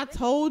like, I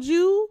told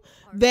you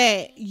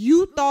that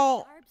you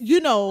thought,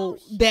 you know,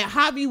 that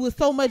Javi was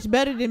so much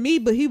better than me.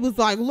 But he was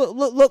like,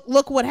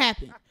 look what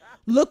happened.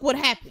 Look what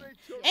happened.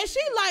 And she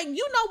like,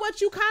 you know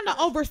what? You kind of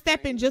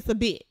overstepping just a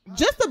bit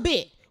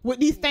with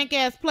these stank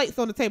ass plates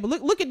on the table.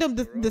 Look at them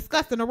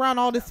disgusting around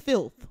all this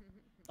filth.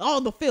 All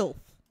the filth.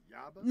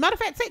 Matter of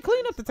fact,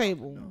 clean up the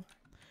table.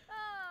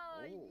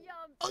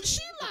 Oh,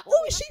 she like,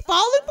 oh, is she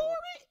falling for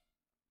it?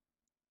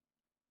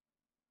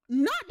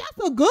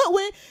 That's a good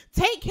one.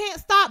 Tate can't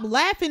stop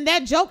laughing.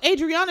 That joke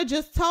Adriana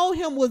just told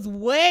him was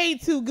way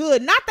too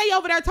good. Not they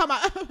over there talking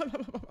about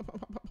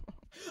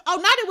oh,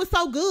 not it was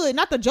so good.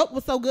 Not the joke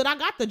was so good. I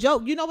got the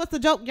joke. You know what's the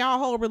joke? Y'all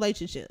whole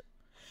relationship.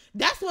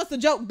 That's what's the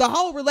joke. The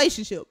whole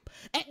relationship.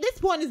 At this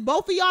point, is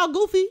both of y'all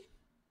goofy?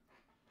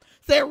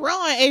 Say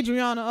run,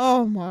 Adriana.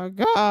 Oh my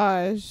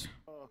gosh.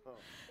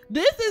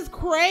 This is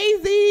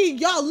crazy.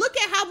 Y'all look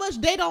at how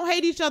much they don't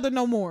hate each other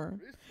no more.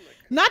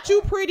 Not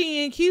you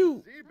pretty and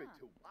cute.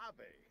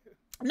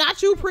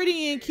 Not you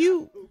pretty and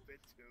cute.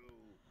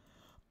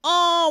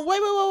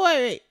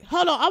 Wait.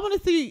 Hold on. I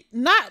want to see.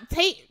 Not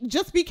Tate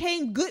just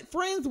became good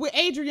friends with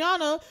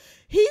Adriana.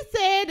 He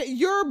said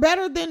you're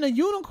better than a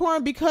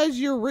unicorn because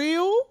you're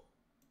real.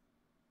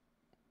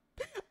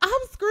 I'm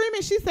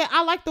screaming. She said,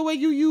 I like the way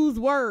you use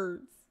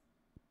words.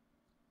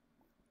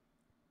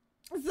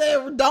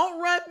 Said,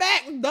 don't run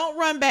back. Don't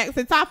run back.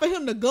 It's time for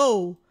him to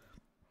go.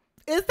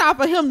 It's time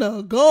for him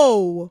to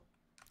go.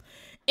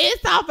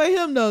 It's time for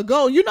him to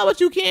go. You know what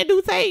you can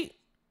do, Tate?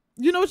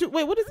 You know what you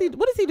wait, what is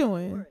he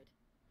doing?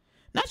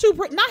 Not you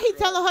not he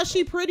telling her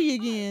she pretty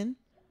again.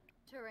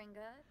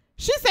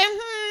 She said,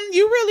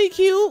 you really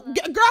cute.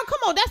 Girl, come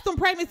on, that's some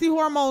pregnancy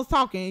hormones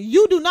talking.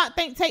 You do not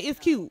think Tate is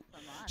cute.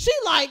 She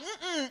like,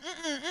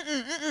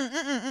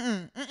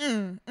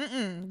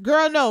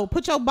 girl, no,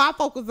 put your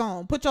bifocals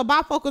on. Put your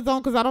bifocals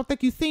on because I don't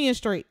think you seeing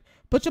straight.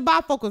 Put your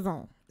bifocals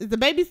on. Is the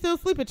baby still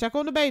sleeping? Check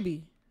on the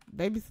baby.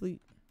 Baby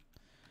sleep.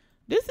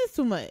 This is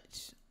too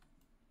much.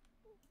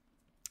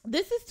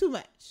 This is too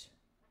much.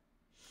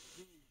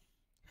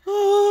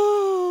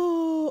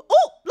 Oh,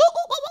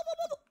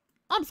 look.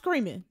 I'm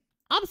screaming.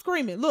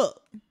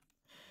 Look.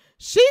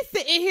 She's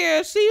sitting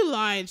here. She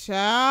like,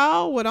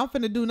 child, what I'm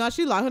finna do now?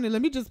 She like, honey,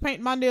 let me just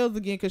paint my nails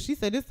again. Cause she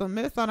said, this a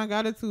mess I done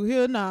got into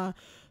here now.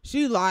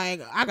 She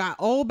like, I got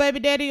old baby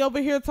daddy over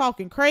here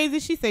talking crazy.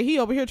 She said he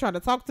over here trying to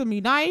talk to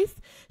me nice.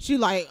 She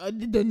like,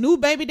 the new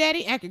baby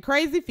daddy acting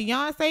crazy.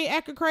 Fiance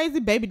acting crazy.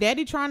 Baby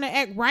daddy trying to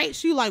act right.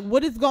 She like,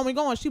 what is going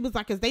on? She was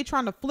like, is they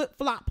trying to flip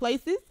flop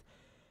places?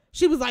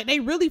 She was like, they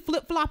really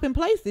flip flopping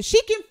places.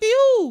 She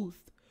confused.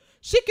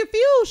 She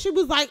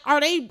was like,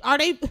 are they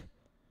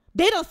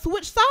done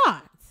switch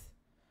sides.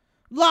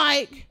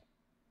 Like,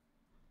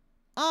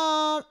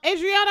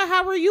 Adriana,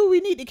 how are you? We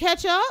need to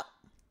catch up.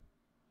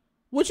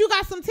 What, you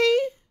got some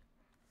tea?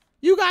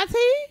 You got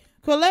tea?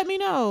 Could let me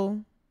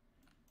know.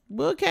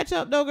 We'll catch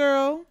up though,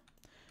 girl.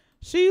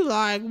 She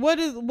like, what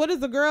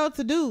is a girl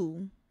to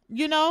do?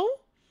 You know?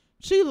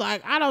 She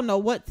like, I don't know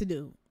what to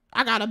do.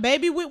 I got a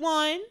baby with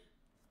one.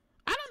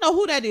 I don't know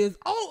who that is.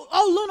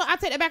 Oh, Luna, I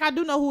take that back. I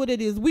do know who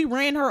it is. We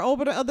ran her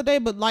over the other day,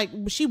 but like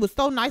she was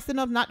so nice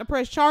enough not to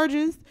press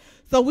charges.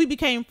 So we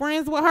became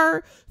friends with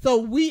her. So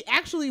we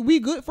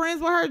good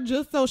friends with her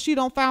just so she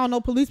don't file no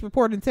police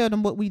report and tell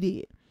them what we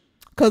did.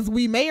 Cause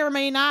we may or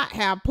may not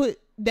have put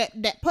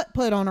that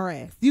put on her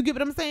ass. You get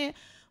what I'm saying?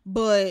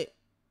 But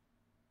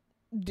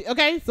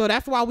okay, so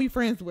that's why we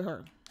friends with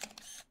her.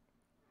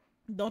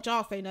 Don't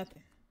y'all say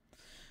nothing.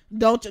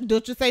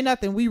 Don't you say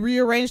nothing. We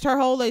rearranged her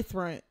whole lace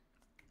front.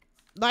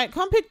 Like,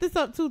 come pick this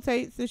up too,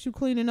 Tate, since you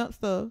cleaning up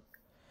stuff.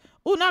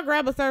 Oh, not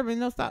grab a serving.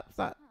 No, stop.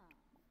 What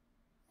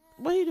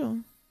are you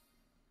doing?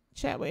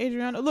 Chat with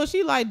Adriana. Look,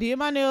 she like, did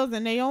my nails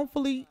and they on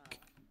fleek.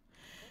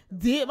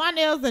 Did my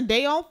nails and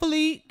they on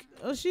fleek.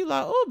 Oh, she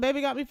like, oh, baby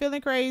got me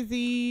feeling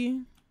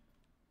crazy.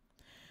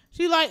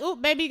 She like, oh,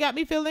 baby got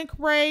me feeling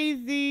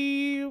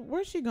crazy.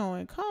 Where's she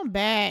going? Come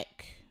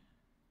back.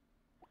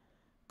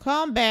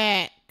 Come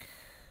back.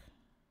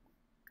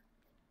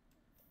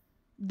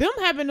 Them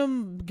having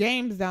them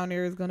games down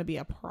there is gonna be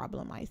a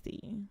problem, I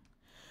see.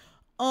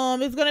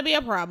 It's gonna be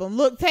a problem.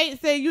 Look,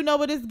 Tate said, you know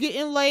what, it's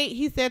getting late.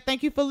 He said,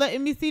 thank you for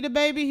letting me see the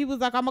baby. He was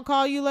like, I'm gonna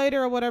call you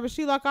later or whatever.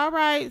 She like, all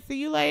right,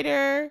 see you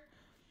later.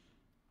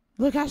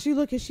 Look how she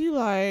looking. She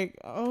like,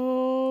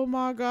 oh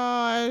my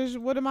gosh,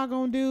 what am I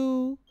gonna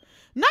do?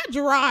 Not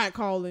Gerard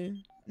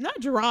calling.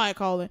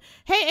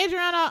 Hey,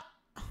 Adriana,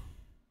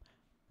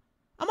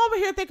 I'm over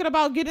here thinking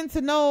about getting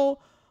to know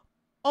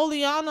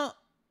Oleana.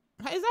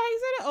 Is that how you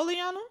say that?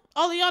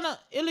 Oleana,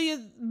 Ilya is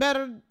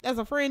better as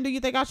a friend. Do you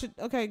think I should?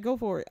 Okay, go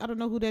for it. I don't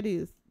know who that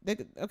is.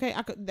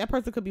 That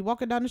person could be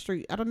walking down the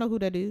street. I don't know who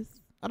that is.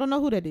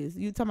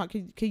 You talking about,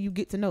 can you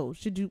get to know?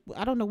 Should you?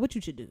 I don't know what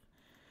you should do.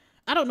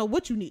 I don't know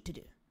what you need to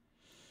do.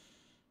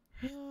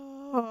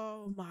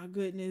 Oh my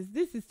goodness.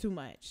 This is too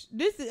much.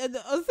 This is,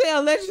 say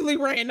allegedly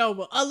ran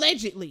over.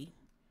 Allegedly.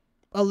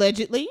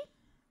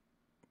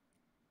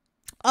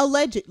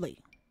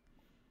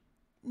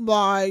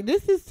 Like,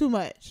 this is too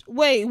much.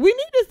 Wait, we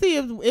need to see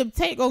if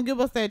Tate gonna give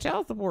us that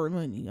child support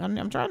money.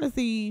 I'm trying to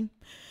see,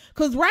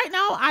 because right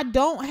now I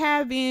don't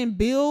have in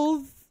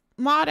bills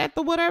mod at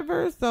the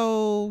whatever.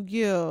 So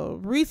yeah,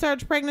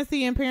 research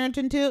pregnancy and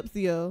parenting tips.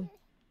 Yeah,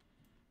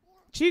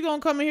 she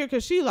gonna come in here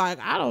because she like,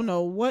 I don't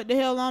know what the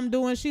hell I'm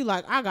doing. She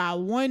like, I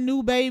got one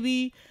new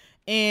baby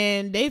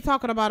and they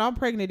talking about I'm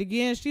pregnant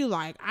again. She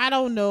like, I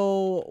don't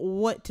know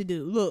what to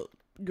do. Look,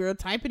 girl,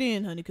 type it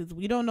in, honey, because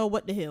we don't know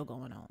what the hell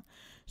going on.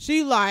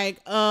 She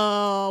like,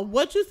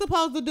 what you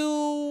supposed to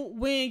do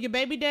when your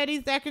baby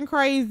daddy's acting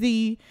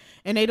crazy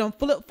and they don't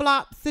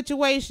flip-flop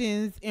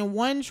situations and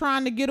one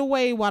trying to get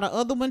away while the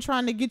other one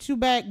trying to get you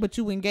back, but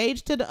you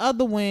engaged to the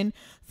other one.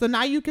 So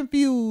now you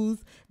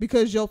confused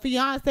because your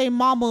fiance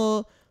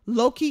mama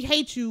low-key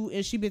hates you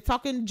and she been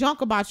talking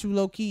junk about you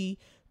low-key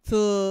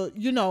to,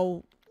 you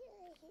know,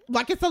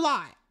 like it's a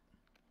lie.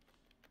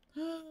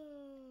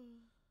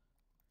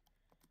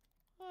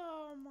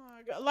 Oh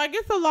my God. Like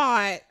it's a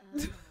lot.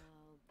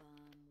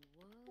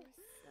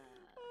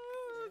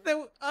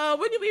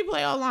 When you be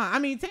play online, I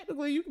mean,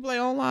 technically you can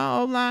play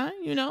online,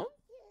 you know.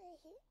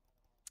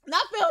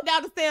 Not fell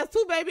down the stairs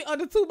too, baby.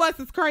 Under 2 months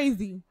is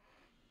crazy.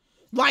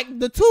 Like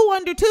the 2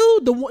 under 2,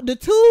 the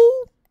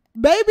 2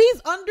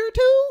 babies under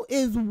 2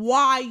 is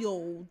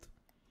wild.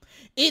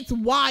 It's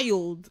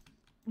wild.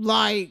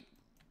 Like,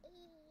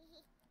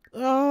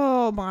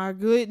 oh my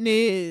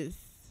goodness.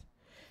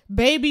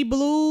 Baby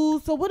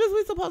blues. So what is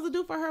we supposed to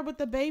do for her with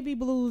the baby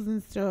blues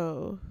and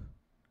stuff?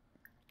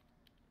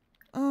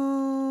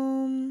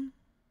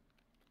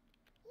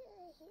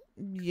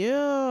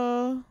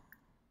 Yeah.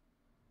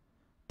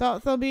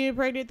 Thoughts on being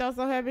pregnant, thoughts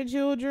on having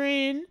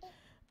children.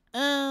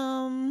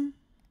 Go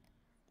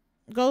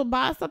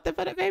buy something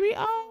for the baby.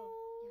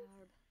 Oh.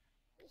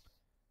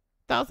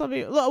 Thoughts on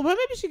being, look, well,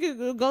 maybe she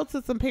could go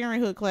to some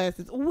parenthood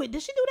classes. Wait,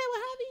 did she do that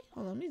with Hobby?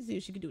 Hold on, let me see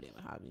if she could do that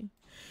with Hobby.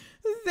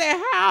 Say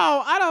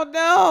how? I don't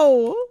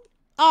know.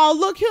 Oh,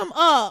 look him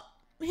up.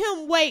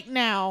 Him wake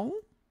now.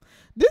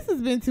 This has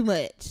been too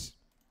much.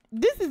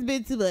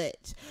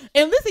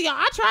 And listen, y'all,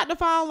 I tried to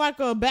find like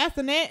a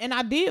bassinet and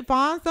I did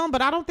find some,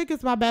 but I don't think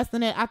it's my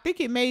bassinet. I think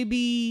it may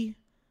be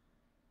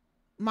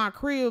my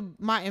crib,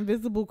 my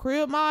invisible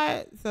crib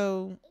mod.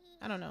 So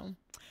I don't know.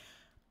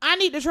 I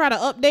need to try to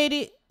update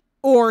it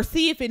or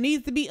see if it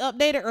needs to be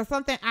updated or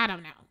something. I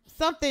don't know.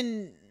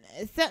 Something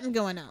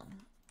going on.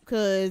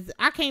 Cause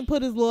I can't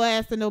put his little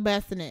ass in no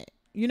bassinet,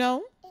 you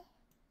know?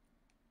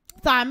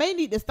 So I may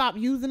need to stop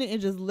using it and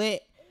just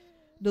let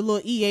the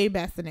little EA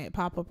bassinet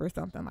pop up or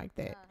something like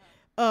that.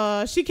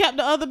 She kept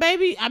the other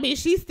baby. I mean,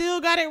 she still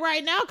got it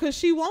right now because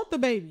she want the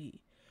baby.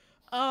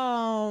 So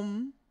are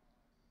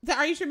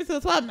you streaming to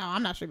the 12? No,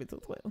 I'm not streaming to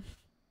the 12.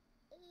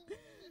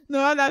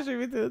 No, I'm not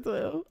streaming to the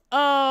 12.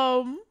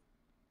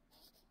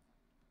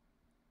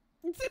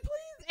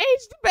 Please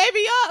age the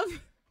baby up.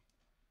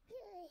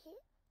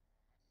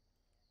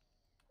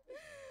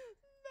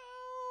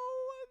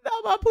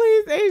 No,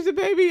 please age the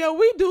baby up.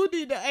 We do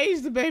need to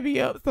age the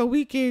baby up so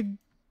we can,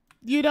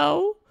 you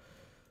know.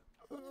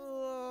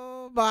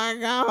 Oh my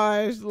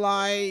gosh,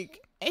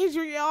 like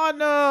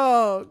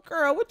Adriana,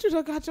 girl, what you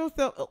done got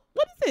yourself? Oh,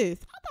 what is this?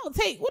 I thought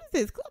what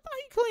is this? I thought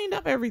he cleaned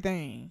up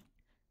everything.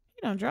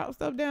 He done dropped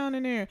stuff down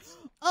in there.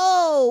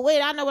 Oh,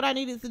 wait, I know what I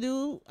needed to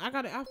do. I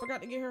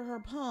forgot to get her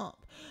pump.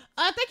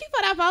 Thank you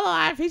for that follow.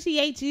 I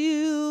appreciate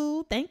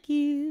you. Thank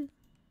you.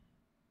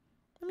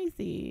 Let me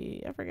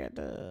see. I forgot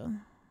to.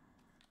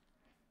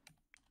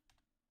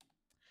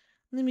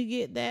 Let me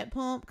get that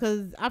pump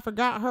because I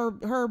forgot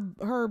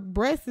her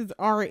breasts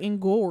are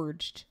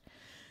engorged.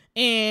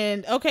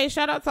 And okay,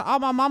 shout out to all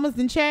my mamas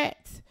in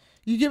chat.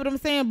 You get what I'm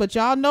saying? But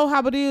y'all know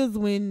how it is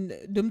when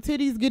them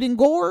titties get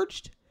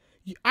engorged.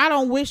 I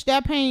don't wish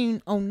that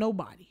pain on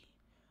nobody.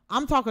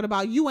 I'm talking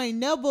about you ain't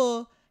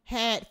never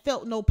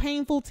felt no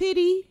painful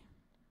titty.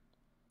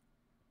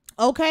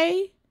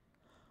 Okay?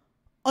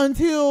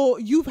 Until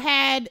you've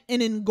had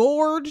an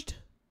engorged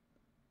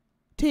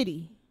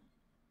titty.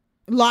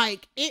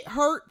 Like, it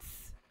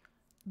hurts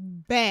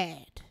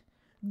bad.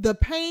 The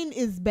pain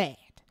is bad.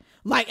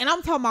 Like, and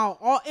I'm talking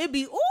about it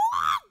be,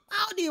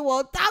 I don't even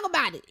want to talk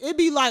about it. It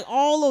be like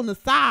all on the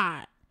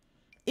side.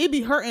 It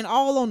be hurting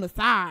all on the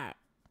side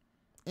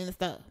and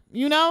stuff.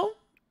 You know?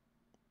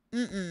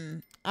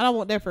 I don't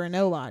want that for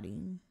nobody.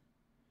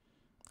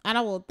 I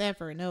don't want that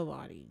for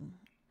nobody.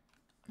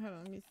 Hold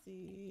on, let me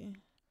see.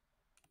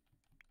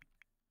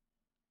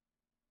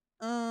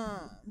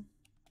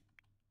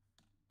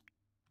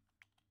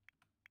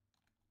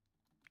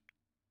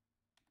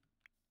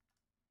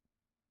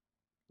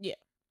 Yeah.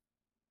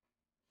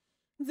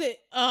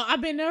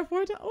 I've been there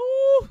 4 times.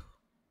 Oh,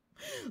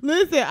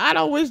 listen, I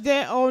don't wish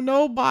that on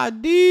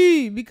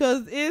nobody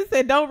because it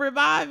said don't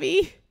revive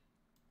me.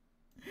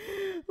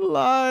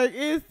 Like,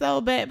 it's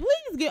so bad.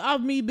 Please get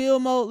off me,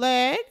 build mode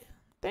lag.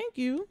 Thank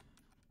you.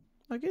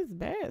 Like, it's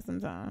bad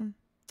sometimes.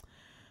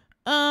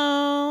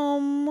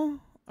 All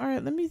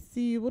right, let me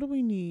see. What do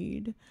we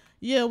need?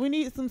 Yeah, we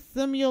need some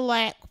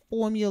Simulac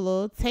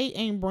formula. Tate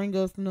ain't bring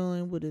us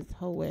none with his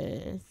hoe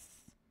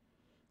ass.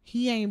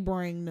 He ain't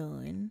bring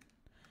none.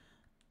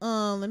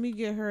 Let me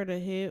get her the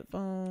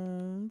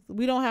headphones.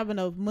 We don't have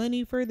enough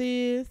money for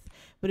this,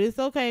 but it's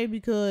okay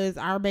because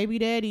our baby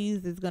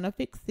daddies is gonna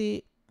fix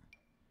it.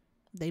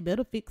 They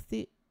better fix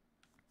it.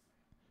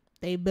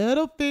 They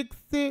better fix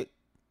it.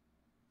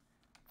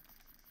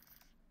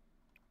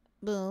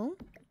 Boom.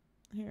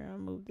 Here, I'll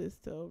move this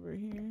to over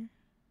here.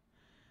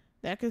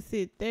 That could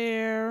sit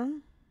there.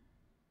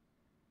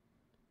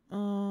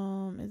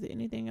 Is there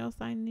anything else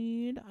I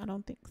need? I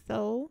don't think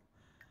so.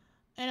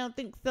 I don't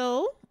think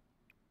so.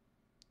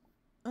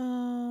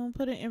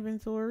 Put in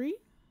inventory.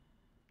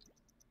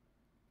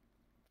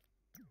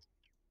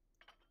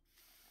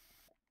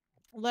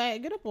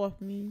 Lag, get up off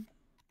me.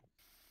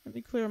 Let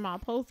me clear my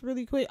post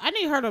really quick. I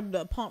need her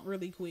to pump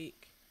really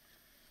quick.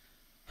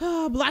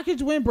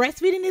 Blockage when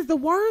breastfeeding is the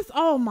worst.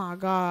 Oh my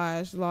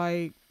gosh.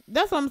 Like,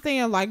 that's what I'm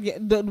saying. Like,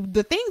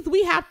 the things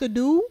we have to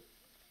do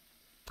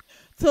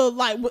to,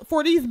 like,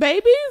 for these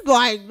babies,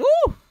 like,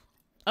 ooh,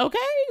 okay,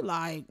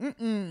 like,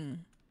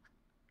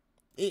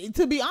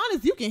 to be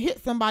honest, you can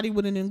hit somebody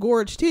with an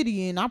engorged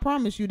titty, and I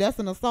promise you that's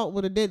an assault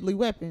with a deadly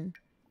weapon.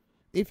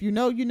 If you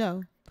know, you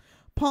know.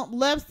 Pump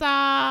left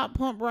side,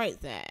 pump right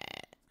side.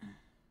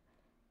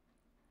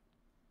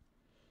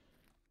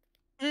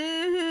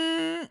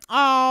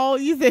 Oh,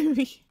 you said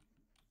me.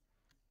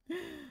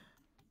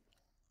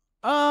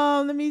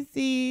 Let me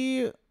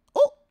see.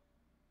 Oh,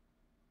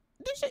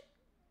 did she?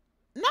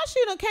 Now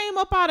she done came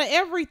up out of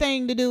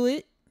everything to do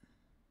it.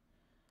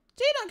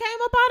 She done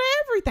came up out of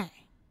everything.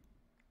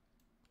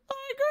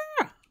 Like,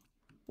 girl.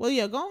 Well,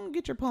 yeah, go and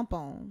get your pump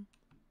on.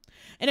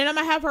 And then I'm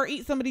going to have her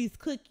eat some of these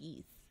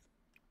cookies.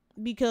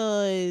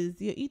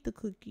 Because, yeah, eat the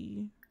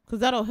cookie.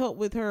 Because that'll help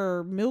with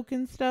her milk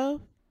and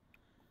stuff.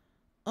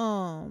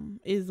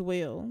 As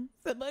well.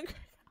 So, but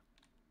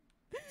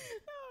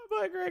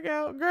Greg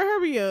out. Girl,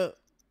 hurry up.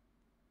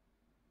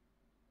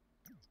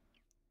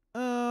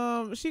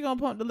 She gonna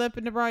pump the left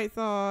and the right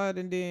side,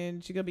 and then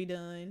she gonna be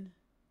done.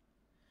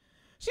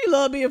 She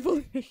love being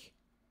fully.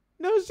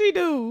 No, she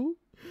do.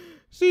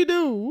 She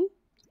do.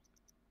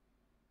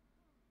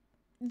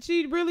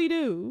 She really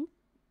do.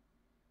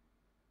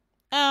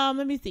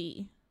 Let me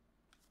see.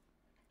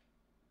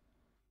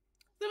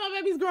 So my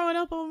baby's growing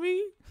up on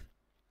me.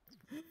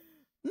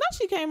 No,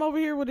 she came over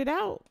here with it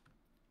out.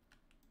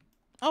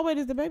 Oh, wait,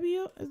 is the baby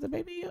up? Is the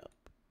baby up?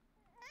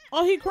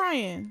 Oh, he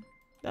crying.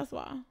 That's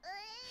why.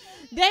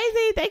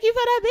 Daisy, thank you for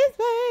that biz,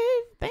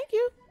 babe. Thank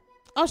you.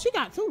 Oh, she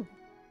got 2.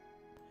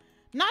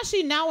 Not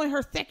she now in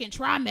her 2nd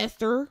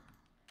trimester.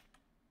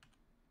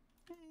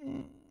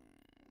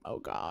 Oh,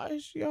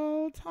 gosh,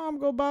 y'all. Time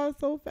go by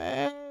so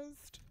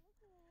fast.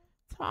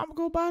 Time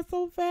go by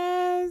so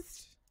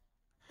fast.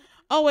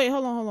 Oh, wait,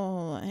 hold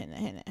on.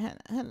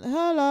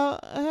 Hello.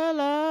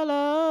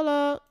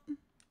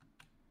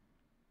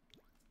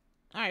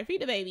 All right,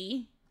 feed the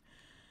baby.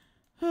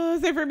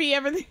 Say for me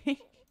everything.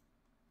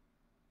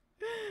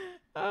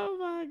 Oh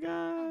my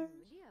god.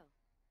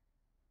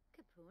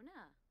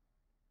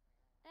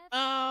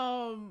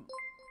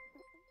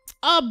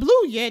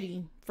 Blue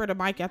Yeti for the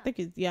mic. I think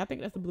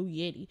that's a Blue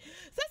Yeti.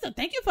 So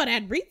thank you for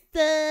that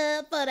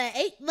resub for the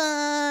 8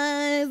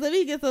 months. Let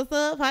me get some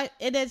sub hype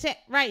in the chat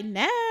right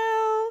now.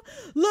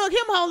 Look,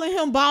 him holding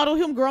him bottle,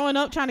 him growing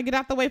up, trying to get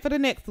out the way for the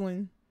next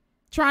one.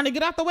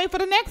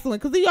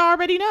 Because he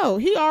already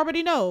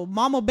know.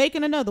 Mama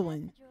baking another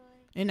one.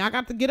 And I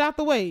got to get out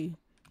the way.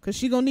 Because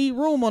she going to need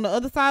room on the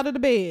other side of the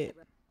bed.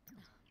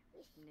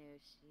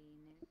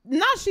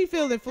 Not she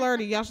feeling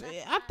flirty, y'all.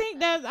 I think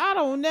that's, I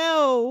don't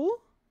know.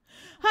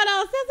 Hold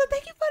on, sister,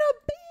 thank you for the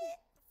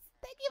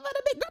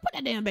bit. Girl, put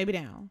that damn baby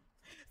down.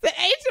 Say,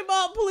 age him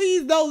up,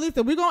 please. No,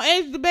 listen, we're going to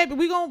age the baby.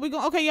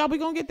 Okay, y'all, we're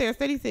going to get there.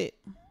 Steady sit.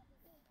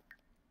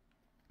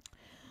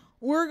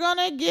 We're going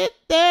to get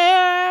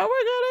there.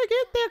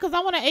 Because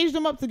I want to age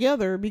them up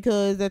together.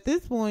 Because at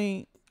this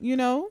point, you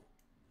know.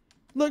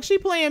 Look, she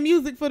playing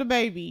music for the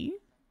baby.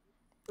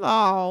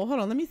 Oh, hold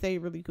on. Let me say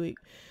it really quick.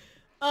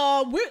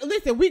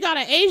 We got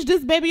to age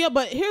this baby up.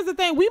 But here's the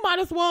thing. We might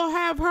as well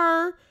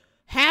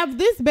have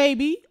this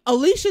baby.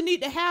 Alicia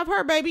need to have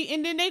her baby.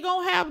 And then they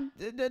going to have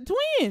the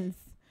twins.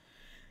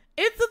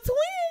 It's a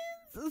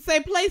twins. Say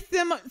play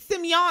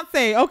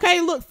Simyance.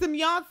 Okay, look,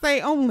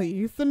 Simyance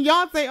only. Look,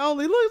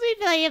 she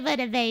playing for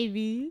the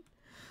baby.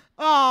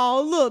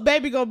 Oh, look,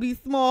 baby gonna be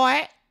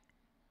smart.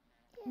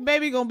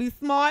 Baby gonna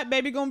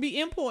be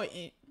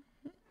important.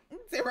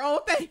 It's the wrong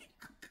thing.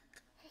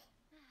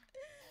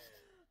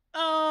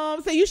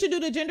 So you should do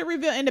the gender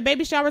reveal and the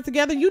baby shower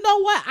together. You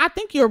know what? I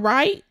think you're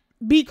right.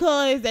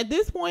 Because at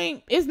this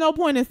point, it's no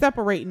point in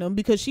separating them.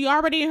 Because she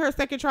already in her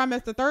second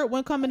trimester, third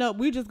one coming up.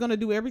 We're just gonna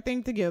do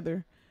everything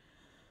together.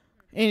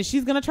 And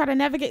she's going to try to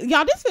navigate.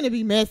 Y'all, this is going to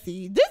be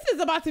messy. This is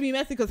about to be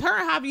messy because her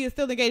and Javi is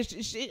still engaged.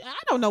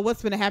 I don't know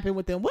what's going to happen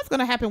with them. What's going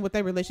to happen with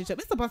their relationship?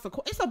 It's a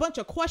bunch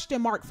of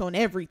question marks on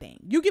everything.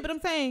 You get what I'm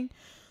saying?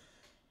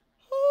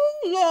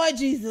 Oh, Lord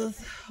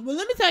Jesus. Well,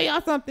 let me tell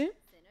y'all something.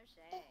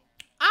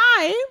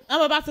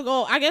 I'm about to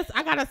go. I guess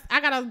I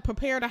gotta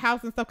prepare the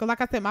house and stuff. Cause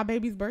like I said, my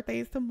baby's birthday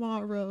is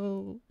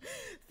tomorrow.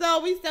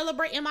 So we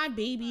celebrating my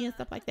baby and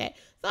stuff like that.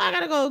 So I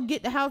gotta go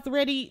get the house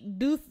ready.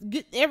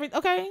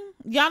 Okay.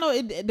 Y'all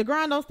know the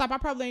grind don't stop. I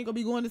probably ain't gonna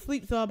be going to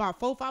sleep till about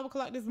 4-5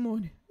 o'clock this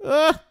morning.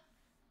 Ugh.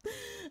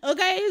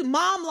 Okay.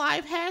 Mom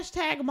life.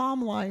 #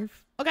 mom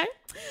life. Okay.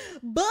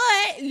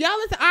 But y'all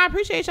listen, I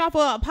appreciate y'all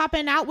for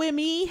popping out with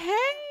me.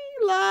 Hey,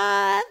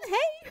 love.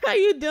 Hey, how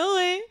you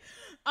doing?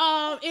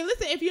 And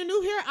listen, if you're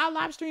new here, I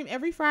live stream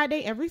every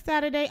Friday, every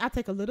Saturday. I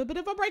take a little bit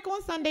of a break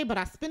on Sunday, but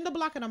I spin the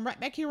block and I'm right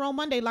back here on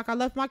Monday like I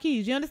left my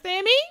keys. You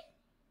understand me?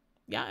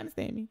 Y'all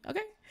understand me?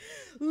 Okay.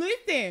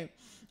 Listen,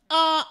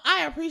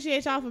 I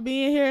appreciate y'all for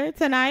being here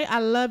tonight. I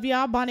love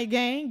y'all. Bonnet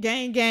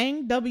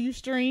gang, W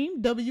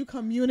stream, W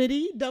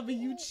community,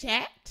 W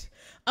chat.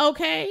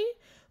 Okay.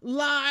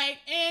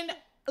 And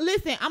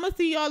listen, I'm gonna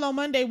see y'all on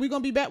Monday. We're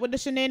gonna be back with the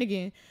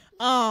shenanigan.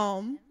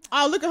 Oh,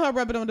 look at her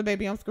rubbing on the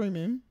baby. I'm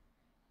screaming.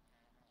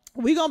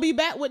 We gonna be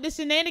back with the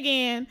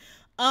shenanigan.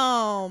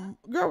 Girl,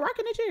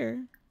 rocking the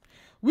chair.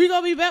 We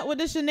gonna be back with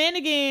the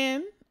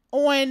shenanigan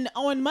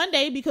on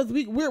Monday because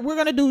we're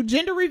gonna do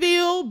gender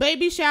reveal,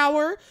 baby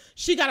shower.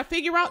 She gotta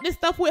figure out this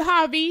stuff with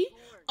Javi.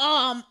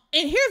 And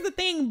here's the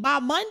thing: by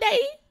Monday,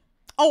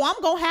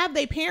 I'm gonna have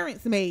their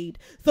parents made.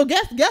 So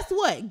guess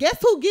what? Guess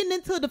who getting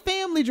into the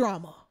family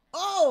drama?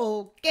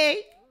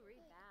 Okay.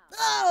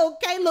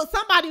 Look,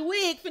 somebody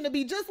wig finna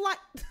be just like.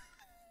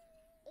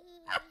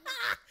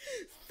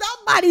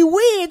 Somebody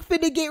wig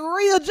finna get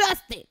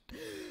readjusted.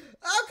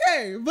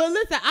 Okay, but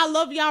listen, I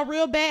love y'all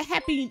real bad.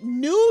 Happy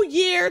New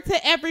Year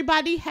to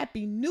everybody.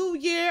 Happy New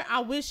Year. I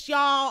wish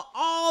y'all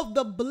all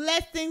the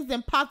blessings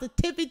and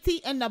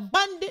positivity and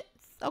abundance.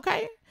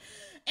 Okay,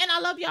 and I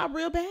love y'all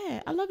real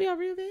bad. Wait, Dice,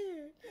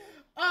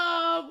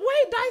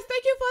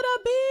 thank you for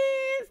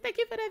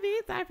the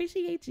bits. I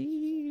appreciate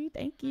you.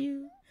 Thank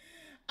you.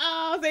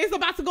 So it's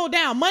about to go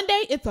down.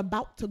 Monday, it's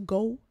about to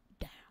go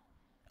down.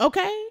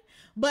 Okay.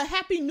 But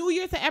happy New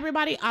Year to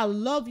everybody. I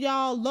love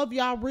y'all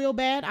real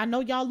bad. I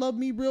know y'all love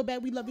me real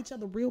bad. We love each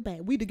other real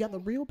bad. We together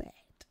real bad.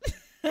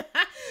 But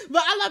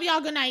I love y'all.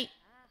 Good night.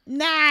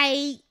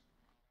 Night.